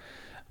 So,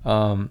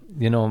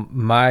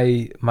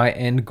 my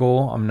end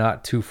goal, I'm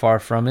not too far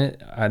from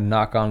it. I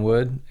knock on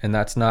wood, and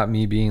that's not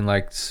me being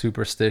like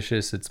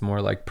superstitious. It's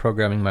more like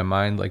programming my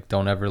mind. Like,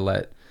 don't ever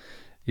let,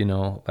 have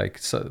you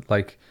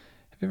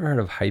ever heard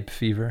of hype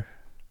fever?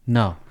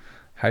 No.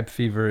 Hype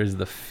fever is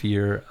the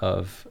fear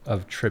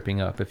of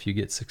tripping up if you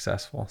get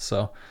successful.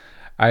 So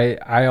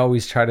I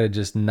always try to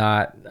just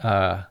not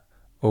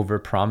over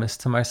promise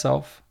to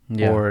myself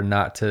or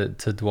not to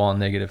dwell on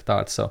negative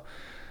thoughts. So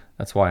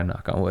that's why I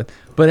knock on wood.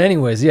 But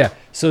anyways, yeah.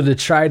 So to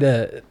try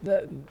to,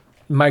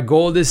 my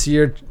goal this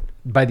year,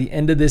 by the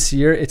end of this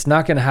year, it's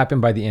not going to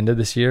happen by the end of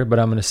this year, but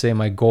I'm going to say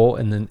my goal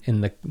in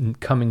the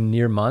coming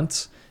near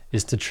months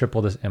is to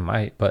triple this,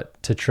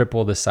 to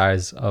triple the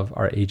size of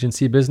our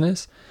agency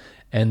business.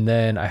 And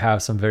then I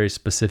have some very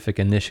specific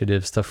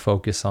initiatives to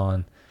focus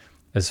on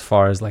as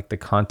far as like the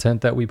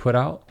content that we put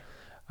out.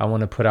 I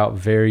want to put out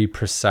very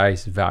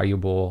precise,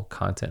 valuable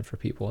content for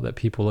people that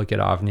people look at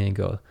Avni and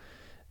go,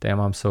 damn,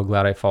 I'm so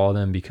glad I follow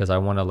them, because I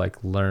want to like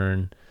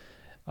learn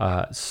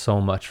so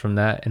much from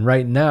that. And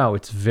right now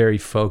it's very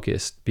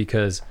focused,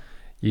 because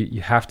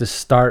you have to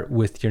start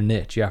with your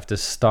niche. You have to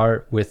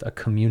start with a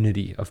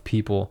community of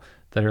people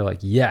that are like,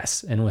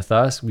 yes. And with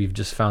us, we've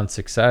just found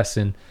success,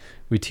 and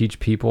we teach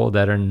people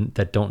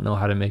that don't know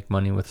how to make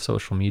money with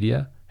social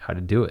media, how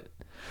to do it.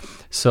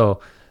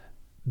 So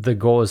the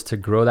goal is to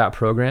grow that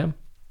program.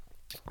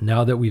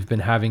 Now that we've been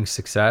having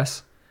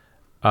success,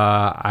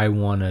 I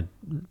want to,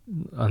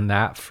 on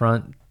that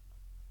front,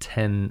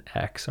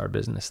 10x our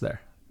business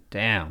there.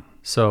 Damn.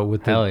 So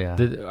with hell yeah.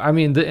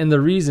 And the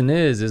reason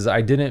is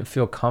I didn't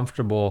feel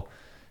comfortable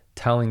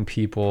telling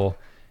people,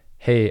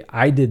 hey,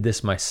 I did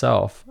this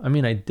myself. I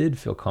mean, I did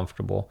feel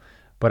comfortable,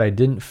 but I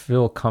didn't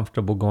feel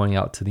comfortable going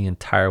out to the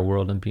entire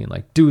world and being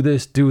like, do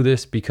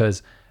this,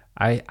 because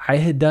I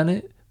had done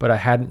it, but I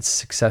hadn't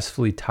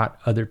successfully taught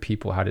other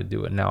people how to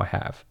do it. Now I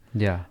have.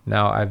 Yeah.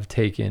 Now I've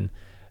taken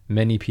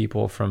many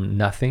people from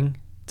nothing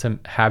to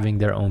having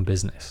their own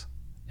business.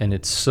 And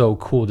it's so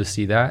cool to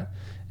see that.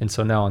 And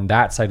so now on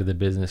that side of the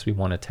business, we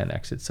want to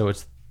 10x it. So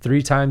it's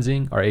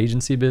 3-timesing our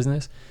agency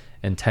business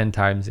and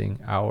 10-timesing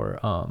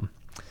our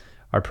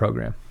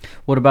program.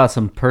 What about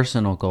some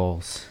personal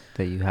goals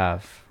that you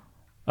have?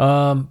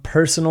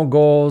 Personal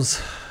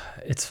goals.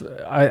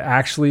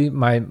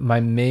 My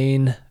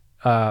main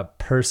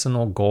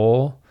personal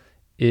goal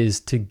is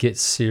to get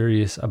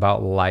serious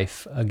about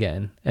life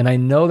again. And I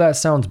know that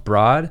sounds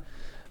broad,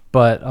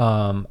 but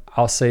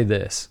I'll say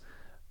this.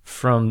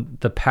 From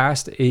the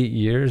past 8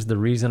 years, the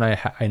reason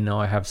I know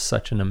I have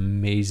such an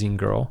amazing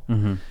girl,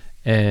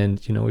 and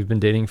we've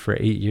been dating for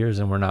 8 years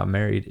and we're not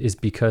married, is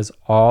because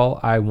all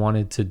I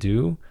wanted to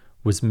do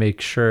was make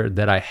sure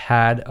that I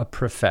had a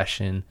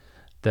profession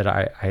that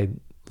I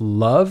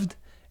loved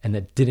and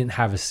that didn't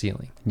have a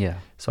ceiling. Yeah.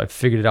 So I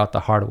figured it out the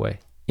hard way.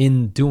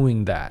 In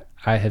doing that,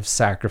 I have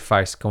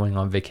sacrificed going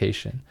on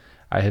vacation.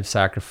 I have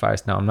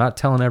sacrificed. Now, I'm not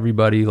telling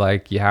everybody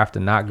like you have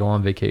to not go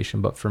on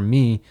vacation, but for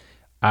me,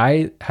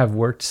 I have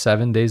worked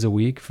 7 days a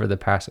week for the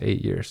past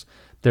 8 years.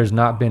 There's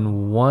not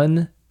been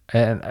one,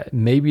 and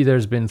maybe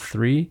there's been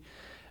 3.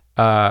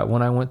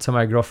 When I went to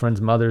my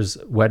girlfriend's mother's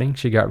wedding,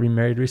 she got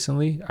remarried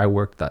recently. I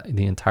worked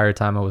the entire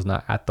time I was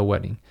not at the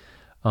wedding.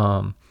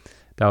 That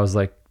was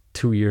like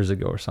 2 years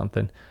ago or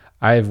something.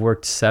 I have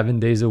worked 7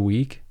 days a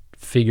week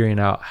figuring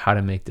out how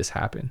to make this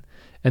happen.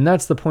 And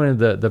that's the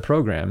point of the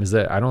program, is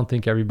that I don't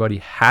think everybody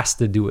has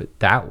to do it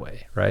that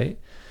way, right?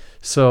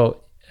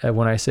 So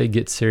when I say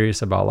get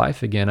serious about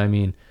life again, I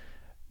mean,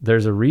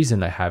 there's a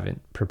reason I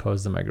haven't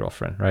proposed to my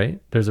girlfriend, right?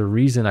 There's a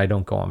reason I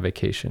don't go on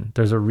vacation.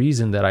 There's a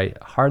reason that I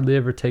hardly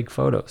ever take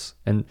photos.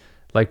 And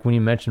like when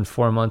you mentioned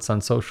 4 months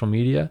on social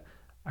media,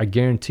 I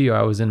guarantee you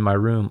I was in my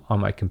room on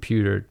my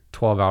computer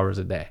 12 hours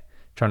a day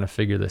trying to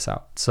figure this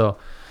out. So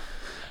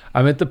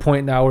I'm at the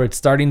point now where it's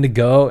starting to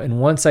go. And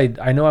once I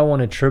know I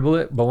want to triple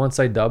it, but once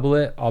I double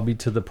it, I'll be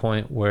to the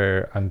point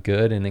where I'm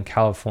good. And in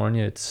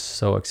California, it's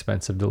so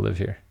expensive to live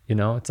here.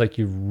 It's like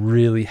you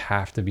really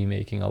have to be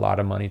making a lot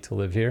of money to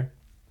live here.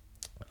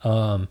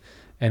 And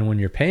when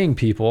you're paying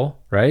people,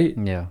 right?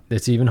 Yeah.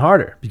 It's even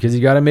harder because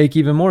you got to make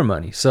even more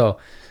money. So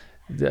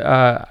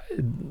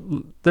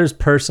there's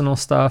personal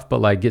stuff,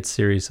 but like get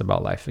serious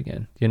about life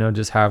again. You know,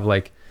 just have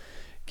like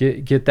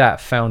get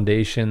that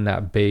foundation,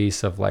 that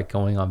base of like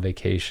going on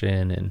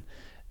vacation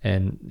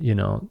and you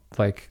know,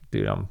 like,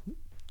 dude, I'm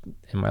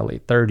in my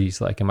late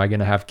 30s. Like, am I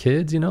gonna have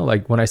kids? You know,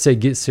 like when I say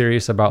get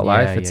serious about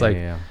life, it's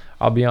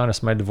I'll be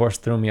honest, my divorce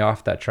threw me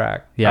off that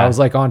track. I was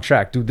like on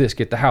track, do this,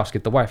 get the house,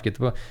 get the wife, get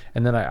the,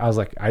 and then I was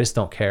like, I just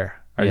don't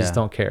care. I just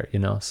don't care, you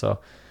know? So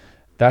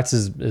that's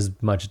as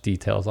much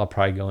details I'll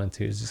probably go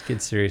into, is just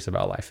get serious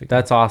about life again.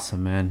 That's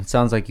awesome, man. It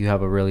sounds like you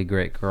have a really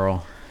great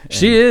girl.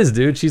 She is,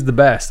 dude. She's the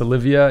best.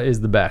 Olivia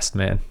is the best,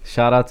 man.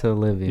 Shout out to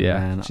Olivia,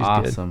 man. She's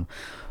awesome. Good.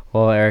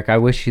 Well, Eric, I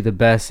wish you the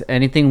best.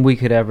 Anything we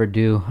could ever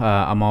do,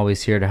 I'm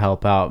always here to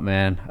help out,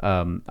 man.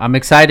 I'm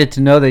excited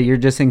to know that you're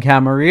just in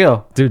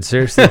Camarillo. Dude,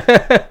 seriously.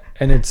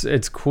 And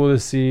it's cool to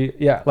see.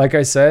 Yeah, like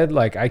I said,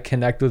 like I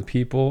connect with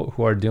people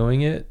who are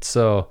doing it.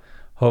 So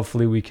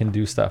hopefully we can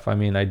do stuff. I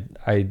mean,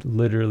 I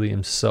literally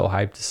am so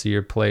hyped to see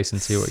your place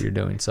and see what you're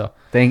doing. So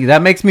thank you.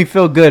 That makes me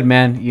feel good,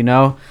 man. You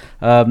know,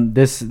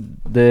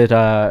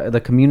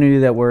 the community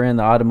that we're in,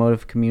 the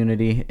automotive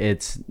community,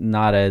 it's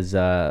not as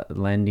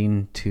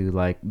lending to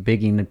like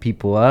bigging the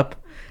people up.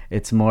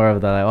 It's more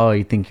of the like, oh,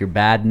 you think you're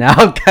bad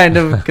now kind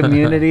of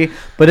community.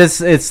 But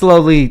it's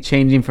slowly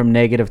changing from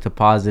negative to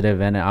positive,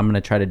 and I'm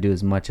gonna try to do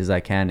as much as I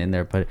can in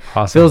there. But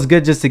awesome. It feels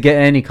good just to get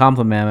any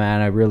compliment,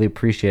 man. I really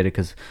appreciate it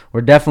because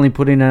we're definitely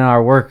putting in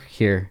our work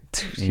here,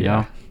 you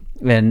know.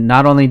 And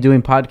not only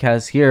doing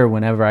podcasts here,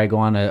 whenever I go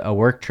on a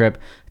work trip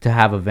to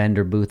have a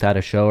vendor booth at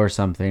a show or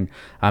something,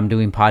 I'm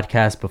doing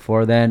podcasts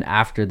before then,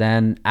 after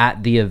then,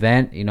 at the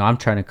event. You know, I'm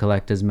trying to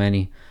collect as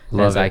many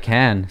as I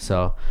can.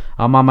 So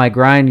I'm on my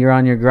grind. You're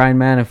on your grind,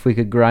 man. If we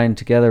could grind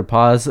together,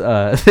 pause,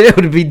 it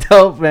would be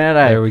dope, man.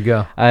 There we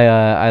go.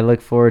 I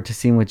look forward to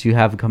seeing what you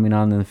have coming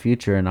on in the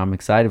future, and I'm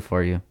excited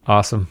for you.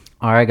 Awesome.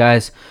 All right,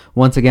 guys.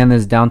 Once again,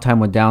 this is Downtime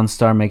with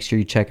Downstar. Make sure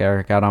you check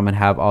Eric out. I'm going to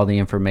have all the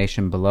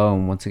information below.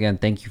 And once again,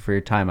 thank you for your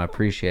time. I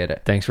appreciate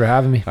it. Thanks for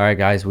having me. All right,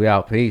 guys. We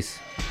out. Peace.